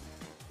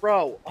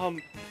 Bro,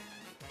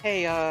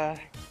 hey,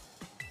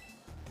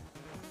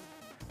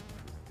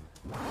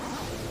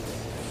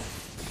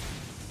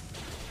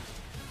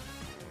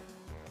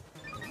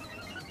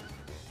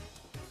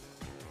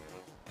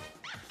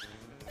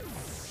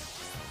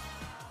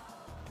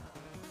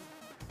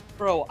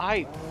 Bro,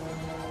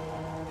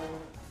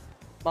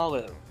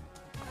 Malu.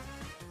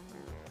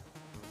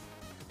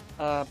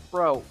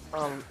 Bro,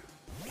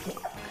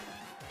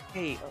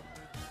 hey,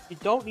 you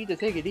don't need to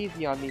take it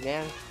easy on me,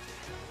 man.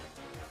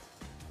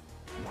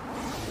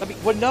 I mean,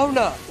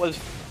 Winona was,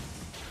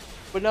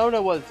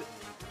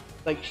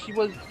 like, she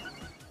was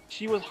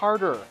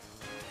harder.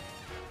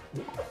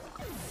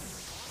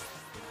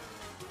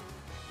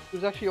 She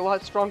was actually a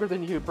lot stronger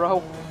than you,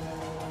 bro.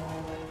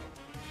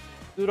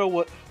 Pseudo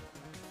what?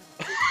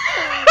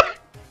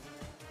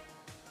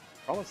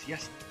 Promise,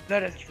 yes.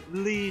 Let us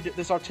lead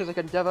this artistic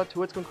endeavor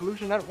to its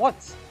conclusion at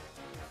once.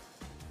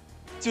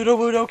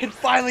 Sudowoodo can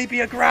finally be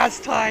a grass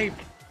type!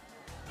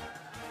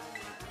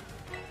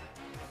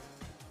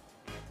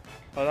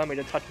 Allow me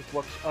to touch this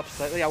work up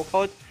slightly. I will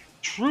call it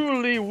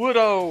Truly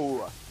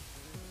Widow!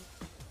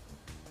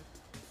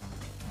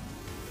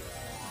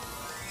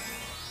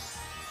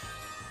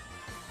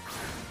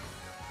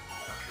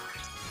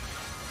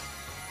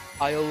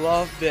 I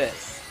love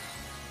this.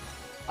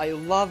 I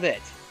love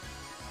it.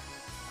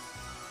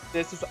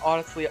 This is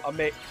honestly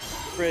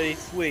pretty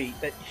sweet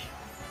that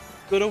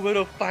Little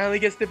Widow finally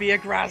gets to be a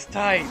grass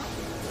type.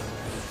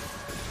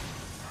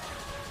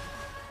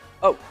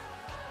 Oh,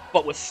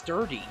 but was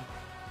sturdy.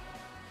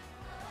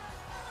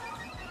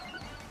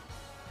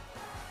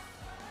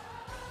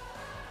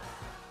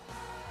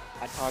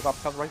 I got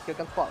cover right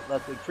against spot.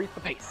 Let's increase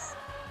the pace.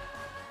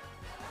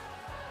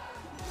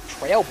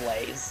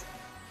 Trailblaze.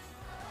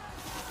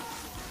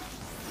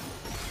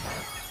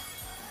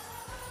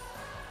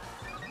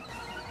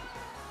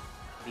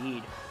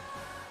 Speed.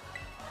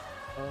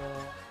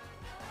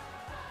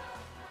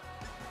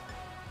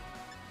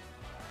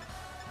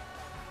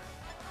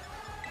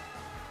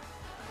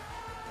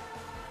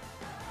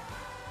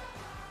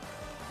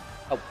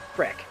 Oh,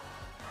 frick.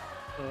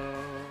 I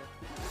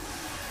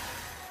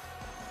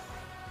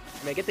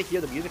mean, I get to hear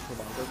the music from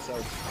longer,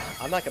 so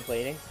I'm not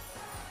complaining.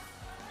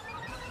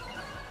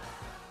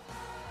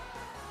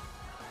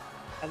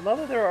 I love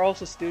that there are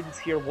also students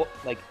here,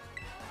 like,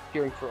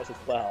 cheering for us as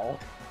well.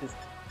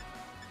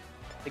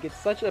 Like, it's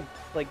such a,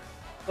 like,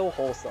 so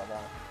wholesome. The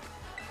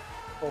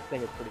whole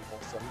thing is pretty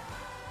wholesome.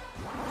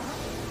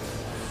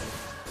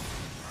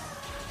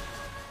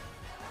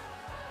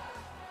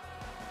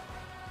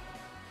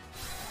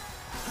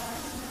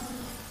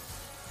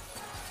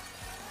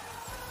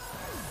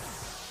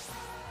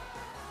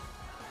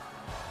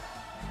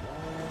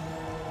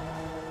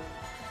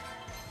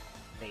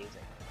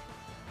 Amazing.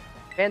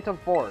 Phantom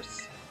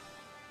Force.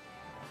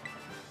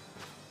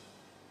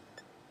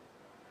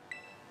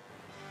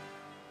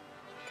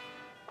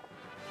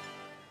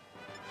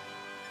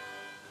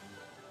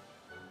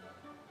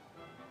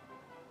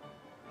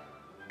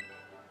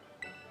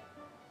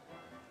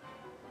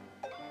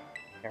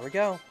 There we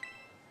go.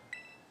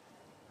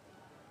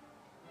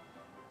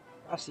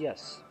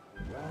 Yes.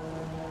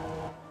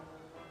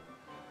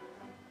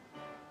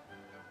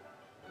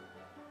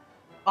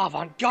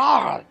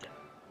 Avant-garde!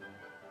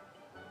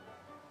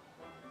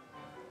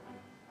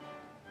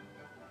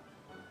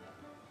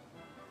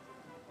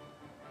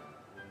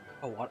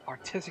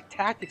 artistic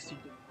tactics you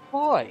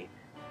deploy,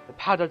 the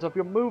patterns of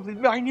your moves, the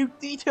minute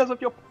details of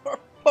your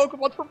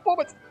Pokemon's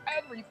performance,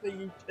 everything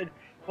you did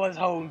was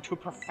honed to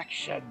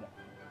perfection.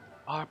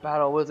 Our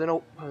battle was in a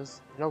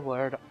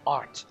word,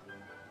 art.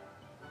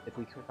 If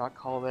we could not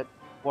call it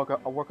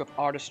a work of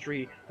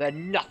artistry,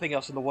 then nothing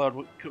else in the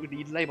world could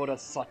be labeled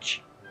as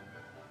such.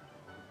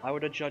 If I were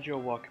to judge your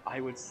work,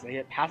 I would say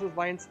it passes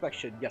my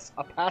inspection. Yes,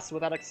 a pass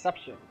without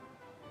exception.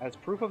 As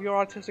proof of your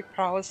artistic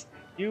prowess,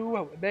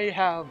 you may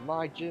have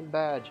my gym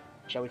badge.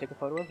 Shall we take a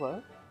photo as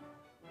well?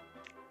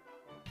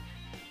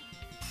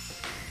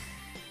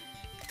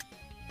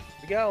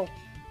 Here we go.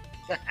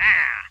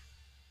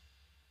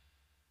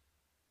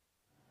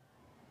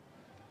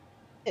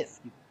 If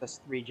you possess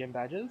 3 gym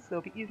badges,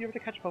 it'll be easier to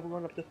catch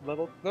Pokemon up to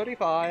level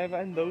 35,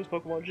 and those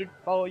Pokemon should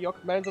follow your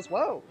commands as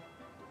well.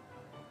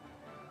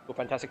 To a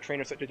fantastic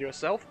trainer such as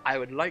yourself, I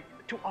would like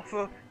to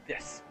offer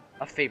this,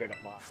 a favorite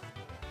of mine.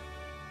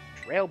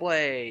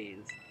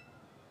 Trailblaze!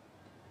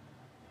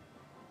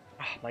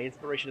 Ah, my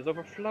inspiration is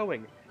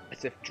overflowing,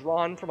 as if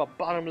drawn from a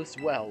bottomless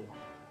well.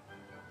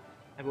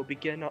 I will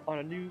begin on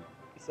a new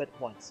set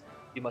once.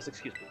 You must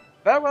excuse me.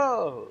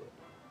 Farewell!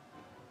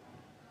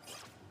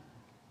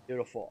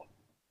 Beautiful.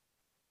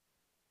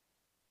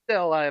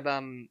 Still,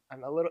 I'm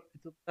a little.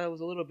 That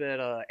was a little bit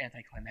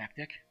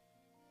anticlimactic.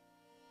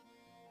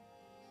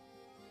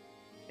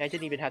 I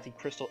didn't even have the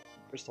crystal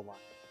line.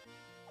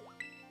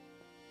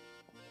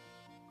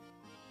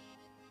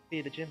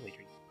 Be the gym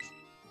leader.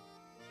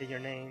 Say your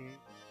name,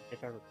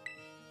 if ever.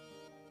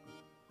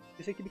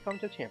 You think you become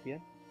the champion?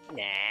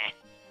 Nah.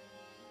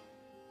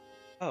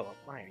 Oh,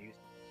 why are you?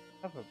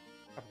 I've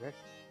read.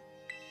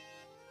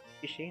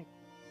 You shame.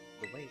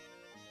 The wait.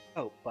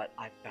 Oh, but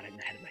I've gotten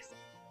ahead of myself.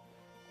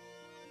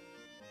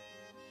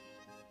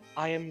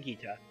 I am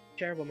Gita,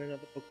 chairwoman of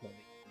the Pokemon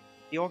League,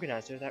 the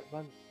organizer that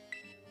runs.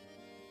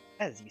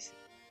 As you see,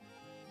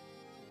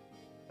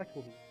 that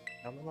will be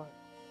down the line.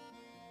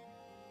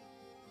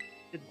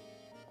 Good.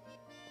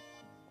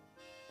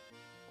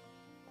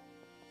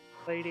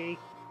 Lady,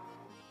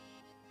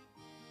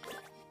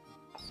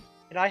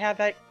 can I have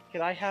that?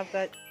 Can I have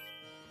that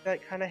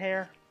kind of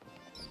hair?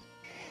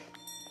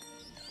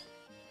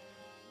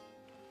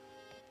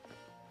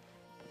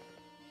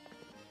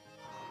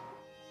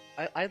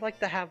 I'd like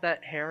to have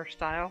that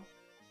hairstyle.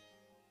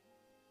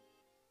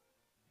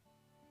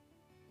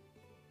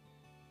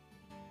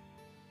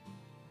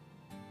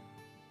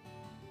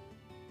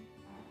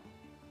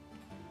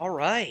 All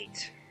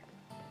right.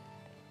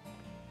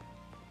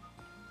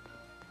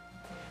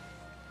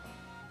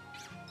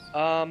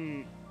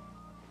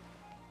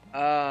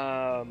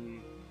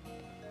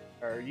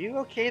 Are you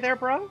okay there,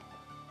 bro?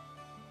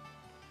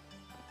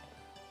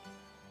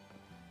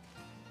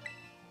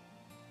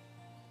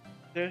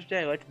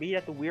 Thursday, let's meet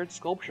at the weird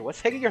sculpture.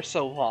 What's taking her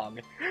so long?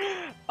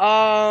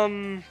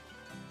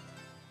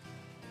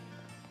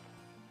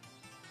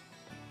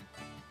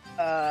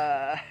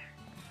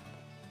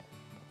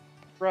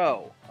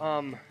 Bro,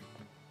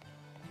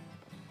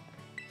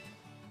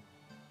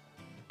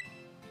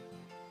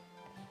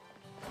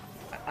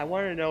 I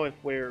want to know if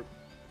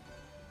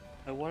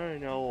I want to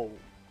know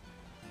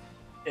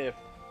if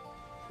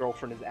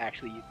girlfriend is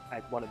actually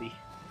at one of the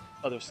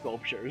other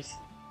sculptures.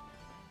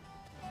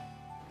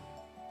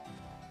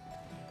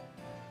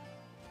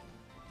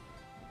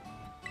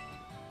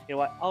 You know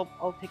what?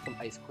 I'll take some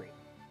ice cream.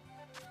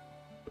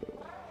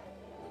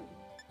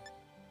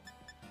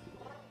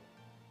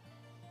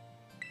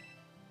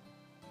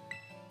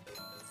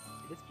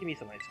 Just give me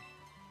some ice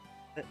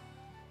cream.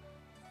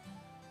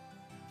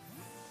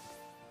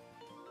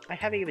 I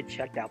haven't even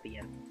checked out the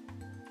end.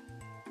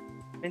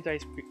 Men's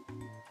ice cream.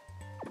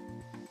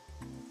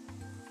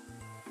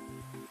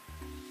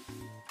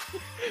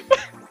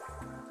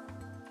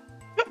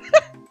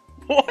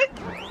 What?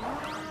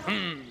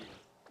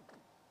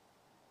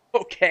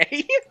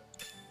 Okay.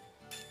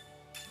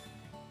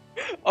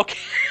 Okay.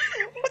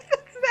 What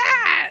was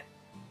that?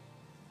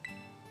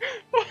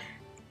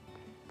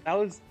 That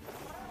was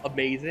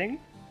amazing.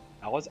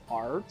 That was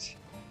art.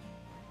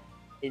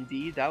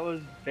 Indeed, that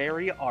was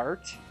very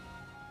art.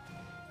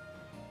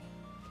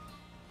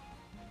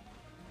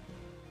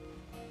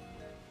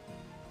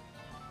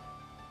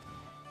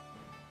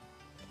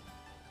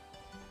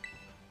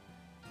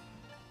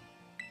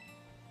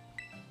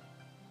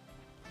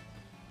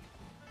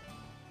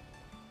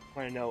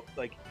 I want to know,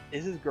 like,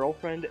 is his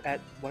girlfriend at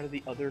one of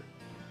the other...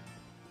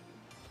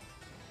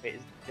 Wait,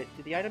 did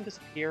the item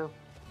disappear?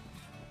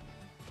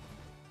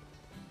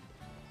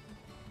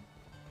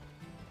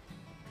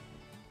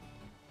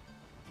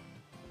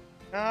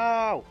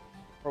 No!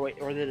 Or wait,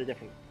 or is it a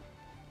different...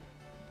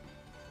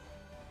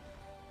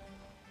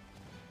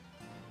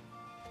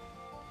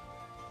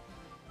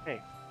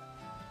 Hey.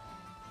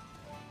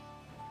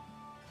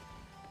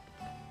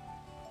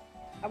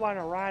 I want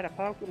to ride a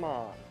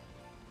Pokemon!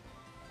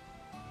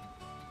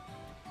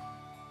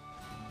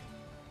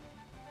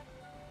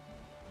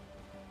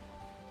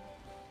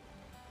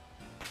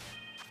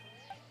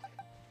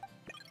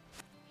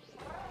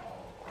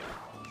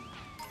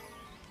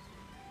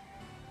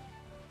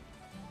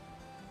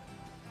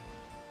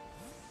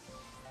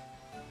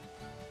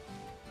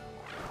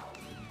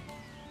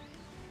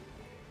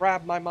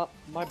 grab my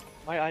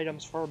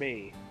items for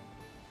me.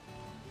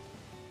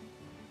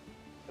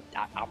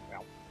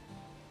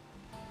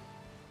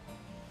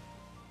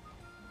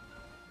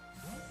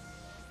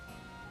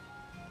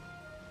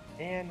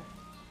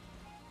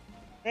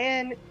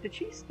 And did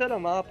she stood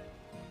him up?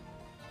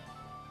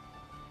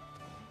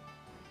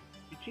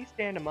 Did she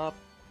stand him up?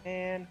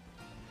 And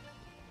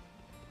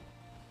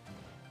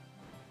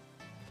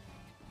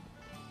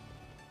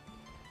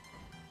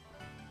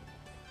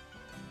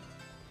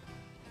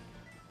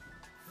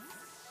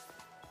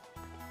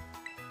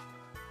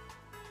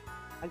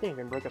I didn't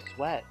even break a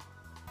sweat.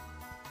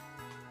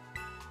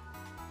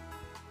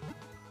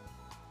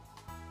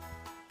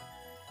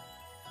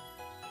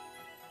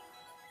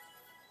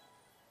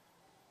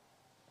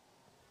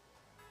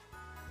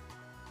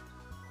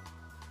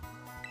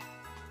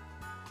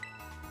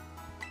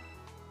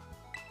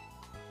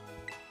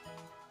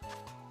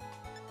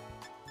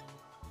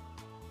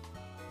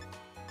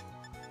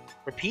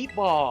 Repeat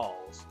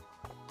balls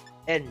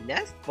and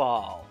nest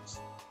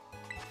balls.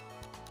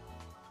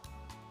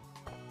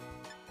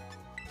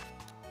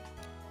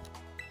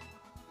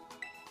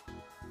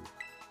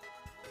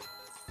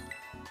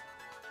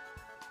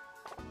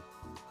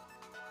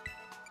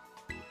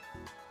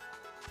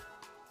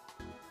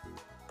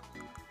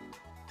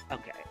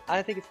 Okay,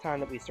 I think it's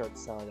time that we start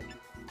selling a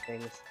few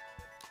things.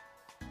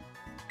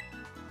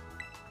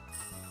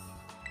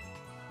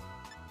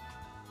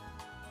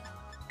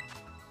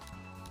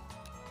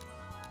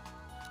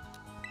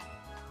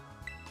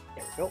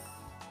 There we go.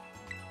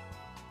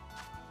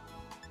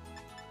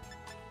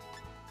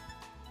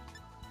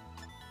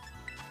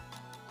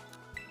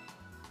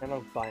 And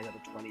I'll buy another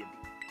 20 of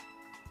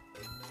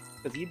these.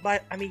 Because you buy,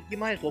 I mean, you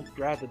might as well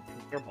grab the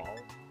air balls.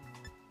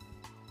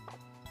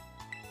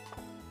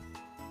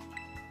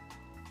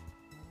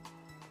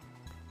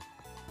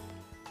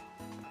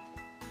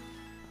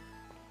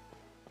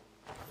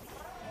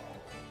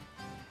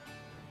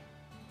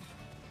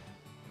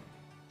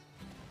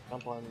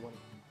 Jump on one.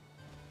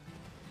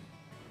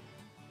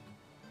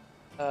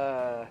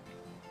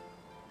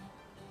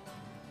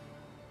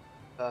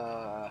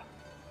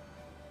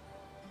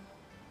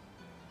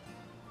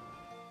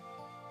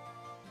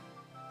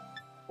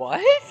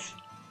 What?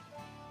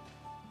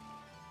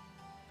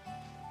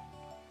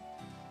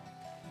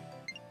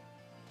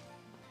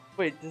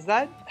 Wait, does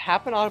that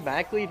happen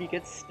automatically if you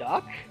get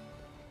stuck?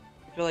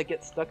 If you like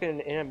get stuck in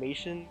an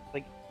animation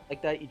like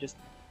that, you just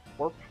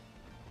warp?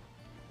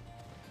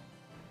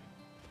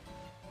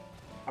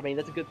 I mean,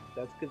 that's a good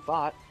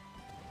thought.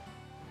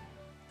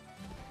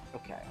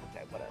 Okay,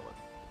 whatever.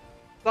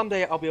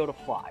 Someday I'll be able to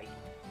fly,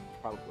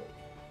 probably.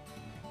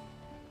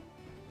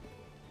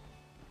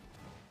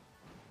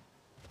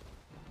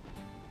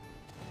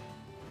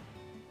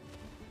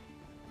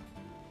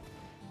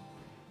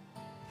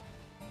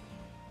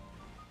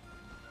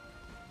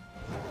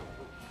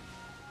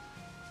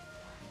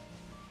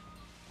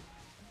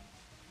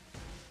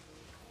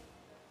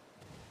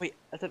 Wait,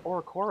 that's an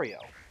Oricorio.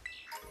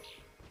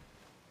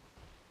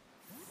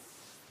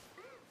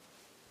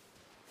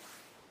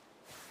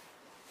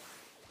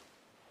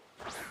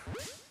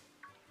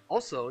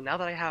 Also, now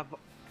that I have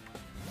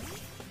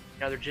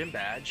another gym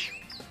badge,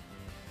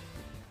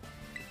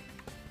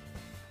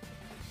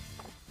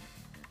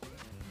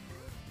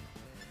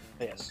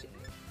 yes.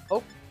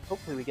 Oh,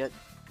 hopefully we get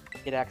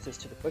access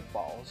to the quick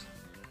balls.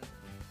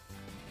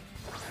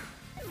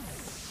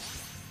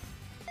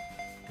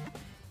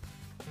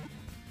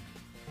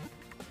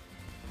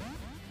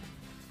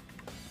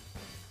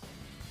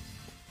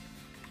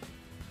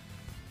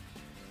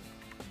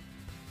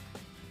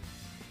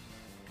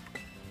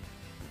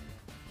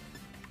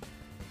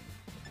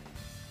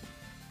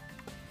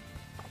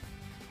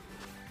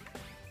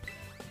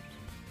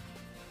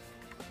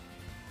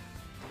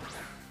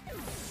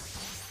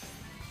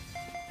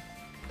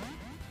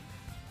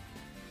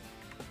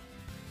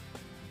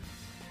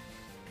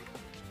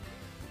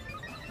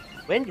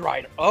 Wind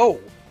Rider. Oh!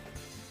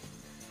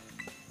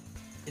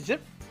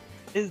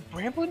 Is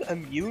Bramblin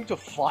immune to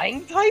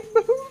flying type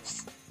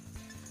moves?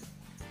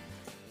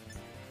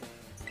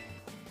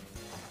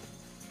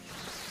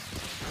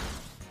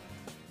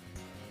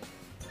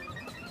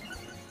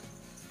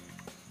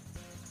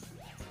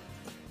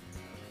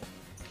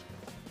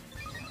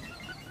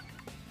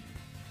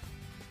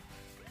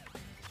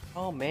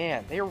 Oh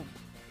man, it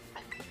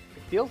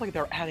feels like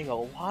they're adding a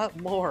lot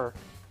more.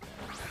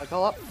 Like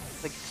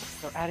like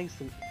they're adding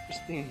some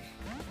interesting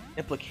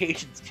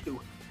implications to.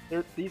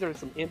 These are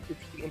some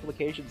interesting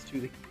implications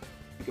to the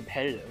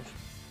competitive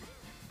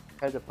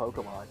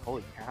Pokemon.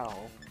 Holy cow!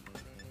 All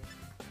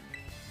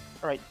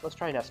right, let's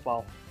try Nest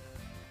Ball.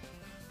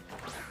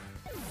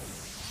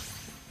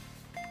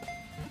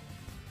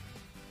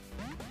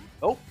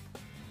 Oh,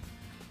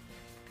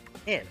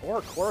 man,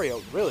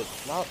 Oricorio really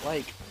does not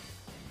like.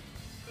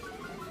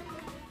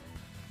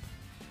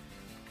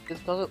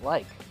 Just doesn't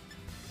like.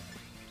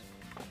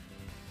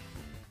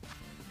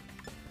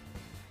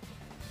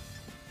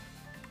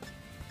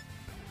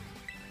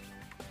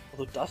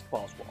 Although Dust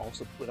Balls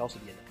would also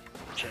be an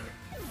option.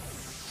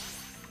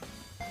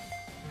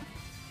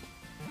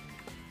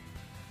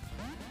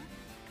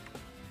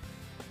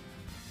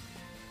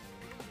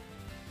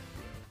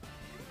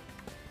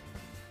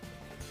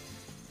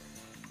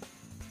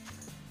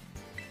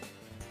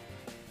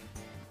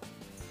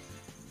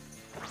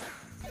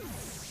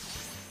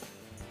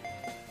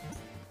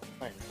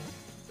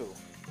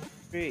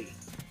 3.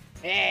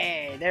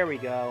 Hey, there we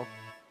go.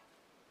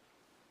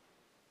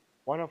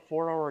 One of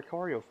 4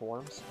 Oricorio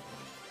forms.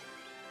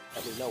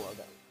 That we know of,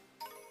 though.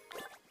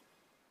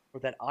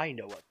 Or that I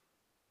know of.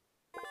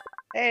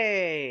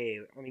 Hey!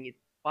 I mean, it's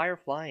fire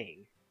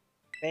flying.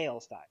 Fail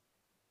style.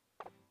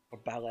 Or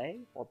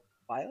ballet? Or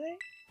ballet?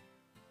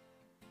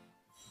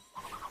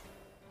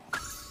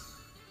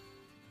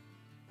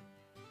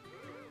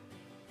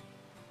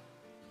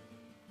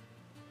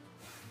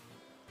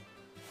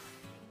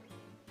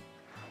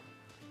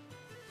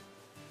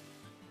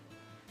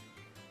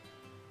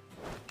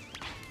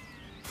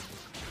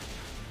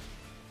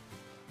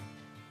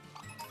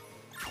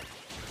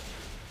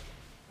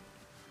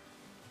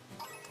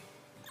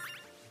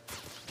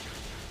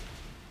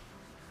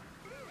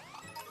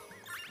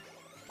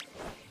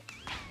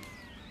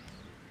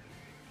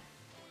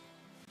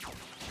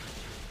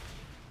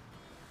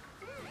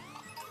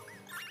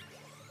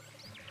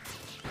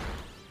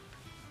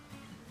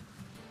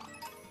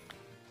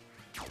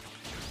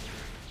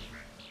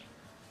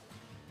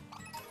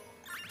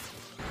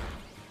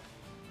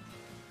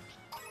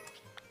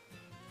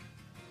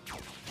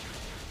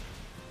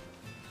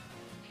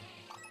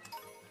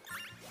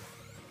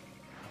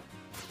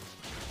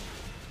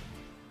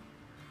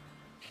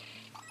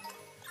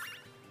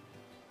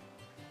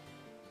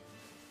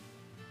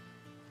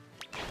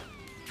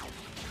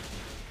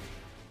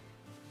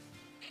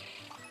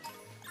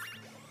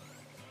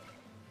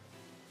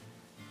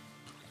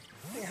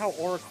 How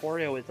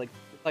Oricorio is like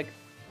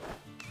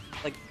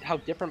how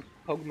different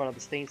Pokemon of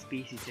the same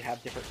species can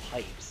have different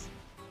types.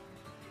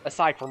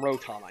 Aside from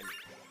Rotom, I mean.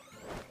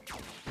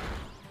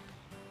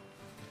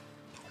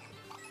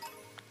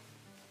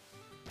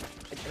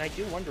 And I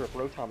do wonder if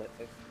Rotom,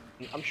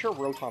 I'm sure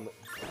Rotom would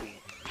be.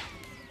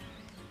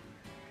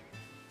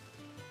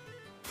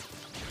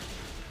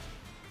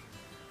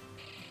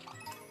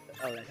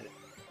 Oh, that hit it.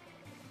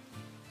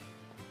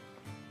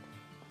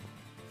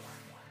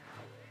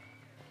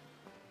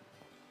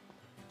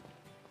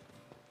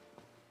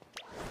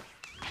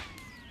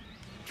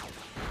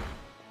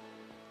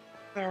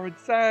 They're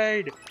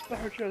insane!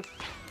 They're just...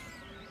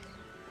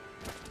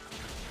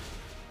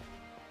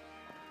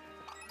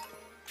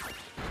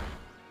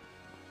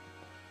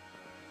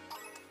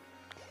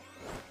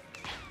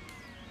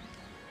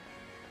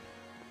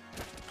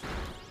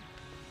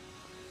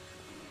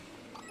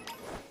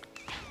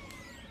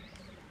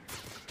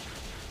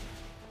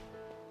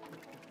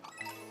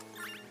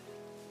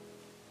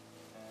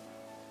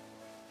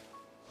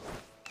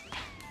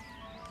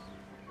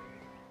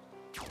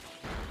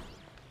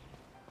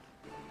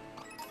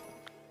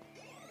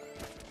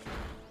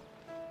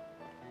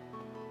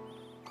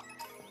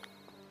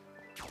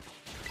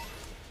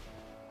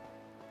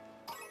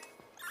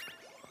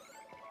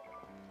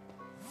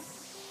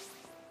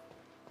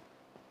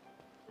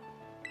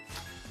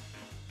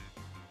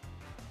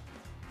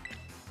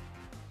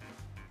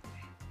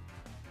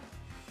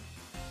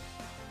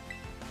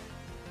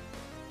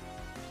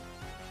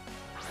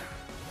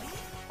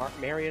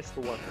 Marius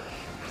the Worker.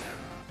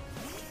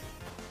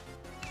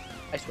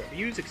 I swear,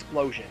 use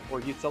Explosion, or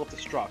use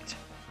Self-Destruct.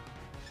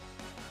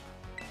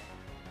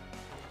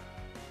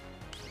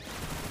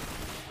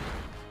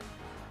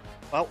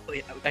 Well,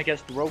 I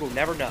guess the rogue will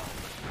never know.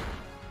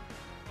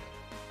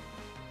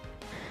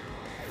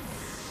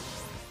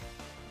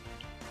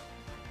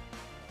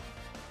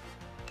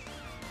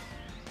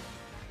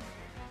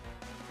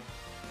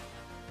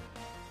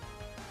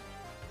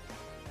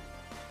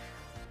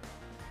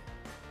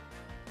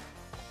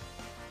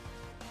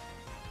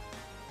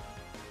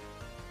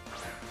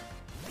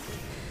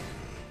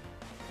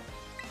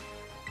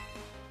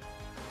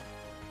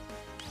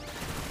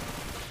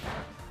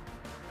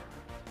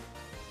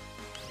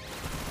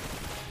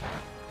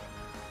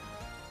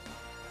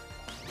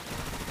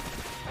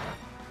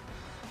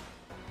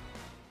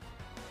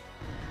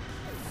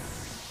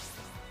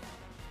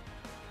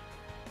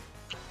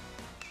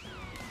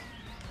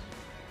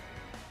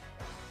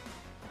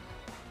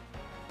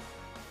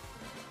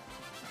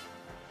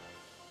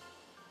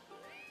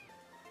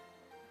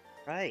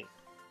 Right.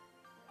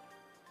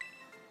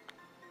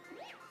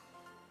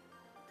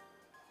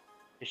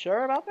 You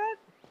sure about that?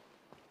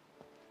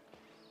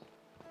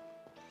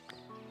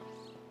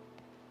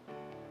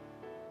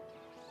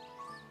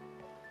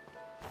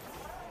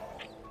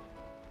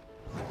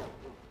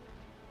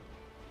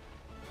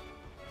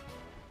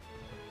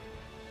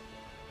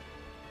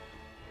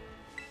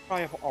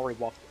 Probably have already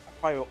walked. I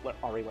probably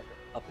already went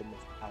up in this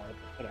tower,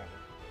 but whatever.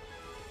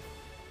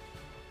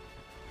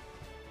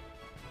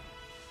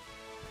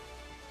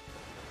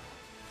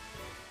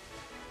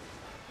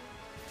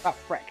 Ah,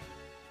 frick.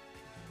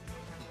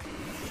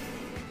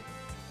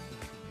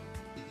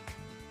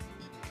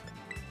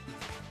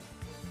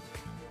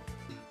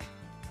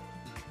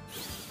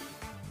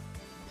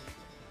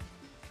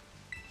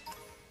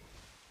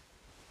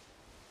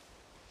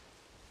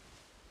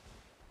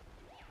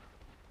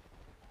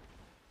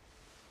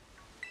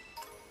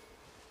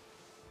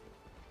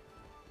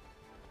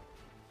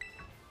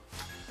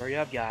 Hurry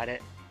up, got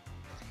it.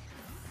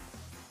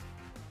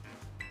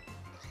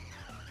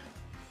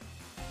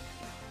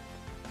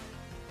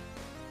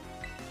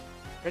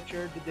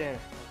 Richard the Dan.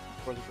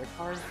 Was it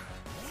Ricard?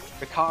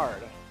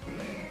 Ricard.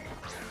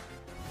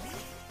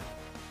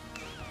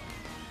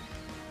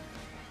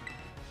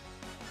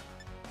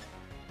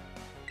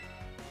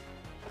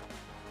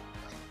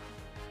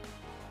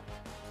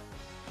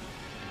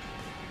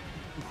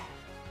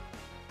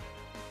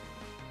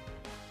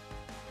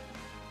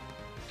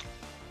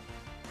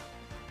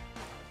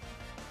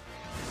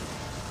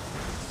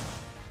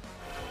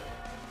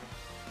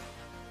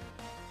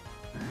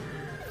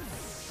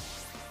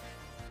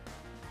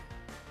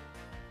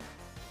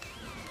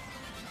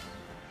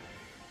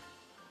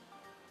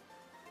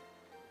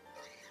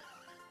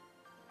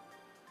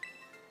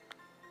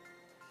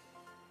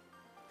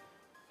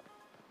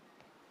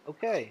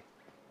 Okay.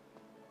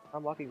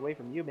 I'm walking away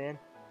from you, man.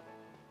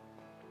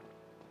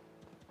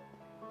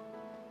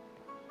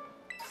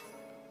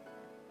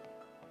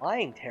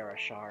 Flying Terra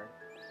Shard.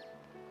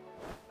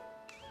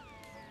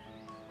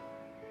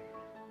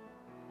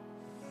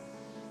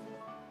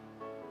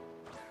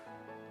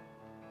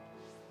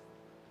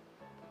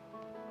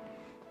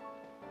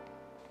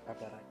 Grab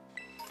that item.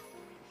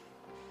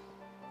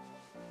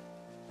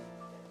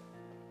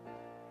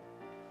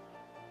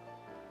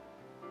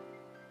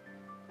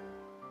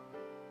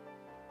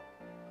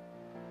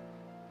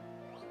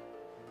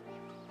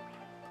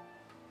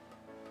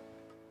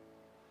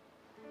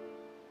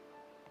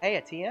 Hey,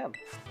 a TM.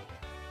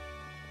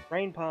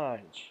 Rain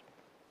Punch.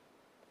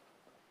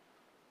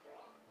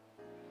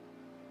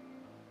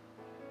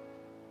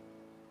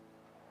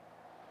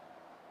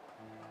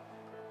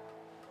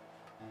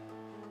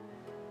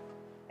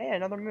 Hey,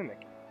 another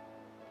Mimic.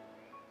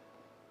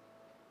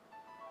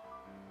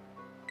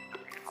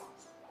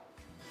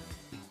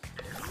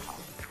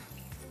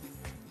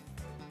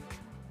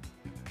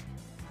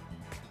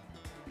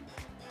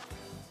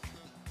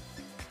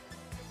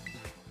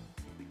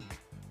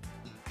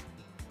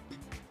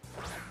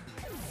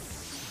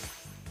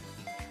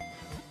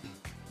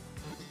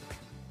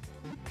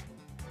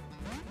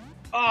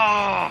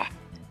 Ah!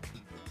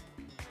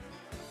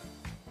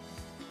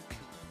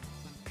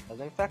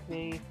 Doesn't affect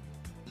me.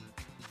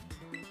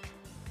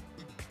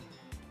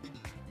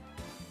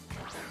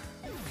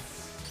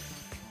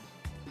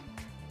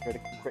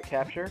 Crit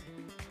capture.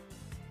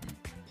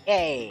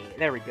 Hey,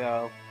 there we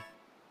go.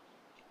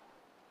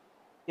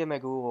 Give me a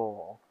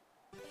ghoul.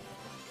 Here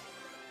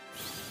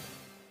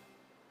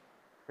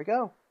we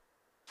go.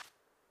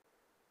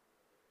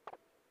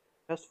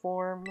 Just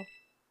form.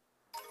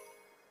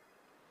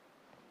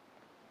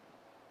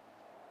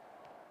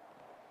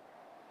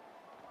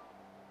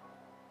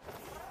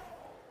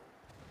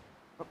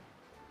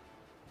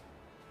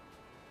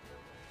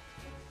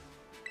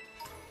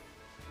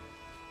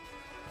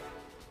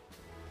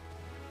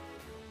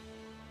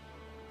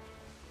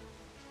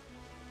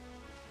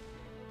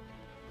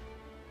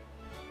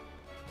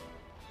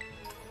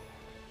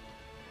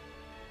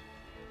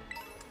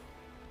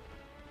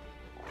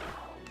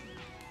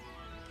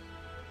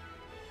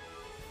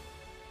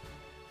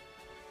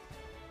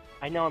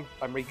 I know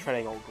I'm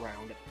retreading old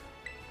ground.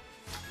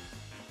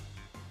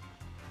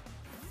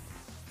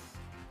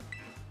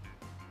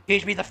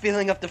 Gives me the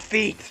feeling of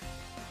defeat!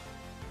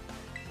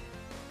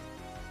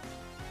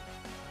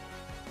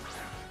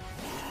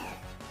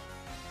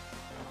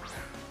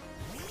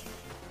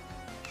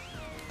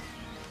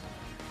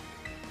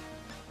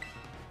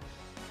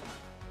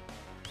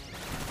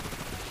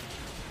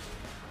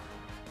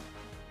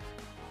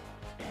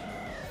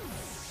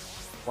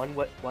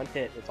 One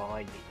hit is all I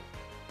need.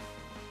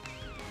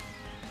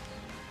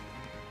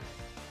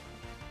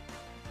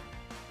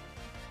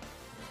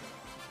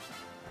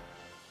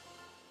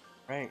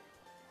 Right.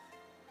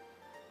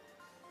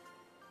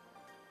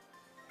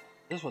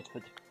 This one's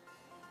put.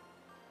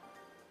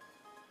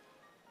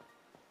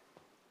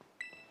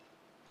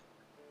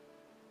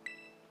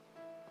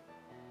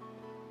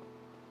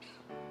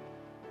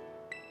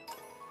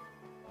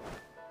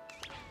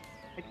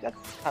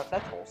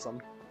 That's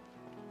wholesome.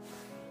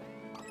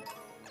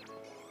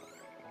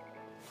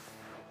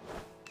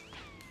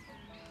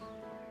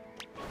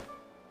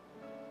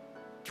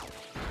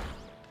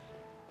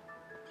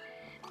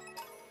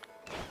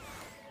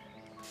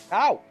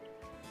 Ow!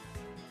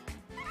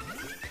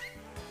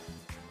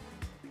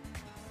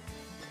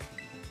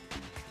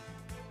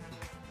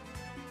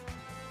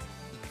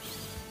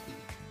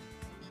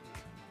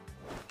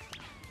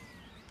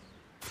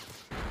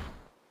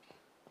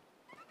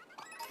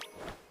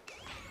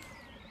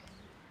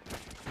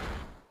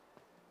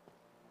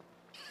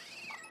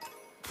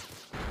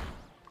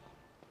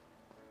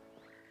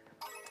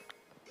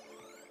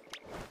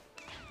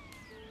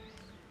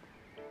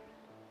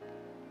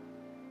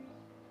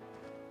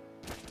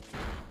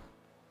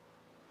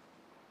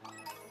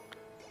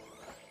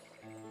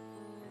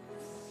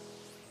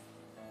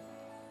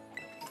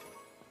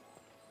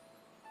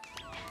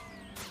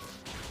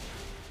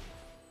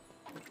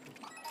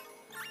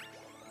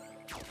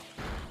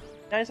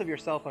 Nice of your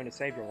cell phone to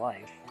save your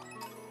life.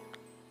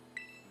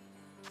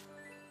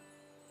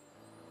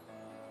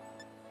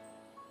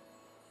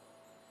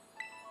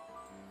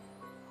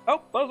 Oh,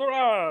 buzz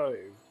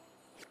arrived!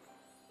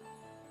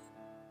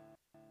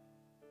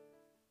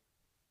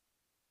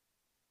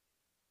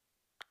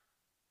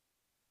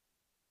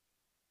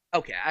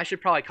 Okay, I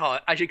should probably call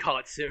it. I should call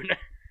it soon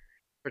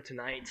for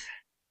tonight.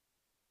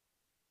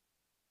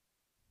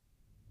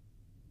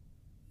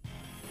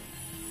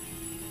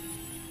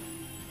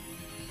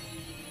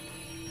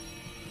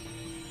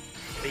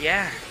 But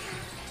yeah.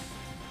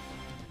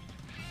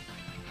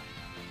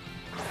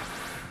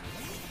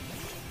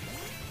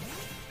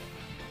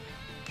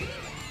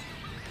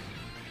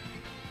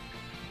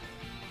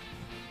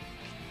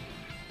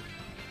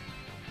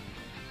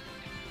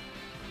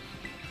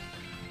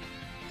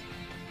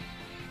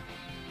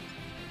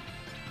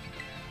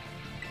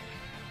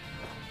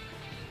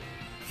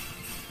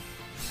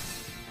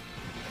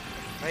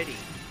 Righty.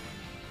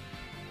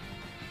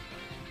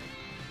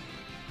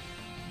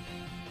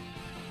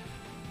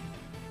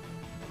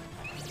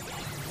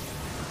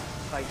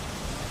 Fight.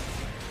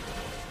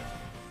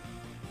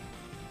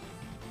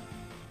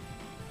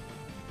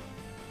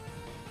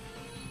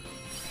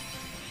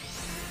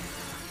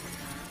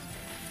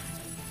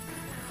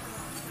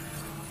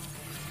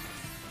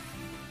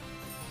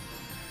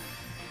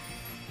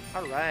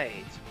 All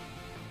right.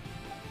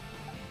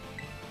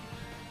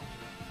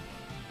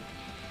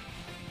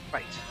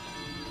 Right.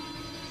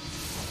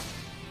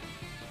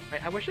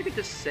 Right. I wish I could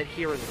just sit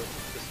here and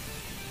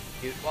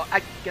just. Well,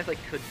 I guess I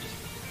could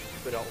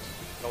just. But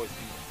always do.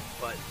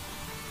 But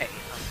hey.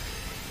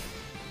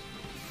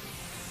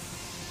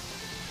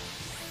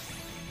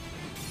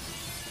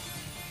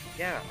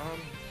 Yeah.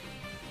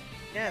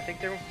 Yeah.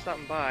 Thanks everyone for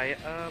stopping by.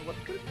 Let's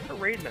go to a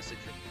raid message.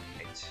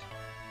 Right.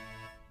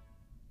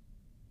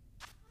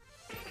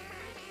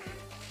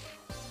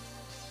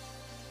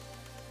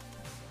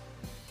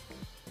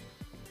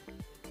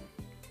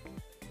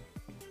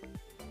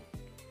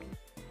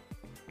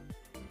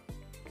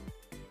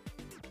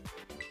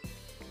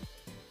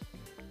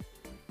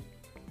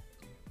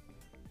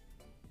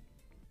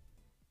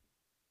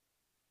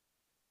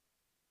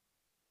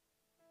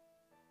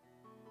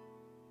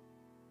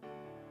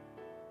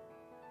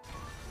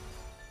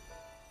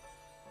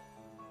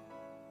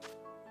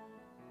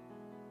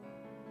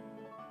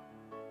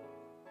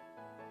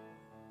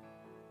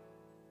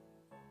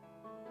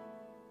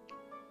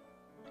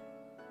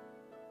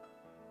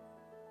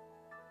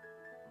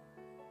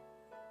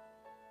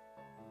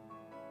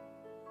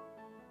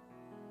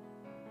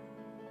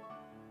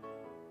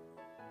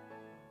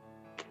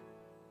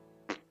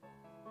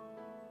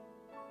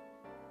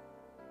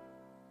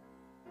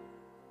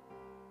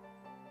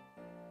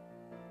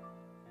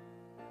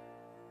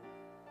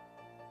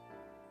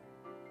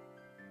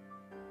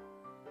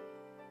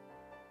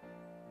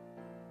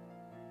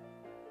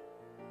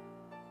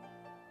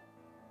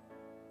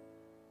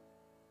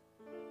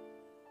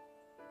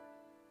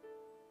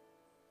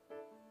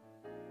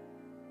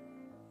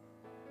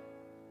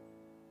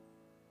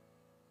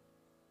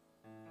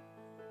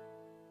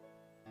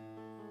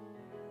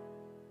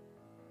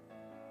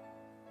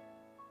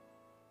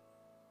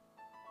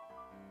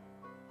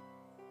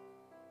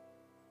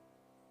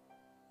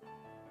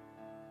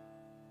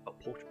 Oh,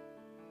 poultry.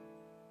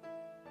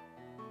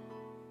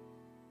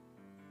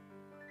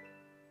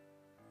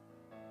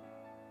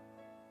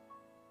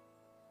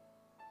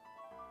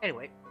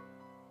 Anyway.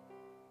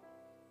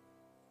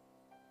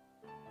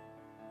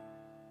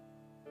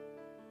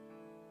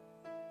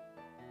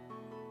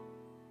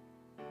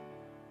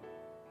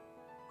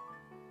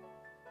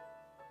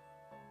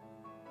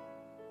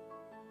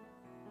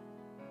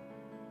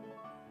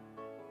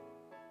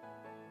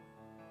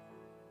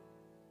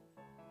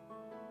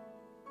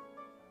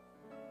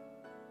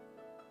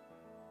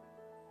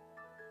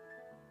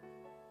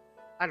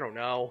 I don't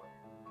know.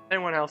 If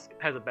anyone else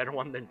has a better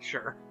one, then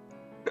sure.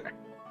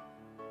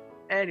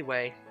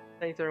 Anyway,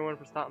 thanks everyone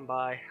for stopping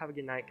by. Have a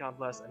good night. God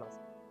bless, and I'll see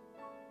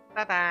you.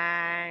 Bye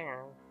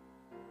bye.